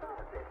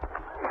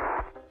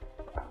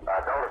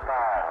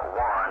 Notify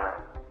one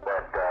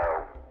that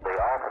the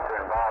officer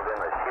involved in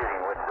the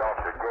shooting, which is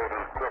Officer J.D.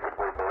 Tippett,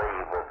 we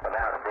believe, was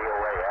announced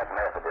DOA at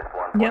Methodist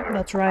one. Yep,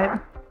 that's right.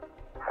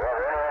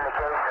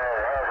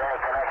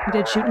 He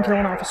did shoot and kill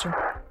an officer.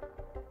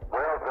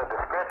 Well, the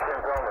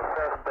descriptions on the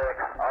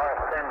suspects are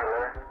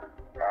similar.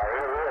 It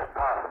is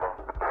possible.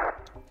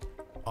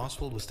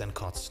 Oswald was then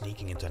caught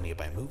sneaking into a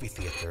nearby movie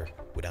theater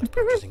without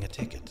purchasing a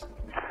ticket.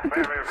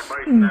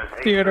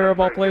 Theater of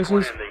all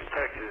places.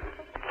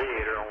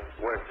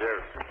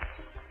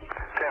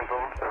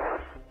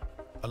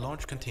 A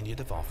large contingent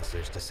of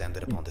officers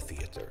descended upon the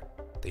theater.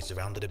 They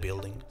surrounded the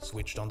building,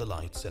 switched on the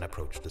lights, and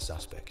approached the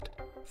suspect.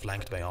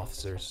 Flanked by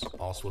officers,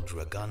 Oswald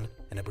drew a gun,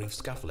 and a brief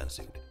scuffle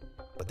ensued.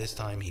 But this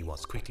time he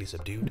was quickly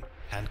subdued,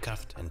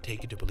 handcuffed, and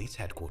taken to police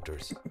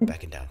headquarters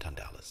back in downtown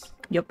Dallas.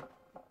 Yep.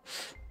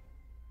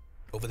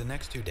 Over the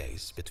next 2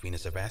 days, between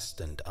his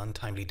arrest and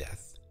untimely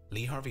death,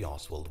 Lee Harvey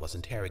Oswald was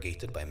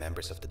interrogated by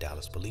members of the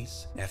Dallas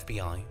Police,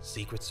 FBI,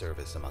 Secret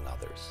Service, among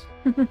others.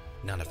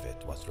 None of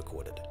it was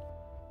recorded.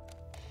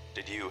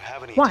 Did you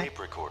have any Why? tape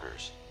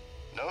recorders?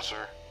 No,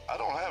 sir. I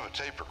don't have a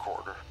tape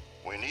recorder.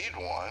 We need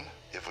one.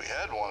 If we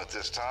had one at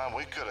this time,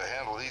 we could have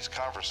handled these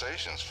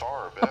conversations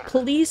far A better.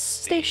 police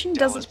station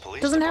Dallas doesn't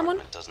Police have one?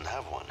 Department doesn't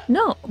have one.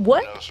 No.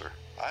 What? No, sir.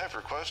 I have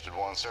requested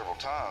one several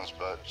times,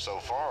 but so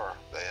far,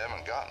 they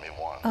haven't gotten me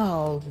one.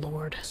 Oh,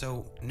 Lord.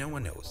 So, no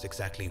one knows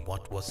exactly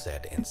what was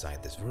said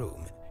inside this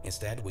room.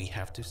 Instead, we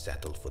have to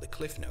settle for the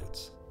cliff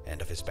notes.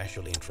 and of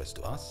especial interest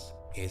to us,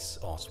 is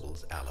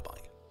Oswald's alibi.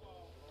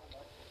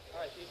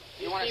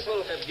 These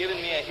people have given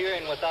me a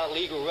hearing without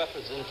legal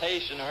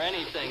representation or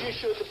anything. Did you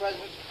shoot the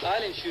president? I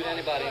didn't shoot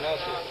anybody, no,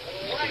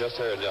 sir. You just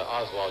heard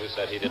Oswald, who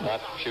said he did not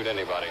shoot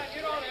anybody.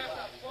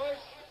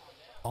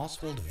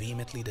 Oswald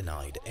vehemently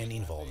denied any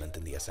involvement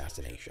in the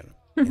assassination.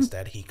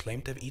 Instead, he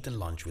claimed to have eaten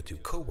lunch with two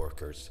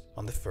co-workers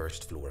on the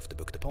first floor of the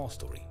Book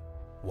Depository.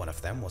 One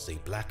of them was a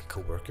black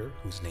co-worker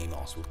whose name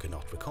Oswald could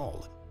not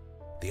recall.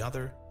 The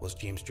other was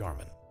James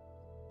Jarman.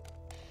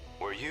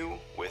 Were you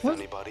with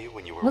anybody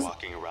when you were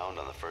walking around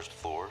on the first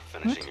floor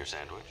finishing your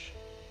sandwich?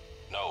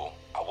 No,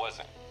 I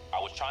wasn't. I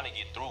was trying to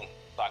get through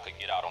so I could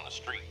get out on the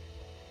street.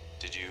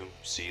 Did you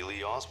see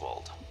Lee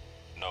Oswald?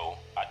 No,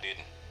 I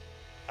didn't.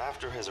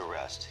 After his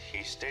arrest,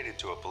 he stated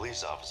to a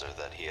police officer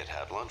that he had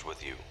had lunch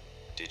with you.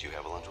 Did you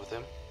have lunch with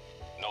him?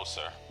 No,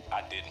 sir,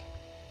 I didn't.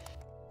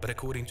 But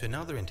according to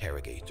another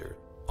interrogator,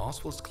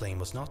 Oswald's claim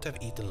was not to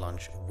have eaten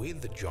lunch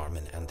with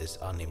Jarman and this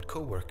unnamed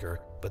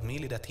co-worker, but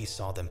merely that he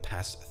saw them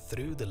pass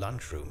through the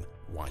lunchroom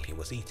while he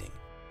was eating.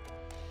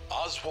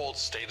 Oswald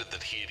stated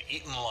that he had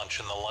eaten lunch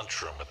in the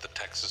lunchroom at the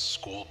Texas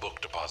School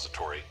Book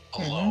Depository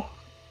alone,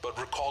 but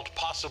recalled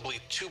possibly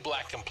two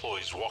black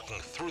employees walking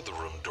through the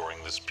room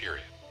during this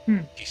period.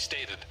 He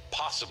stated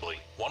possibly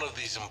one of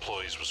these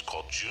employees was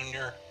called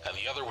Junior and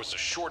the other was a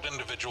short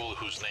individual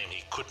whose name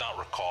he could not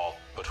recall,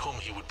 but whom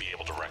he would be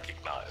able to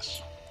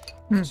recognize.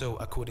 So,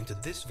 according to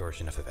this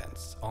version of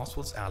events,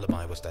 Oswald's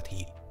alibi was that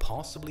he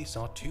possibly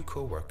saw two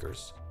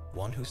co-workers,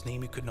 one whose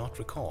name he could not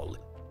recall,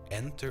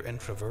 enter and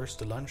traverse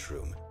the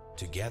lunchroom,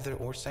 together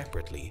or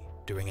separately,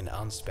 during an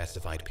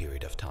unspecified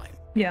period of time.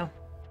 Yeah.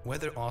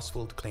 Whether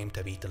Oswald claimed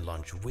to have eaten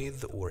lunch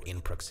with or in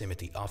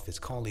proximity of his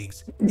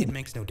colleagues, it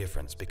makes no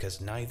difference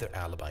because neither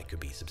alibi could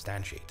be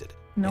substantiated.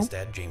 Nope.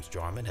 Instead, James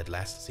Jarman had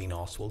last seen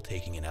Oswald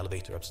taking an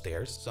elevator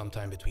upstairs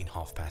sometime between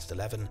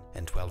 11:30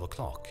 and 12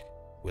 o'clock.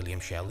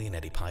 William Shelley and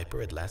Eddie Piper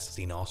had last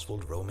seen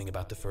Oswald roaming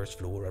about the first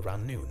floor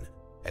around noon,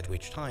 at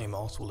which time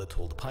Oswald had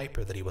told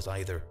Piper that he was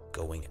either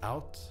going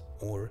out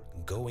or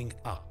going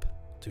up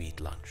to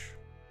eat lunch.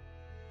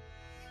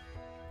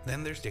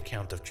 Then there's the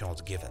account of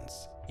Charles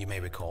Givens. You may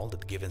recall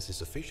that Givens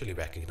is officially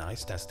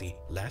recognized as the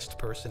last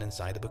person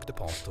inside the Book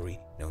Depository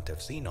known to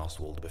have seen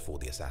Oswald before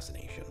the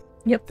assassination.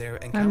 Yep, Their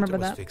I encounter remember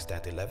was that. fixed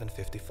at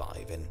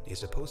 11:55 and is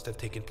supposed to have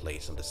taken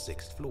place on the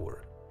 6th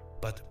floor.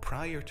 But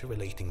prior to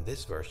relating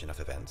this version of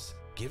events,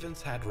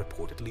 Givens had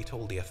reportedly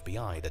told the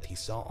FBI that he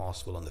saw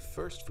Oswald on the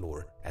first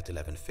floor at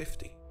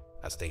 11:50,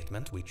 a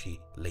statement which he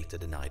later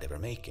denied ever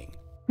making.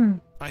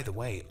 Either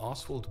way,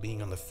 Oswald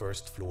being on the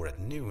first floor at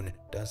noon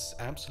does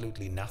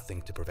absolutely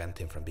nothing to prevent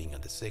him from being on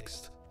the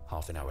 6th,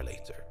 half an hour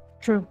later.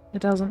 True, it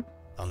doesn't.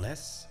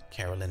 Unless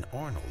Carolyn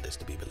Arnold is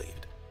to be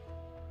believed.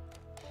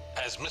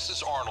 As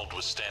Mrs. Arnold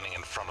was standing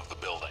in front of the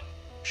building,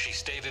 she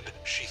stated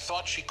she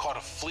thought she caught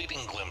a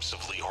fleeting glimpse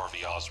of Lee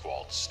Harvey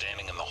Oswald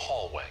standing in the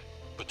hallway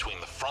between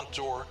the front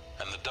door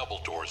and the double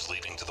doors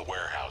leading to the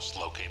warehouse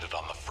located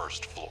on the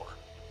first floor.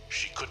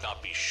 She could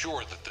not be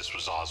sure that this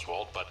was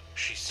Oswald, but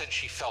she said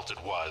she felt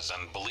it was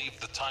and believed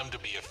the time to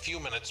be a few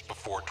minutes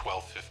before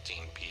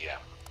 12:15 p.m.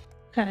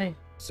 Okay.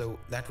 So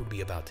that would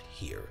be about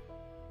here.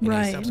 In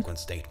a subsequent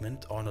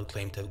statement, Arnold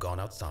claimed to have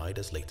gone outside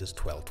as late as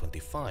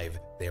 12:25,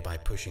 thereby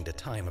pushing the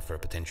time of her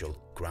potential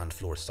ground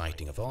floor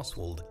sighting of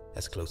Oswald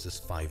as close as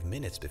 5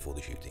 minutes before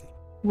the shooting.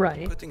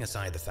 Right. Putting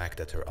aside the fact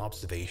that her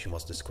observation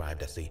was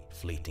described as a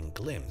fleeting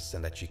glimpse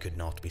and that she could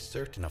not be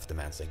certain of the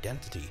man's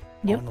identity,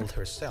 Arnold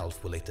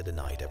herself will later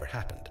deny it ever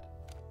happened.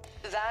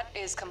 That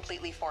is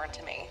completely foreign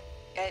to me.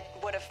 It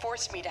would have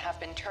forced me to have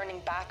been turning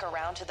back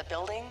around to the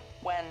building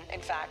when,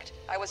 in fact,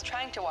 I was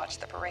trying to watch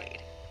the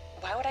parade.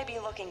 Why would I be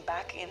looking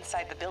back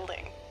inside the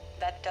building?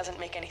 That doesn't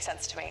make any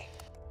sense to me.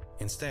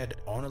 Instead,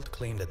 Arnold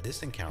claimed that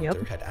this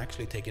encounter had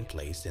actually taken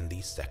place in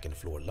the second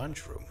floor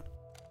lunchroom.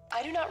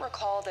 I do not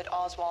recall that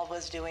Oswald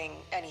was doing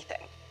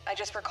anything. I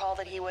just recall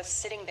that he was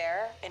sitting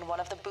there in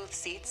one of the booth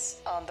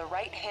seats on the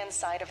right-hand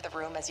side of the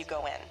room as you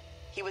go in.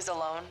 He was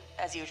alone,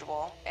 as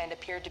usual, and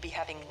appeared to be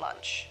having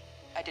lunch.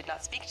 I did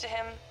not speak to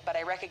him, but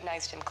I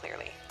recognized him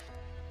clearly.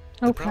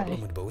 The problem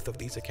with both of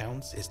these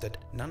accounts is that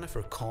none of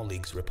her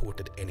colleagues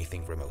reported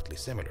anything remotely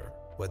similar.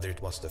 Whether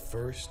it was the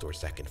first or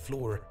second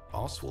floor,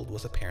 Oswald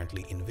was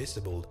apparently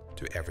invisible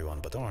to everyone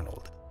but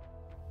Arnold.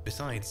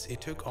 Besides,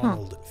 it took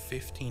Arnold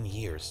 15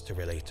 years to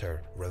relate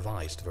her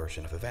revised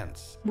version of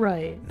events.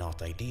 Right.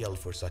 Not ideal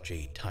for such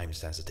a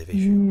time-sensitive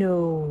issue.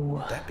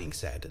 No. That being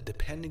said,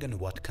 depending on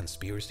what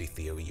conspiracy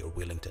theory you're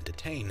willing to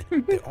entertain,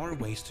 there are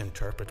ways to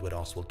interpret what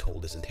Oswald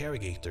told his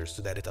interrogators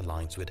so that it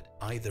aligns with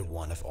either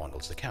one of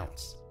Arnold's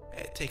accounts.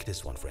 Take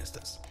this one for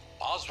instance.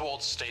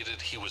 Oswald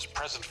stated he was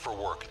present for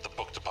work at the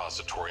Book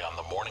Depository on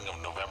the morning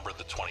of November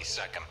the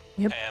 22nd,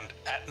 and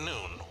at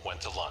noon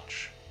went to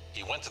lunch.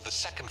 He went to the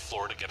second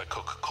floor to get a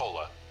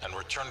Coca-Cola and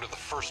returned to the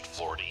first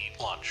floor to eat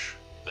lunch.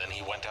 Then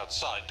he went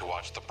outside to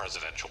watch the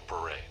presidential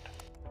parade.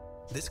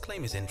 This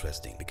claim is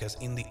interesting because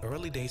in the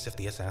early days of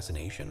the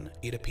assassination,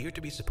 it appeared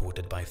to be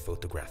supported by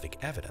photographic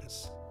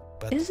evidence.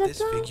 But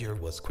this figure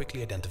was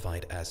quickly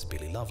identified as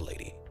Billy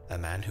Lovelady, a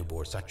man who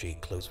bore such a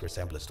close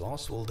resemblance to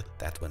Oswald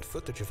that when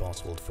footage of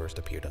Oswald first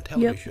appeared on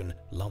television,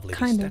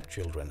 Lovelady's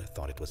stepchildren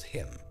thought it was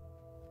him.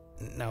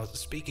 Now,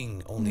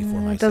 speaking only for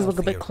myself, it does look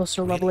a bit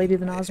closer to Lovelady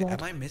than Oswald.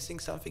 Am I missing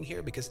something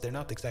here? Because they're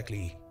not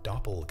exactly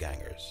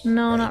doppelgangers.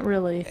 No, right? Not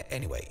really.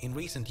 Anyway, in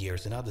recent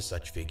years, another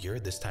such figure,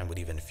 this time with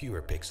even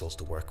fewer pixels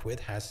to work with,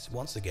 has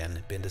once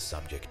again been the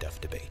subject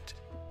of debate.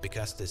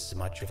 Because this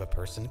much of a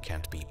person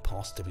can't be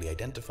positively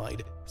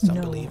identified, some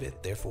believe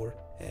it, therefore,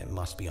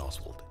 must be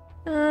Oswald.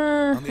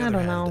 On the other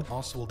hand,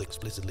 Oswald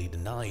explicitly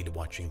denied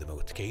watching the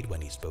motorcade when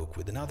he spoke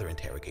with another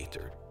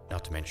interrogator.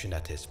 Not to mention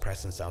that his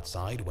presence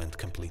outside went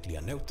completely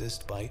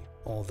unnoticed by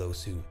all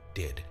those who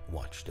did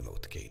watch the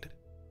motorcade.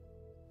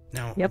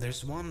 Now,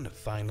 there's one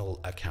final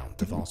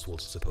account of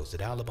Oswald's supposed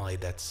alibi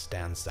that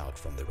stands out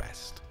from the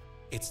rest.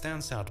 It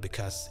stands out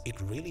because it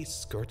really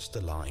skirts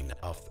the line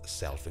of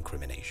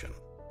self-incrimination.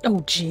 Oh,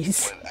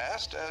 jeez. When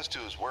asked as to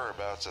his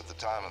whereabouts at the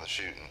time of the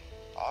shooting,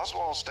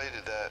 Oswald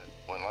stated that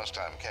when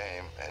lunchtime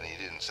came and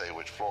he didn't say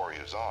which floor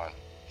he was on,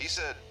 he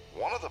said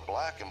one of the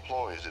black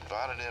employees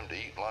invited him to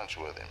eat lunch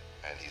with him,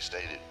 and he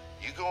stated,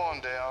 "You go on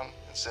down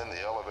and send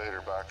the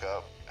elevator back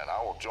up, and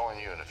I will join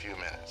you in a few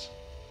minutes."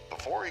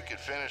 Before he could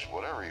finish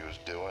whatever he was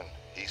doing,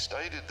 he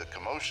stated the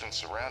commotion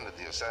surrounding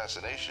the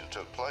assassination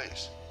took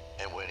place.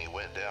 And when he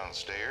went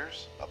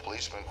downstairs, a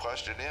policeman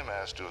questioned him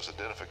as to his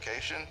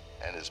identification,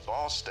 and his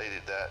boss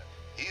stated that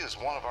he is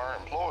one of our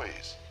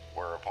employees,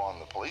 whereupon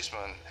the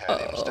policeman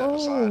had him step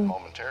aside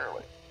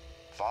momentarily.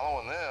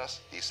 Following this,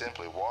 he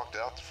simply walked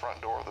out the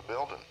front door of the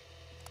building.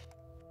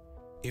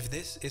 If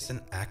this is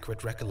an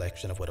accurate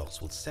recollection of what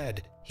Oswald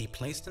said, he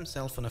placed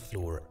himself on a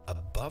floor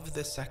above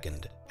the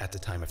second at the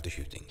time of the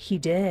shooting. He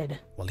did.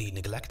 While he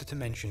neglected to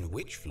mention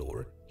which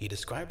floor, he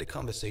described a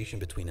conversation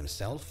between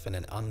himself and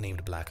an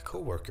unnamed black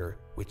co-worker,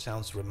 which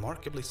sounds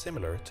remarkably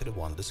similar to the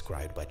one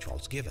described by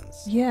Charles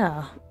Givens.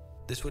 Yeah.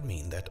 This would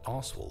mean that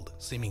Oswald,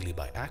 seemingly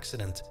by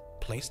accident,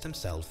 placed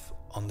himself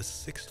on the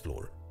 6th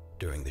floor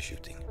during the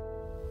shooting.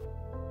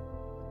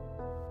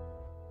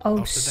 Oh,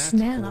 After that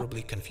snap.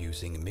 horribly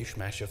confusing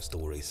mishmash of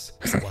stories,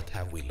 what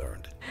have we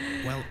learned?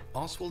 Well,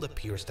 Oswald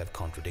appears to have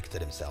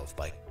contradicted himself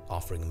by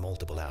offering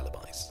multiple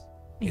alibis.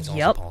 It's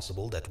also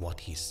possible that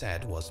what he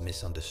said was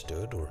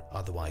misunderstood or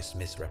otherwise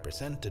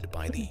misrepresented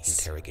by the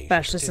interrogation.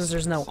 Especially since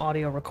there's no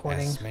audio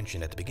recording. As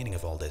mentioned at the beginning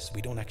of all this,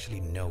 we don't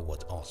actually know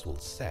what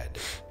Oswald said.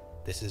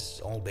 This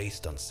is all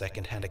based on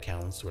second-hand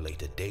accounts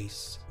related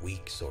days,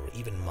 weeks, or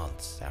even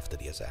months after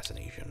the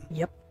assassination.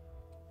 Yep.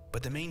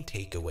 But the main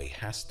takeaway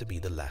has to be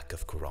the lack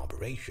of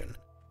corroboration.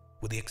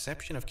 With the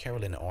exception of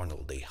Carolyn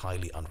Arnold, a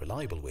highly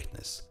unreliable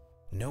witness,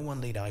 no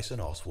one laid eyes on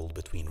Oswald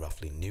between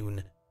roughly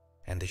noon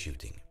and the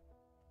shooting.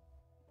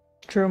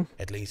 True.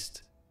 At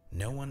least,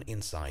 no one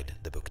inside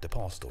the Book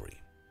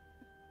Depository.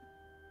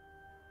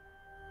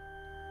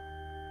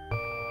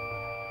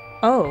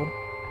 Oh,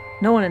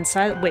 no one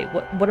inside. Wait,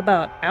 what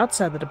about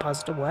outside the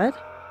depository? What?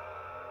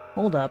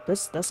 Hold up,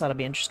 that's ought to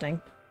be interesting.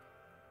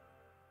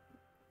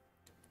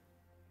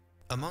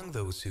 Among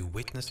those who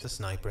witnessed the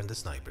sniper in the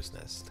sniper's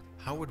nest,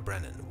 Howard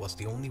Brennan was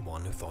the only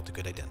one who thought he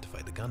could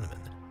identify the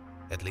gunman.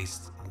 At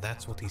least,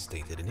 that's what he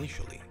stated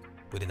initially.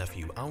 Within a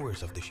few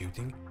hours of the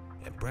shooting,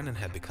 Brennan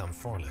had become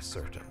far less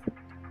certain.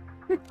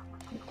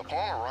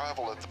 Upon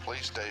arrival at the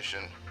police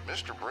station,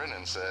 Mr.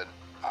 Brennan said,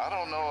 "I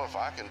don't know if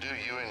I can do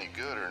you any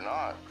good or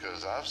not,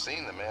 because I've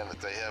seen the man that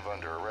they have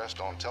under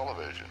arrest on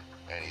television."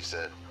 And he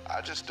said,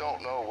 "I just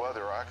don't know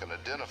whether I can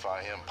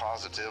identify him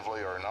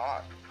positively or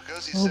not."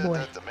 Because he said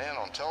that the man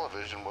on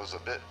television was a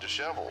bit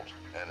disheveled,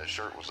 and his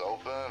shirt was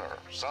open or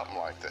something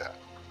like that.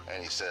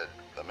 And he said,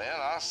 "The man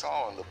I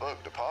saw in the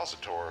Book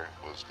Depository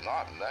was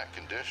not in that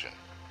condition."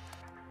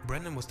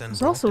 Brennan was then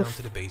brought down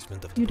to the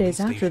basement of the police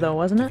station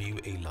to view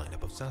a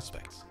lineup of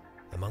suspects.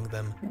 Among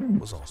them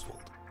was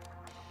Oswald.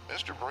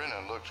 Mr.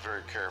 Brennan looked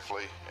very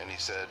carefully, and he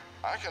said,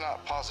 "I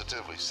cannot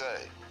positively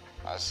say."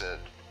 I said,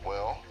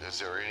 "Well, is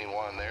there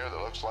anyone there that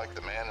looks like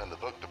the man in the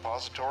Book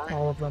Depository?"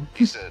 All of them.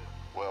 He said,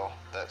 "Well,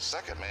 that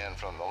second man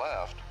from the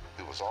left,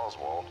 who was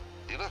Oswald,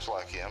 he looks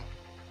like him."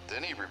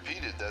 Then he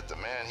repeated that the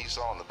man he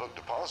saw in the Book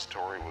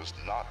Depository was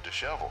not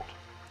disheveled.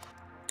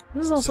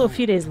 This is also a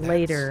few days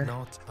later.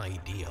 Not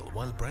ideal.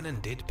 While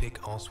Brennan did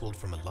pick Oswald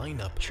from a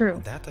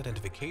lineup, that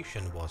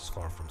identification was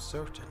far from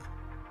certain.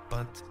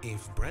 But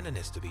if Brennan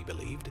is to be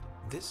believed,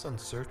 this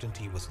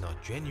uncertainty was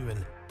not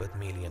genuine, but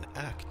merely an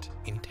act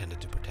intended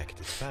to protect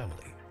his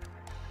family.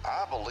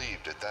 I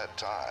believed at that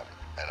time,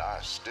 and I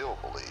still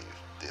believe,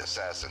 the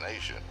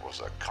assassination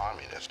was a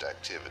communist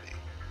activity.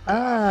 I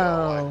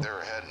felt like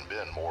there hadn't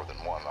been more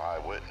than one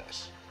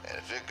eyewitness. And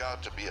if it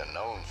got to be a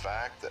known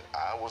fact that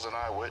I was an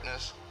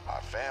eyewitness, my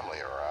family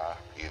or I,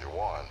 either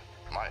one,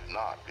 might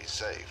not be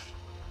safe.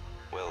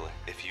 Well,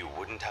 if you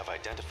wouldn't have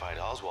identified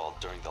Oswald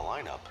during the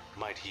lineup,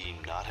 might he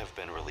not have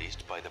been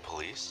released by the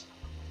police?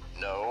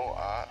 No,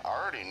 I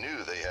already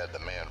knew they had the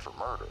man for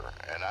murder,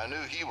 and I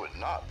knew he would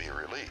not be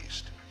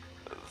released.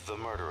 The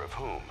murder of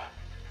whom?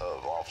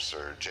 Of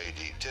Officer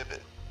J.D.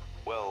 Tippett.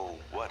 Well,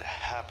 what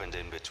happened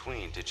in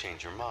between to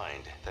change your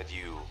mind that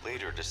you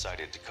later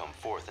decided to come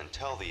forth and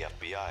tell the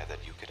FBI that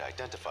you could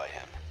identify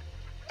him?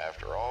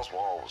 After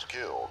Oswald was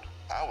killed,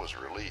 I was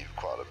relieved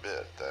quite a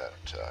bit that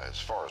as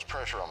far as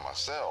pressure on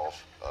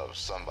myself of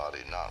somebody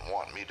not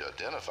wanting me to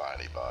identify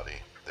anybody,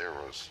 there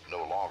was no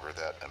longer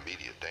that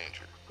immediate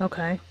danger.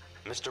 Okay.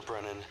 Mr.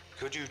 Brennan,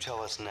 could you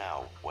tell us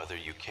now whether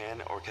you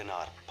can or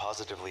cannot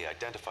positively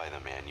identify the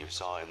man you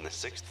saw in the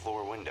 6th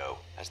floor window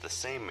as the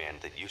same man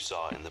that you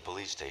saw in the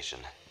police station?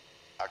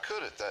 I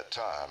could at that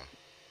time.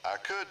 I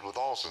could, with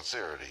all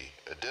sincerity,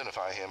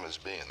 identify him as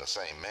being the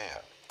same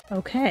man.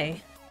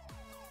 Okay.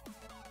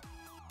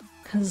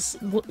 Because,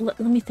 let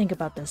me think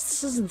about this.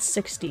 This is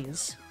the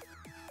 60s.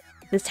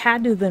 This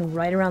had to have been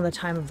right around the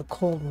time of the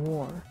Cold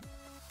War.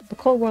 The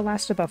Cold War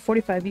lasted about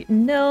 45 years.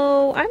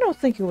 No, I don't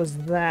think it was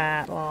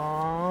that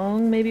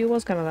long. Maybe it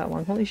was kind of that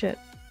long. Holy shit.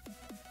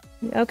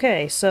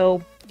 Okay,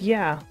 so,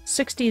 yeah.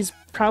 60s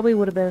probably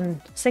would have been...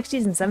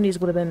 60s and 70s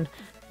would have been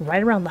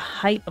right around the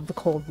height of the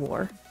Cold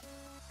War.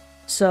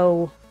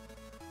 So,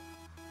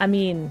 I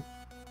mean,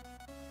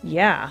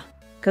 yeah.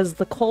 Because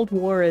the Cold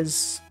War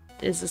is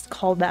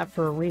called that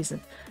for a reason.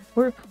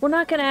 We're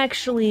not gonna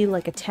actually,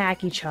 like,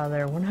 attack each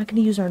other. We're not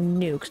gonna use our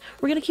nukes.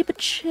 We're gonna keep it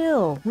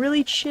chill,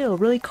 really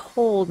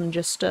cold, and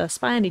just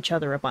spy on each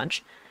other a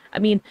bunch. I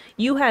mean,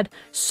 you had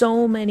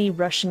so many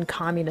Russian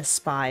communist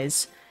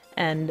spies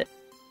and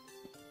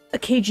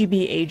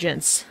KGB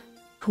agents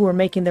who were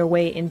making their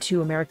way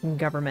into American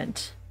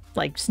government,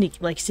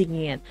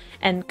 sneaking in.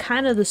 And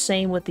kind of the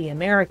same with the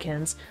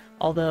Americans,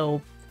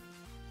 although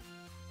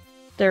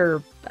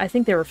I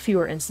think there were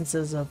fewer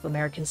instances of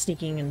Americans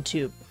sneaking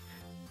into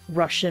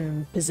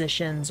Russian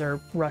positions or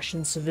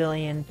Russian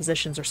civilian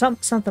positions or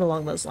something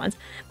along those lines.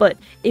 But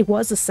it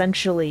was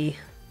essentially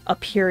a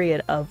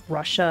period of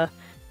Russia,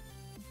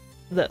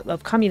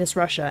 of communist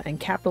Russia and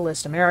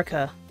capitalist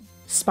America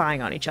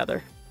spying on each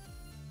other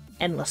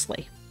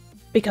endlessly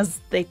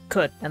because they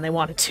could and they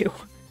wanted to.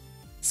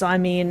 So I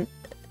mean,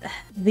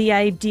 the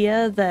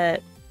idea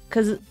that,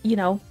 because, you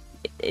know,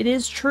 it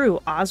is true,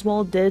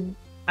 Oswald did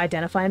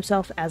identify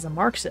himself as a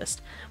Marxist.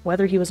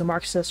 Whether he was a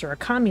Marxist or a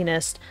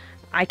communist,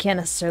 I can't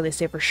necessarily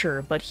say for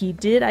sure, but he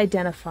did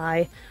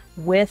identify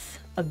with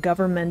a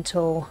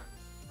governmental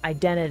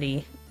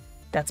identity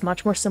that's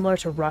much more similar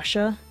to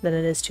Russia than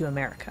it is to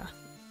America.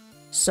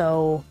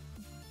 So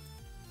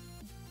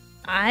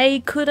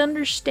I could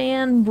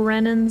understand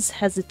Brennan's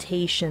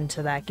hesitation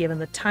to that, given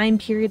the time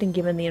period and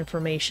given the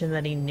information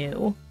that he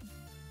knew.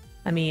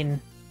 I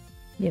mean,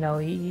 you know,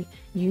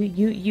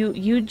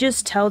 you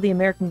just tell the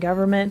American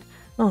government,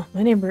 oh,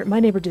 my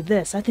neighbor did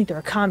this, I think they're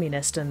a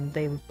communist, and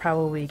they would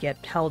probably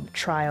get held to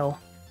trial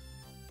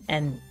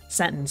and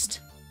sentenced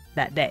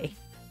that day.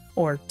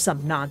 Or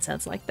some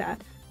nonsense like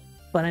that.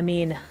 But I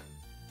mean,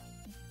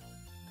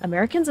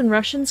 Americans and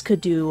Russians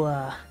could do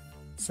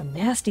some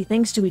nasty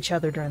things to each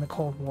other during the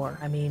Cold War.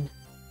 I mean,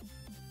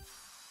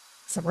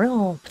 some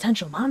real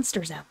potential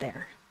monsters out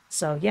there.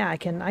 So yeah, I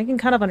can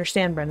kind of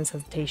understand Brendan's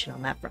hesitation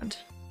on that front.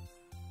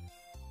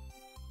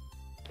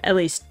 At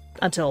least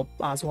until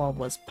Oswald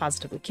was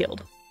positively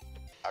killed.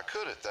 I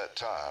could at that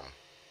time.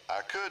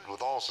 I could,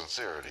 with all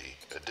sincerity,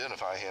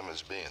 identify him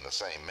as being the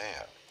same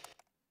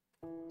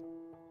man.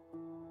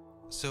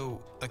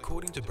 So,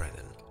 according to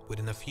Brennan,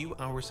 within a few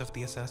hours of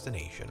the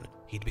assassination,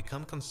 he'd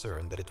become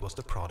concerned that it was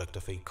the product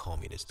of a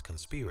communist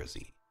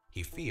conspiracy.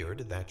 He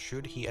feared that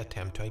should he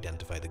attempt to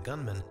identify the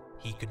gunman,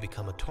 he could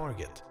become a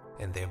target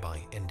and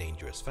thereby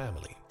endanger his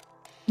family.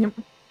 Yep.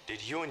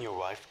 Did you and your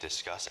wife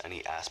discuss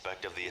any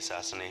aspect of the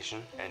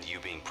assassination and you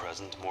being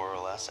present more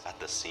or less at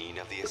the scene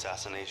of the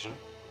assassination?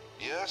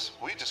 Yes,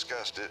 we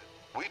discussed it.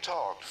 We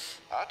talked.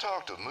 I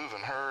talked of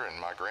moving her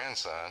and my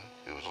grandson,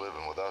 who was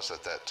living with us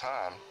at that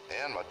time,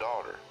 and my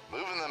daughter,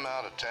 moving them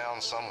out of town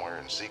somewhere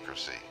in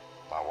secrecy.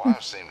 My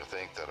wife seemed to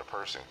think that a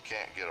person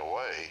can't get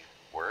away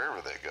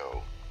wherever they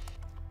go.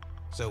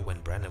 So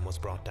when Brennan was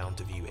brought down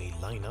to view a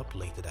lineup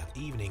later that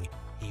evening,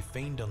 he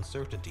feigned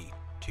uncertainty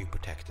to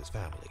protect his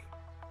family.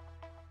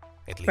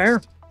 At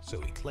least, so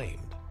he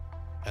claimed.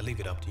 I leave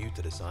it up to you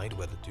to decide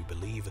whether to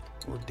believe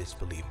or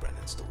disbelieve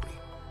Brennan's story.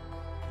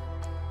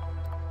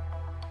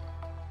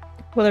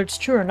 Whether it's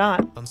true or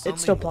not, On it's still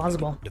Sunday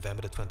plausible. morning,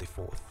 November the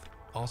 24th,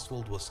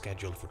 Oswald was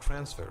scheduled for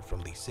transfer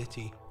from the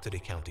city to the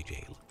county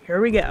jail. Here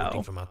we go.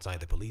 Reporting from outside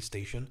the police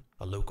station,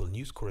 a local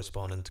news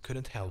correspondent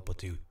couldn't help but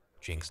to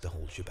jinx the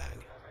whole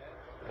shebang.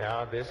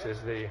 Now, this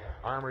is the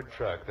armored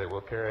truck that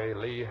will carry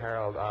Lee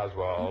Harold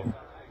Oswald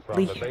from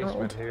Lee the basement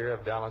Harold. here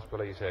of Dallas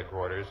Police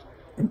Headquarters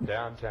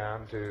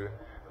downtown to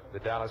the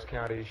Dallas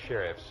County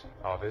Sheriff's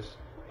Office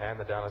and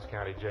the Dallas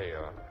County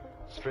Jail.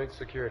 Strict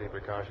security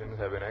precautions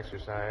have been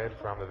exercised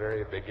from the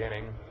very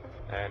beginning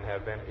and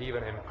have been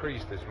even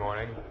increased this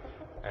morning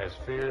as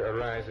fear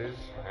arises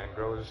and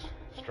grows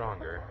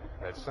stronger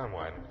that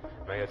someone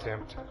may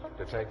attempt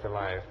to take the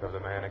life of the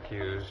man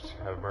accused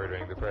of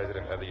murdering the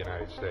President of the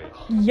United States.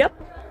 Yep.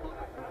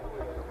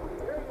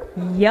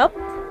 Yep.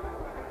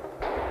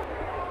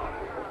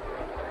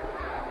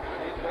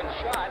 He's been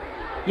shot.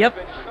 Yep.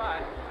 He's been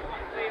shot.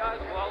 Lee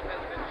Oswald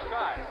has been shot.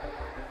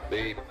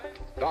 The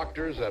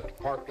doctors at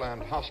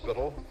Parkland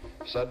Hospital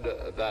said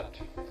that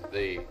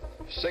the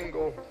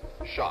single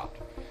shot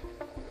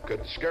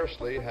could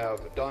scarcely have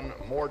done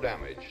more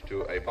damage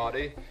to a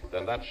body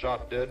than that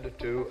shot did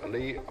to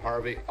Lee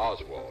Harvey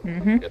Oswald.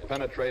 It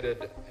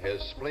penetrated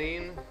his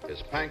spleen,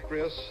 his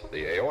pancreas,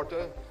 the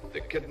aorta,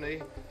 the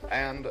kidney,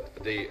 and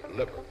the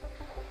liver.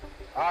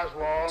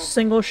 Oswald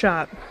Single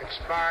shot.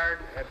 expired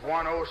at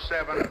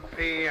 1:07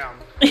 p.m.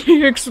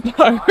 He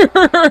expired.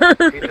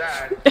 He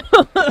died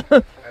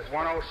at 1:07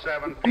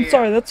 p.m. I'm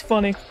sorry, that's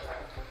funny.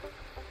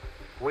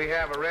 We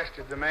have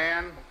arrested the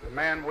man. The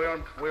man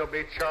will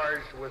be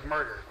charged with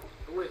murder.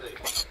 Who is he?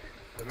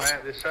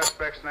 The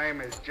suspect's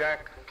name is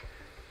Jack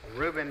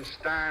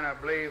Rubenstein, I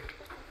believe.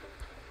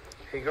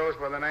 He goes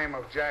by the name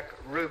of Jack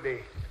Ruby.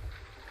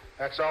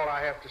 That's all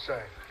I have to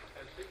say.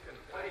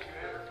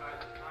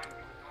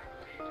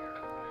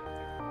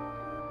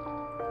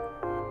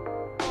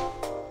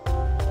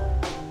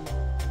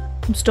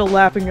 I'm still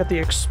laughing at the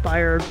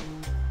expired.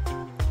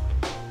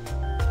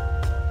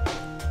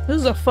 This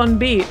is a fun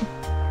beat.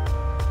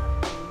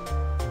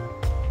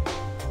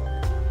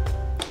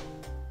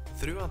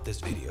 Throughout this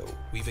video,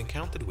 we've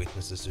encountered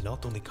witnesses who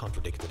not only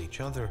contradicted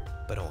each other,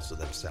 but also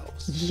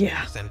themselves.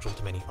 Yeah. Central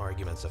to many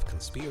arguments of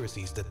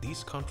conspiracies that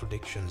these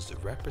contradictions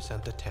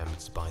represent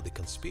attempts by the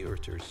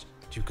conspirators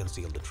to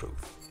conceal the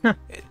truth.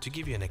 To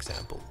give you an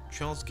example,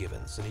 Charles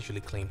Givens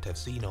initially claimed to have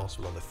seen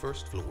Oswald on the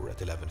first floor at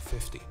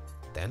 11:50.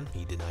 Then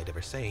he denied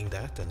ever saying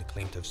that and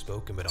claimed to have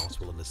spoken with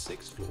Oswald on the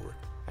 6th floor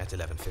at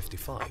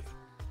 11:55.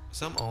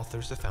 Some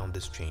authors have found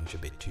this change a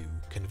bit too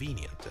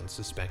convenient and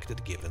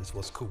suspected Givens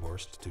was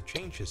coerced to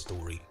change his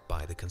story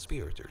by the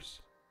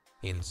conspirators.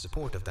 In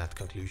support of that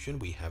conclusion,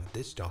 we have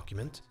this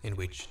document in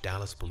which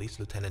Dallas Police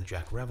Lieutenant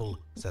Jack Revel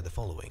said the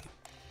following.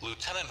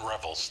 Lieutenant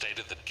Revel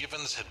stated that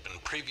Givens had been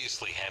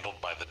previously handled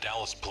by the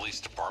Dallas Police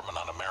Department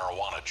on a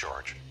marijuana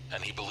charge,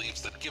 and he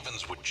believes that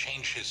Givens would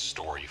change his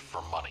story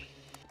for money.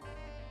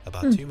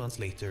 About 2 months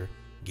later,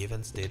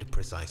 Givens did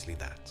precisely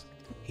that.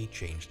 He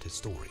changed his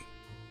story.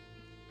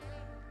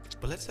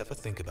 But let's have a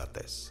think about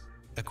this.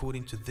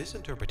 According to this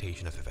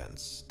interpretation of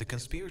events, the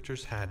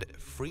conspirators had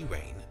free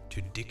rein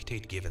to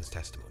dictate Givens'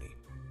 testimony.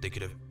 They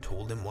could have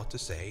told him what to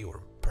say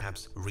or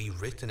perhaps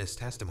rewritten his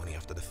testimony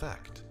after the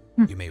fact.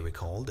 You may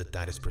recall that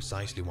that is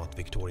precisely what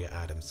Victoria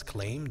Adams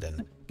claimed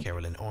and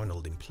Carolyn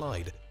Arnold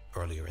implied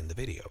earlier in the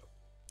video,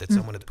 that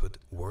someone had put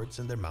words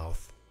in their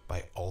mouth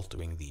by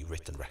altering the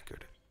written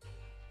record.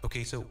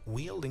 Okay, so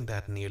wielding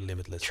that near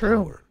limitless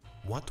power,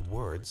 what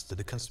words did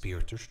the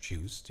conspirators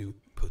choose to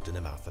put in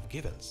the mouth of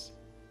Givens?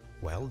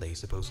 Well, they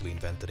supposedly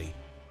invented a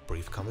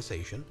brief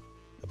conversation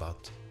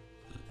about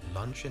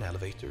lunch in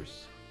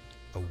elevators,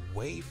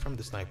 away from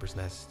the sniper's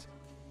nest,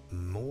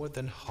 more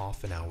than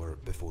half an hour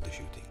before the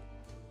shooting.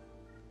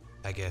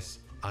 I guess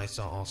I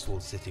saw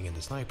Oswald sitting in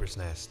the sniper's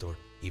nest, or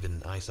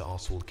even I saw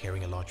Oswald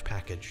carrying a large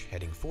package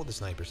heading for the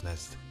sniper's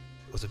nest,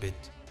 was a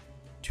bit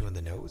too on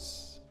the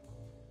nose.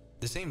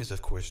 The same is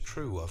of course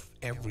true of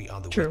every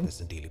other witness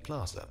in Dealey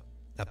Plaza.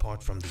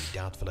 Apart from the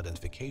doubtful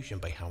identification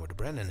by Howard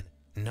Brennan,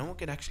 no one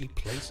can actually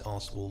place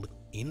Oswald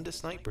in the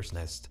sniper's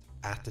nest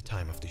at the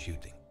time of the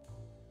shooting.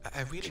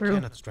 I really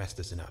cannot stress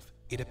this enough.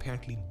 It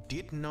apparently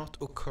did not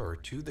occur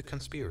to the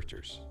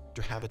conspirators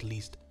to have at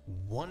least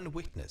one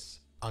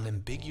witness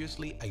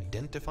unambiguously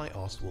identify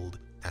Oswald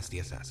as the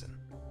assassin.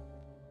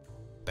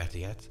 Better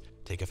yet,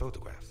 take a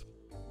photograph.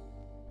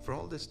 For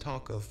all this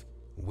talk of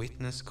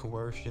witness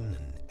coercion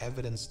and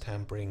evidence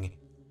tampering,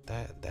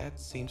 that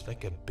seems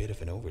like a bit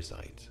of an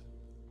oversight.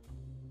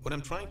 What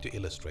I'm trying to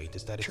illustrate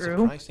is that it's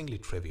surprisingly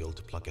trivial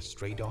to pluck a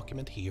stray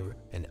document here,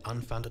 an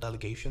unfounded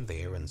allegation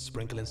there, and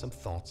sprinkle in some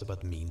thoughts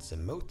about means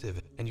and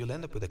motive, and you'll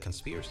end up with a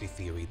conspiracy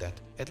theory that,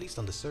 at least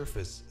on the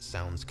surface,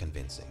 sounds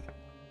convincing.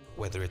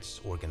 Whether it's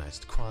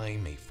organized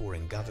crime, a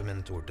foreign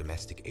government, or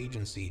domestic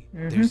agency,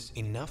 there's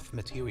enough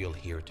material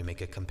here to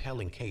make a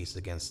compelling case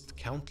against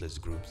countless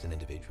groups and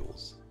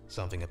individuals,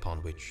 something upon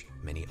which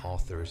many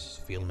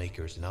authors,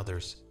 filmmakers, and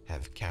others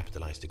have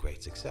capitalized to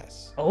great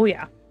success. Oh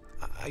yeah.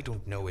 I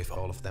don't know if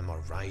all of them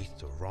are right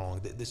or wrong.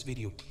 This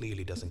video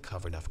clearly doesn't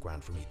cover enough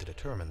ground for me to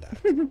determine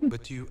that.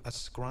 But to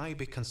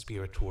ascribe a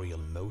conspiratorial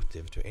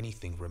motive to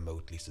anything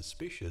remotely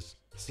suspicious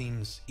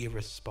seems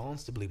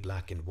irresponsibly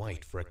black and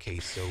white for a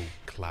case so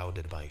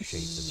clouded by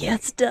shades of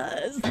Yes, it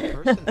does. A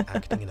person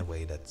acting in a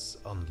way that's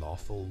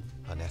unlawful,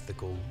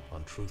 unethical,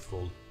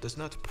 untruthful does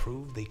not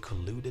prove they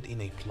colluded in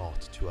a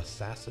plot to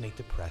assassinate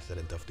the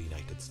President of the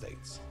United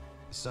States.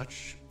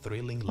 Such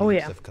thrilling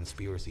leaps of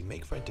conspiracy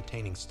make for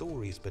entertaining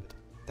stories, but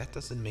that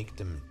doesn't make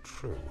them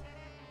true.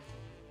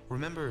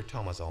 Remember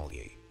Thomas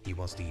Ollier? He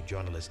was the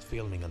journalist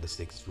filming on the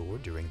 6th floor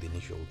during the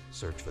initial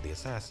search for the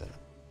assassin.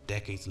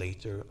 Decades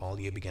later,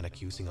 Ollier began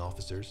accusing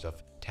officers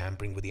of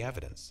tampering with the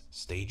evidence,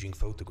 staging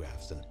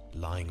photographs, and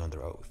lying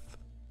under oath.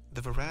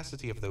 The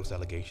veracity of those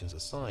allegations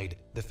aside,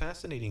 the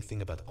fascinating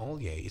thing about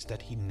Ollier is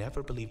that he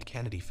never believed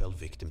Kennedy fell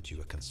victim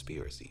to a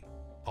conspiracy.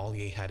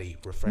 Ollier had a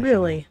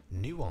refreshingly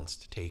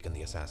nuanced take on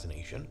the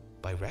assassination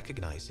by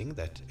recognizing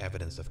that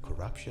evidence of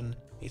corruption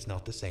is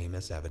not the same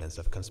as evidence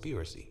of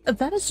conspiracy.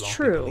 That is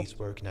true. Police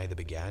work neither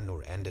began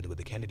nor ended with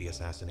the Kennedy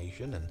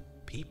assassination, and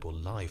people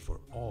lie for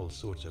all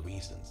sorts of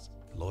reasons.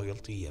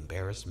 Loyalty,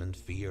 embarrassment,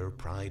 fear,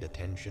 pride,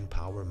 attention,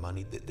 power,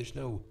 money. There's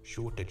no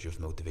shortage of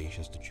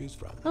motivations to choose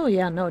from. Oh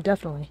yeah, no,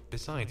 definitely.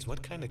 Besides,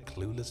 what kind of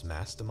clueless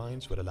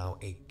masterminds would allow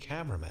a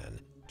cameraman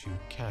to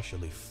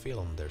casually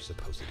film their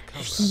supposed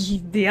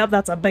cover-up? Yeah,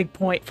 that's a big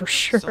point for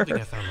sure. Something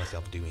I found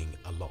myself doing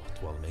a lot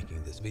while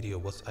making this video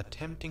was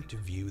attempting to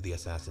view the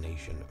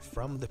assassination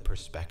from the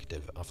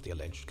perspective of the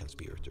alleged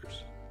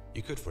conspirators.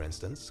 You could, for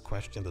instance,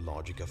 question the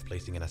logic of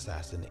placing an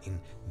assassin in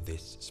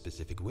this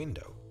specific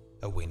window.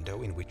 A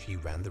window in which he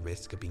ran the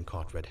risk of being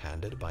caught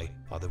red-handed by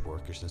other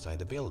workers inside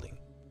the building.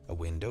 A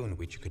window in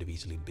which he could have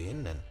easily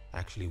been and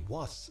actually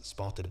was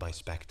spotted by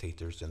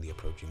spectators in the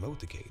approaching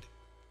motorcade.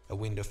 A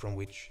window from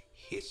which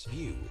his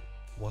view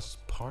was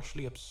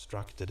partially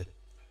obstructed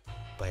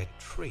by a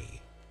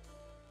tree.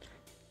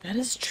 That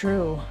is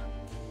true.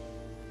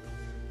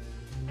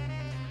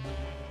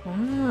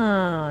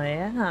 Oh,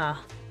 yeah.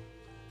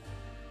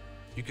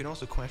 You can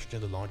also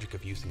question the logic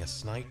of using a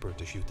sniper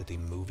to shoot at a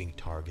moving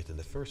target in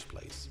the first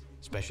place,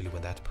 especially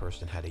when that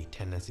person had a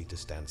tendency to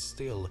stand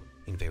still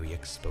in very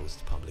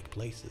exposed public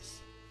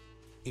places.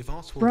 If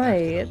Oswald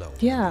acted alone, and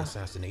the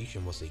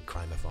assassination was a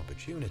crime of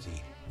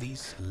opportunity,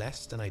 these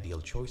less than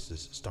ideal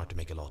choices start to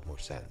make a lot more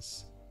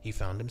sense. He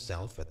found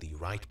himself at the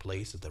right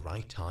place at the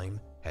right time,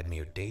 had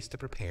mere days to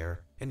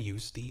prepare, and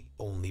used the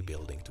only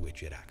building to which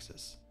he had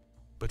access.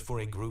 But for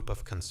a group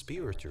of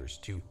conspirators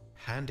to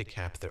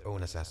handicap their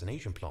own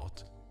assassination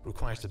plot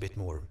requires a bit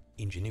more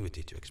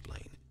ingenuity to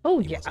explain. Oh,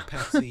 he was a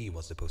patsy, he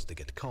was supposed to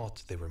get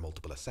caught, there were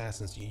multiple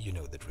assassins, you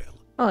know the drill.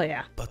 Oh,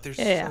 yeah. But there's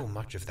so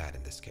much of that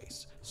in this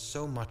case.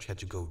 So much had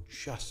to go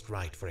just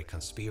right for a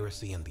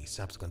conspiracy and the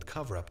subsequent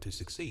cover-up to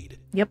succeed.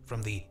 Yep.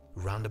 From the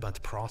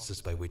roundabout process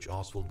by which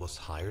Oswald was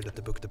hired at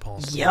the Book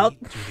Depository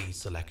to the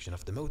selection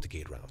of the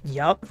motorcade route.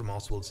 Yep. From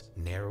Oswald's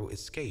narrow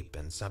escape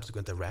and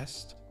subsequent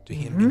arrest to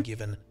him being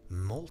given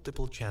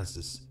multiple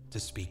chances to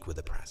speak with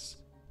the press.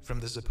 From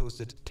the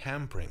supposed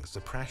tampering,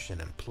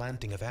 suppression, and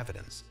planting of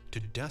evidence, to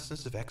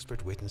dozens of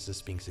expert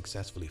witnesses being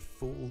successfully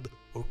fooled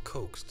or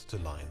coaxed to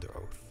lie on their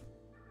oath.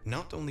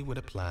 Not only would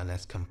a plan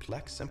as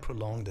complex and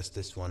prolonged as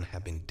this one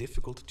have been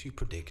difficult to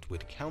predict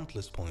with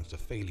countless points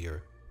of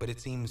failure, but it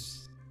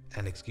seems,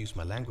 and excuse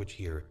my language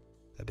here,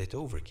 a bit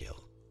overkill.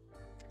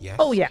 Yes,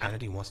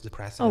 Kennedy was the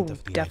president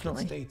of the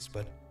United States,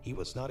 but he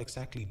was not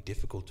exactly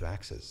difficult to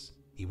access.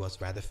 He was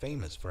rather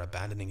famous for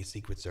abandoning his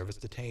Secret Service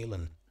detail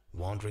and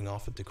wandering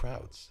off into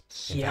crowds.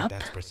 In fact,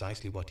 that's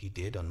precisely what he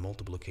did on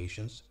multiple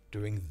occasions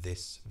during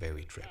this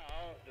very trip.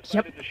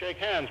 Decided to shake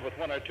hands with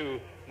one or two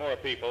more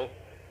people,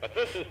 but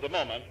this is the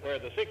moment where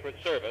the Secret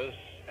Service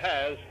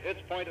has its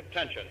point of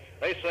tension.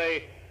 They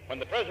say, when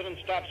the president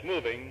stops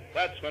moving,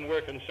 that's when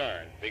we're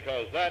concerned,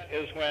 because that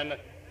is when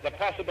the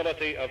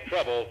possibility of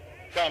trouble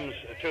comes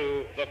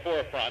to the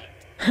forefront.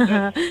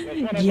 This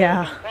was one of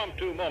those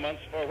impromptu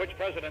moments for which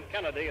President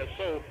Kennedy is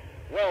so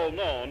well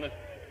known.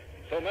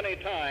 So many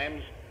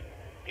times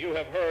you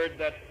have heard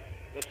that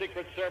the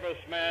Secret Service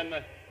men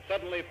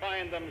suddenly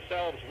find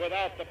themselves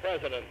without the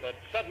president, that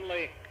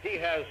suddenly he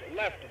has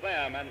left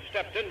them and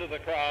stepped into the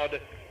crowd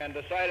and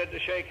decided to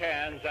shake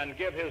hands and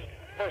give his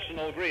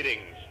personal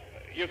greetings.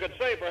 You could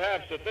say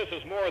perhaps that this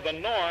is more the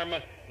norm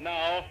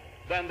now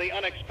than the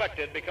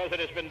unexpected, because it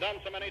has been done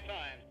so many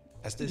times.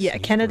 As this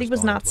Kennedy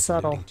was not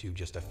subtle. To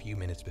just a few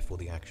minutes before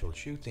the actual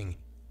shooting,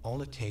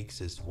 all it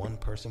takes is one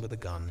person with a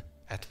gun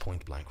at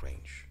point-blank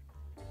range.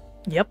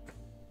 Yep.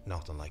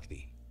 Not unlike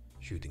the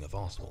shooting of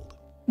Oswald.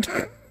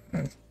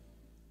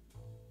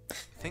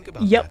 Think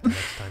about that the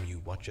next time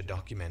you watch a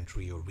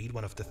documentary or read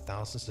one of the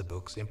thousands of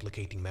books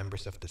implicating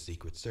members of the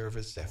Secret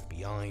Service,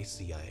 FBI,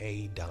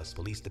 CIA, Dallas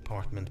Police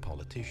Department,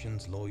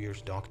 politicians,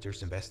 lawyers,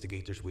 doctors,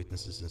 investigators,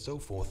 witnesses, and so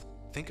forth.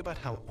 Think about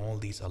how all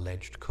these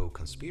alleged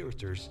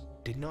co-conspirators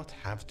did not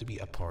have to be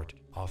a part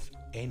of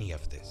any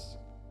of this.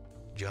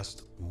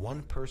 Just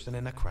one person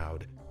in a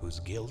crowd whose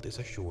guilt is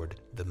assured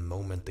the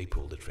moment they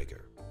pull the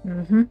trigger.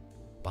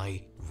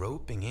 By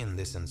roping in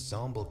this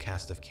ensemble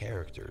cast of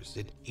characters,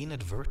 it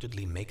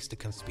inadvertently makes the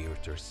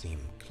conspirators seem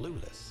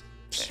clueless.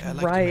 I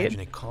like to imagine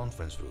a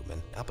conference room,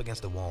 and up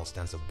against the wall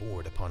stands a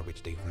board upon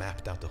which they've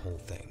mapped out the whole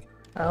thing.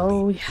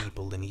 All the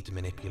people they need to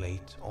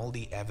manipulate, all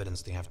the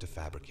evidence they have to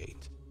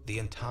fabricate, the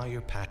entire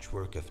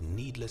patchwork of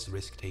needless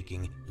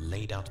risk-taking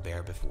laid out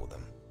bare before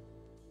them.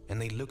 And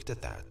they looked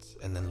at that,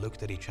 and then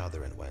looked at each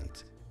other and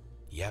went,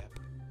 "Yep,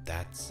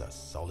 that's a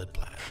solid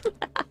plan."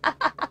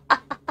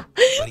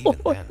 But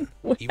even then,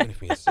 even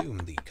if we assume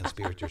the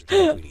conspirators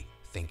didn't really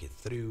think it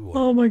through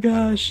or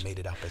made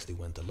it up as they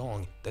went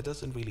along, that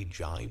doesn't really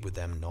jive with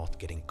them not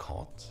getting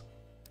caught.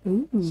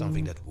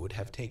 Something that would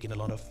have taken a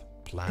lot of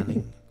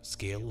planning,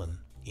 skill, and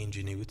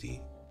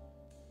ingenuity.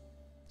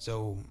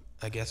 So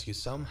I guess you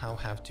somehow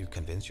have to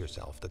convince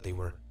yourself that they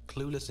were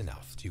clueless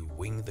enough to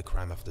wing the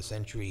crime of the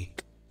century,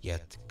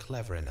 yet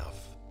clever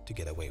enough to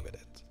get away with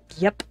it.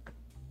 Yep.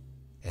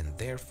 and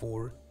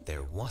therefore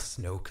there was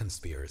no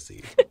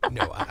conspiracy.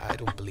 No, I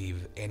don't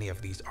believe any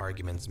of these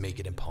arguments make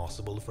it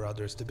impossible for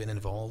others to have been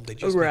involved. They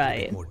just make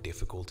it a bit more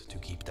difficult to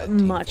keep that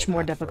much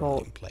more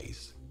difficult in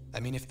place. I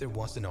mean, if there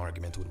was an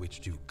argument with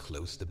which to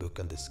close the book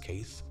on this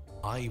case,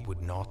 I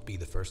would not be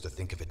the first to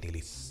think of it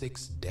nearly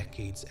 6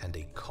 decades and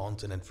a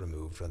continent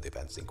removed from the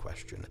events in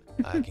question.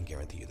 I can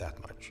guarantee you that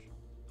much.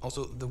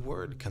 Also, the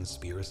word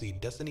conspiracy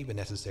doesn't even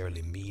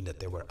necessarily mean that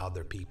there were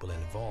other people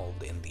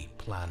involved in the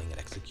planning and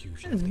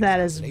execution of the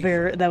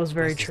assassination. That was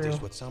very true.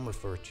 There's what some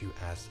refer to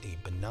as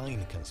a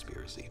benign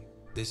conspiracy.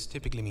 This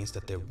typically means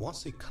that there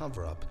was a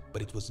cover-up,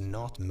 but it was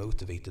not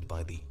motivated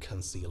by the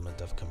concealment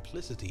of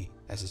complicity,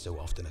 as is so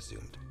often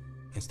assumed.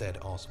 Instead,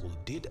 Oswald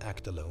did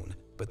act alone,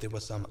 but there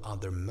was some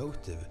other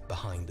motive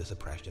behind the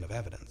suppression of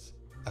evidence.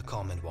 A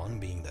common one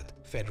being that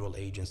federal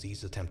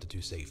agencies attempted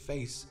to save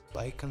face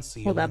by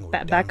concealing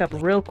back up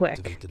real quick.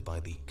 Motivated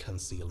by the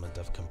concealment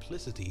of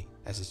complicity,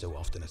 as is so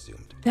often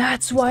assumed.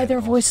 That's why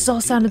their voices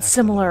all sounded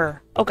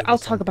similar. Okay, I'll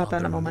talk about that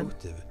in a moment.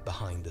 Motive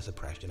behind the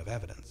suppression of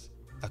evidence.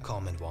 A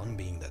common one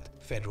being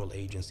that federal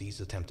agencies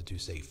attempted to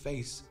save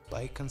face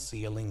by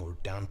concealing or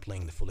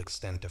downplaying the full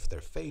extent of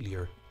their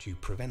failure to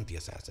prevent the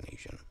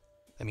assassination.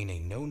 I mean, a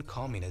known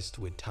communist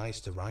with ties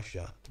to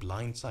Russia,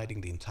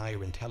 blindsiding the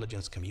entire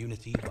intelligence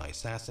community by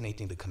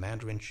assassinating the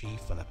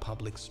commander-in-chief on a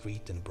public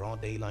street in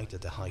broad daylight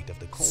at the height of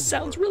the Cold War.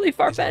 Sounds really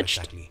far-fetched.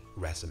 Exactly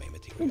resume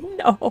material.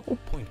 No.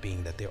 Point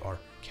being that there are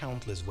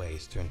countless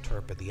ways to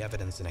interpret the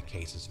evidence in a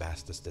case as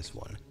vast as this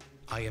one.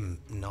 I am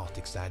not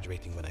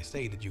exaggerating when I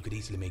say that you could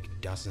easily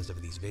make dozens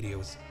of these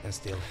videos and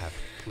still have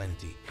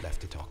plenty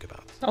left to talk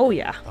about. Oh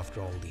yeah.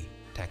 After all, the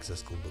Texas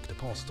School Book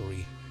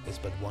Depository is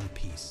but one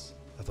piece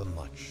of a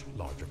much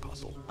larger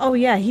puzzle. Oh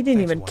yeah, he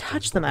didn't even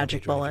touch the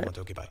magic bullet.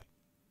 Okay, bye.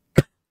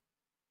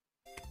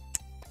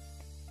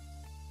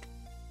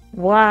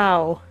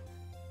 Wow.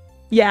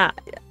 Yeah,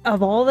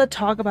 of all the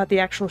talk about the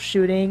actual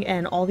shooting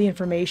and all the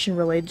information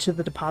related to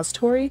the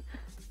depository,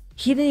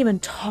 he didn't even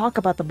talk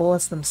about the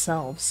bullets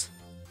themselves.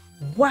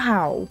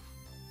 Wow.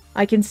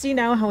 I can see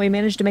now how he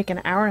managed to make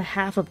an hour and a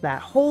half of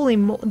that. Holy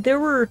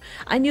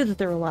I knew that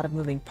there were a lot of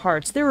moving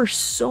parts. There were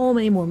so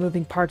many more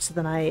moving parts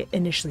than I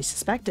initially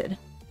suspected.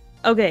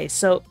 Okay,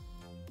 so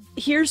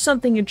here's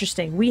something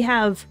interesting. We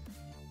have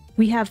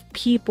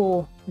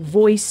people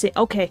voicing.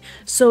 Okay,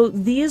 so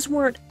these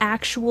weren't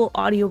actual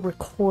audio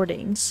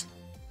recordings,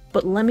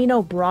 but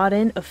LEMMiNO brought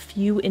in a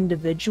few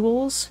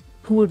individuals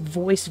who would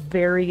voice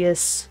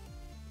various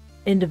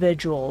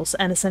individuals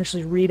and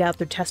essentially read out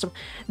their testimony.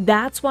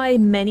 That's why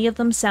many of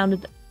them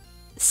sounded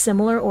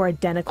similar or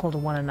identical to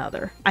one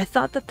another. I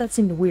thought that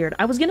seemed weird.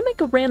 I was gonna make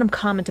a random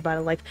comment about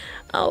it, like,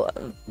 oh,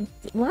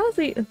 a lot of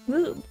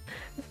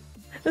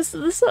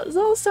this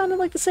all sounded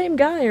like the same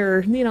guy,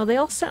 or, you know, they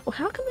all sound,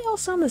 how come they all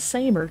sound the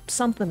same, or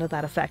something to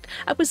that effect.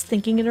 I was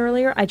thinking it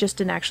earlier, I just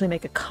didn't actually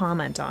make a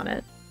comment on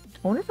it.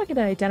 I wonder if I could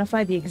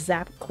identify the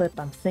exact clip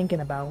I'm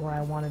thinking about where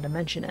I wanted to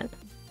mention it.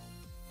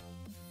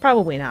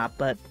 Probably not,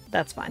 but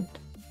that's fine.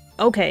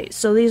 Okay,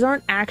 so these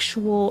aren't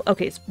actual...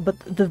 Okay, but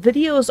the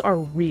videos are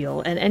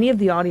real, and any of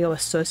the audio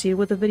associated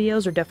with the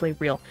videos are definitely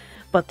real.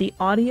 But the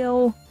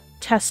audio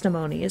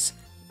testimonies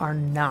are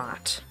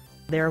not.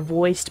 They're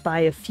voiced by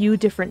a few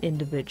different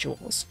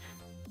individuals.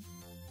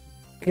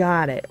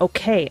 Got it.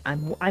 Okay,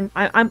 I'm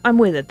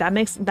with it. That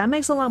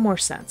makes a lot more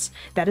sense.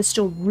 That is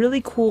still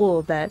really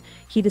cool that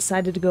he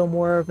decided to go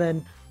more of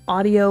an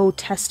audio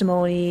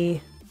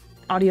testimonial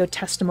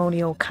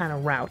kind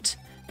of route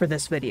for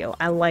this video.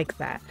 I like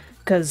that,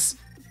 because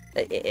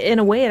in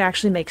a way it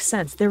actually makes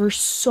sense. There were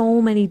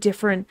so many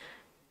different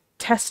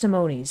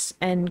testimonies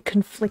and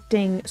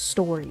conflicting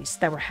stories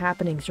that were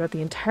happening throughout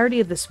the entirety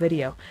of this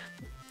video.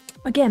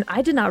 Again,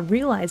 I did not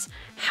realize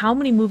how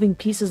many moving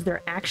pieces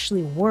there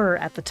actually were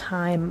at the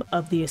time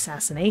of the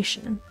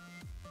assassination.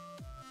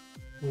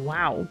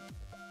 Wow.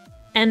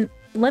 And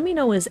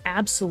LEMMiNO is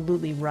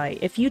absolutely right.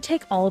 If you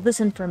take all of this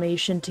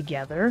information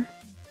together,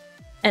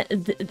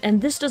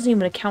 and this doesn't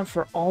even account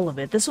for all of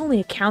it, this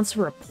only accounts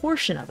for a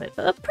portion of it.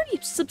 A pretty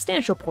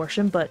substantial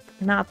portion, but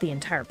not the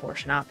entire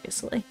portion,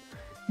 obviously.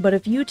 But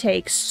if you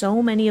take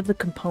so many of the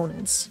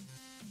components,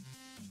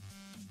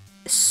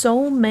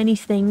 so many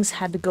things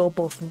had to go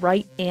both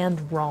right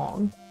and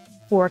wrong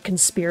for a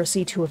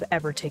conspiracy to have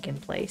ever taken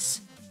place.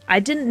 I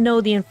didn't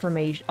know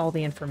all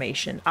the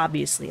information,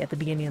 obviously, at the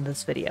beginning of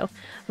this video,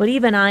 but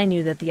even I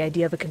knew that the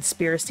idea of a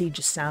conspiracy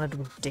just sounded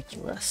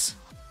ridiculous.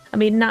 I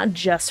mean, not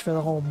just for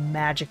the whole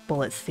magic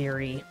bullet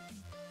theory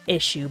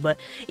issue, but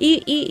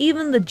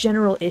even the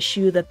general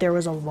issue that there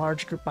was a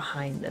large group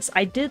behind this.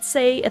 I did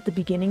say at the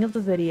beginning of the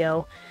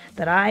video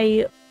that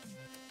I,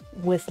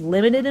 with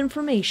limited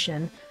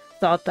information,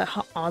 thought that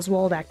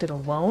Oswald acted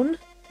alone,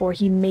 or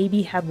he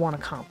maybe had one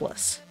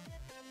accomplice.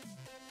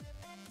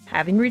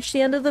 Having reached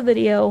the end of the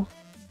video,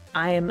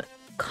 I am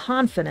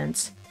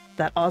confident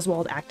that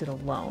Oswald acted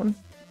alone,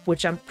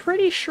 which I'm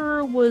pretty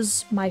sure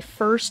was my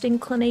first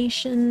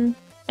inclination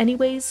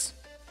anyways.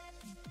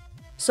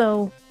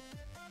 So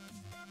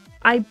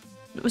my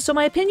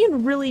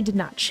opinion really did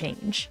not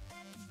change,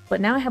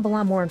 but now I have a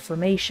lot more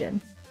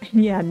information.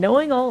 Yeah,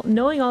 knowing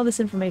all this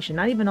information,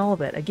 not even all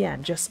of it,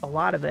 again, just a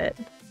lot of it.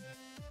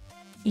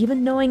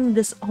 Even knowing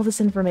all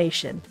this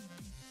information,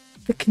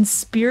 the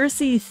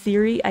conspiracy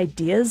theory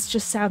ideas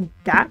just sound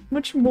that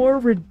much more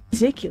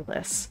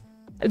ridiculous.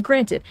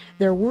 Granted,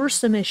 there were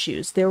some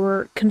issues. There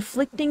were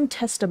conflicting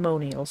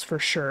testimonials for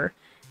sure,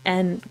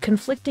 and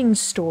conflicting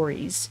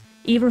stories,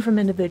 even from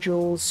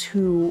individuals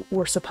who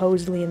were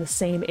supposedly in the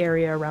same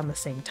area around the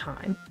same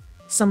time.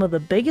 Some of the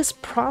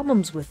biggest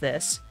problems with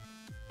this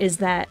is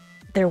that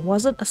there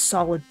wasn't a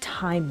solid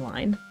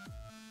timeline.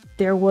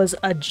 There was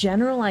a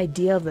general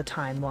idea of the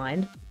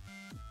timeline,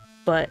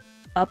 but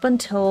up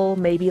until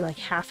maybe like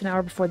half an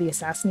hour before the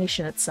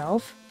assassination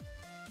itself,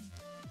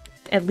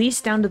 at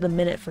least down to the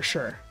minute for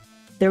sure,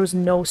 there was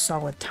no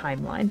solid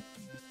timeline.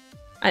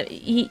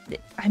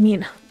 I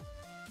mean,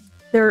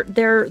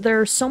 there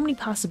are so many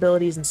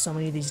possibilities in so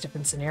many of these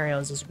different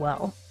scenarios as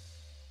well.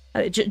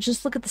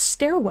 Just look at the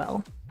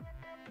stairwell.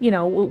 You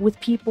know, with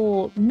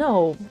people,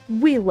 no,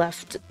 we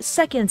left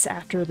seconds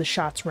after the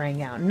shots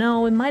rang out.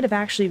 No, it might have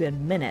actually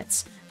been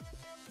minutes.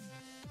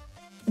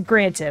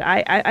 Granted,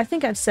 I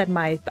think I've said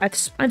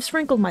I've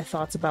sprinkled my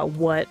thoughts about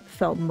what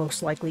felt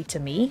most likely to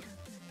me.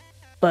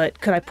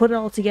 But could I put it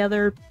all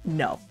together?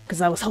 No, because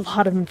that was a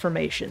lot of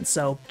information,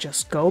 so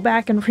just go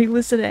back and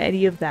re-listen to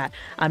any of that.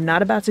 I'm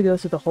not about to go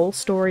through the whole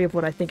story of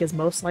what I think is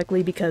most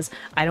likely because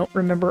I don't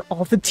remember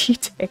all the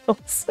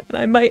details, and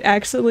I might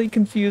actually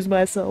confuse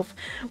myself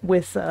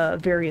with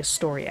various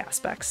story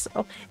aspects,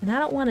 and I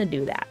don't want to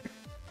do that.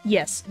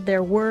 Yes,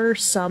 there were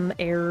some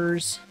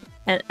errors,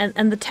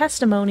 and the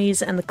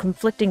testimonies and the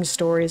conflicting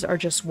stories are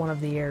just one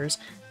of the errors.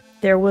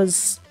 There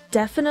was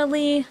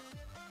definitely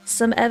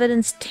some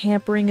evidence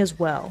tampering as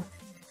well.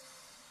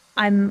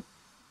 I'm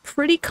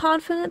pretty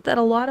confident that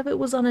a lot of it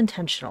was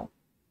unintentional,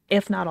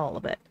 if not all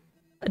of it.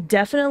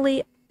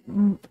 Definitely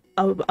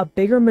a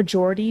bigger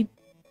majority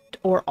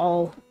or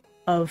all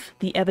of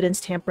the evidence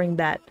tampering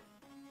that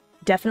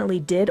definitely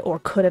did or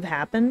could have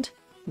happened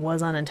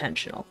was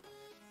unintentional.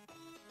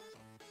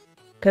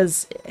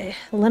 Because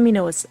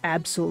LEMMiNO is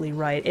absolutely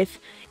right.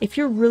 If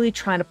you're really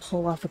trying to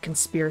pull off a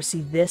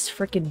conspiracy this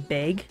freaking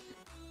big,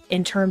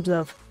 in terms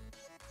of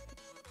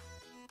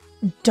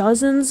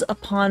dozens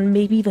upon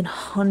maybe even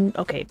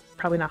okay,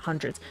 probably not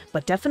hundreds,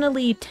 but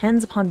definitely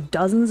tens upon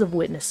dozens of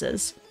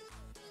witnesses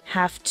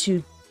have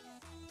to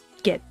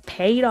get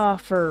paid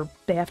off, or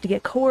they have to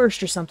get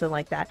coerced or something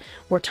like that.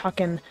 We're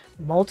talking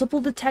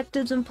multiple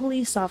detectives and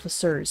police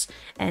officers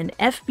and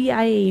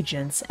FBI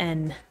agents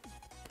and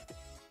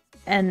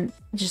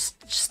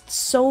just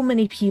so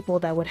many people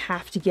that would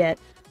have to get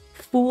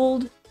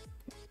fooled.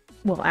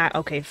 Well,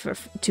 okay,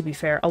 to be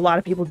fair, a lot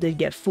of people did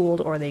get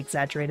fooled, or they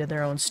exaggerated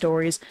their own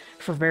stories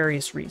for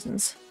various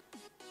reasons.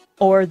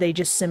 Or they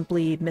just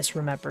simply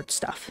misremembered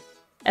stuff.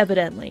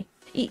 Evidently.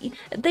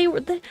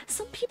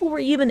 Some people were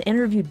even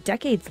interviewed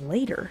decades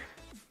later.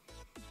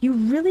 You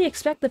really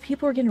expect that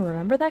people are going to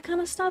remember that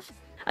kind of stuff?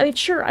 I mean,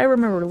 sure, I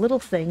remember little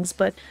things,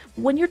 but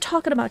when you're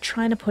talking about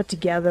trying to put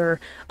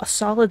together a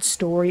solid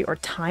story or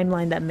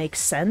timeline that makes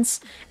sense,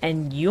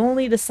 and you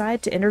only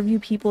decide to interview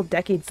people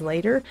decades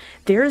later,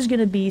 there's going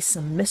to be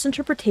some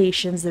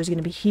misinterpretations, there's going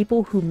to be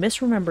people who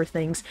misremember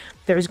things,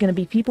 there's going to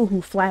be people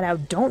who flat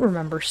out don't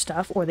remember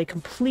stuff, or they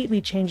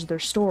completely change their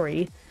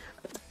story.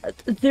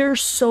 There's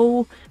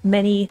so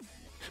many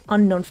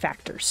unknown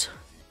factors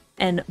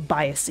and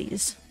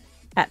biases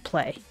at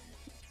play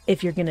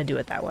if you're going to do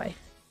it that way.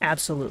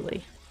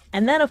 Absolutely.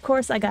 And then, of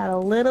course, I got a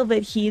little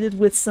bit heated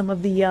with some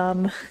of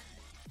the,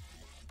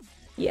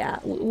 yeah,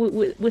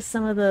 with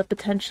some of the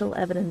potential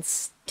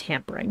evidence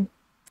tampering.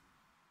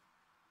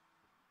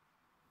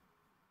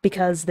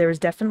 Because there's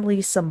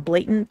definitely some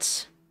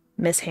blatant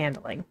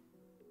mishandling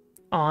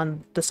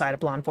on the side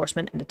of law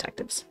enforcement and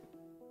detectives.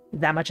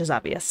 That much is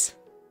obvious.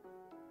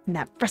 And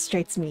that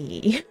frustrates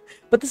me.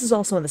 But this is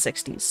also in the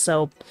 60s,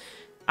 so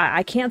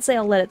I can't say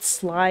I'll let it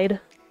slide,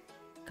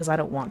 because I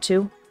don't want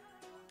to.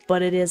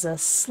 But it is a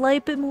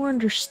slight bit more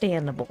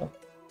understandable,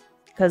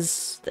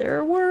 because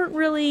there weren't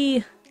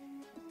really...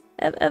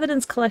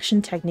 Evidence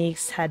collection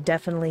techniques had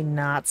definitely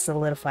not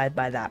solidified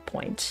by that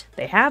point.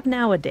 They have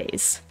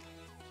nowadays.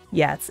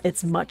 Yeah,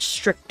 it's much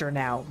stricter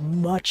now.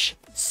 Much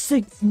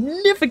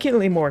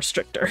significantly more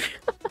stricter.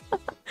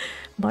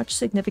 Much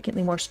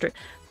significantly more strict.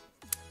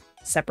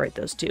 Separate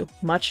those two.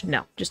 Much?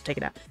 No, just take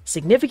it out.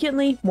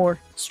 Significantly more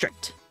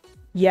strict.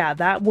 Yeah,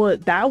 that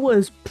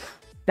was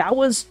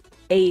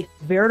a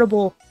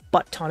veritable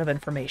butt ton of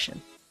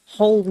information.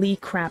 Holy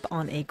crap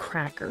on a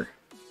cracker.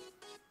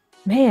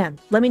 Man,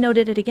 LEMMiNO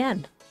did it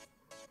again.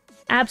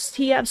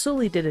 He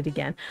absolutely did it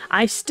again.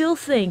 I still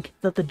think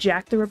that the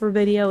Jack the Ripper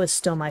video is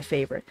still my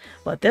favorite,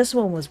 but this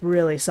one was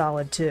really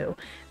solid too.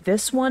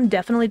 This one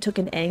definitely took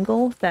an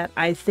angle that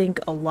I think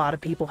a lot of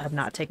people have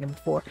not taken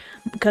before,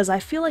 because I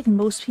feel like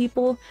most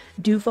people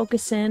do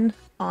focus in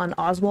on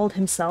Oswald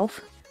himself,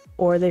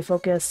 or they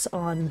focus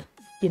on,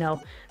 you know,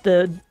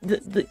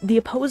 the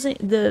opposing,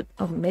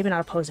 maybe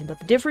not opposing, but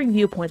the differing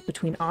viewpoints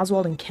between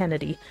Oswald and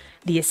Kennedy,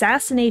 the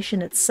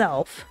assassination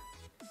itself,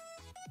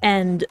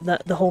 and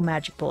the whole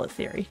magic bullet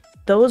theory.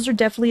 Those are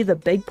definitely the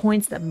big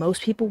points that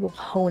most people will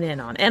hone in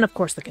on, and of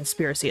course the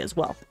conspiracy as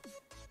well.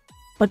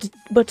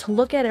 But to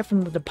look at it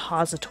from the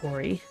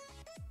depository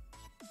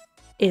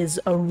is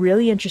a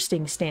really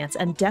interesting stance,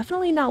 and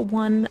definitely not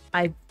one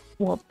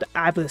well,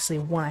 obviously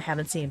one I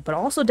haven't seen, but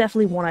also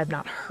definitely one I've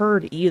not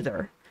heard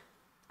either.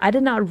 I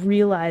did not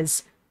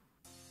realize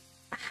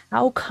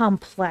how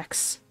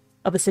complex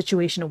of a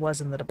situation it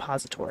was in the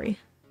depository.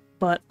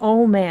 But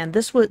oh man,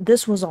 this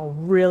was all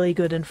really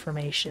good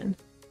information.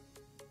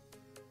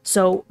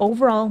 So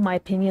overall, my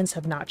opinions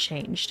have not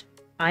changed.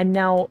 I'm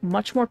now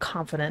much more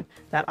confident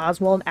that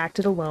Oswald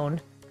acted alone.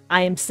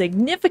 I am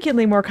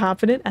significantly more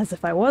confident, as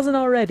if I wasn't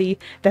already,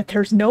 that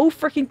there's no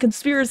freaking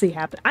conspiracy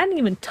happening. I didn't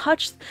even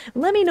touch...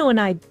 LEMMiNO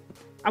and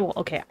well,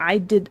 okay, I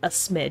did a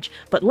smidge,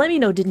 but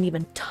LEMMiNO didn't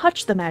even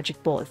touch the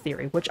magic bullet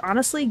theory, which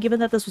honestly, given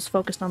that this was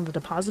focused on the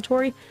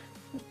depository,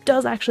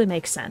 does actually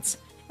make sense.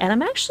 And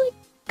I'm actually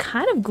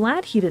kind of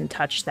glad he didn't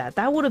touch that.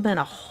 That would have been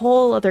a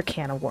whole other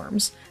can of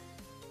worms.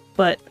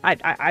 But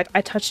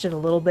I touched it a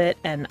little bit,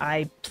 and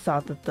I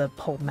thought that the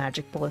whole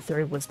magic bullet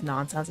theory was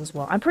nonsense as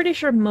well. I'm pretty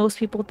sure most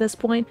people at this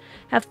point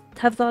have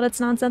thought it's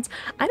nonsense.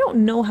 I don't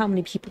know how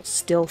many people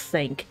still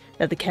think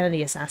that the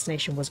Kennedy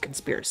assassination was a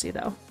conspiracy,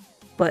 though.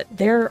 But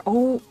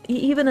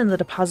even in the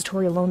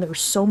depository alone, there were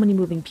so many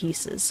moving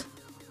pieces.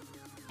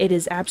 It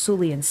is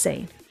absolutely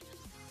insane.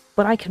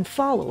 But I can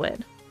follow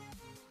it.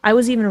 I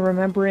was even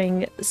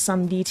remembering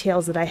some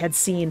details that I had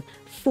seen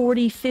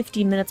 40,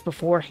 50 minutes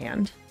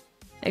beforehand.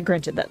 And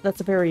granted,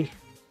 that's a very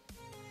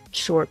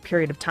short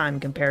period of time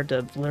compared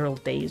to literal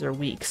days or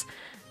weeks.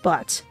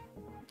 But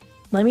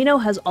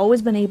LEMMiNO has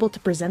always been able to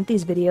present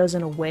these videos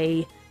in a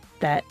way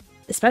that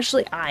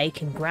especially I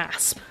can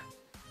grasp.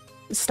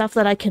 Stuff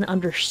that I can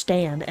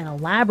understand and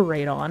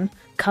elaborate on,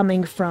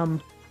 coming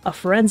from a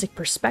forensic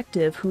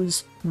perspective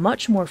who's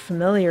much more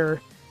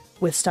familiar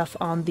with stuff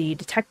on the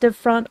detective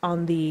front,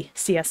 on the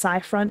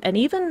CSI front, and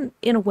even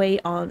in a way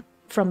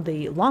from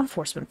the law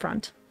enforcement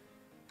front.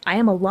 I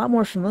am a lot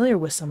more familiar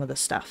with some of this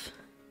stuff.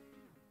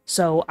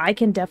 So I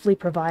can definitely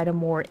provide a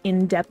more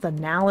in-depth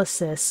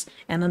analysis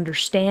and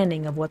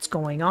understanding of what's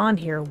going on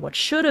here, what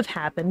should have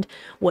happened,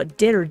 what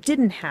did or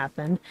didn't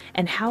happen,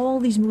 and how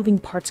all these moving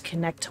parts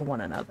connect to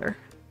one another.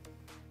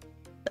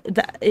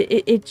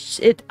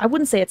 I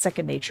wouldn't say it's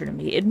second nature to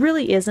me. It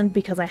really isn't,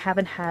 because I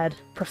haven't had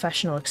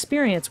professional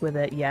experience with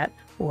it yet,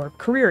 or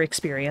career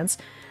experience,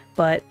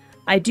 but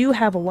I do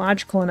have a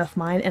logical enough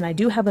mind, and I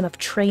do have enough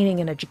training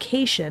and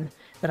education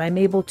that I'm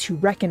able to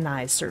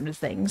recognize certain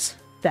things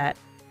that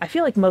I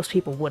feel like most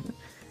people wouldn't.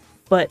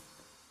 But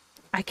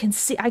I can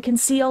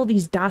see all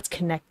these dots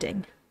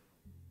connecting,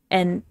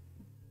 and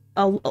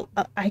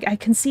I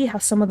can see how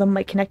some of them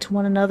might connect to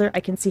one another. I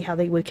can see how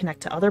they would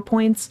connect to other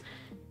points,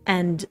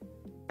 and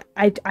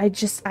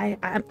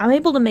I'm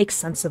able to make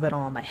sense of it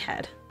all in my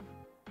head.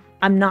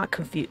 I'm not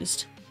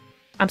confused.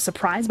 I'm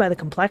surprised by the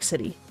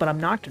complexity, but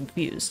I'm not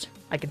confused.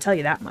 I can tell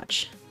you that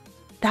much.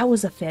 That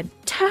was a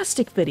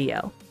fantastic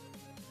video.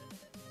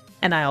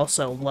 And I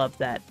also love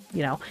that,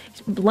 you know,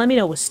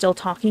 LEMMiNO was still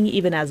talking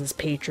even as his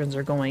patrons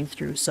are going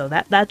through, so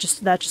that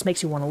just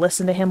makes you want to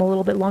listen to him a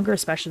little bit longer,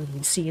 especially when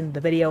you've seen the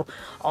video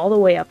all the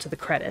way up to the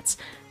credits.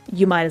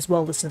 You might as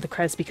well listen to the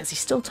credits because he's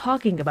still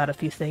talking about a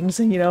few things,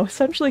 and, you know,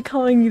 essentially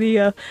calling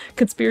the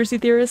conspiracy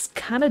theorists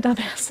kind of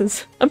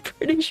dumbasses. I'm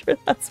pretty sure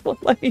that's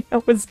what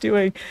LEMMiNO was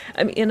doing.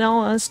 I mean, in all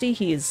honesty,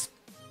 he's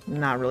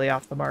not really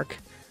off the mark.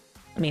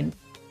 I mean,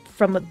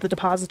 from the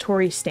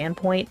depository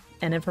standpoint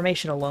and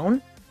information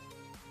alone,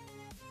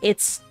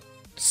 it's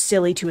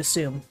silly to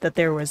assume that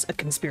there was a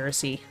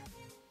conspiracy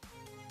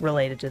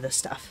related to this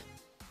stuff.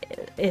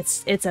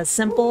 It's as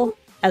simple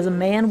as a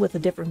man with a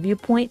different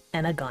viewpoint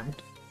and a gun.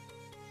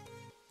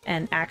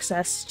 And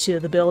access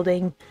to the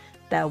building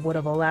that would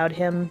have allowed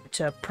him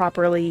to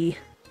properly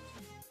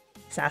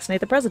assassinate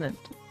the president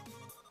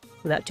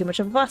without too much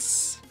of a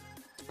fuss.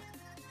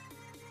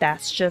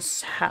 That's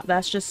just how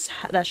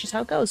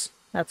it goes.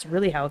 That's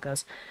really how it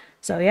goes.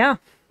 So yeah.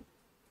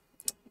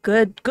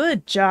 Good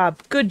job,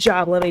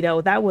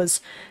 LEMMiNO.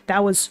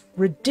 That was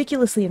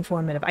ridiculously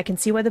informative. I can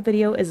see why the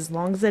video is as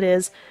long as it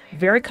is.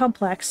 Very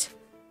complex,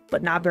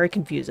 but not very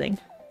confusing.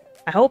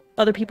 I hope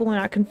other people are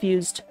not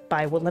confused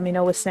by what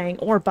LEMMiNO was saying,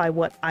 or by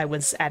what I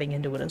was adding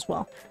into it as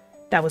well.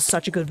 That was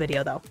such a good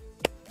video, though.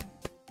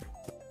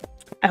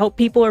 I hope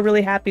people are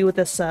really happy with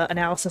this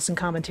analysis and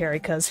commentary,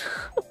 because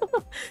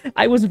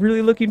I was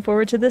really looking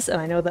forward to this,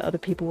 and I know that other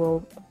people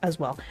will as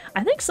well.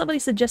 I think somebody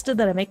suggested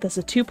that I make this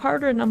a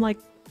two-parter, and I'm like,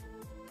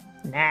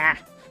 nah,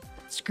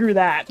 screw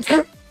that.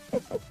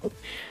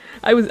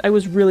 I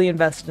was really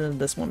invested in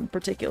this one in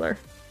particular.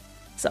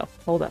 So,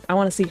 hold up. I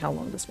want to see how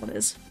long this one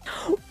is.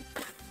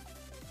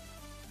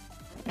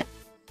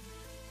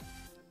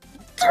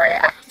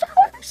 3.5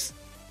 hours!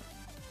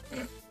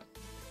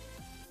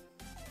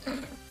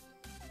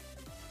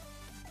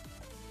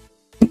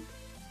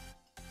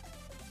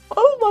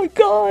 Oh my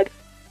god!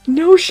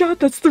 No shot,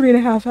 that's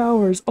 3.5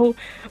 hours. Oh,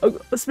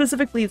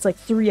 specifically, it's like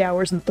 3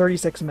 hours and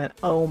 36 minutes.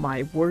 Oh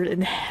my word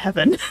in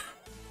heaven.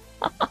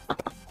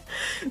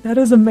 That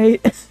is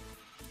amazing.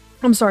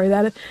 I'm sorry,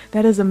 that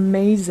is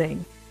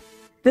amazing.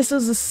 This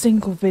is a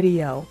single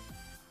video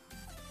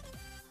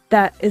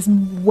that is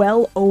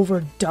well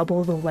over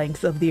double the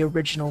length of the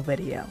original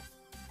video.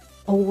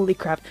 Holy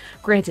crap.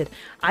 Granted,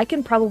 I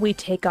can probably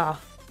take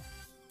off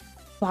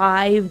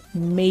 5,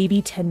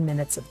 maybe 10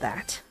 minutes of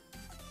that.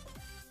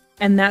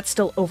 And that's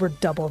still over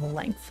double the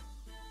length.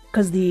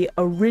 Because the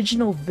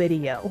original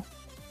video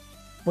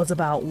was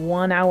about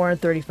 1 hour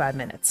and 35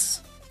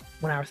 minutes.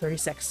 1 hour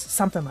 36,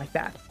 something like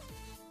that.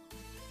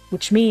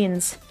 Which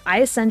means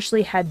I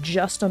essentially had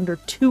just under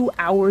 2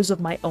 hours of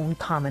my own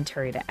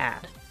commentary to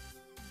add.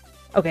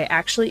 Okay,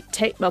 actually,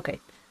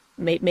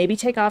 maybe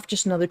take off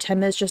just another 10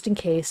 minutes just in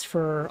case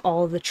for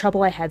all of the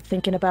trouble I had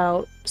thinking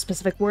about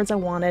specific words I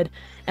wanted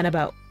and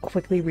about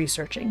quickly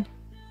researching.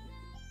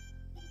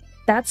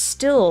 That's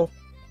still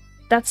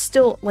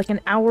like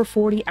an hour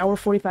 40, hour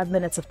 45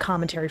 minutes of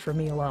commentary for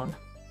me alone.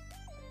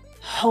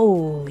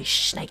 Holy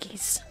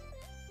shnikes.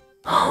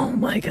 Oh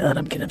my god,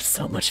 I'm gonna have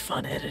so much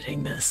fun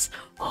editing this.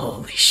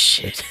 Holy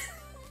shit.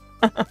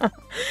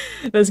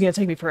 This is gonna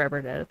take me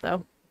forever to edit,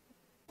 though.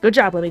 Good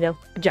job, LEMMiNO.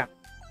 Good job.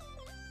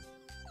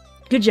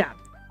 Good job.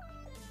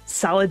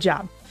 Solid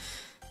job.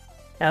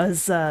 That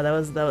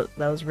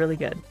was really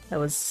good. That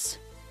was,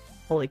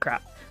 holy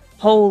crap.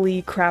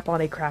 Holy crap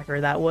on a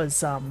cracker. That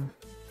was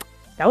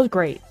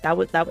great. That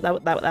was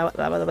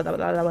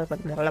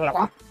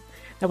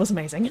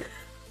amazing.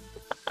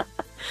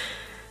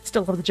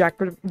 Still love the Jack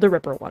the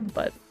Ripper one,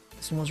 but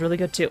this one was really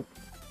good too.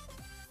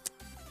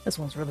 This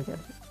one's really good.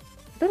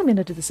 I think I'm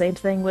gonna do the same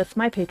thing with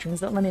my patrons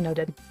that LEMMiNO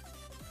did.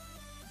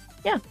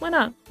 Yeah, why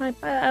not?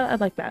 I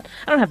like that.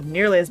 I don't have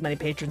nearly as many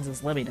patrons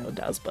as LEMMiNO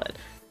does, but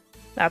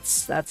that's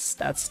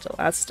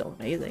still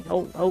amazing.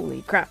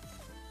 Holy crap!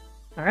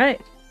 All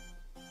right,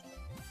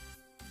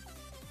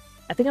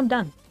 I think I'm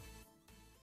done.